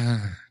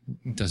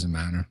 It doesn't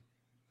matter.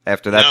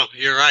 After that, no,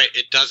 you're right.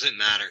 It doesn't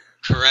matter.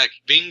 Correct.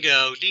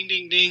 Bingo. Ding,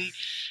 ding, ding.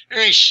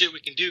 There ain't shit we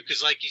can do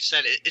because, like you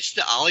said, it's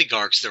the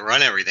oligarchs that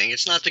run everything.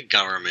 It's not the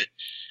government.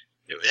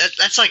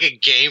 That's like a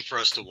game for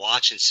us to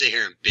watch and sit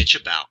here and bitch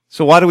about.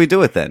 So why do we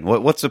do it then?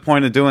 What's the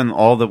point of doing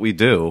all that we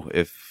do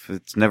if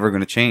it's never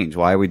going to change?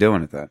 Why are we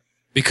doing it then?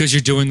 Because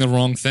you're doing the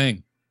wrong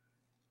thing.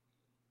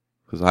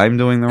 Because I'm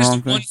doing the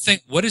wrong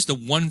thing? What is the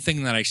one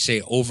thing that I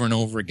say over and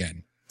over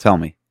again? Tell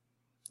me.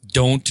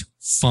 Don't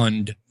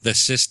fund the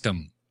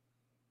system.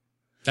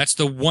 That's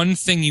the one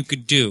thing you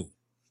could do.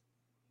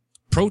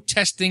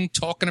 Protesting,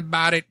 talking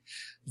about it,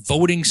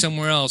 voting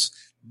somewhere else,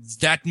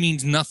 that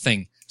means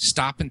nothing.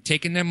 Stopping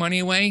taking their money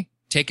away,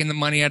 taking the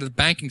money out of the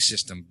banking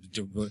system.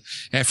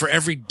 And for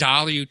every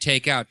dollar you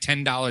take out,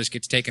 $10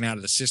 gets taken out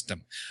of the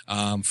system.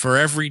 For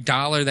every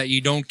dollar that you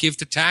don't give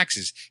to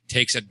taxes,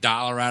 takes $1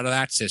 out of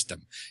that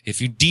system.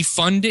 If you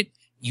defund it,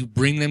 you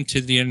bring them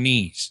to their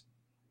knees.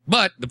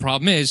 But the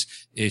problem is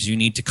you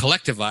need to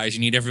collectivize. You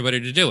need everybody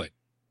to do it.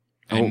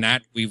 And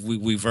that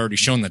we've already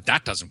shown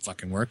that doesn't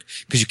fucking work,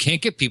 because you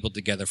can't get people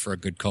together for a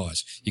good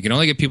cause. You can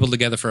only get people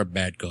together for a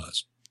bad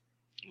cause.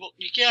 Well,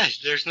 yeah,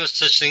 there's no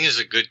such thing as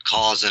a good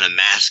cause in a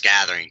mass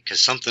gathering,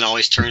 because something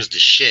always turns to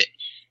shit.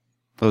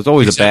 There's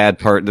always a bad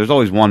part. There's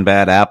always one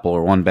bad apple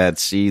or one bad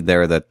seed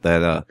there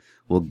that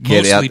will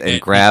get out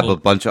and grab a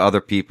bunch of other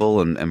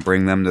people and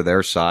bring them to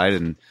their side,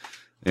 and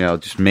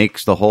just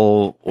makes the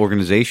whole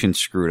organization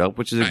screwed up,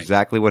 which is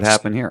exactly what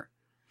happened here.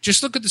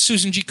 Just look at the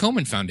Susan G.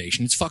 Komen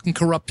Foundation. It's fucking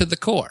corrupt to the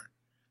core.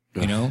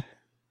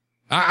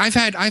 I've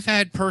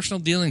had personal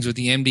dealings with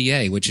the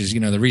MDA, which is,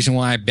 the reason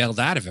why I bailed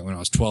out of it when I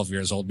was 12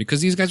 years old,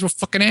 because these guys were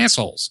fucking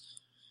assholes.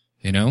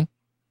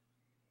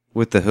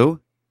 With the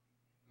who?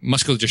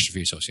 Muscular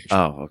Dystrophy Association.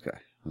 Oh, okay.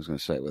 I was going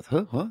to say with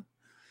who? What?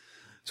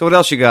 So what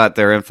else you got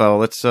there, Info?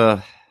 Let's,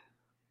 it's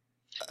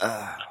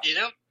about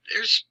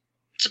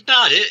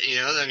it.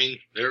 I mean,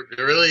 there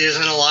really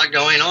isn't a lot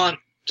going on,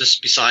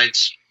 just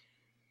besides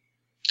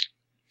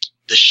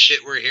the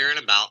shit we're hearing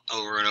about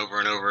over and over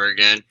and over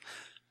again.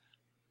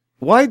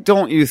 Why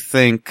don't you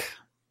think...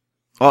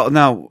 Well,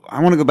 now,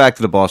 I want to go back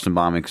to the Boston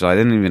bombing, because I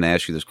didn't even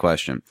ask you this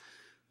question.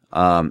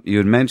 You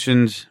had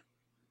mentioned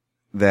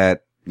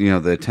that,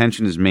 the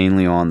attention is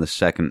mainly on the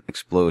second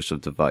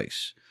explosive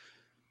device.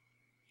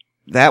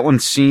 That one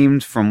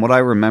seemed, from what I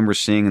remember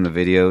seeing in the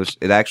videos,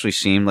 it actually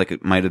seemed like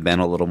it might have been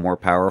a little more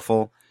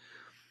powerful.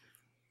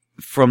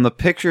 From the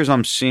pictures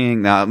I'm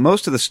seeing now,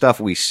 most of the stuff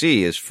we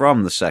see is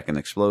from the second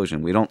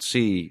explosion. We don't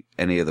see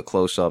any of the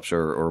close-ups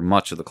or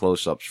much of the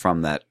close-ups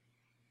from that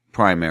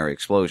primary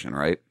explosion,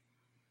 right?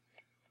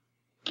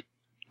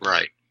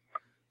 Right.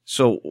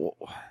 So,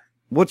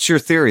 what's your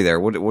theory there?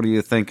 What are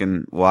you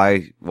thinking?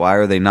 Why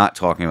are they not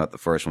talking about the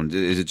first one?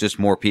 Is it just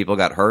more people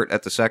got hurt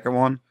at the second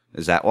one?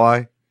 Is that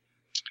why?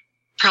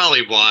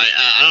 Probably why.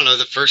 I don't know.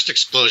 The first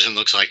explosion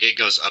looks like it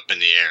goes up in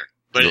the air,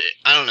 but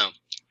I don't know.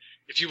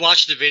 If you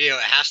watch the video,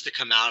 it has to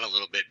come out a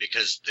little bit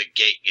because the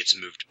gate gets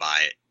moved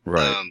by it.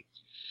 Right.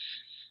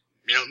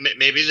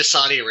 Maybe the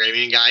Saudi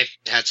Arabian guy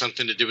had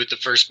something to do with the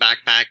first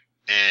backpack,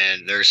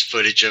 and there's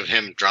footage of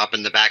him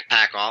dropping the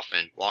backpack off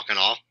and walking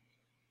off.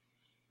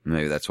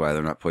 Maybe that's why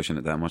they're not pushing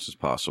it that much as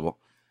possible.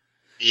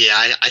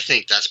 Yeah, I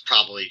think that's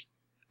probably...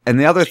 And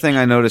the other thing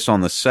I noticed on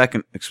the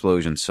second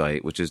explosion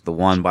site, which is the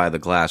one by the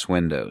glass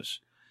windows,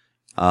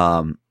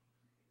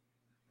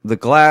 the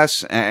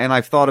glass, and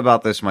I've thought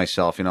about this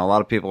myself, a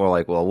lot of people are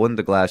like, well, wouldn't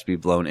the glass be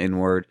blown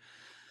inward?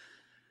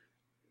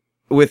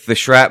 With the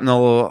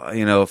shrapnel,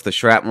 if the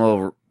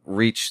shrapnel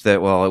reached that,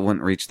 well, it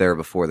wouldn't reach there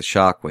before the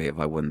shockwave,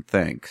 I wouldn't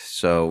think.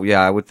 So, yeah,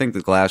 I would think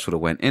the glass would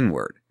have went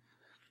inward.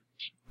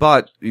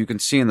 But you can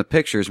see in the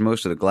pictures,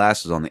 most of the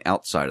glass is on the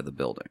outside of the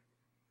building.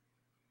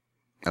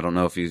 I don't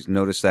know if you've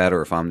noticed that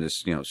or if I'm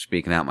just,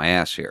 speaking out my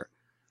ass here.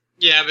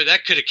 Yeah, but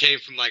that could have came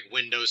from,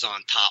 windows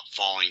on top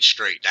falling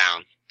straight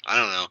down. I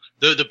don't know.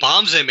 The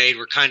bombs they made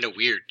were kind of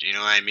weird, you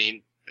know what I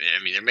mean?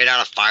 I mean, they're made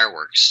out of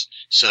fireworks,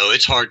 so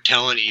it's hard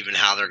telling even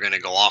how they're going to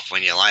go off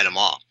when you light them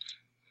off.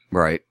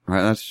 Right.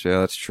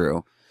 That's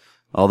true.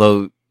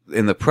 Although,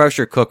 in the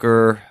pressure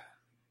cooker,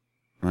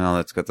 well,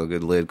 that's got the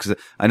good lid, because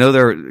I know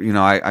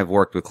I've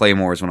worked with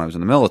claymores when I was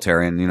in the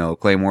military, and,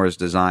 claymore is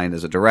designed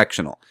as a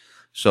directional.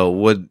 So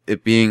would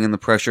it being in the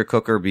pressure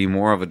cooker be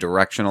more of a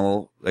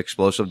directional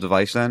explosive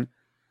device then?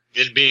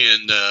 It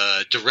being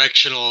the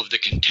directional of the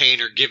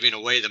container giving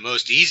away the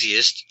most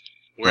easiest,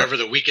 wherever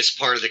the weakest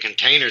part of the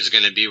container is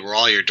going to be where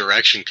all your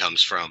direction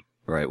comes from.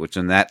 Right, which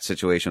in that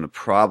situation would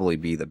probably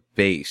be the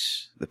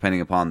base, depending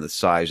upon the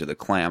size of the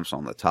clamps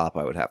on the top,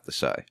 I would have to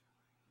say.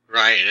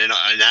 Right, and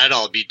that'd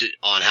all be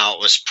on how it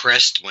was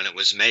pressed when it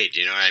was made,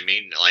 you know what I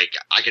mean? Like,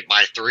 I could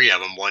buy 3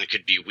 of them, one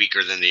could be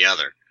weaker than the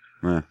other.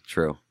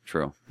 True.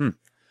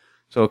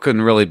 So it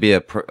couldn't really be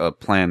a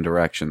planned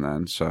direction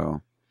then,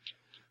 so...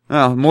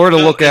 Well, more to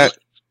look at...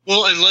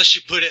 Well, unless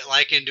you put it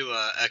like into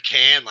a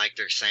can, like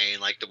they're saying,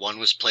 like the one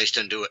was placed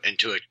into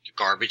a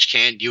garbage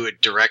can, you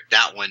would direct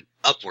that one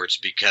upwards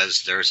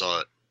because there's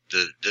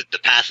the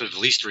path of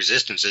least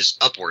resistance is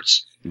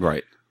upwards.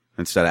 Right.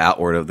 Instead of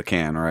outward of the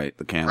can, right?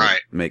 The can would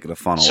make it a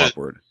funnel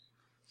upward.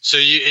 So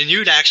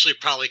you'd actually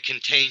probably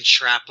contain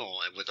shrapnel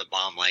with a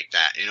bomb like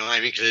that. You know what I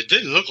mean? Because it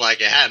didn't look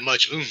like it had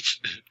much oomph.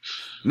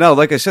 No,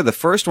 like I said, the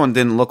first one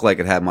didn't look like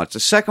it had much. The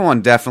second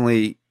one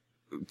definitely,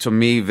 to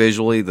me,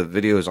 visually, the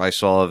videos I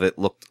saw of it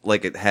looked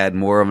like it had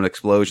more of an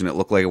explosion. It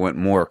looked like it went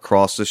more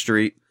across the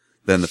street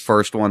than the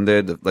first one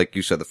did. Like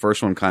you said, the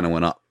first one kind of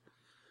went up.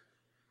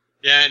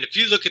 Yeah, and if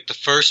you look at the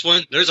first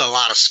one, there's a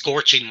lot of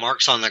scorching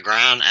marks on the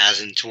ground,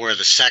 as in to where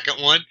the second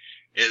one,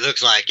 it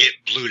looks like it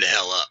blew the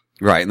hell up.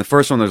 Right, and the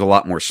first one, there's a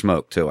lot more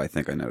smoke, too, I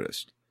think I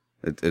noticed.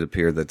 It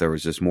appeared that there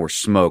was just more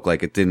smoke,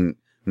 like it didn't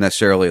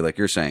necessarily, like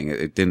you're saying,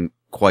 it didn't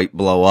quite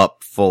blow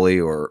up fully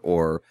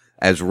or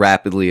as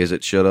rapidly as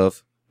it should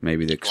have.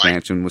 Maybe the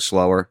expansion was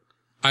slower.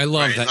 I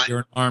love that you're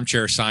an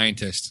armchair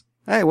scientist.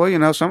 Hey, well, you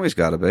know, somebody's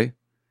got to be.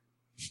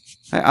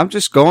 Hey, I'm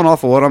just going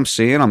off of what I'm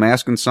seeing. I'm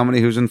asking somebody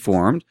who's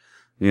informed.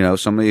 You know,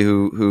 somebody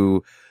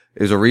who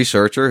is a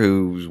researcher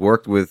who's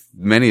worked with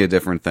many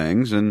different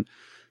things and,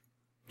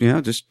 you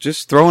know,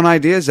 just throwing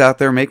ideas out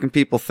there, making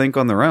people think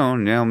on their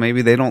own. You know,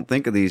 maybe they don't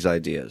think of these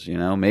ideas. You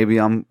know, maybe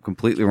I'm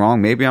completely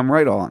wrong. Maybe I'm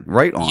right on.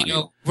 You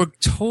know, we're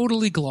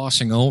totally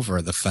glossing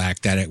over the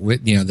fact that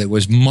there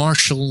was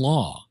martial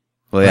law.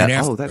 Well,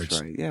 yeah. Right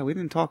that's right. Yeah, we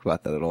didn't talk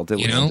about that at all, did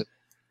we?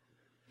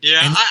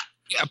 Yeah,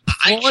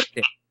 I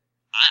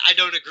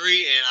don't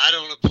agree, and I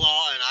don't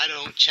applaud, and I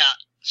don't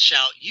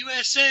shout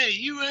USA,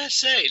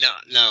 USA.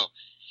 No.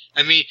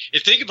 I mean,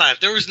 think about it. If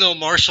there was no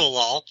martial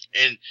law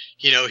and,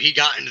 you know, he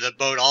got into the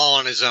boat all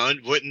on his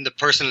own, wouldn't the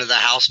person of the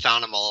house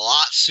found him a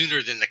lot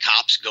sooner than the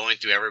cops going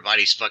through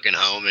everybody's fucking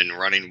home and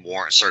running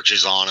warrant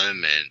searches on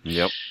him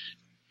and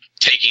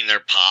taking their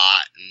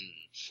pot and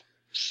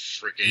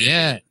freaking...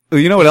 Yeah.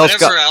 You know what else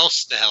whatever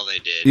else the hell they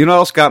did. You know what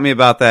else got me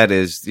about that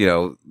is, you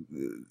know,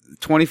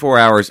 24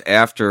 hours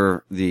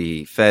after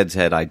the feds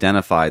had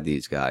identified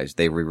these guys,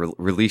 they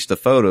released a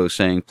photo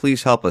saying,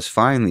 please help us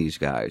find these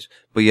guys.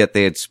 But yet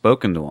they had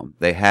spoken to them.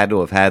 They had to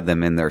have had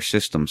them in their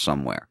system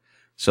somewhere.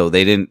 So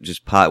they didn't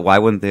just why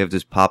wouldn't they have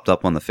just popped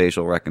up on the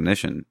facial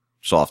recognition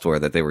software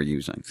that they were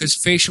using? Because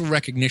facial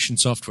recognition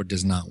software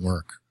does not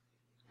work.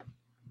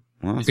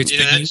 Well, it's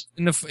been used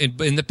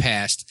in the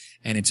past,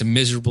 and it's a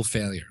miserable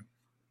failure.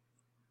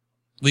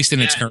 At least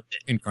in its current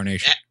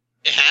incarnation.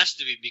 It has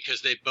to be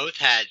because they both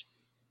had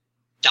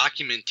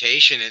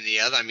documentation and the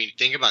other. I mean,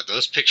 think about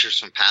those pictures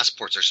from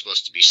passports are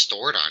supposed to be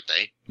stored, aren't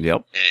they?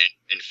 Yep.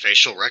 And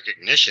facial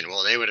recognition.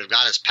 Well, they would have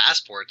got his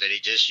passport that he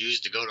just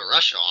used to go to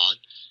Russia on.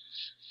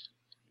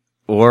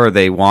 Or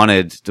they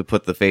wanted to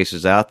put the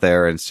faces out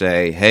there and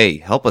say, hey,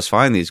 help us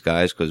find these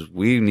guys because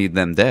we need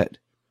them dead.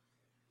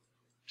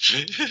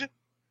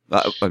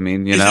 I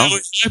mean, you know.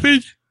 What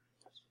happened?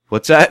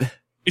 What's that?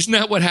 Isn't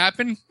that what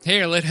happened?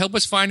 Here, help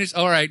us find us.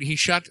 All right, he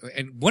shot.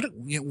 And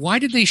why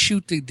did they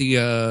shoot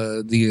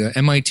the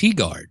MIT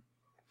guard?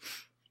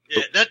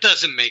 Yeah, that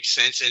doesn't make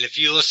sense. And if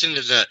you listen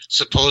to the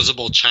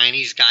supposable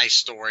Chinese guy's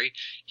story,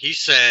 he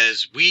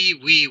says we,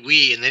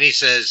 and then he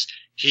says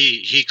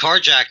he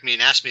carjacked me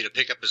and asked me to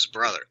pick up his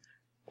brother.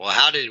 Well,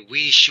 how did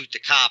we shoot the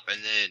cop?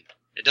 And then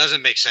it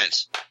doesn't make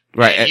sense.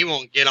 Right. And he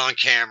won't get on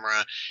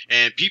camera.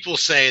 And people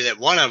say that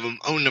one of them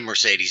owned a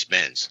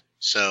Mercedes-Benz.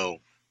 So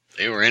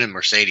they were in a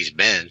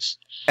Mercedes-Benz.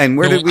 And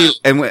where did we?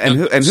 And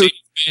who?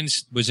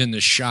 Mercedes-Benz was in the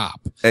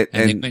shop, and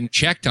they went and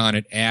checked on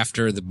it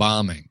after the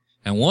bombing.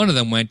 And one of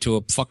them went to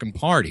a fucking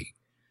party.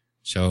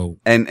 So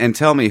and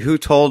tell me who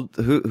told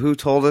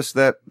us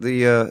that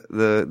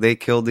they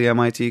killed the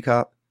MIT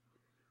cop?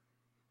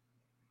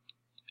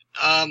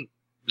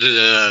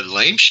 The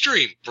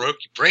Lamestream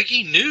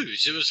breaking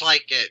news. It was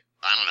like at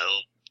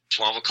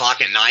 12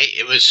 o'clock at night.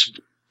 It was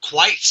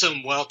quite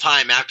some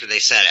time after they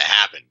said it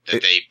happened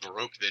that they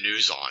broke the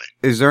news on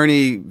it. Is there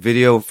any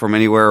video from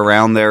anywhere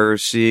around there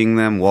seeing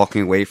them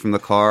walking away from the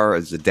car?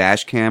 Is the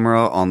dash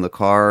camera on the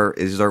car?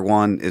 Is there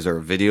one? Is there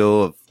a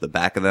video of the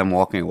back of them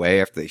walking away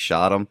after they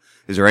shot him?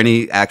 Is there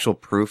any actual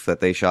proof that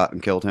they shot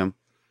and killed him?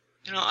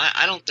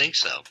 I don't think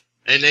so.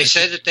 And they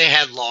said that they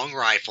had long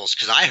rifles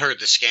because I heard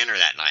the scanner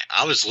that night.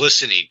 I was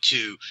listening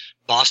to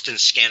Boston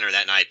Scanner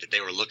that night that they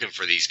were looking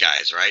for these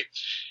guys, right?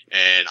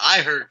 And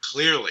I heard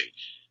clearly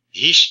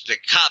the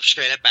cop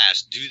straight up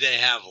asked, do they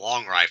have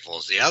long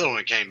rifles? The other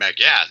one came back,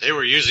 yeah, they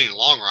were using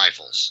long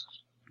rifles.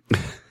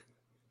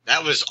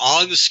 That was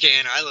on the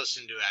scanner. I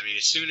listened to it. I mean,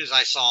 as soon as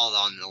I saw it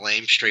on the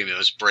lame stream, it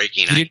was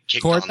breaking. I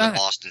kicked on the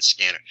Boston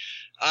scanner.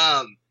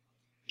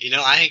 You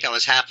know, I think I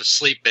was half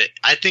asleep, but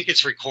I think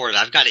it's recorded.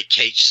 I've got it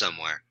caged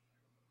somewhere.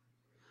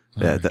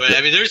 Yeah, but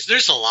I mean,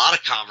 there's a lot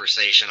of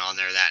conversation on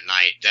there that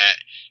night that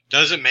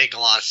doesn't make a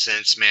lot of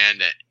sense, man.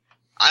 That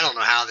I don't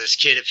know how this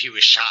kid, if he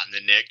was shot in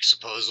the neck,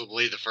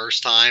 supposedly the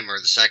first time or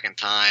the second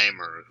time,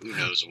 or who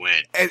knows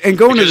when. And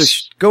going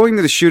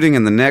to the shooting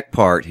in the neck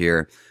part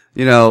here,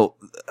 you know,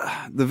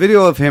 the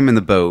video of him in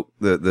the boat,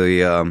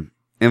 the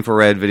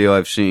infrared video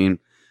I've seen,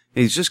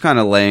 he's just kind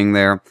of laying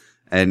there,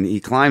 and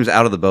he climbs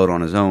out of the boat on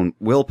his own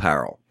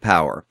willpower.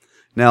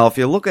 Now, if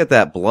you look at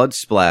that blood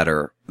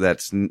splatter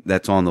that's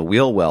on the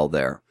wheel well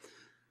there,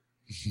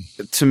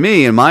 to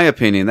me, in my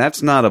opinion,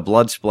 that's not a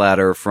blood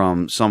splatter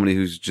from somebody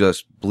who's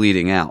just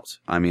bleeding out.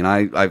 I mean,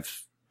 I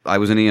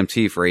was an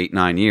EMT for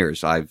 8-9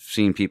 years. I've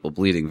seen people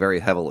bleeding very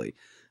heavily.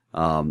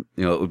 You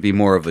know, it would be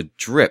more of a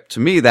drip. To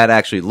me, that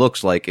actually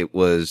looks like it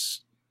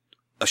was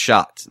a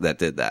shot that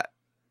did that.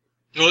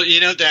 Well,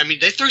 you know, I mean,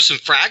 they threw some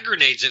frag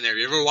grenades in there.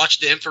 You ever watch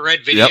the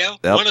infrared video?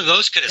 Yep. One of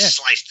those could have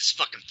sliced his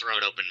fucking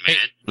throat open, man.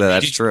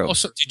 That's true.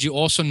 Did you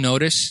also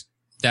notice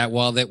that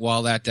while that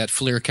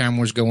FLIR camera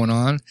was going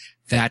on,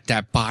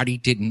 that body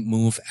didn't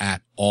move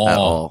at all? At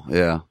all,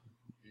 yeah.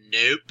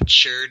 Nope,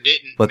 sure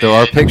didn't. But there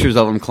are pictures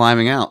of him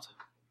climbing out.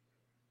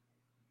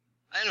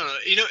 I don't know.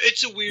 You know,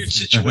 it's a weird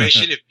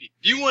situation. If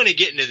you want to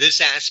get into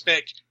this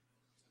aspect,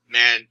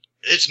 man,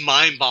 it's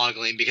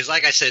mind-boggling because,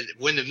 like I said,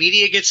 when the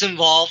media gets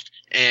involved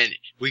and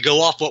we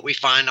go off what we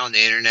find on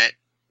the internet,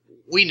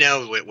 we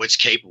know what's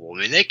capable.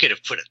 I mean, they could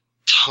have put a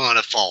ton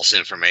of false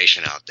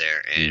information out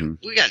there, and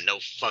we got no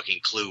fucking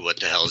clue what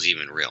the hell is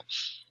even real.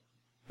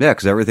 Yeah,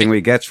 because everything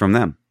we get's from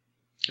them.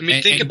 I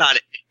mean, think about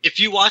it. If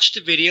you watch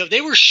the video,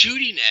 they were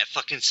shooting at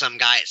fucking some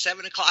guy at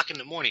 7 o'clock in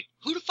the morning.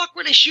 Who the fuck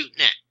were they shooting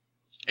at?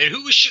 And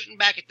who was shooting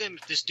back at them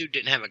if this dude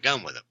didn't have a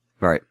gun with him?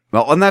 Right.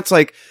 Well, and that's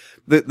like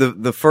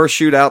the first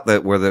shootout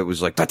where it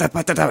was like,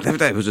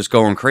 it was just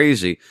going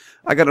crazy.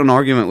 I got in an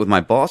argument with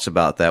my boss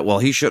about that. Well,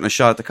 he shouldn't have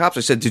shot at the cops.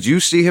 I said, did you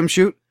see him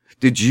shoot?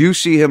 Did you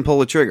see him pull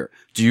the trigger?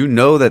 Do you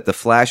know that the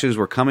flashes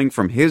were coming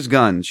from his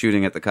gun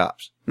shooting at the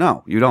cops?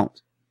 No, you don't.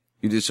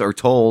 You just are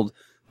told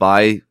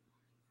by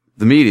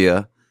the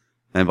media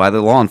and by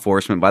the law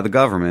enforcement, by the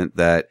government,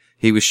 that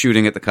he was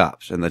shooting at the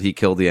cops and that he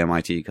killed the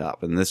MIT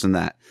cop and this and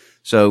that.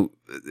 So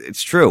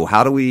it's true.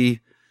 How do we,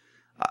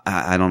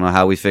 I don't know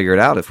how we figure it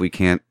out if we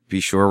can't be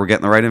sure we're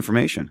getting the right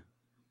information.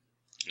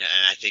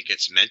 And I think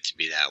it's meant to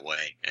be that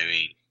way. I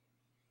mean,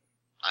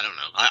 I don't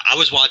know. I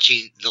was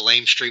watching the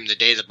lame stream the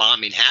day the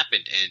bombing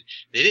happened, and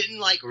they didn't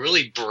like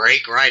really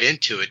break right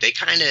into it. They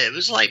it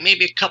was like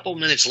maybe a couple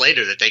minutes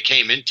later that they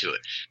came into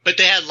it, but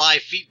they had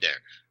live feed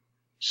there.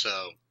 So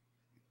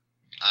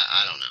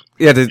I don't know.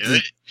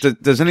 Yeah.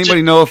 Does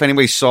anybody know if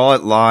anybody saw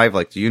it live?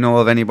 Like, do you know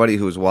of anybody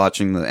who was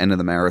watching the end of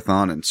the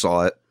marathon and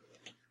saw it?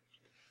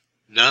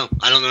 No,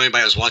 I don't know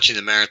anybody who was watching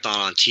the marathon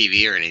on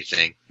TV or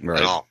anything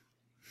at all.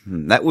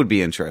 That would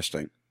be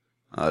interesting.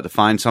 To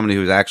find somebody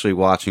who's actually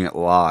watching it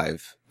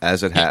live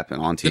as it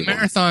happened on TV. The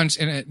marathons,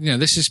 and you know,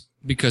 this is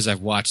because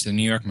I've watched the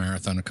New York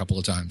Marathon a couple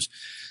of times.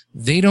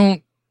 They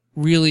don't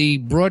really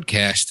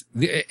broadcast.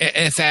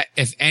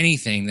 If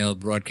anything, they'll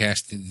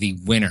broadcast the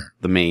winner,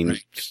 the main.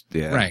 Right.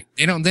 Yeah, right.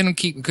 They don't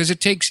keep, because it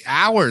takes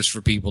hours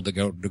for people to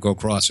go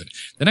cross it.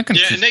 They're not going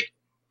to. Yeah, and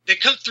they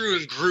come through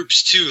in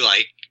groups too,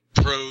 like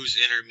pros,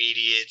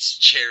 intermediates,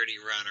 charity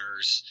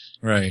runners.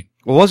 Right.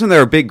 Well, wasn't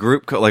there a big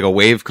group, like a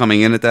wave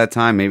coming in at that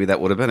time? Maybe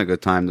that would have been a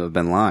good time to have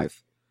been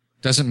live.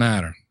 Doesn't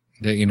matter.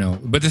 You know,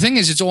 but the thing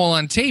is, it's all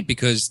on tape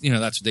because, you know,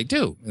 that's what they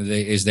do.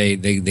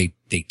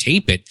 They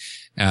tape it,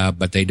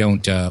 but they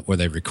don't, or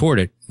they record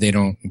it. They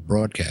don't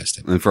broadcast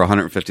it. And for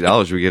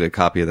 $150, we get a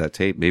copy of that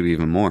tape, maybe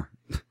even more.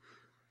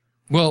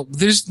 Well,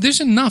 there's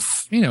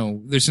enough, you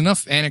know, there's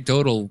enough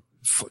anecdotal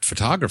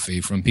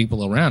photography from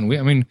people around.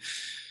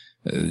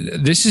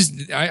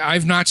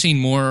 I've not seen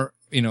more,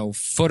 you know,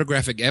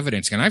 photographic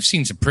evidence, and I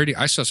saw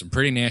some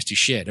pretty nasty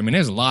shit. I mean,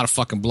 there's a lot of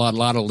fucking blood, a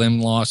lot of limb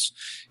loss,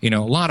 you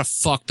know, a lot of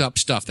fucked up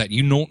stuff that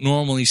you don't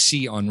normally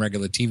see on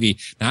regular TV.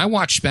 Now, I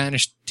watch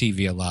Spanish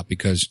TV a lot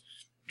because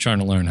I'm trying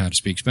to learn how to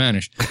speak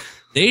Spanish.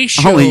 They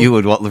show only you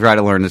would try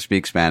to learn to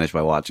speak Spanish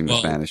by watching the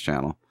Spanish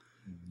channel.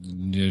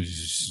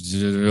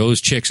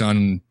 Those chicks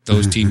on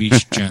those TV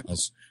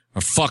channels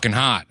are fucking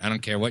hot. I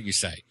don't care what you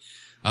say.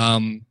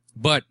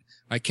 But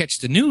I catch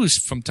the news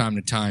from time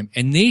to time,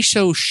 and they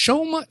show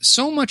so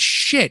much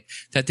shit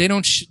that they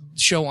don't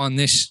show on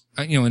this,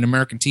 you know, in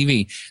American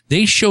TV.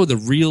 They show the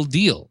real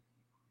deal.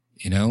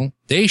 You know,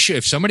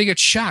 if somebody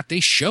gets shot, they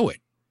show it.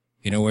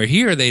 You know, where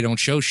here they don't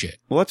show shit.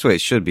 Well, that's the way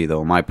it should be,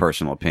 though, in my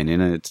personal opinion.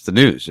 And it's the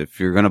news.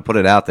 If you're going to put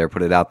it out there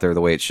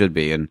the way it should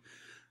be, and,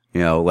 you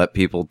know, let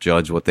people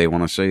judge what they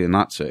want to see and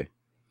not see.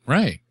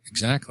 Right.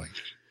 Exactly.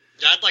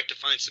 I'd like to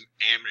find some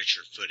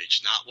amateur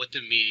footage, not what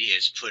the media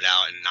has put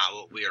out and not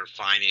what we are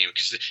finding.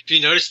 Because if you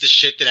notice, the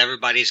shit that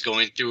everybody's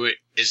going through it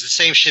is the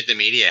same shit the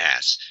media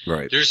has.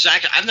 Right.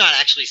 I've not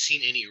actually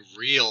seen any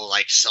real,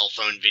 like, cell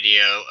phone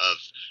video of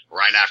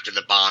right after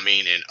the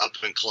bombing and up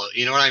and close.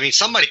 You know what I mean?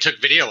 Somebody took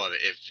video of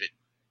it. If it,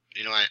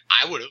 you know,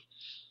 I would have.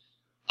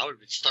 I would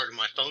have started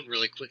my phone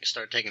really quick and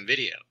started taking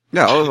video.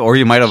 No, or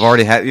you might have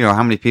already had, you know,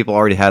 how many people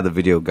already had the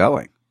video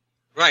going?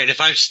 Right.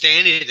 If I'm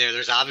standing there,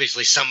 there's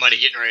obviously somebody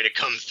getting ready to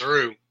come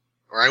through,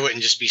 or I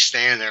wouldn't just be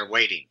standing there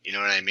waiting. You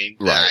know what I mean?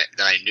 Right.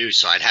 That I knew.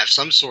 So I'd have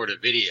some sort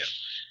of video.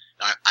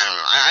 I don't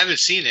know. I haven't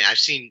seen it. I've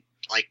seen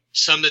like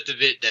some that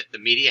the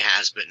media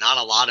has, but not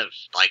a lot of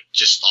like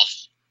just off.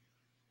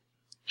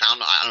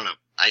 I don't know.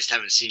 I just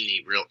haven't seen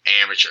any real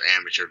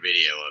amateur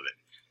video of it.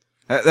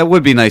 That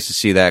would be nice to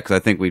see that, because I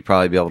think we'd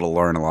probably be able to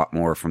learn a lot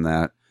more from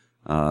that.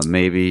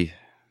 Maybe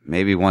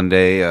one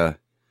day,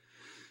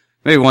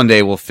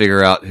 we'll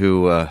figure out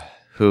who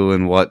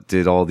and what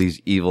did all these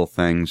evil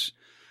things.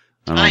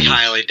 I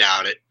highly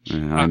doubt it.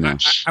 Yeah,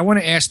 I want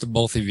to ask the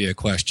both of you a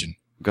question.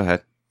 Go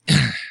ahead.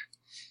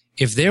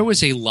 If there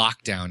was a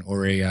lockdown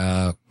or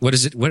a what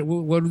is it?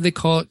 What do they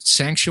call it?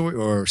 Sanctuary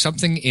or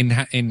something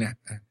in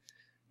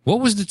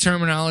what was the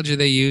terminology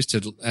they used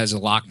as a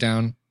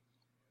lockdown?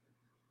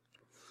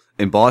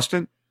 In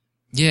Boston?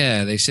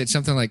 Yeah, they said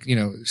something like, you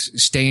know,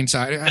 stay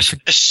inside. A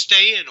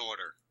stay-in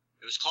order.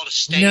 It was called a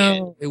stay-in.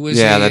 No, it was.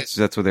 Yeah, that's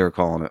what they were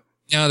calling it.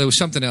 No, there was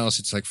something else.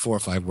 It's like 4 or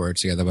 5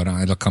 words together, but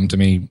it'll come to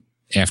me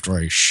after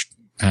I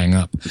hang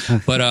up.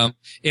 But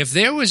if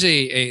there was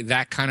a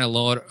that kind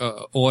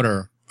of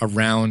order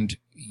around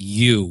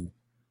you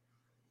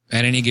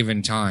at any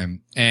given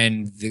time,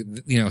 and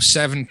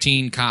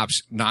 17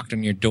 cops knocked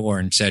on your door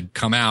and said,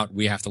 "Come out,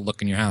 we have to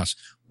look in your house,"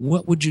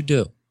 what would you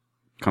do?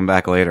 Come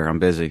back later. I'm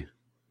busy.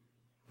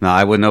 No,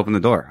 I wouldn't open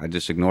the door. I'd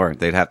just ignore it.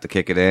 They'd have to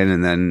kick it in,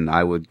 and then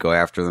I would go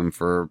after them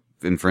for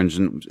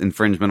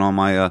infringement on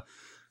my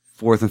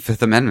Fourth and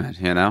Fifth Amendment.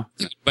 You know.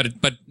 But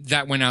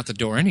that went out the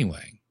door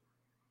anyway.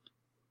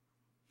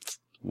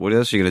 What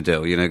else are you gonna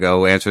do? You gonna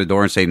go answer the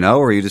door and say no,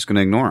 or are you just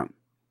gonna ignore them?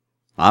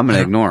 I'm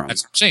gonna ignore them.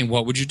 That's what I'm saying.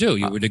 What would you do?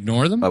 You would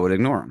ignore them? I would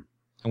ignore them.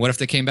 And what if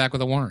they came back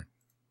with a warrant?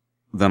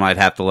 Then I'd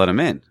have to let them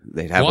in.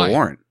 They'd have a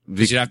warrant.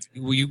 Because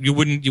you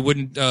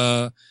wouldn't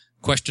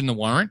question the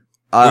warrant?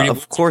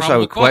 Of course I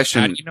would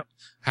question.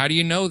 How do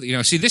you know?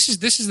 See, this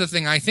is the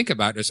thing I think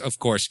about is, of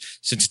course,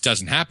 since it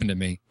doesn't happen to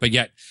me, but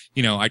yet,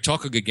 I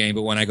talk a good game,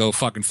 but when I go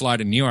fucking fly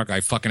to New York,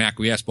 I fucking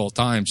acquiesce both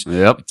times.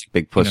 Yep.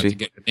 Big pussy. To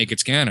get the naked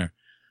scanner.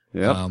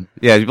 Yep.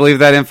 Yeah. You believe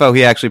that info?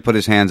 He actually put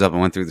his hands up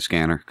and went through the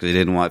scanner because he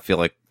didn't feel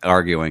like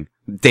arguing.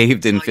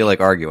 Dave didn't feel like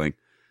arguing.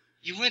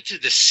 You went to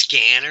the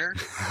scanner?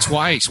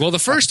 Twice. Well, the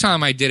first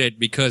time I did it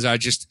because I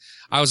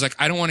was like,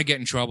 I don't want to get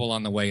in trouble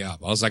on the way up.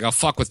 I was like, I'll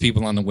fuck with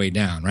people on the way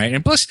down, right?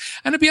 And plus,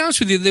 and to be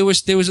honest with you, there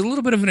was a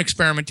little bit of an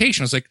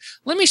experimentation. I was like,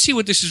 let me see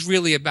what this is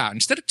really about.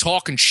 Instead of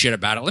talking shit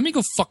about it, let me go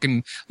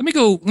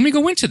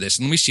into this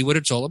and let me see what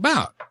it's all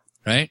about,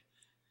 right?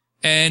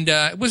 And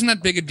it wasn't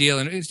that big a deal.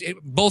 And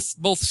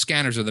both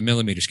scanners are the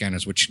millimeter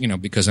scanners, which,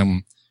 because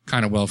I'm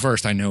kind of well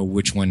versed, I know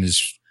which one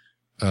is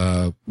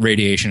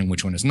radiation and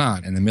which one is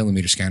not, and the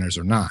millimeter scanners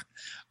are not.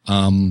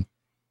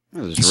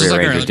 Just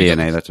rearrange your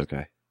DNA. That's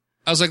okay.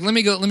 I was like, let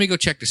me go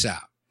check this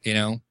out,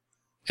 And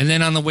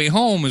then on the way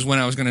home is when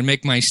I was going to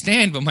make my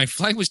stand, but my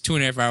flight was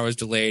 2.5 hours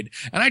delayed,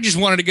 and I just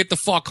wanted to get the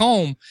fuck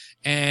home.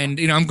 And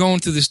I'm going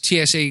through this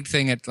TSA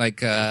thing at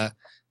like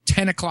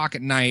 10 o'clock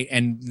at night,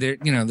 and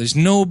there's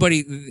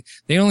nobody.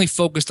 They only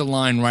focused a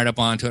line right up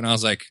onto it, and I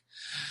was like,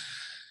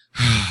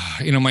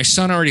 my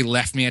son already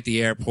left me at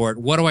the airport.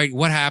 What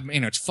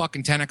happened? It's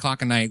fucking 10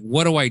 o'clock at night.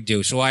 What do I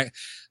do? So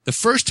the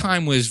first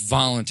time was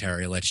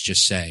voluntary, let's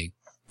just say.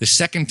 The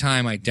second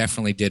time I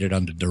definitely did it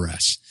under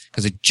duress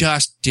because it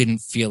just didn't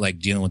feel like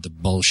dealing with the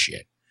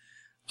bullshit.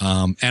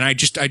 And I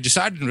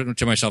decided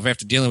to myself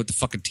after dealing with the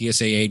fucking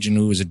TSA agent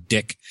who was a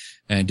dick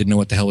and didn't know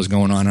what the hell was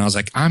going on. And I was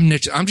like, I'm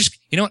just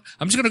going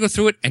to go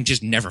through it and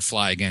just never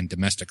fly again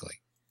domestically.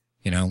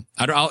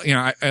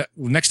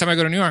 Next time I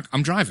go to New York,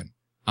 I'm driving.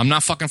 I'm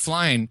not fucking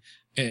flying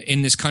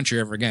in this country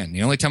ever again.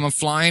 The only time I'm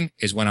flying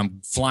is when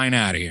I'm flying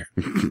out of here.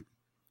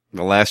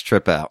 The last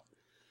trip out.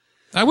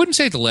 I wouldn't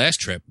say the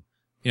last trip.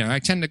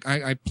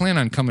 I plan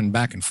on coming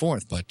back and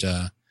forth, but,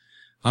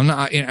 I'm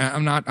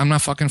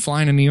not fucking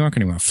flying to New York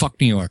anymore.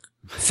 Fuck New York.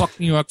 Fuck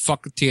New York.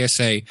 Fuck the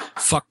TSA.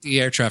 Fuck the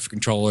air traffic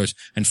controllers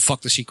and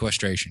fuck the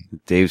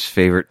sequestration. Dave's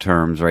favorite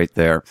terms right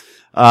there.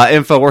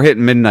 Info, we're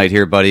hitting midnight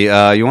here, buddy.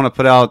 You want to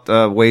put out,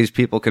 ways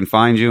people can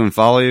find you and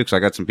follow you? Cause I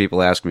got some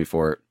people asking me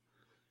for it.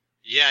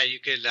 Yeah, you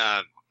could,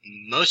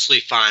 mostly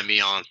find me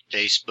on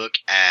Facebook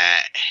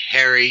at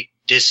Harry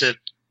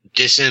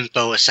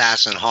Disinfo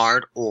Assassin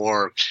Hard,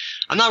 or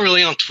I'm not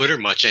really on Twitter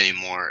much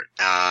anymore.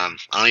 I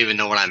don't even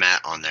know what I'm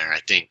at on there. I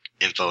think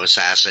Info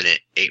Assassin at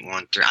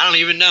 813. I don't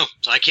even know,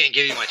 so I can't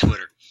give you my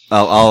Twitter.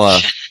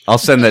 I'll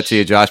send that to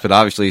you, Josh. But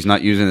obviously he's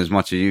not using it as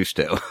much as he used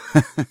to.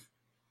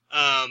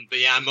 But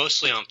yeah, I'm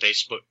mostly on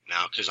Facebook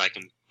now because I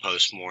can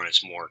post more and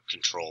it's more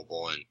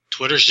controllable. And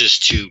Twitter's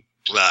just too,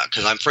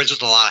 because I'm friends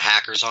with a lot of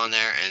hackers on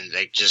there, and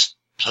they just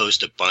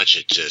post a bunch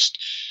of just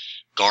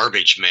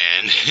garbage,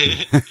 man.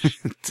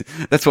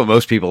 That's what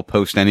most people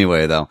post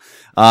anyway, though.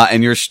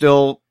 And you're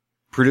still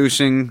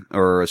producing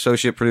or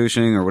associate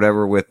producing or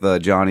whatever with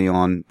Johnny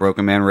on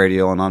Broken Man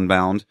Radio on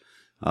Unbound.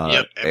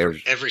 Yep,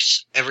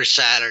 every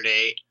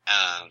Saturday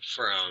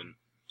from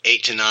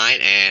 8 to 9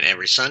 and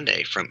every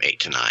Sunday from 8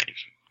 to 9.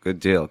 Good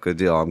deal.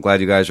 I'm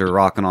glad you guys are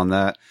rocking on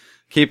that.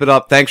 Keep it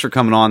up. Thanks for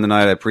coming on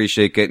tonight. I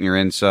appreciate getting your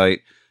insight.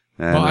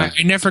 And, well,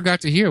 I never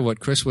got to hear what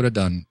Chris would have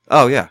done.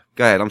 Oh, yeah.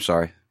 Go ahead. I'm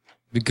sorry.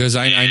 Because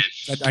I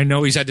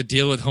know he's had to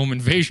deal with home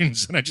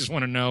invasions, and I just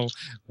want to know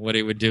what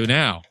he would do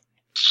now.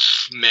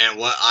 Man,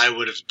 what I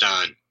would have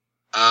done.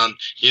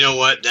 You know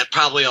what? That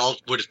probably all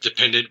would have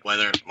depended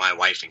whether my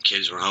wife and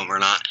kids were home or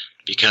not,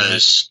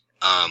 because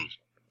I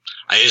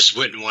just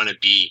wouldn't want to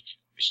be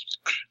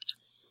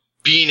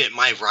being at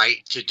my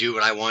right to do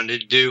what I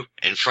wanted to do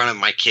in front of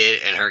my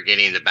kid and her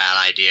getting the bad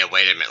idea.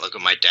 Wait a minute, look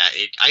at my dad.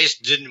 I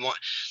just didn't want.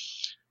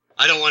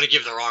 I don't want to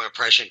give the wrong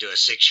impression to a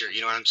 6-year-old,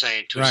 you know what I'm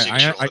saying? To a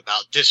 6-year-old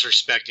about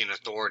disrespecting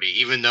authority.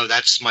 Even though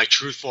that's my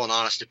truthful and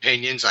honest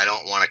opinions, I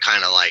don't want to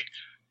kind of like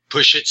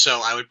push it.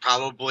 So I would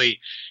probably,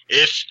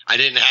 if I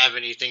didn't have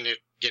anything to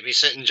get me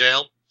sent in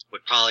jail,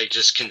 would probably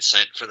just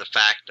consent for the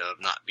fact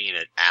of not being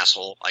an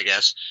asshole, I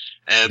guess.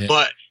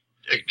 But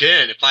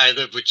again, if I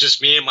lived with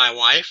just me and my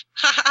wife,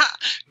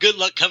 good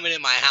luck coming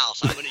in my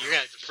house. You're going to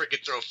have to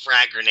freaking throw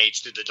frag grenades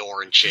through the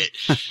door and shit.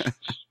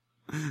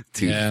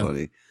 Too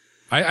funny.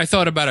 I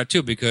thought about it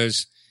too,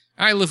 because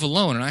I live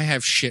alone and I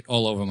have shit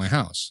all over my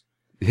house.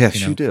 Yes,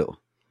 you do.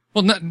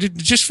 Well,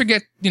 just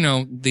forget,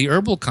 the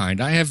herbal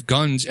kind. I have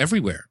guns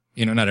everywhere.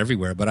 Not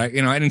everywhere, but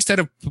and instead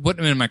of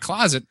putting them in my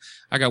closet,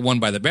 I got one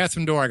by the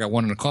bathroom door. I got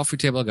one on the coffee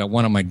table. I got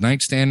one on my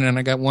nightstand, and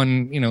I got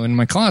one, in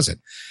my closet.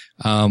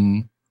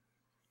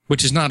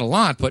 Which is not a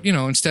lot, but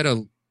instead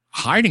of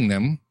hiding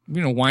them,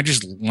 why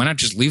not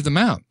just leave them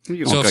out?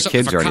 You don't got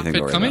kids or anything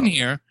to worry come in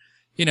here,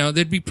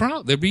 there'd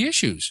be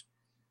issues.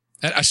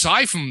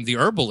 Aside from the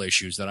herbal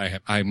issues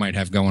that I might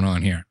have going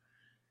on here,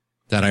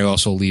 that I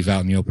also leave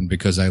out in the open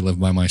because I live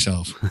by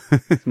myself.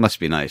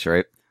 Must be nice,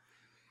 right?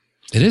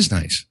 It is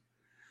nice.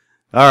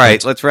 All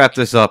right, let's wrap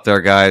this up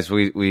there, guys.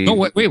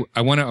 No, wait.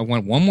 I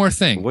want one more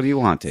thing. What do you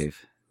want,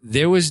 Dave?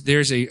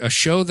 There's a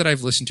show that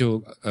I've listened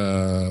to,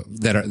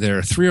 there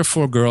are 3 or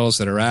 4 girls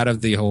that are out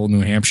of the whole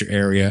New Hampshire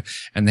area,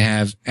 and they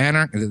have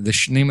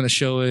the name of the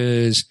show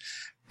is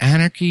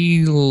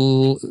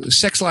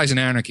Sex, Lies, and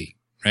Anarchy,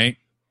 right?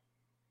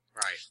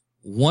 Right.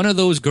 One of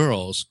those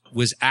girls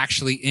was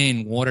actually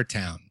in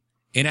Watertown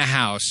in a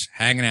house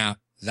hanging out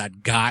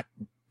that got,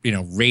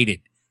 raided.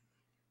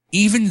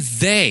 Even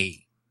they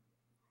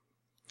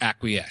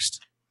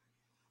acquiesced.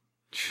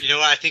 You know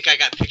what? I think I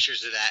got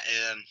pictures of that.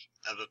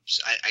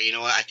 You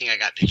know what? I think I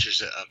got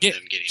pictures of them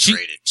getting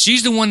raided.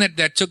 She's the one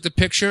that took the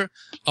picture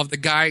of the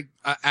guy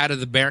out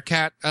of the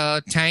Bearcat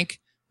tank,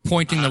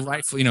 pointing the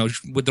rifle,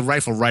 with the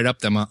rifle right up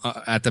them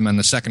at them on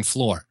the second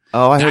floor.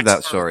 Oh, I heard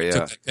that story. Yeah,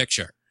 took the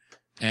picture,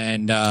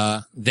 and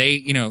they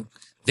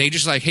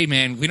just like, hey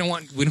man, we don't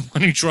want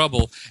any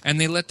trouble, and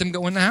they let them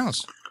go in the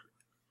house,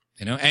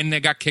 and they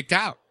got kicked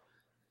out.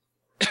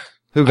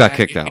 Who got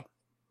kicked out?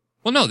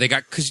 Well, no,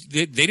 because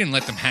they didn't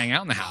let them hang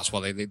out in the house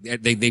while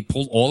they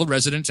pulled all the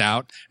residents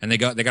out, and they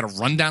got to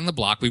run down the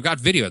block. We've got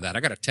video of that. I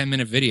got a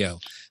 10-minute video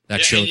that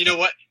shows. And you know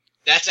what?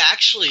 That's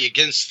actually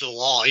against the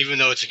law, even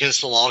though it's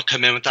against the law to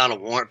come in without a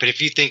warrant. But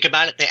if you think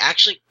about it, they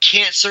actually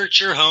can't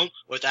search your home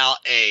without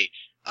a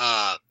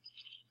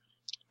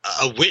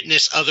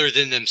witness other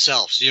than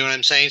themselves. You know what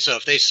I'm saying? So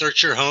if they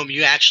search your home,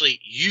 you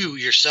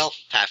yourself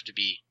have to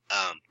be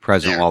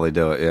present there while they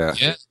do it. Yeah.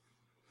 Yeah.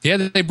 Yeah,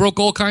 they broke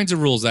all kinds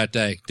of rules that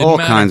day. All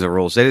kinds of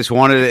rules. They just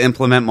wanted to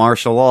implement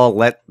martial law,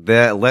 let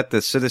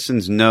the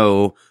citizens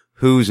know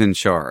who's in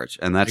charge,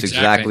 and that's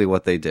exactly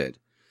what they did.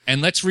 And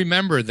let's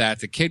remember that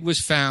the kid was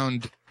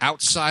found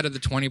outside of the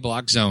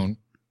 20-block zone.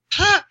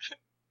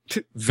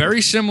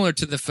 Very similar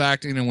to the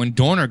fact, when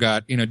Dorner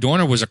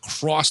Dorner was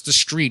across the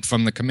street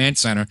from the command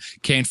center,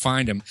 can't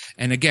find him.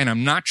 And again,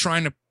 I'm not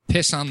trying to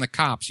piss on the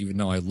cops, even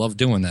though I love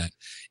doing that.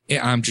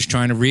 I'm just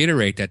trying to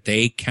reiterate that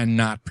they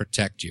cannot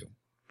protect you.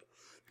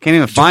 Can't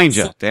even find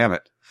you. Damn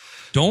it.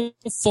 Don't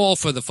fall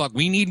for the fuck.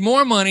 We need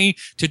more money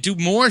to do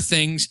more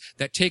things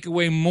that take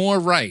away more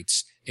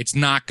rights. It's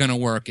not going to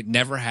work. It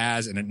never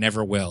has, and it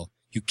never will.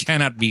 You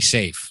cannot be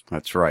safe.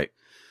 That's right.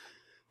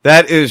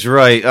 That is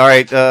right. All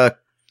right.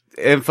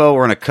 Info,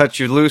 we're going to cut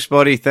you loose,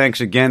 buddy.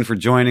 Thanks again for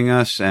joining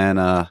us,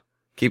 and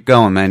keep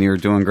going, man. You're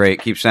doing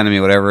great. Keep sending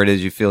me whatever it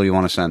is you feel you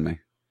want to send me.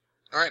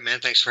 All right, man.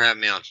 Thanks for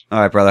having me on.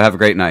 All right, brother. Have a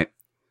great night.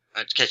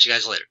 I'll catch you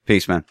guys later.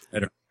 Peace, man.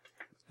 Later.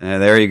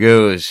 There he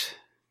goes.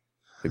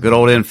 The good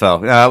old info.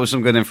 That was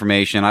some good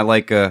information. I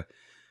like, the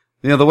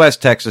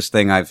West Texas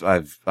thing.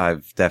 I've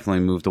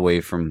definitely moved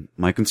away from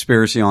my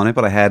conspiracy on it,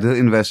 but I had to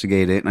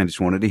investigate it, and I just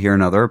wanted to hear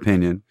another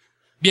opinion.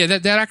 Yeah,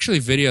 that actually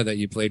video that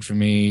you played for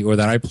me, or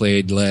that I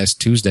played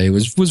last Tuesday,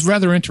 was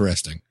rather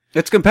interesting.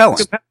 It's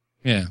compelling.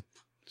 Yeah.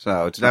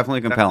 So it's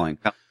definitely compelling.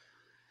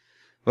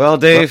 Well,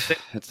 Dave,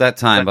 it's that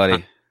time,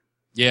 buddy.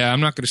 Yeah, I'm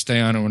not going to stay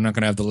on, and we're not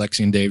going to have the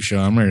Lexi and Dave show.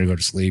 I'm ready to go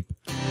to sleep.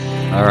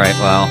 All right,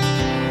 well.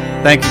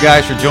 Thank you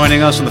guys for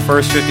joining us on the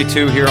First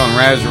 52 here on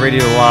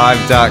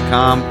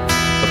RazRadioLive.com.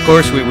 Of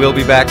course, we will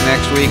be back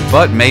next week,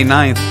 but May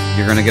 9th,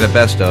 you're going to get a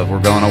best of.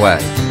 We're going away.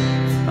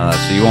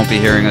 So you won't be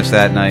hearing us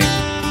that night.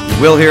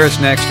 You will hear us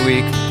next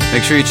week.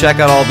 Make sure you check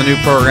out all the new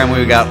programming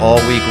we got all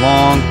week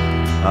long.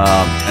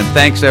 And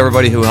thanks to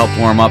everybody who helped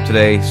warm up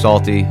today.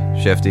 Salty,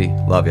 Shifty,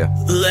 love you.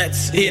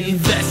 Let's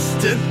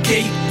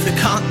investigate the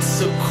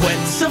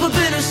consequence of a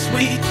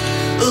bittersweet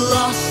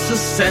loss of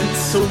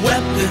sense, a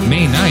weapon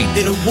May 9th.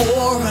 in a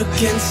war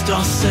against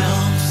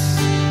ourselves.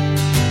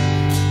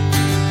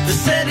 The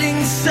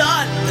setting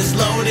sun is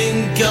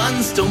loading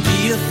guns. Don't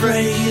be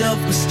afraid of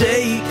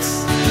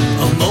mistakes,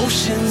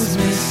 emotions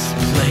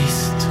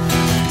misplaced,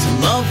 to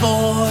love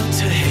or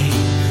to hate.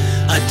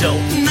 I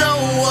don't know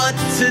what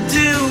to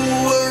do.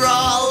 We're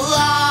all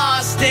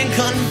lost and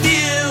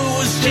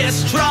confused,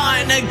 just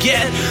trying to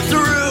get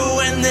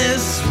through in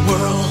this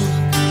world.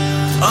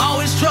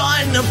 Always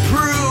trying to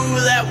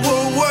prove that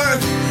we're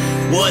worth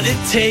what it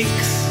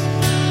takes,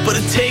 but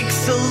it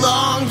takes a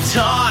long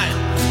time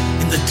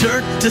in the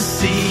dirt to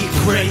see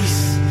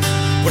grace.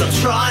 When I'm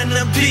trying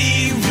to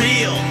be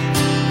real,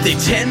 they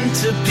tend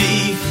to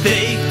be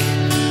fake.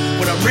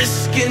 When I'm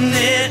risking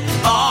it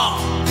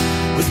all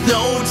with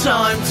no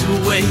time to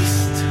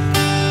waste.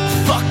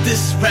 Fuck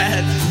this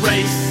rat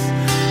race,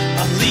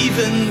 I'm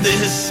leaving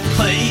this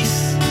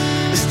place.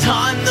 It's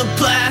time to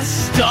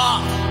blast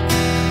off,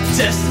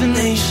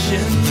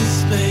 destination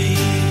space.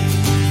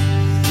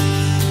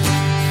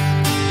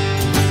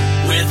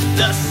 With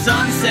the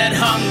sunset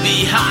hung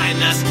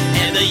behind us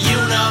and the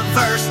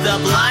universe to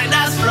blind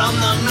us from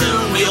the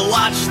moon, we'll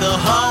watch the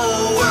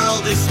whole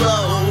world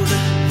explode.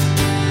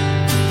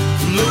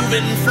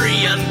 Moving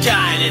free,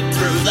 unguided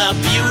through the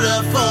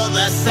beautiful,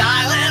 the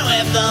silent,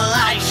 with the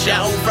light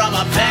show from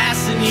a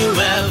passing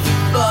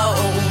UFO.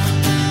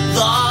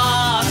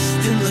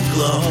 Lost in the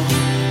glow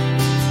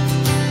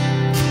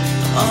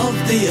of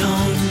the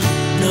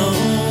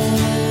unknown.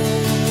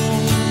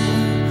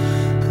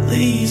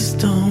 Please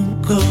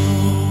don't go.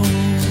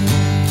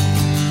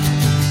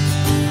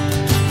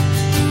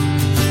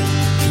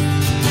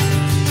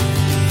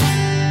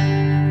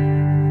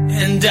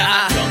 And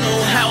I don't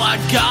know how I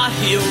got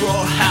here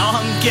or how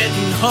I'm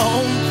getting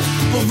home,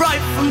 but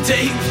right from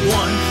day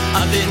one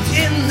I've been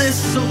in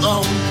this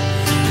alone,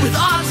 with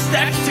odds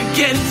stacked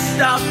against.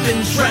 I've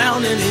been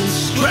drowning in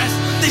stress.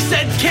 They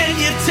said, can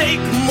you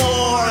take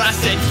more? I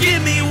said,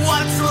 give me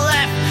what's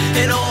left.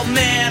 An old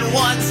man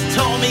once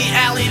told me,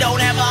 Allie,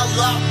 don't ever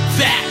look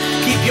back.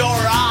 Keep your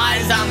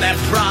eyes on that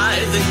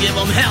prize and give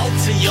them hell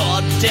to your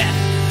death.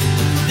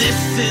 This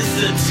is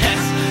a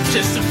test,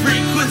 just a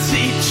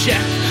frequency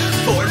check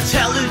for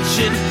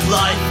intelligent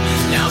life.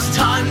 Now it's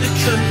time to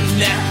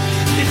connect.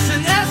 It's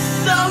an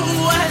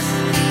SOS,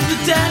 the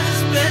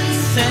data's been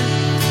sent.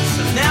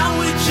 So now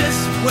we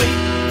just wait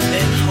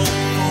and hope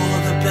for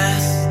the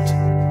best.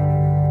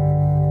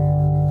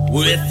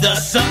 With the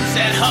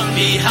sunset hung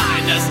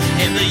behind us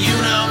and the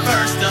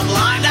universe to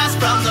blind us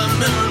from the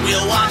moon,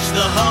 we'll watch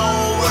the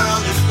whole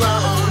world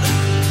explode.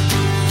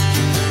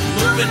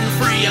 Moving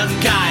free,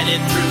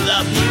 unguided through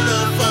the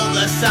beautiful,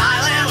 the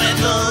silent,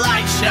 with the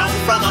light show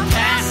from a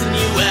passing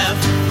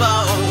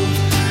UFO.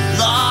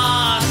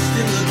 Lost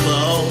in the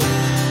glow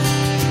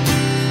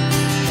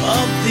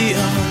of the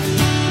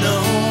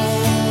unknown.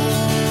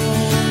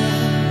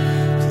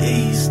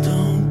 Please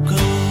don't go.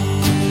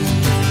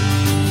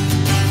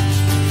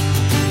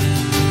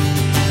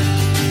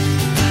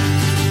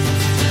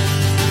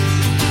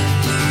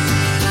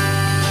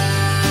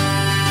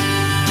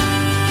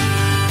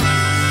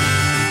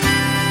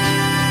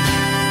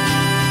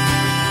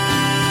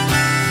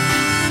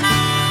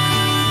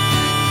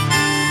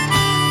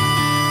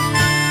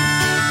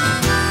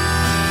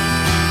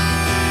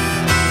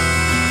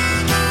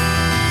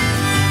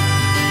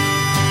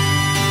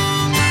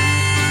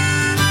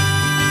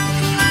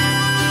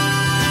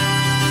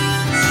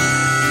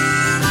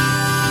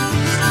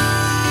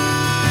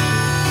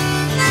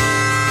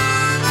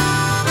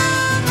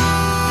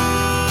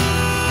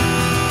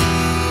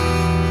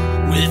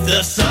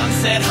 The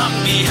sunset hung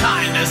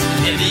behind us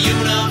and the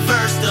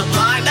universe to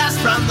blind us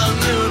from the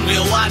moon,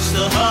 we'll watch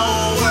the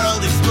whole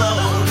world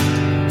explode.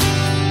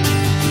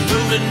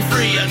 Moving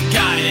free,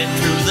 unguided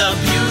through the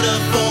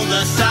beautiful,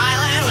 the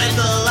silent, with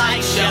the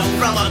light show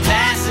from a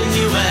passing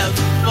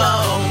UFO.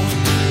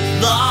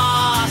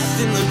 Lost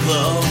in the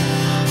glow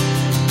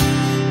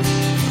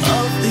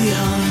of the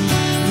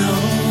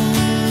unknown.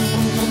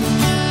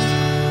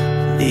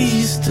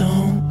 Please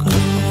don't go.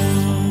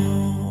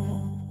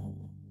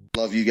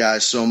 Love you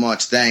guys so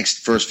much. Thanks.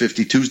 First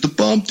 52's the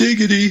bump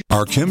diggity.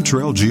 Are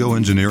chemtrail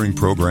geoengineering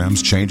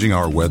programs changing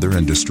our weather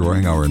and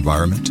destroying our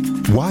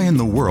environment? Why in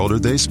the world are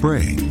they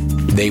spraying?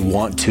 they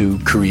want to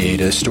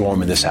create a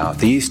storm in the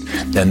southeast,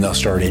 then they'll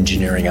start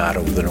engineering out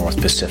over the North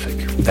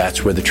Pacific.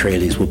 That's where the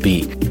Trailees will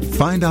be.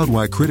 Find out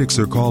why critics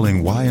are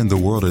calling Why in the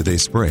World Are They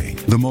Spraying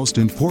the most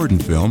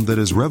important film that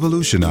is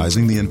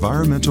revolutionizing the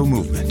environmental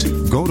movement.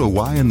 Go to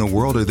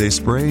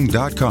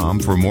whyintheworldaretheyspraying.com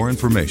for more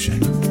information.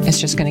 It's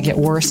just going to get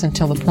worse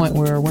until the point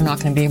where we're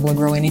not going to be able to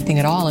grow anything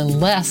at all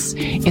unless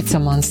it's a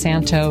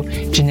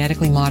Monsanto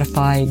genetically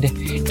modified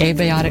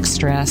abiotic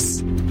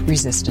stress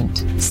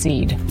resistant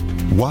seed.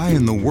 Why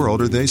in the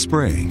World Are They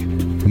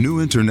Spraying? New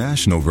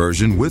international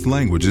version with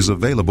languages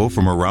available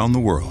from around the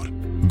world.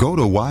 Go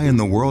to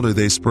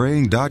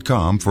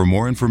whyintheworldaretheyspraying.com for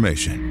more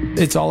information.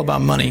 It's all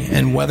about money,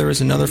 and weather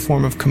is another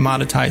form of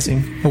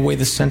commoditizing, a way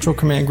the Central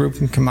Command Group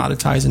can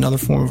commoditize another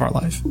form of our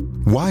life.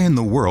 Why in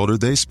the world are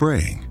they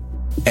spraying?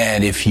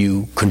 And if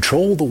you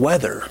control the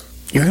weather,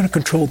 you're going to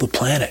control the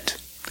planet.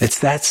 It's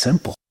that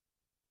simple.